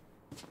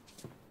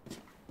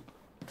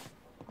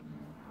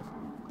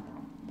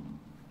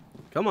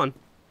 Come on.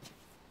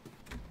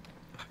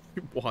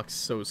 He walks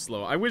so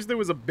slow. I wish there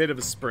was a bit of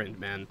a sprint,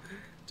 man.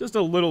 Just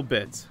a little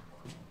bit.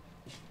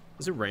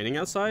 Is it raining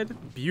outside?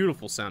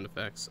 Beautiful sound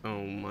effects.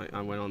 Oh my,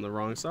 I went on the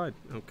wrong side.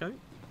 Okay.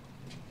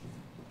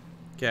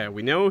 Okay,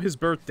 we know his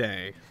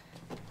birthday.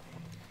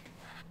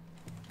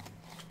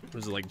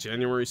 Was it like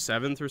January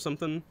 7th or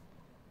something?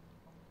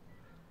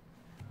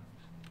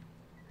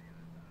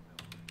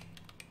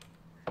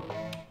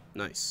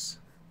 Nice.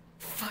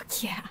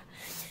 Fuck yeah.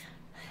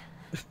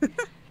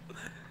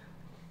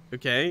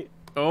 Okay.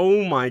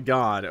 Oh my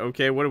god.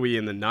 Okay, what are we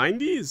in the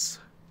 90s?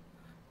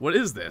 What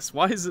is this?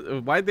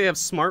 Why'd they have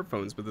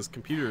smartphones but this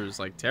computer is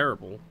like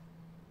terrible?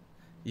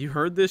 You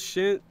heard this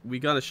shit? We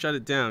gotta shut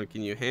it down.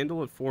 Can you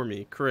handle it for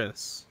me,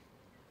 Chris?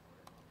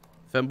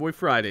 Femboy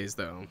Fridays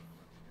though.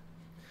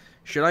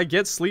 Should I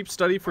get sleep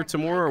study for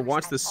tomorrow or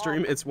watch this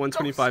stream? It's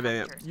 1:25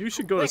 a.m. You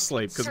should go to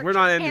sleep because we're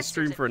not ending the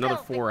stream for another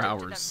 4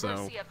 hours,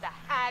 so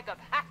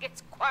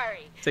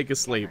take a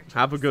sleep.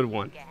 Have a good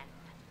one.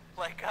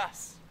 Like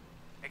us.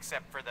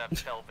 Except for the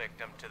fell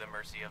victim to the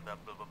mercy of the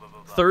blah, blah, blah,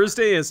 blah, blah.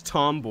 Thursday is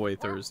Tomboy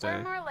Thursday.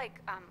 We're more like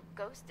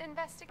ghost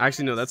investigators.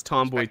 Actually, no, that's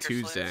Tomboy Inspector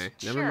Tuesday.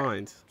 Sleuths. Never Sure.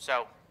 mind.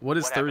 So, what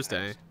is what happened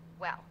Thursday? next?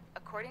 Well,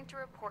 according to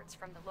reports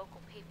from the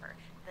local paper,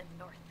 the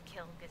North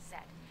Kill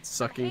Gazette,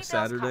 Sucking hay bales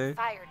Saturday.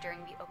 caught fire during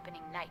the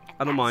opening night, and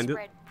I don't that mind it.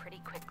 spread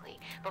pretty quickly.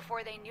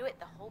 Before they knew it,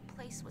 the whole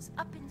place was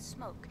up in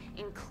smoke,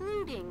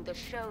 including the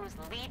show's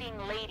leading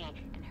lady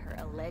and her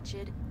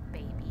alleged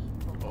baby.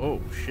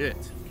 Oh shit.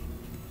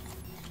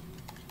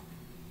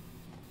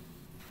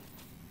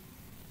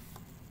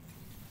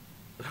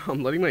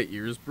 I'm letting my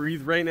ears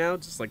breathe right now,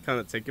 just like kind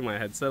of taking my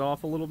headset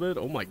off a little bit.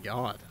 Oh my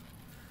god.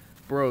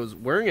 Bros,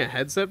 wearing a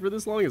headset for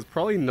this long is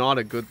probably not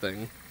a good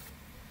thing.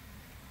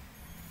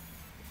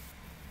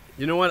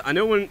 You know what? I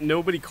know when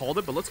nobody called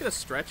it, but let's get a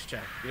stretch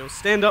check. You know,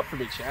 stand up for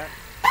me, chat.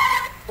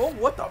 Oh,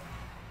 what the?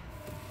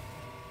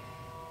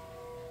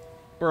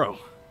 Bro.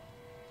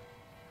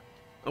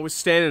 I was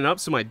standing up,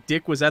 so my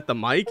dick was at the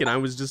mic, and I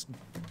was just,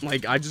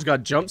 like, I just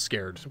got jump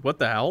scared. What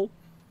the hell?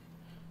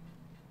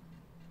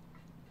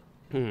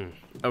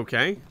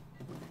 Okay.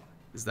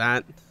 Is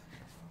that...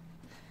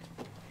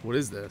 What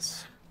is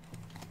this?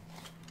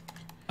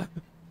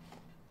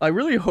 I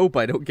really hope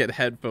I don't get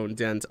headphone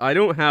dent. I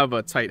don't have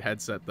a tight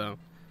headset, though.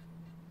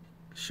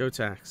 Show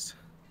text.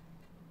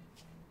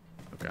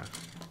 Okay.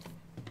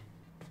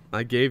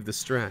 I gave the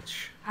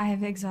stretch.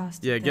 I've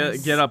exhausted. Yeah,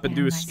 this get up and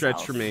do a and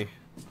stretch for myself.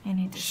 me. I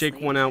need to Shake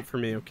sleep. one out for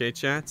me, okay,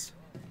 chats?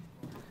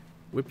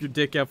 Whip your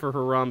dick out for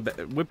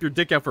Harambe. Whip your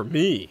dick out for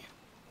me.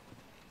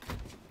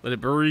 Let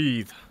it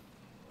breathe.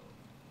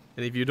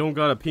 And if you don't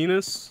got a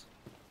penis,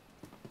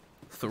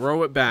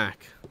 throw it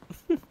back.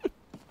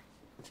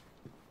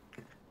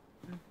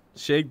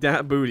 Shake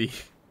that booty.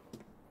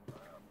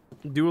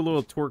 Do a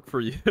little twerk for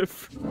you.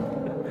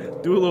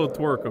 Do a little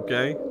twerk,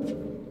 okay?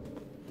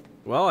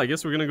 Well, I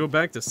guess we're gonna go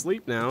back to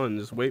sleep now and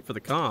just wait for the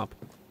cop.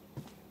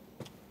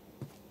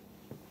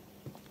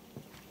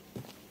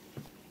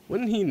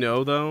 Wouldn't he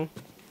know, though?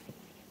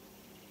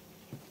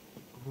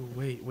 Oh,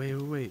 wait.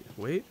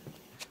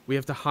 We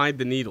have to hide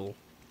the needle.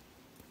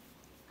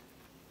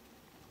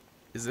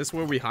 Is this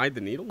where we hide the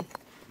needle?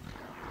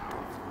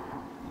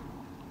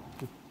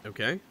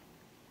 Okay.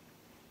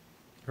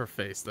 Her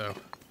face, though.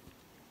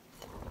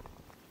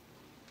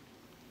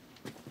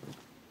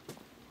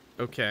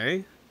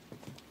 Okay.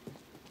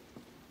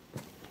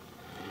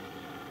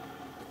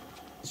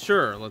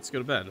 Sure, let's go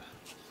to bed.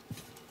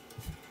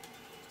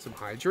 Some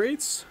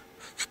hydrates?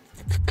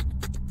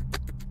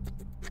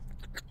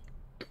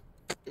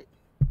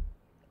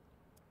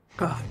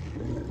 Go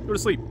to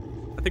sleep.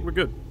 I think we're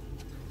good.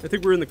 I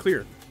think we're in the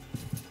clear.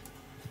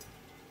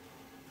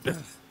 That's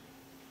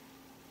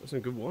some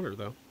good water,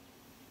 though.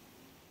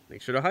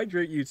 Make sure to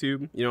hydrate,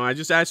 YouTube. You know, I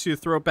just asked you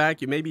to throw it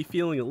back. You may be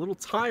feeling a little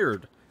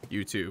tired,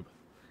 YouTube.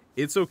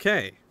 It's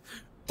okay.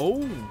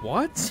 Oh,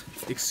 what?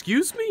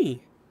 Excuse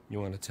me? You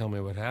want to tell me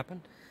what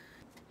happened?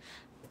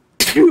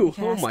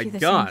 Oh my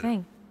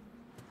god.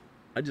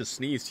 I just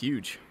sneezed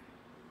huge.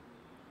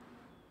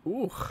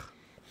 Ooh.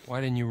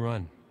 Why didn't you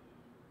run?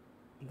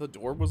 The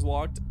door was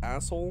locked,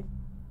 asshole.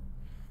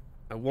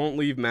 I won't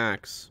leave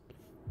Max.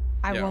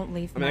 I won't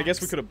leave I mean, I guess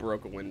we Max. could have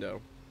broke a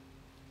window.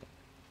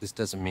 This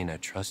doesn't mean I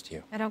trust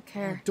you. I don't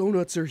care.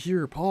 Donuts are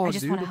here. Pause, I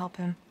just dude. want to help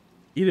him.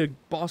 Eat a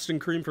Boston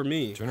cream for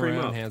me. Turn cream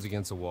around, up. hands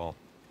against the wall.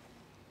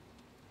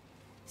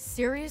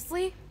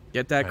 Seriously?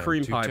 Get that I am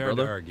cream too pie, tired to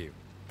brother. argue.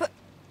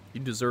 You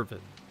deserve it.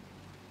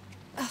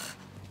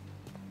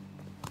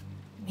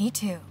 Me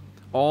too.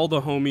 All the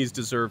homies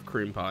deserve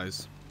cream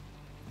pies.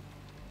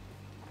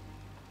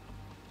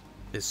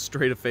 As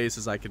straight a face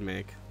as I can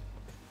make.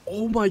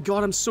 Oh my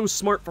god, I'm so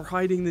smart for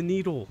hiding the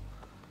needle.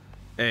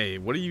 Hey,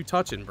 what are you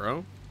touching,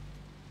 bro?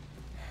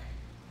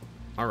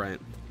 Alright.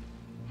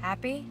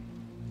 Happy?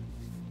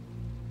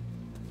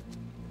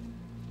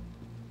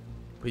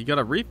 Well, you got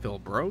a refill,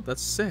 bro.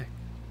 That's sick.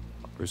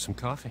 I'll brew some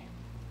coffee.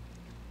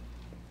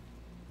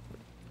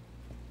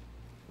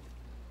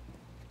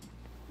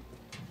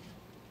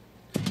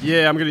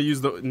 Yeah, I'm gonna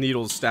use the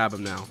needle to stab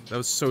him now. That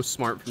was so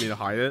smart for me to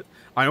hide it.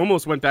 I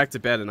almost went back to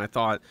bed and I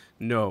thought,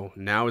 no,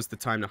 now is the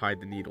time to hide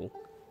the needle.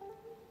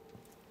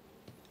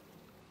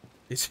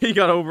 He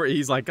got over it.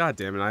 He's like, God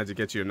damn it, I had to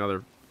get you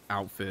another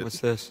outfit. What's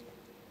this?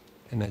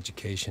 An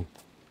education.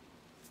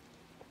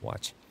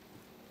 Watch.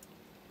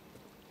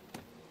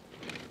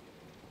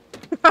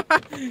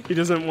 He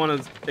doesn't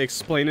want to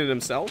explain it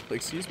himself?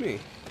 Excuse me.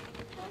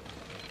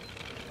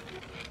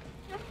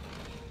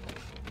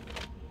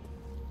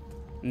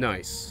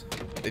 Nice.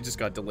 They just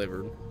got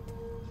delivered.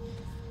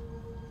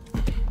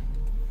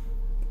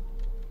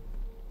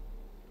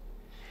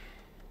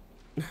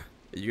 Are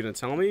you gonna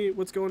tell me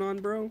what's going on,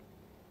 bro?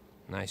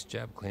 Nice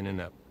job cleaning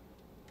up.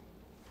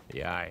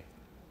 The eye.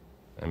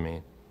 I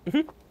mean.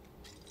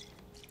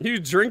 You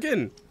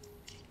drinking?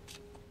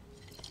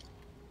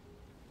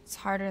 It's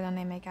harder than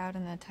they make out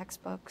in the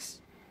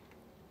textbooks.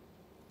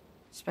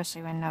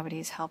 Especially when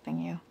nobody's helping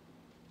you.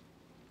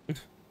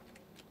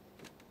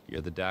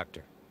 You're the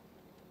doctor.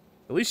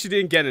 At least you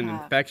didn't get an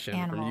infection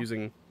from animal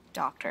using...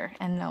 Doctor,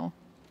 and no,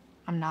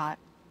 I'm not.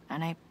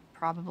 And I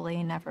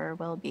probably never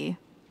will be.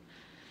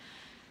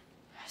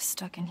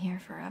 Stuck in here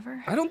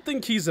forever. I don't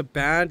think he's a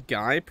bad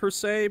guy, per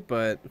se,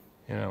 but...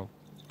 You know,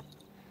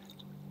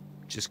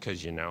 just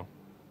because you know,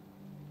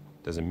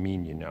 doesn't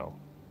mean you know.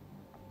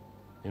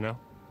 You know?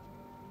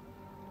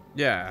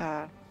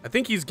 Yeah. I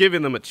think he's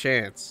giving them a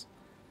chance.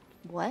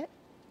 What?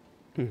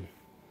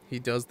 He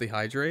does the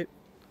hydrate?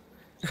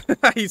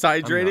 He's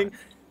hydrating?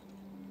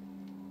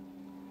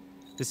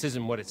 This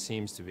isn't what it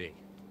seems to be.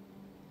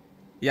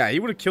 Yeah, he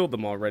would have killed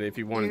them already if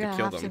he wanted You're to gonna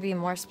kill have them. to be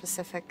more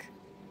specific.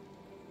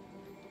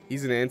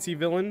 He's an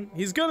anti-villain?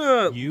 He's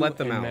gonna You let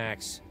them and out.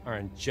 Max are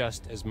in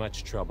just as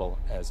much trouble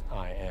as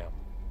I am.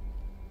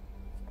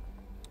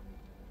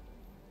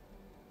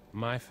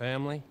 My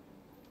family?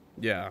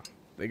 Yeah,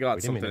 they got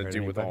We didn't mean something to hurt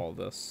do with anybody. all of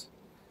this.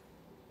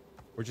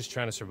 We're just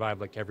trying to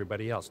survive like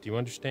everybody else. Do you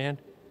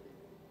understand?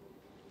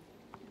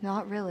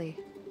 Not really.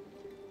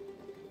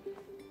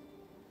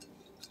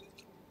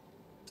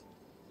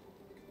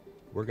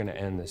 We're gonna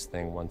end this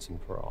thing once and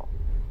for all.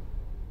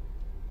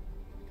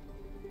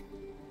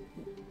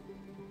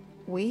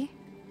 We?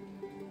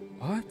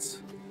 What?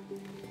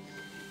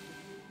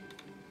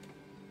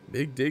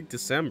 Big Dig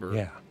December?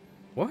 Yeah.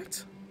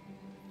 What?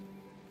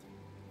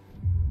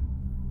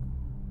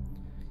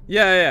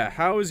 Yeah.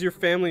 How is your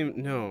family?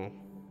 No.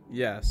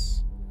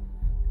 Yes.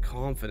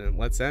 Confident.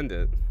 Let's end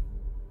it.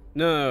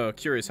 No.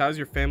 Curious. How's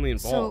your family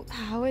involved? So,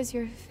 how is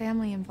your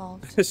family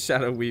involved?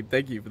 Shadow Weep.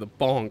 Thank you for the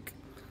bonk.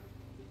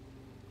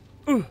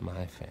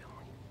 My family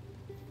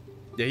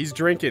Yeah, he's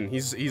drinking.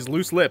 He's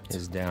loose-lipped.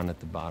 is down at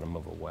the bottom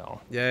of a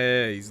well.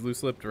 Yeah, he's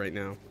loose-lipped right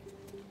now.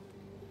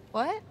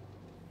 What?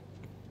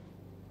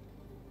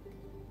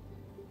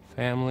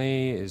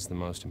 Family is the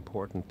most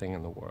important thing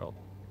in the world.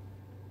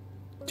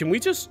 Can we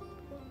just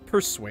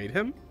persuade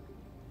him?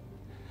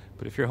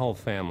 But if your whole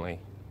family,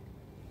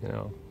 you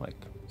know, like...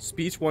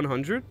 Speech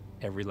 100?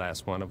 Every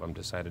last one of them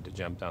decided to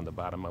jump down the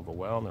bottom of a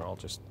well, and they're all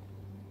just...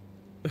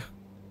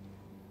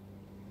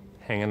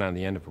 hanging on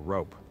the end of a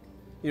rope.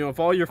 You know, if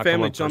all your How come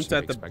family one person jumped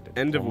at be the expected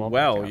to end of pull a 'em all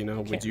well, back out? you know, You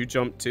would can't. you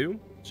jump too,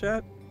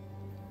 chat?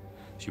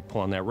 If you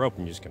pull on that rope,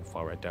 and you're just gonna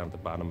fall right down at the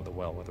bottom of the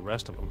well with the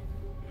rest of them.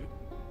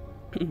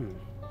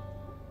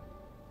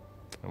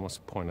 And what's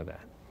the point of that?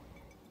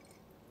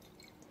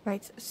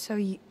 Right, so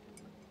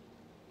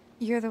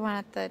you're the one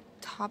at the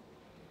top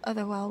of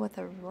the well with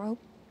a rope?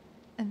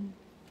 And...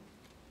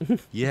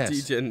 Yes.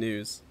 DGen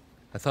News.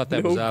 I thought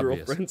that no was obvious.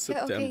 Girlfriend Yeah,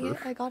 September. okay,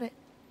 yeah, I got it.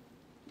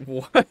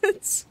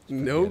 What?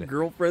 No Forget it.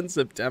 girlfriend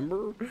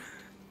September?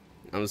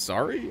 I'm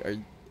sorry.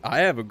 I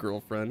have a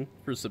girlfriend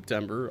for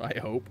September, I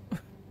hope.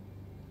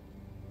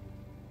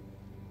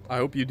 I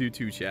hope you do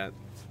too, chat.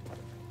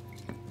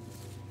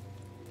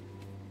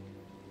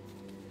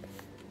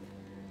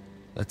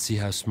 Let's see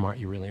how smart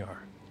you really are.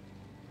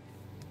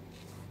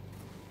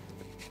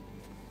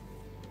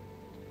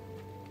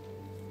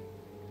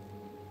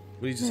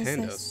 What did you just What is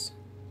hand this? us?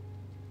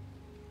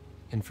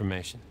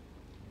 Information.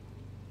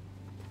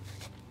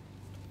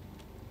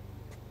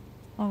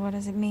 Well, what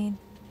does it mean?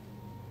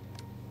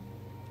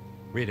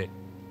 Read it.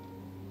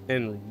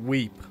 And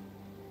weep.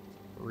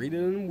 Read it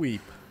and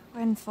weep.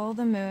 When full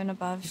the moon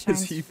above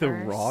shines Is he the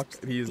first,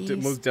 Rock? He is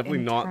beast most definitely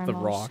not the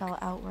internal Rock. Shall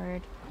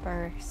outward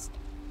burst.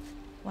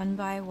 One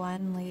by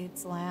one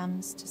leads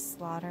lambs to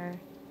slaughter.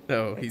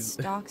 No, It he's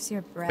stalks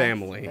your breath,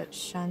 family. but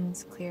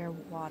shuns clear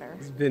water.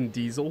 Vin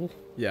Diesel?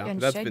 Yeah,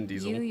 And that's should Vin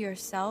Diesel. you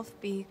yourself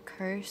be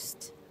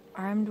cursed,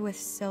 armed with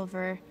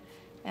silver,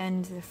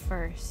 and the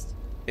first.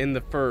 In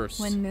the first.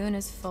 When moon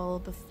is full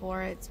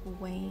before its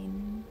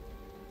wane,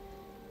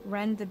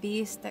 rend the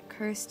beast that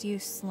cursed you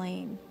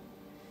slain.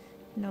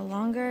 No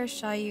longer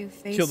shall you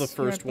face Kill the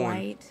first your one.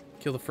 blight,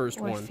 Kill the first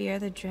or one. fear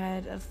the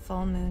dread of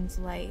full moon's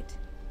light.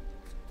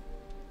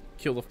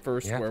 Kill the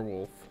first Yeah.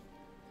 werewolf.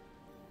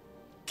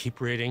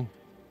 Keep reading.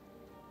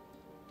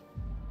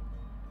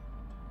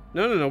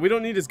 No. We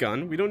don't need his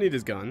gun. We don't need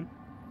his gun.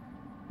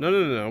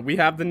 No. We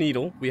have the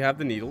needle. We have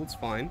the needle. It's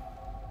fine.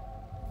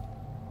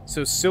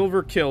 So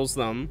Silver kills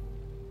them.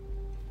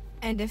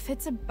 And if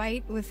it's a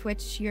bite with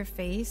which you're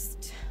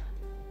faced,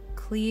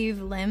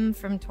 cleave limb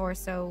from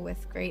torso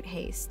with great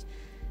haste.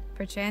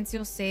 Perchance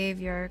you'll save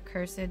your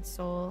cursed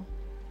soul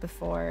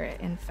before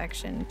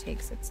infection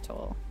takes its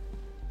toll.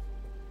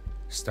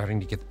 Starting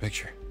to get the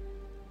picture.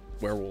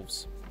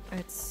 Werewolves.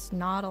 It's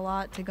not a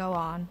lot to go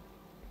on.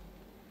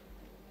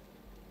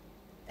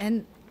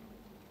 And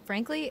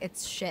frankly,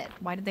 it's shit.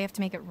 Why did they have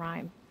to make it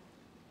rhyme?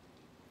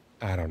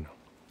 I don't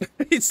know.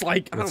 It's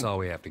like, I That's don't all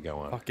we have to go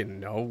on. fucking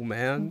know,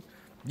 man.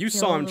 You Kill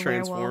saw him the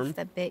transform. werewolf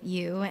that bit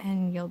you,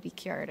 and you'll be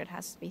cured. It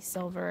has to be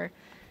silver.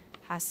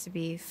 Has to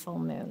be full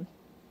moon.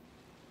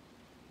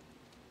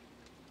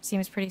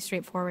 Seems pretty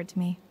straightforward to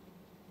me.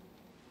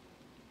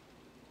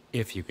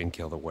 If you can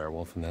kill the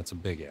werewolf, and that's a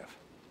big if.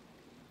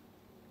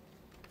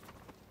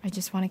 I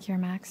just want to cure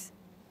Max.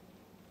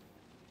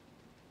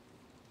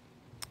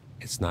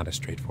 It's not as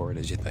straightforward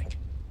as you think.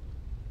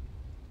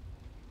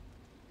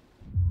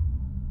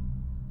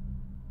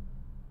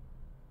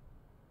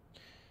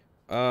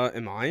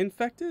 Am I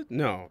infected?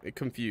 No, it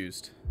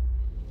confused.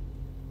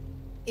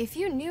 If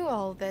you knew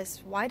all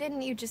this, why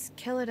didn't you just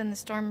kill it in the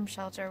storm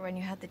shelter when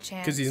you had the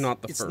chance? Because he's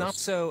not the It's first. not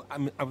so.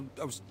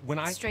 I was when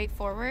I.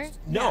 Straightforward?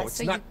 No, Yeah, it's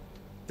so not.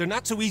 They're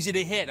not so easy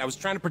to hit. I was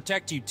trying to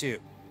protect you too.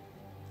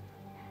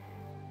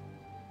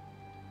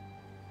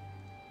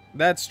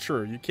 That's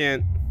true. You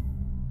can't.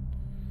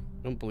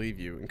 I don't believe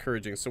you.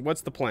 Encouraging. So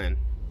what's the plan?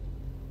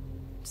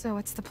 So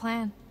what's the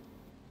plan?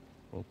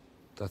 Well,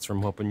 that's where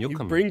I'm hoping you'll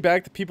come. Bring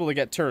back the people that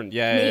get turned. Me.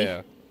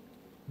 Yeah.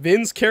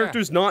 Vin's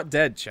character's not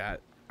dead,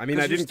 chat. I mean,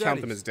 I 'Cause your didn't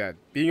count them studies. as dead.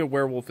 Being a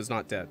werewolf is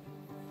not dead.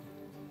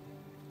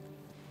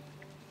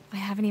 I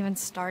haven't even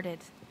started.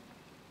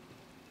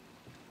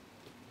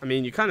 I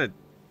mean, you kind of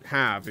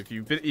have. If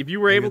you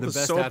were Maybe able the to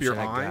best sew up option your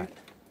I eye, got.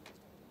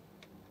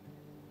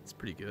 it's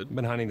pretty good. I've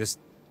been hunting this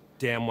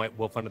damn white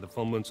wolf under the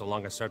full moon so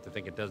long I start to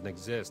think it doesn't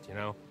exist, you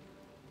know?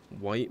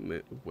 White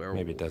werewolf.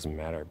 Maybe it doesn't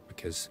matter,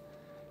 because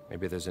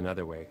maybe there's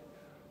another way.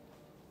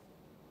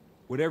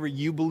 Whatever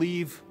you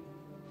believe,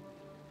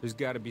 there's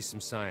got to be some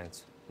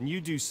science. And you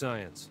do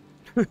science.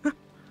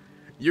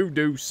 You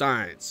do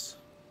science.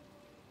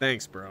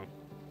 Thanks, bro.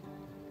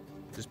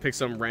 Just pick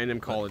some random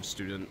college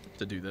student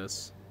to do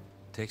this.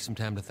 Take some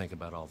time to think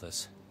about all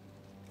this.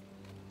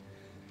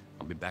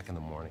 I'll be back in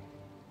the morning.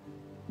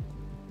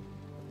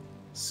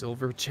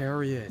 Silver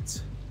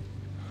chariot.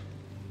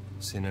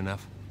 Seen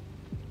enough?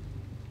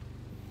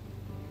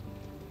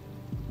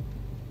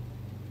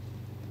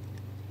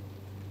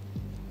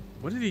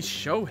 What did he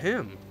show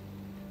him?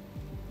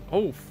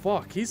 Oh,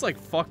 fuck. He's, like,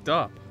 fucked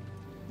up.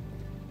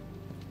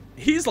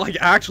 He's, like,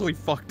 actually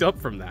fucked up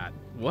from that.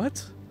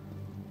 What?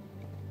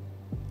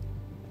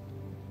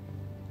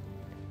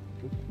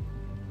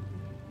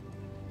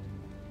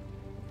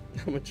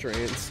 I'm a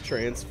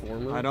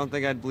transformer. I don't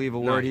think I'd believe a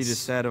word he Nice.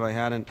 just said if I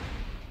hadn't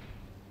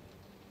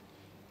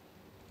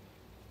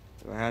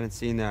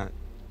seen that.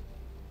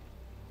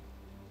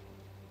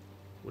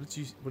 What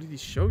did he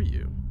show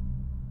you?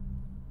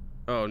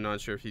 Oh, not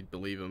sure if he'd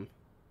believe him.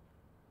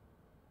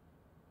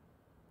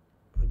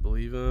 I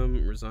believe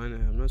him. Resign.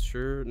 I'm not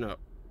sure. No.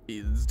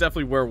 It's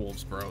definitely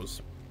werewolves,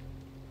 bros.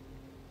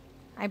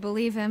 I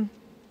believe him.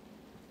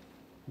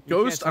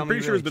 Ghost, tell I'm me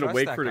pretty you sure, has really been trust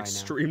awake that for an guy now.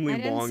 extremely I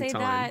didn't long say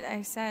time. that.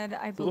 I said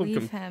I It's a little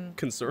believe him.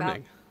 concerning.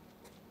 About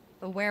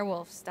the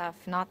werewolf stuff,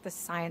 not the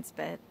science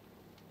bit.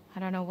 I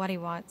don't know what he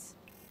wants.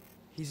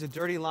 He's a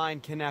dirty lying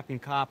kidnapping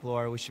cop,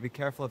 Laura. We should be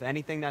careful of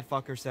anything that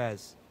fucker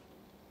says.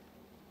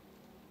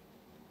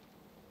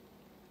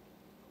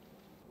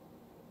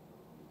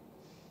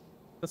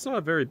 That's not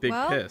a very big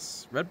Well,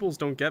 piss. Red Bulls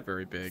don't get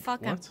very big.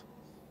 fuck him. What?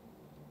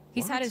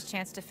 He's had What? his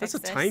chance to fix That's a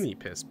this. tiny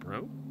piss,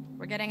 bro.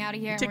 We're getting out of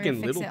here You're and we're gonna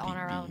taking fix little it on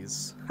our own.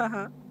 pee-pees.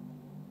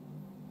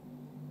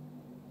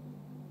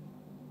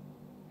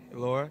 Hey,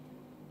 Laura,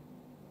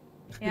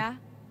 Yeah?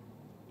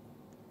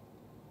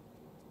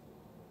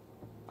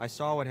 I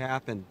saw what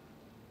happened.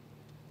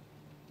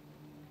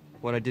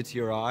 What I did to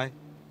your eye.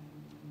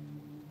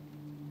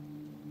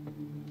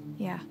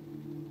 Yeah.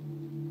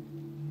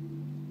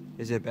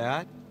 Is it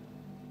bad?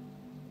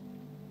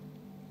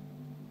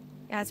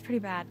 Yeah, it's pretty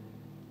bad.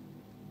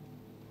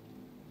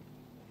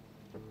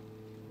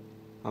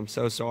 I'm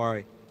so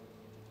sorry.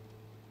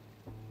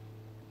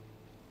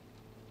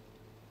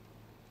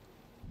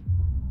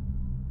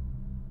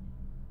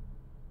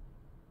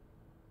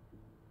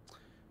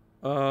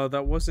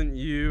 That wasn't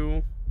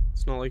you.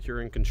 It's not like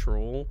you're in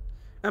control.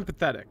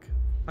 Empathetic.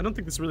 I don't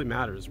think this really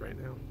matters right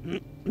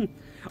now.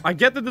 I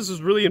get that this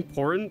is really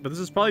important, but this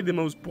is probably the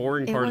most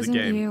boring It part of the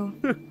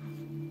wasn't game.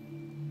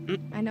 you.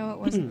 I know it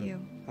wasn't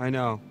you. I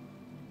know,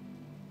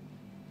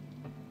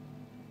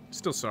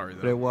 Still sorry,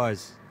 but though. it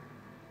was.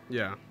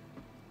 Yeah.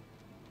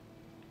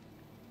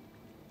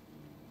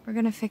 We're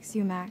gonna fix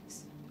you,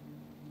 Max.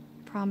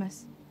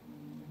 Promise.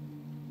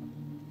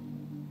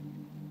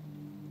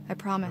 I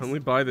promise. Only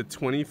buy the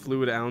 20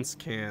 fluid ounce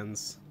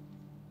cans.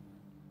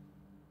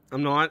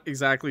 I'm not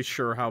exactly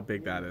sure how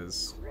big that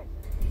is.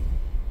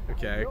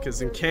 Okay,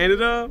 because in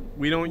Canada,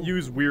 we don't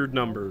use weird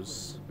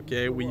numbers.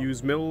 Okay, we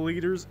use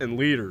milliliters and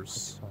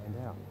liters.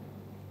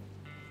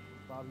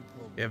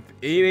 If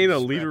it ain't a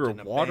liter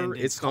of water,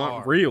 it's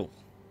not real.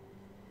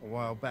 A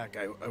while back,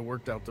 I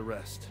worked out the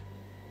rest.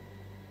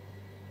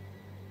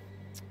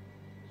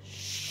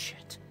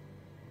 Shit.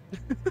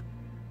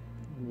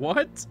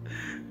 What?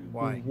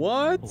 Why?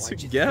 What?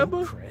 Why'd you Geb?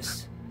 think,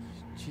 Chris?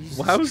 Jesus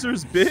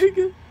Wowzers Christ.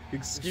 big?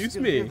 Excuse Just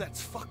gonna hear me.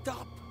 That's fucked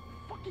up.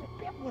 Fucking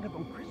bet one of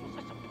them, Chris. Was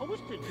I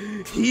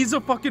supposed to? He's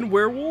a fucking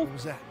werewolf? What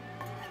was that?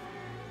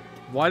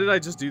 Why did I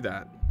just do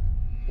that?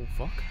 Oh,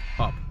 fuck.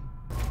 Up.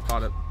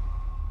 Caught it.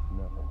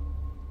 Nothing.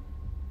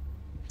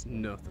 It's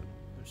nothing.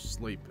 They're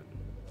sleeping.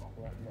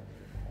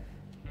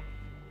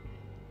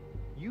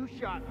 You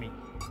shot me.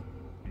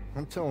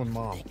 I'm telling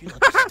Mom. You know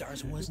the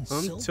stars wasn't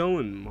I'm silver?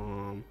 telling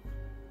Mom.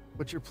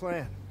 What's your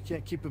plan? You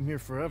can't keep him here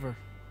forever.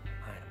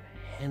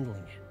 I'm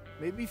handling it.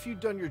 Maybe if you'd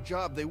done your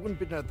job, they wouldn't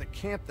have been at the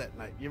camp that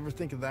night. You ever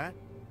think of that?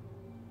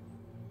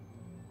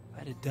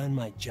 If I'd have done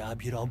my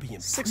job, you'd all be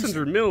in 600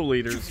 prison. Did you ever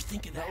milliliters.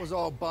 think of that? That was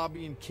all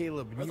Bobby and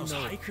Caleb. Are And those you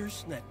know it.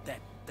 hikers and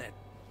that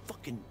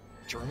fucking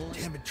journalist?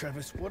 Damn it,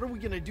 Travis. What are we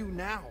gonna do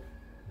now?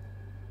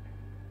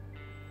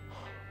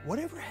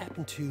 Whatever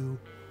happened to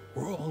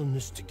we're all in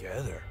this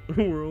together?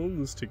 We're all in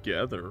this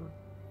together.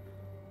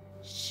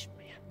 Shh,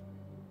 man.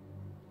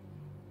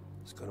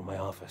 Let's go to my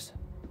office.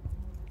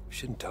 We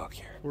shouldn't talk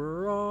here.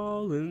 We're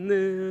all in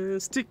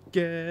this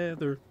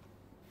together.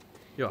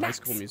 Yo, Max.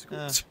 High School Musical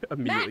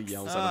immediately Max.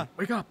 yells at him.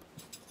 Wake up.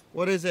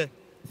 What is it?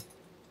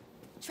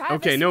 Travis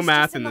Okay, no was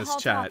math just in the this hall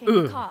chat. talking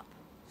to Ugh. cop.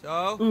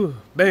 So? Ooh,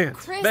 banned.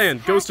 Chris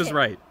Banned. Ghost is Hackett.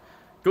 right.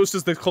 Ghost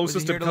is the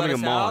closest to here to let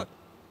becoming a us mod. out?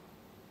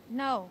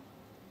 No.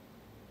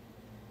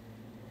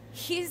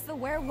 He's the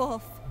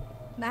werewolf,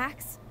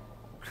 Max.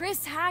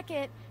 Chris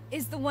Hackett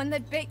is the one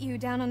that bit you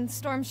down on the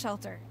storm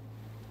shelter.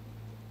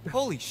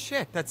 Holy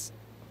shit, that's...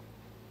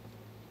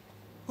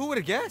 Who would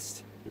have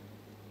guessed?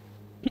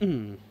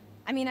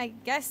 I mean, I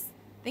guess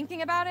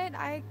thinking about it,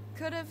 I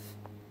could have.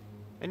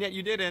 And yet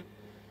you didn't.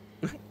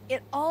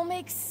 It all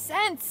makes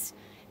sense.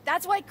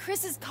 That's why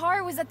Chris's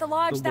car was at the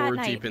lodge The that lore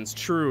night. deepens.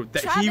 True.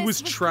 That Travis he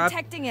was trapped.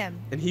 protecting him.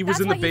 And he was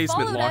That's in the why he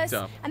basement followed locked us,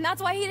 up. And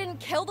that's why he didn't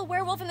kill the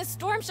werewolf in the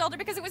storm shelter,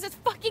 because it was his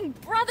fucking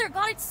brother.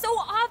 God, it's so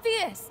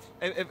obvious.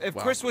 If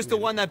Wow, Chris was the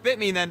one that bit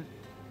me, then...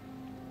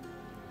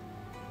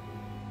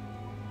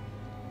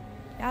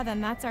 Yeah, then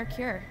that's our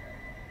cure.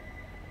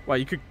 Wow,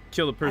 you could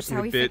kill the person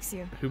how who we bit fix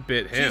you.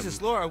 him.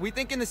 Jesus, Laura, are we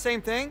thinking the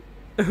same thing?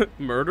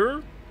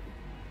 Murder?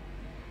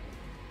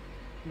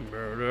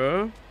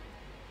 Murder?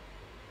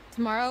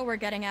 Tomorrow, we're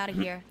getting out of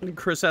here.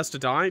 Chris has to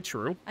die,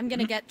 true. I'm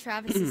gonna get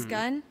Travis's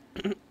gun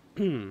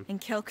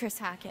and kill Chris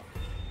Hackett.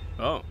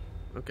 Oh,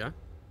 okay.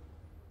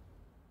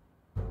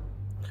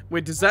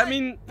 Wait, does that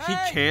mean he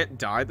can't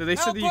die? They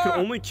said that you can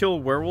only kill a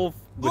werewolf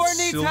with Laura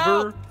needs silver,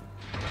 help.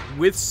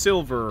 with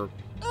silver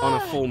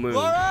on a full moon.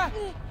 Laura?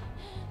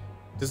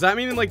 Does that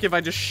mean like if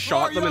I just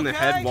shot Laura, them you in the okay?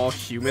 head while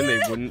human, they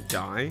wouldn't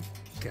die?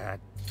 God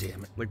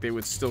damn it. Like they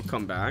would still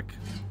come back?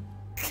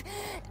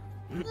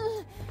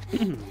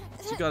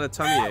 She got a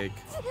tummy ache.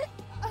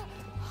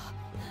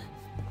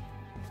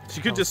 She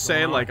could just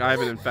say like I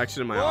have an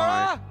infection in my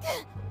eye.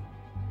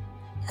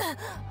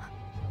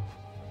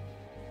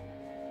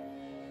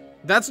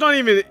 That's not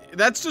even,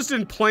 that's just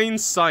in plain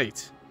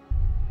sight.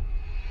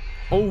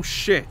 Oh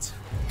shit.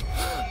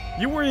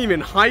 You weren't even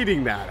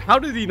hiding that. How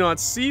did he not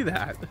see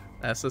that?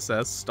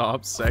 SSS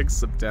Stop Sex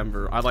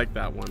September. I like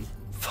that one.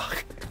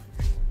 Fuck.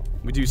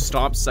 We do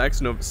Stop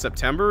Sex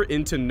September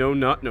into No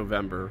Nut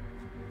November.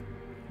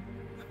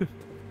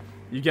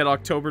 You get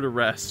October to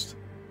rest.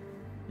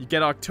 You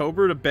get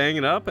October to bang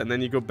it up, and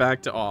then you go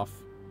back to off.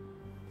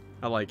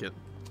 I like it.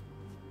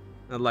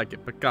 I like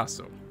it.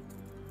 Picasso.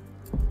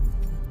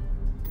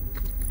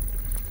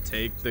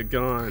 Take the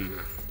gun.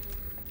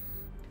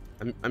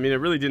 I mean, I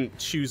really didn't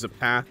choose a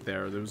path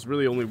there. There was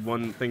really only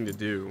one thing to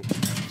do.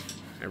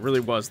 It really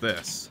was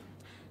this.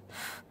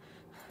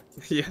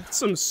 Yeah, that's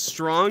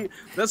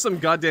some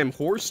goddamn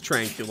horse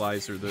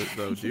tranquilizer,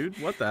 though,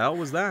 dude. What the hell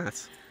was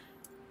that?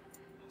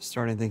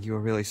 Starting to think you were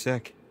really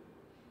sick.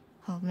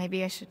 Well,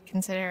 maybe I should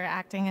consider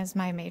acting as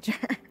my major.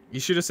 You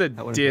should have said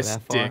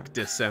Dick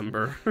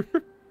December.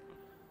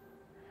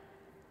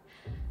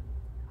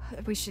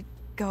 We should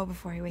go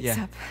before he wakes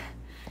up.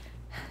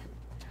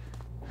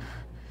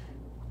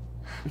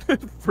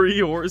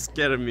 Free horse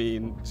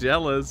ketamine.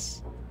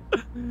 Jealous.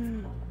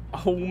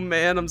 Oh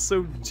man, I'm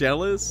so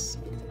jealous.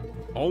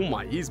 Oh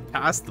my, he's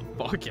passed the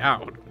fuck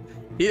out.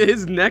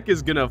 His neck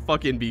is gonna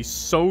fucking be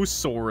so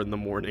sore in the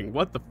morning.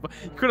 What the fuck?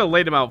 You could have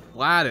laid him out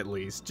flat at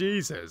least.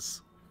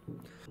 Jesus.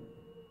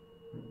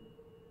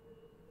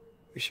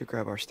 We should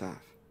grab our stuff.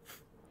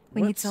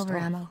 We need silver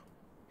ammo.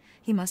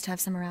 He must have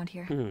some around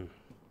here.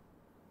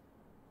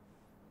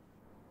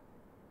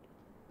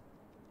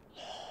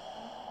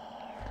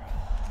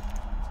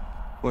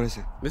 What is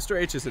it? Mr.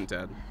 H isn't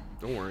dead.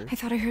 Don't worry. I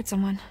thought I heard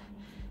someone.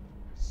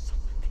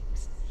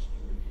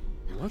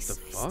 What the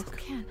fuck?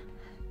 Can.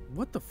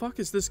 What the fuck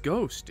is this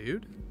ghost,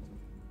 dude?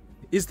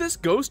 Is this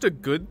ghost a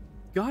good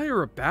guy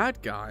or a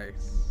bad guy?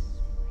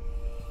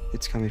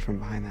 It's coming from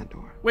behind that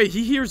door. Wait,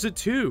 he hears it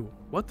too.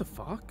 What the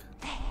fuck?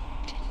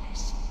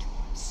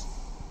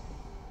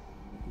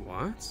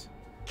 What?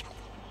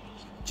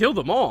 Kill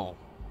them all.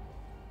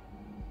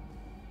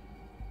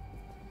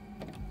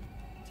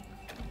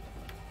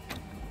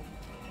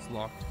 It's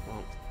locked.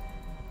 Well.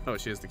 Oh,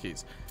 she has the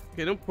keys.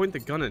 Okay, don't point the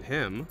gun at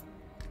him.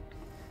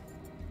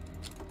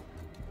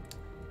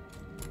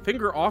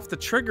 Finger off the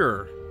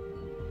trigger.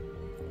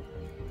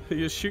 You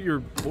just shoot your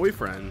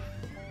boyfriend.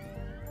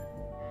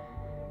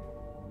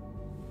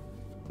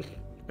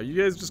 Are you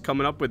guys just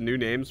coming up with new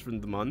names for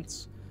the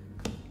months?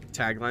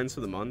 Taglines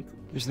for the month?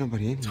 There's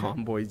nobody in here.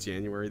 Tomboy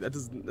January. That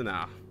doesn't.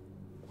 Nah.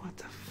 What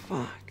the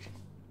fuck?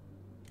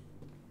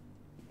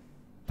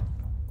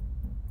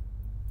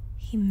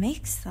 He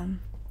makes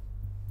them.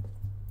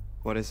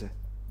 What is it?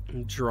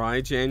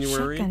 Dry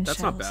January? Shotgun That's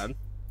shells. not bad.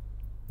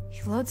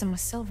 He loads them with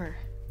silver.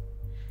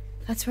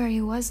 That's where he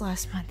was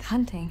last month,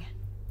 hunting.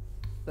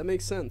 That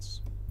makes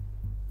sense.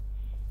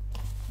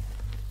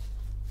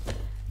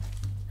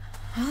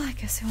 Well, I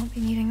guess I won't be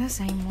needing this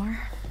anymore.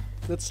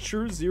 That's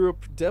true. Zero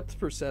depth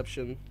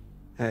perception.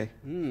 Hey.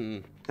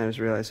 I just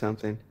realized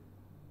something.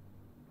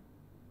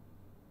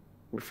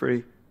 We're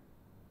free.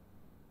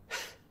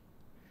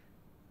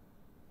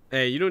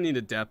 Hey, you don't need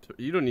a depth.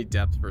 You don't need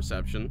depth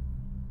perception.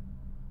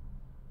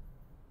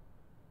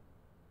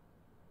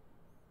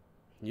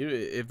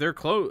 If they're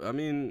close, I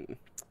mean,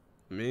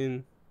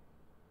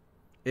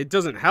 it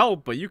doesn't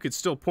help, but you could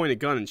still point a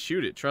gun and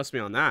shoot it. Trust me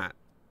on that.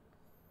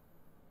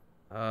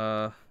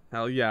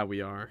 Hell yeah,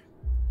 we are.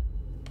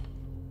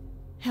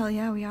 Hell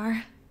yeah, we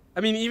are. I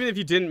mean, even if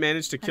you didn't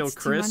manage to kill That's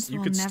 2 Chris, months you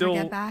we'll could never still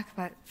get back,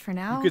 but for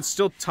now, you could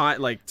still tie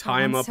him one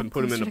up step and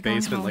put him in closer a to going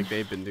basement home. like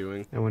they've been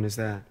doing. And when is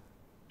that?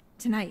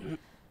 Tonight,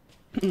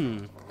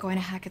 going to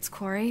Hackett's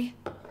Quarry,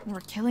 and we're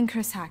killing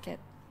Chris Hackett.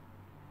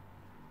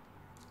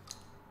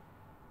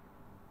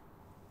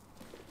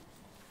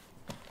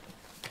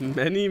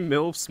 Many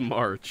MILFs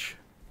march.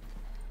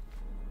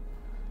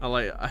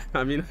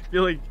 I mean, I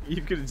feel like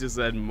you could have just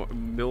said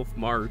MILF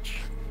march.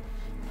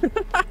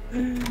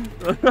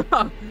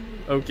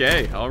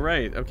 Okay,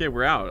 alright. Okay,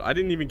 we're out. I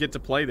didn't even get to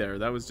play there.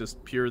 That was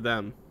just pure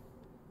them.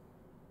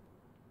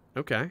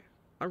 Okay,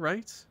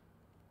 alright.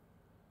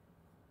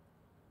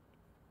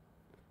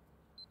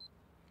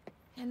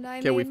 And I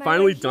Okay, we made my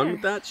finally way done here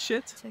with that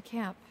shit? To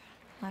camp.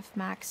 Left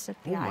Max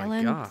at the Oh my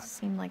island. God.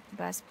 Seemed like the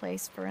best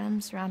place for him,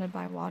 surrounded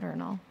by water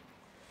and all.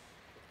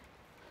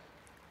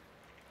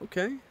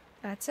 Okay.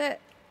 That's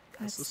it.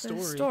 That's the the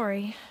story.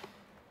 story.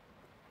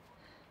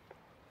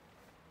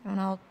 Don't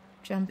all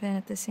jump in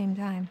at the same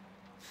time.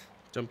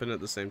 Jump in at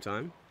the same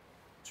time?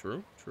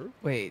 True, true.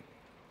 Wait.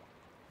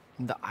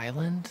 The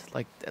island?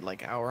 Like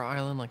our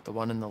island? Like the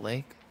one in the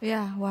lake?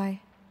 Yeah,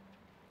 why?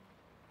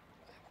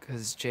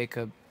 Because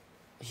Jacob,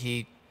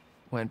 he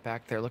went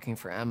back there looking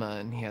for Emma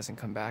and he hasn't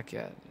come back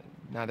yet.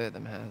 Neither of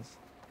them has.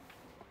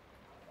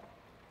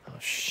 Oh,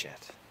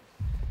 shit.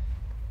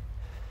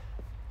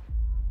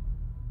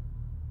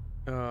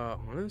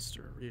 Honest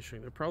or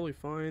reassuring? They're probably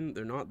fine.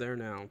 They're not there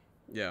now.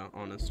 Yeah,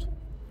 honest.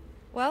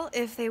 Well,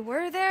 if they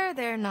were there,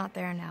 they're not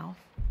there now.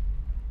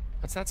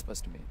 What's that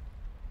supposed to mean?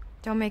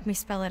 Don't make me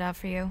spell it out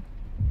for you.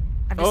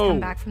 I've just come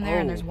back from there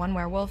and there's one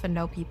werewolf and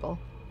no people.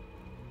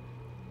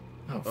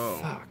 Oh,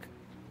 fuck.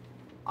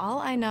 All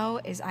I know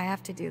is I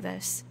have to do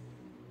this.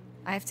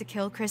 I have to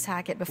kill Chris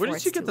Hackett before Where did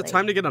it's she get too the late.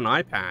 time to get an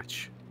eye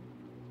patch?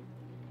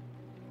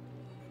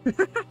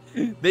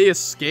 They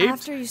escaped?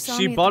 After you saw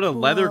She me at bought the a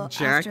pool, leather after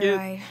jacket?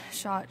 I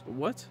shot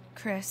What?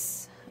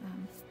 Chris.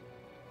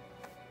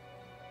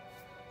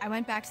 I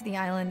went back to the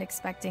island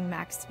expecting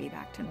Max to be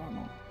back to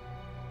normal.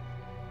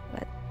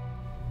 But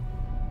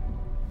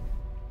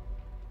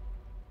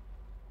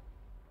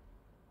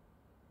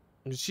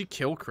Did she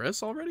kill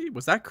Chris already?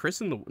 Was that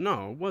Chris in the...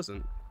 No, it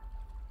wasn't.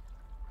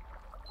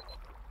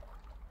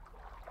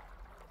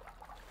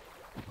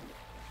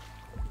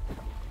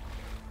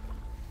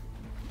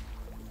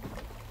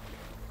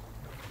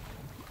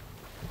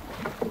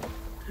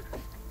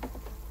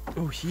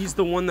 Oh, he's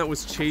the one that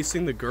was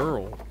chasing the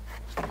girl.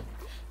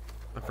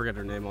 I forget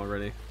her name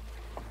already.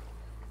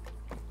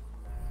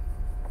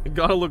 You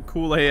gotta look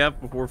cool AF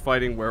before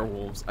fighting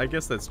werewolves. I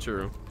guess that's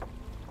true.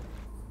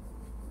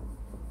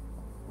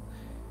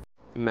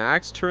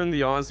 Max turned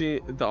the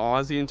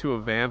Aussie into a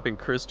vamp and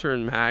Chris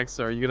turned Max.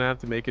 Are you gonna have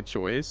to make a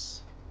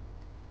choice?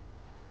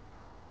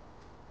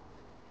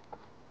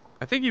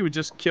 I think you would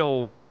just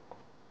kill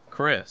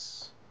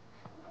Chris.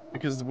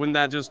 Because wouldn't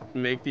that just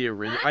make the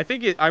original?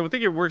 I would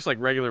think it works like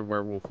regular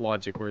werewolf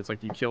logic, where it's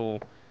like you kill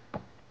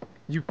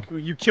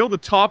the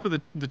top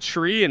of the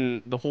tree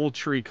and the whole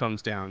tree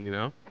comes down, you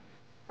know?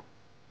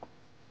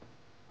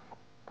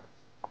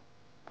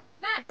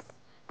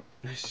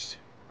 Max.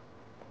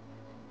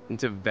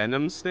 Into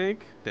Venom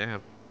Snake?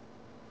 Damn.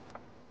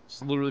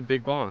 Just literally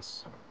Big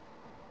Boss.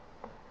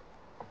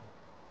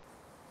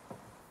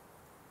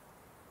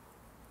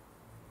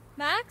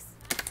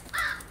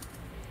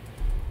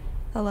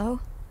 Hello?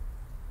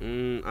 I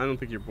don't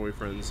think your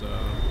boyfriend's, Yeah,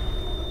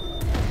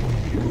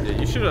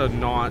 you should have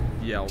not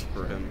yelled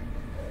for him.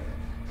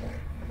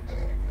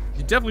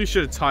 You definitely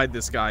should have tied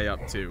this guy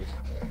up, too.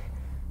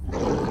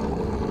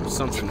 Or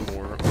something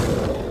more.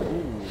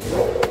 Ooh.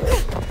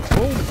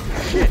 Oh,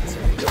 shit!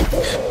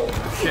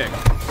 Kick.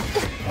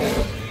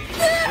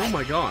 Oh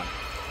my god.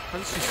 How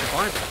did she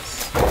survive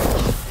this?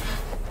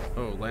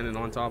 Oh, landed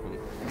on top of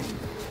him.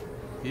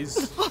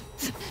 He's...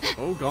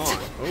 Oh god.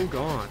 Oh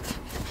god.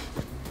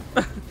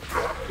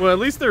 Well, at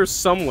least they're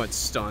somewhat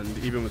stunned,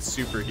 even with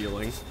super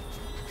healing.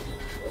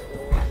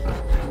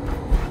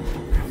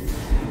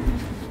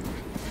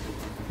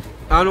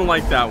 I don't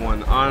like that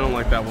one. I don't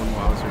like that one,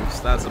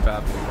 wowzers. That's a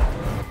bad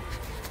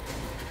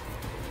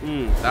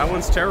one. That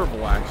one's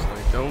terrible,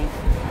 actually.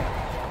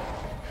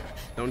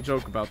 Don't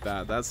joke about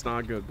that. That's not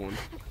a good one.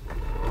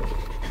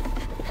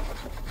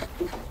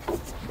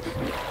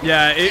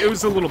 Yeah, it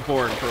was a little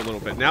boring for a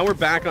little bit. Now we're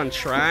back on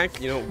track.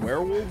 You know,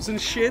 werewolves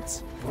and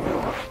shit.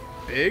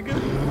 Big?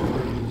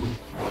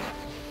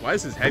 Why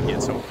does his head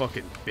get so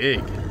fucking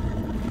big?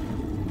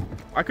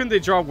 Why couldn't they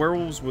draw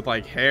werewolves with,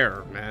 like,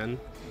 hair, man?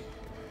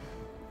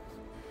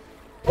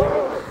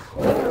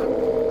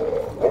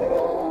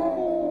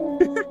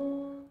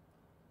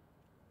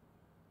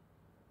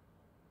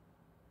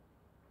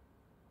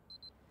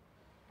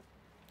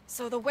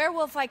 So the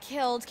werewolf I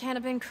killed can't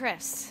have been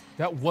Chris.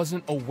 That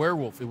wasn't a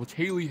werewolf. It was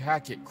Haley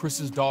Hackett,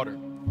 Chris's daughter.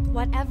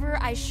 Whatever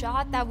I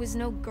shot, that was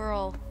no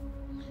girl.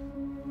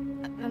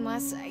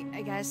 Unless,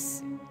 I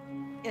guess,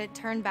 it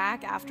turned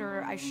back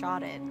after I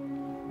shot it,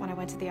 when I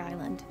went to the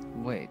island.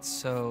 Wait,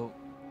 so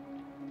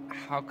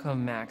how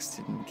come Max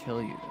didn't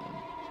kill you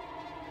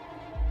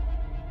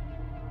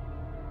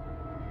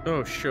then?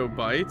 Oh, show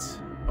bite?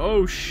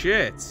 Oh,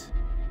 shit.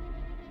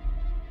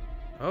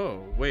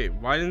 Oh, wait,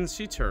 why didn't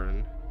she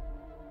turn?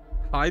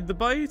 Hide the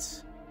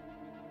bite?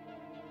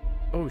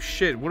 Oh,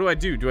 shit, what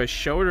do? Do I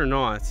show it or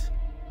not?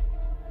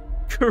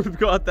 Curb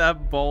got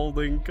that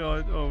balding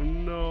cut. Oh,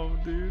 no,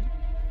 dude.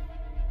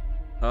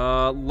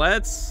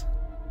 Let's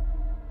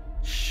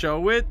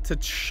show it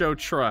to show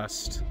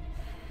trust.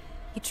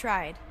 He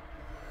tried.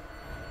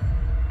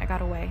 I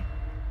got away.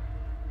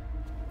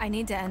 I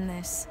need to end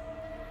this.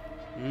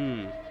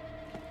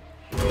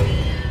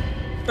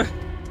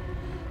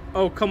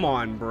 Oh, come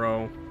on,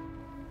 bro.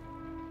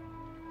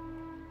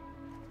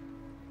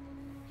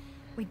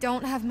 We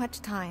don't have much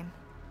time.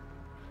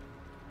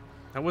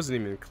 That wasn't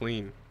even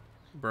clean.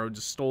 Bro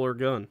just stole her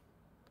gun.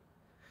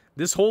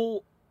 This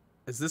whole...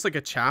 Is this like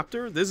a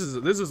chapter? This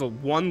is a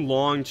one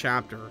long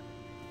chapter.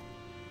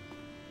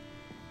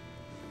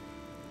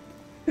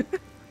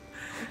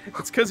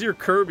 It's because you're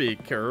Kirby,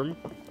 Kerm.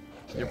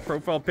 Your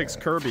profile pic's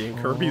Kirby, and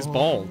Kirby's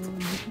bald.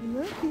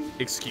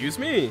 Excuse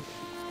me?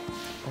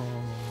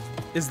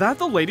 Is that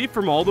the lady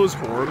from all those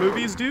horror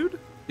movies, dude?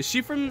 Is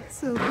she from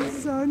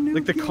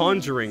like The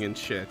Conjuring and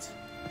shit?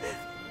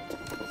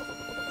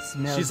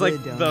 Smells She's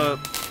like good,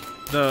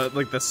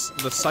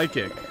 the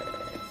psychic.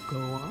 Go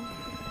on,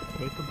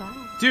 take a bite.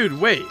 Dude,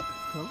 wait.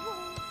 Come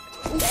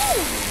on.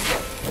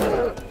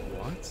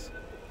 What?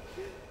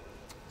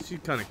 She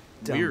kind of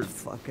Dumb weird.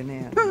 fucking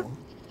animal.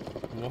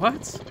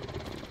 What?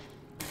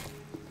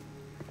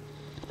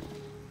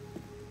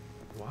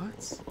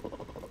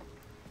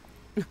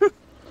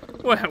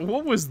 What?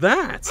 What was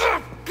that?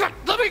 God,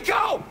 let me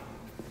go!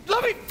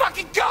 Let me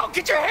fucking go!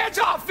 Get your hands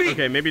off me!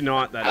 Okay, maybe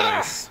not that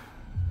nice.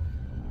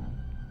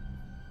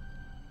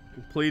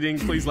 Pleading,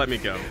 please let me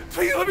go.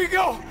 Please let me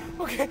go!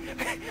 Okay,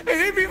 I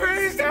didn't mean for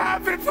this to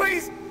happen,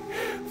 please!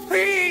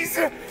 Please!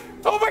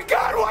 Oh my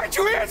god, why aren't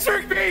you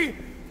answering me?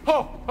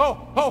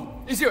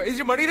 Oh, is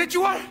your money that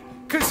you want?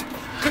 Cause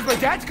my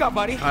dad's got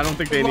money. I don't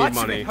think they Lots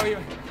need of money.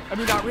 it. I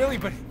mean, not really,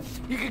 but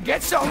you could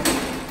get some,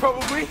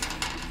 probably.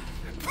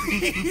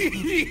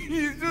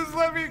 Please, just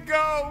let me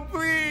go,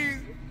 please.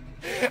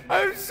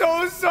 I'm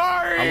so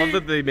sorry. I love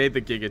that they made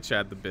the Giga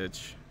Chad the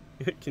bitch.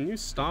 Can you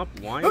stop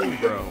whining,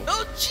 bro?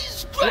 Oh,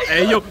 Jesus Oh, Christ.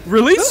 hey, yo,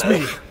 release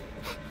me!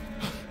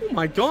 Oh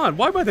my god,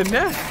 why by the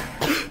neck?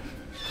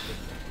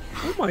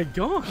 Oh my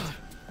god.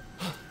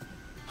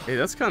 Hey,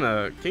 that's kind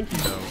of kinky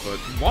though, but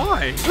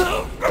why?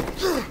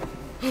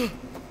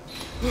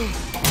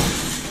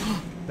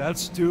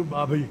 That's too,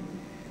 Bobby.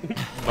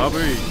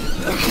 Bobby.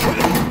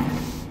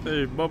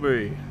 Hey,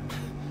 Bobby.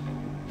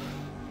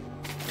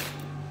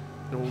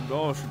 Oh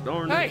gosh,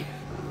 darn it. Hey!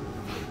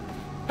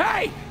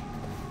 Hey!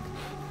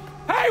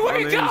 Hey, where My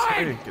you name's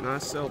going? Hank, and I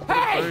sell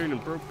propane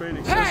and propane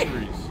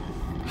accessories.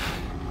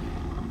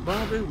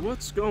 Bobby,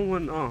 what's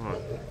going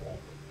on?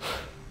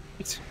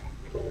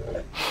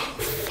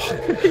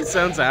 He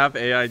sounds half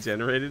AI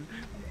generated.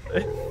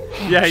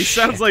 Yeah, he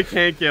sounds like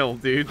Hank Hill,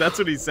 dude. That's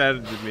what he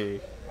said to me.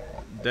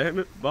 Damn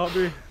it,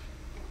 Bobby.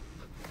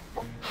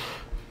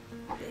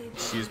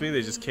 Excuse me,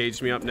 they just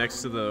caged me up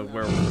next to the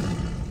werewolf.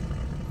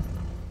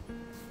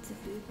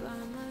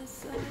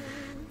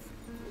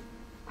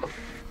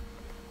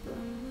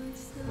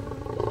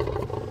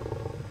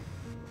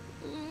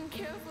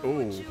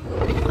 Oh.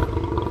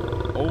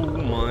 Oh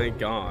my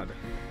god.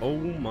 Oh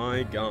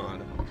my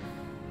god.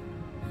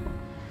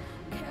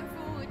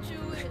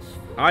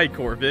 Hi,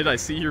 Corbett. I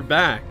see you're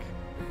back.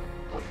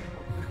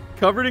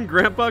 Covered in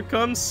Grandpa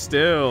Cum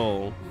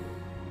still.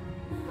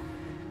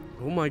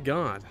 Oh my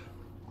god.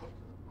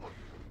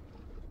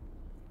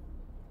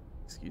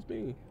 Excuse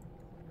me.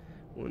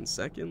 1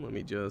 second. Let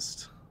me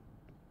just...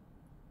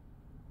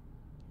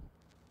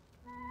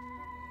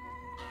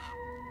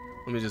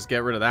 Let me just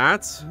get rid of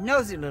that.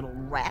 Nosy little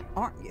rat,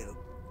 aren't you?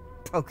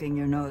 Poking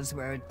your nose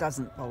where it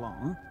doesn't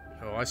belong.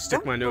 Oh, I stick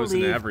Don't my nose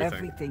believe into everything.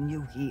 everything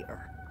you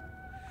hear.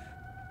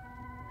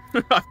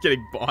 I'm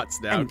getting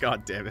bots now. And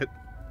God damn it.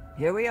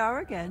 Here we are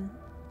again.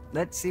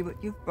 Let's see what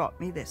you've brought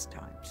me this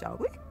time, shall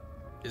we?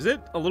 Is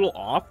it a little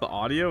off, the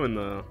audio and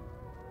the...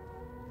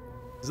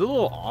 Is it a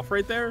little off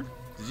right there?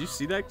 Did you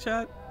see that,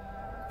 chat?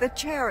 The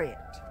chariot.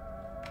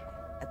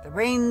 At the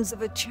reins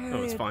of a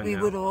chariot, we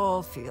now. would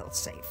all feel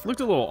safe. Looked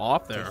a little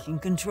off there. Taking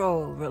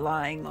control,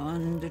 relying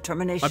on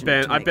determination. I to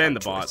banned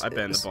make the our bot. I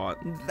banned the choices.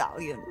 bot.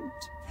 Valiant.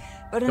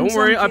 But Don't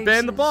worry, I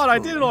banned the bot. I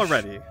did it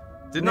already.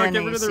 Did not get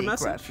rid of their seek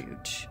message.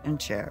 refuge in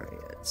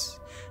chariots.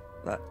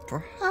 But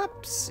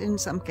perhaps in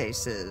some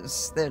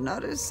cases, they're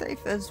not as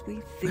safe as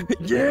we think.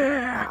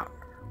 Yeah.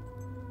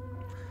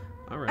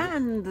 All right.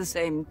 And the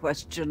same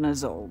question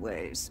as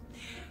always.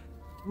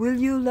 Will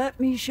you let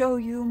me show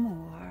you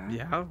more?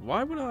 Yeah,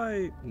 why would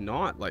I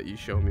not let you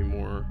show me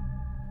more?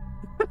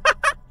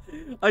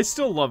 I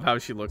still love how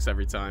she looks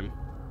every time.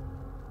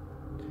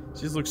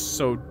 She just looks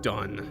so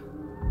done.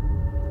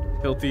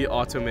 Filthy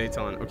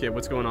automaton. Okay,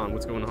 what's going on?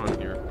 What's going on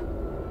here?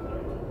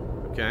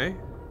 Okay.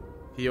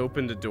 He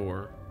opened a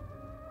door.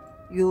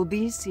 You'll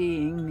be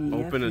seeing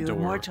me Open a a few door.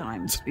 more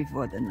times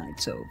before the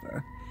night's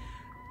over.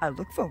 I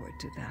look forward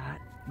to that.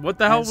 What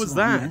the hell As was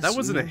long that? as That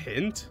wasn't a you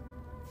hint.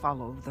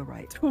 Follow the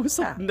right It was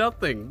like path.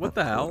 nothing. What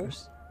the hell?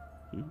 course.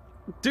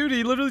 Dude,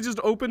 he literally just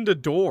opened a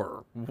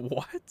door.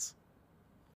 What?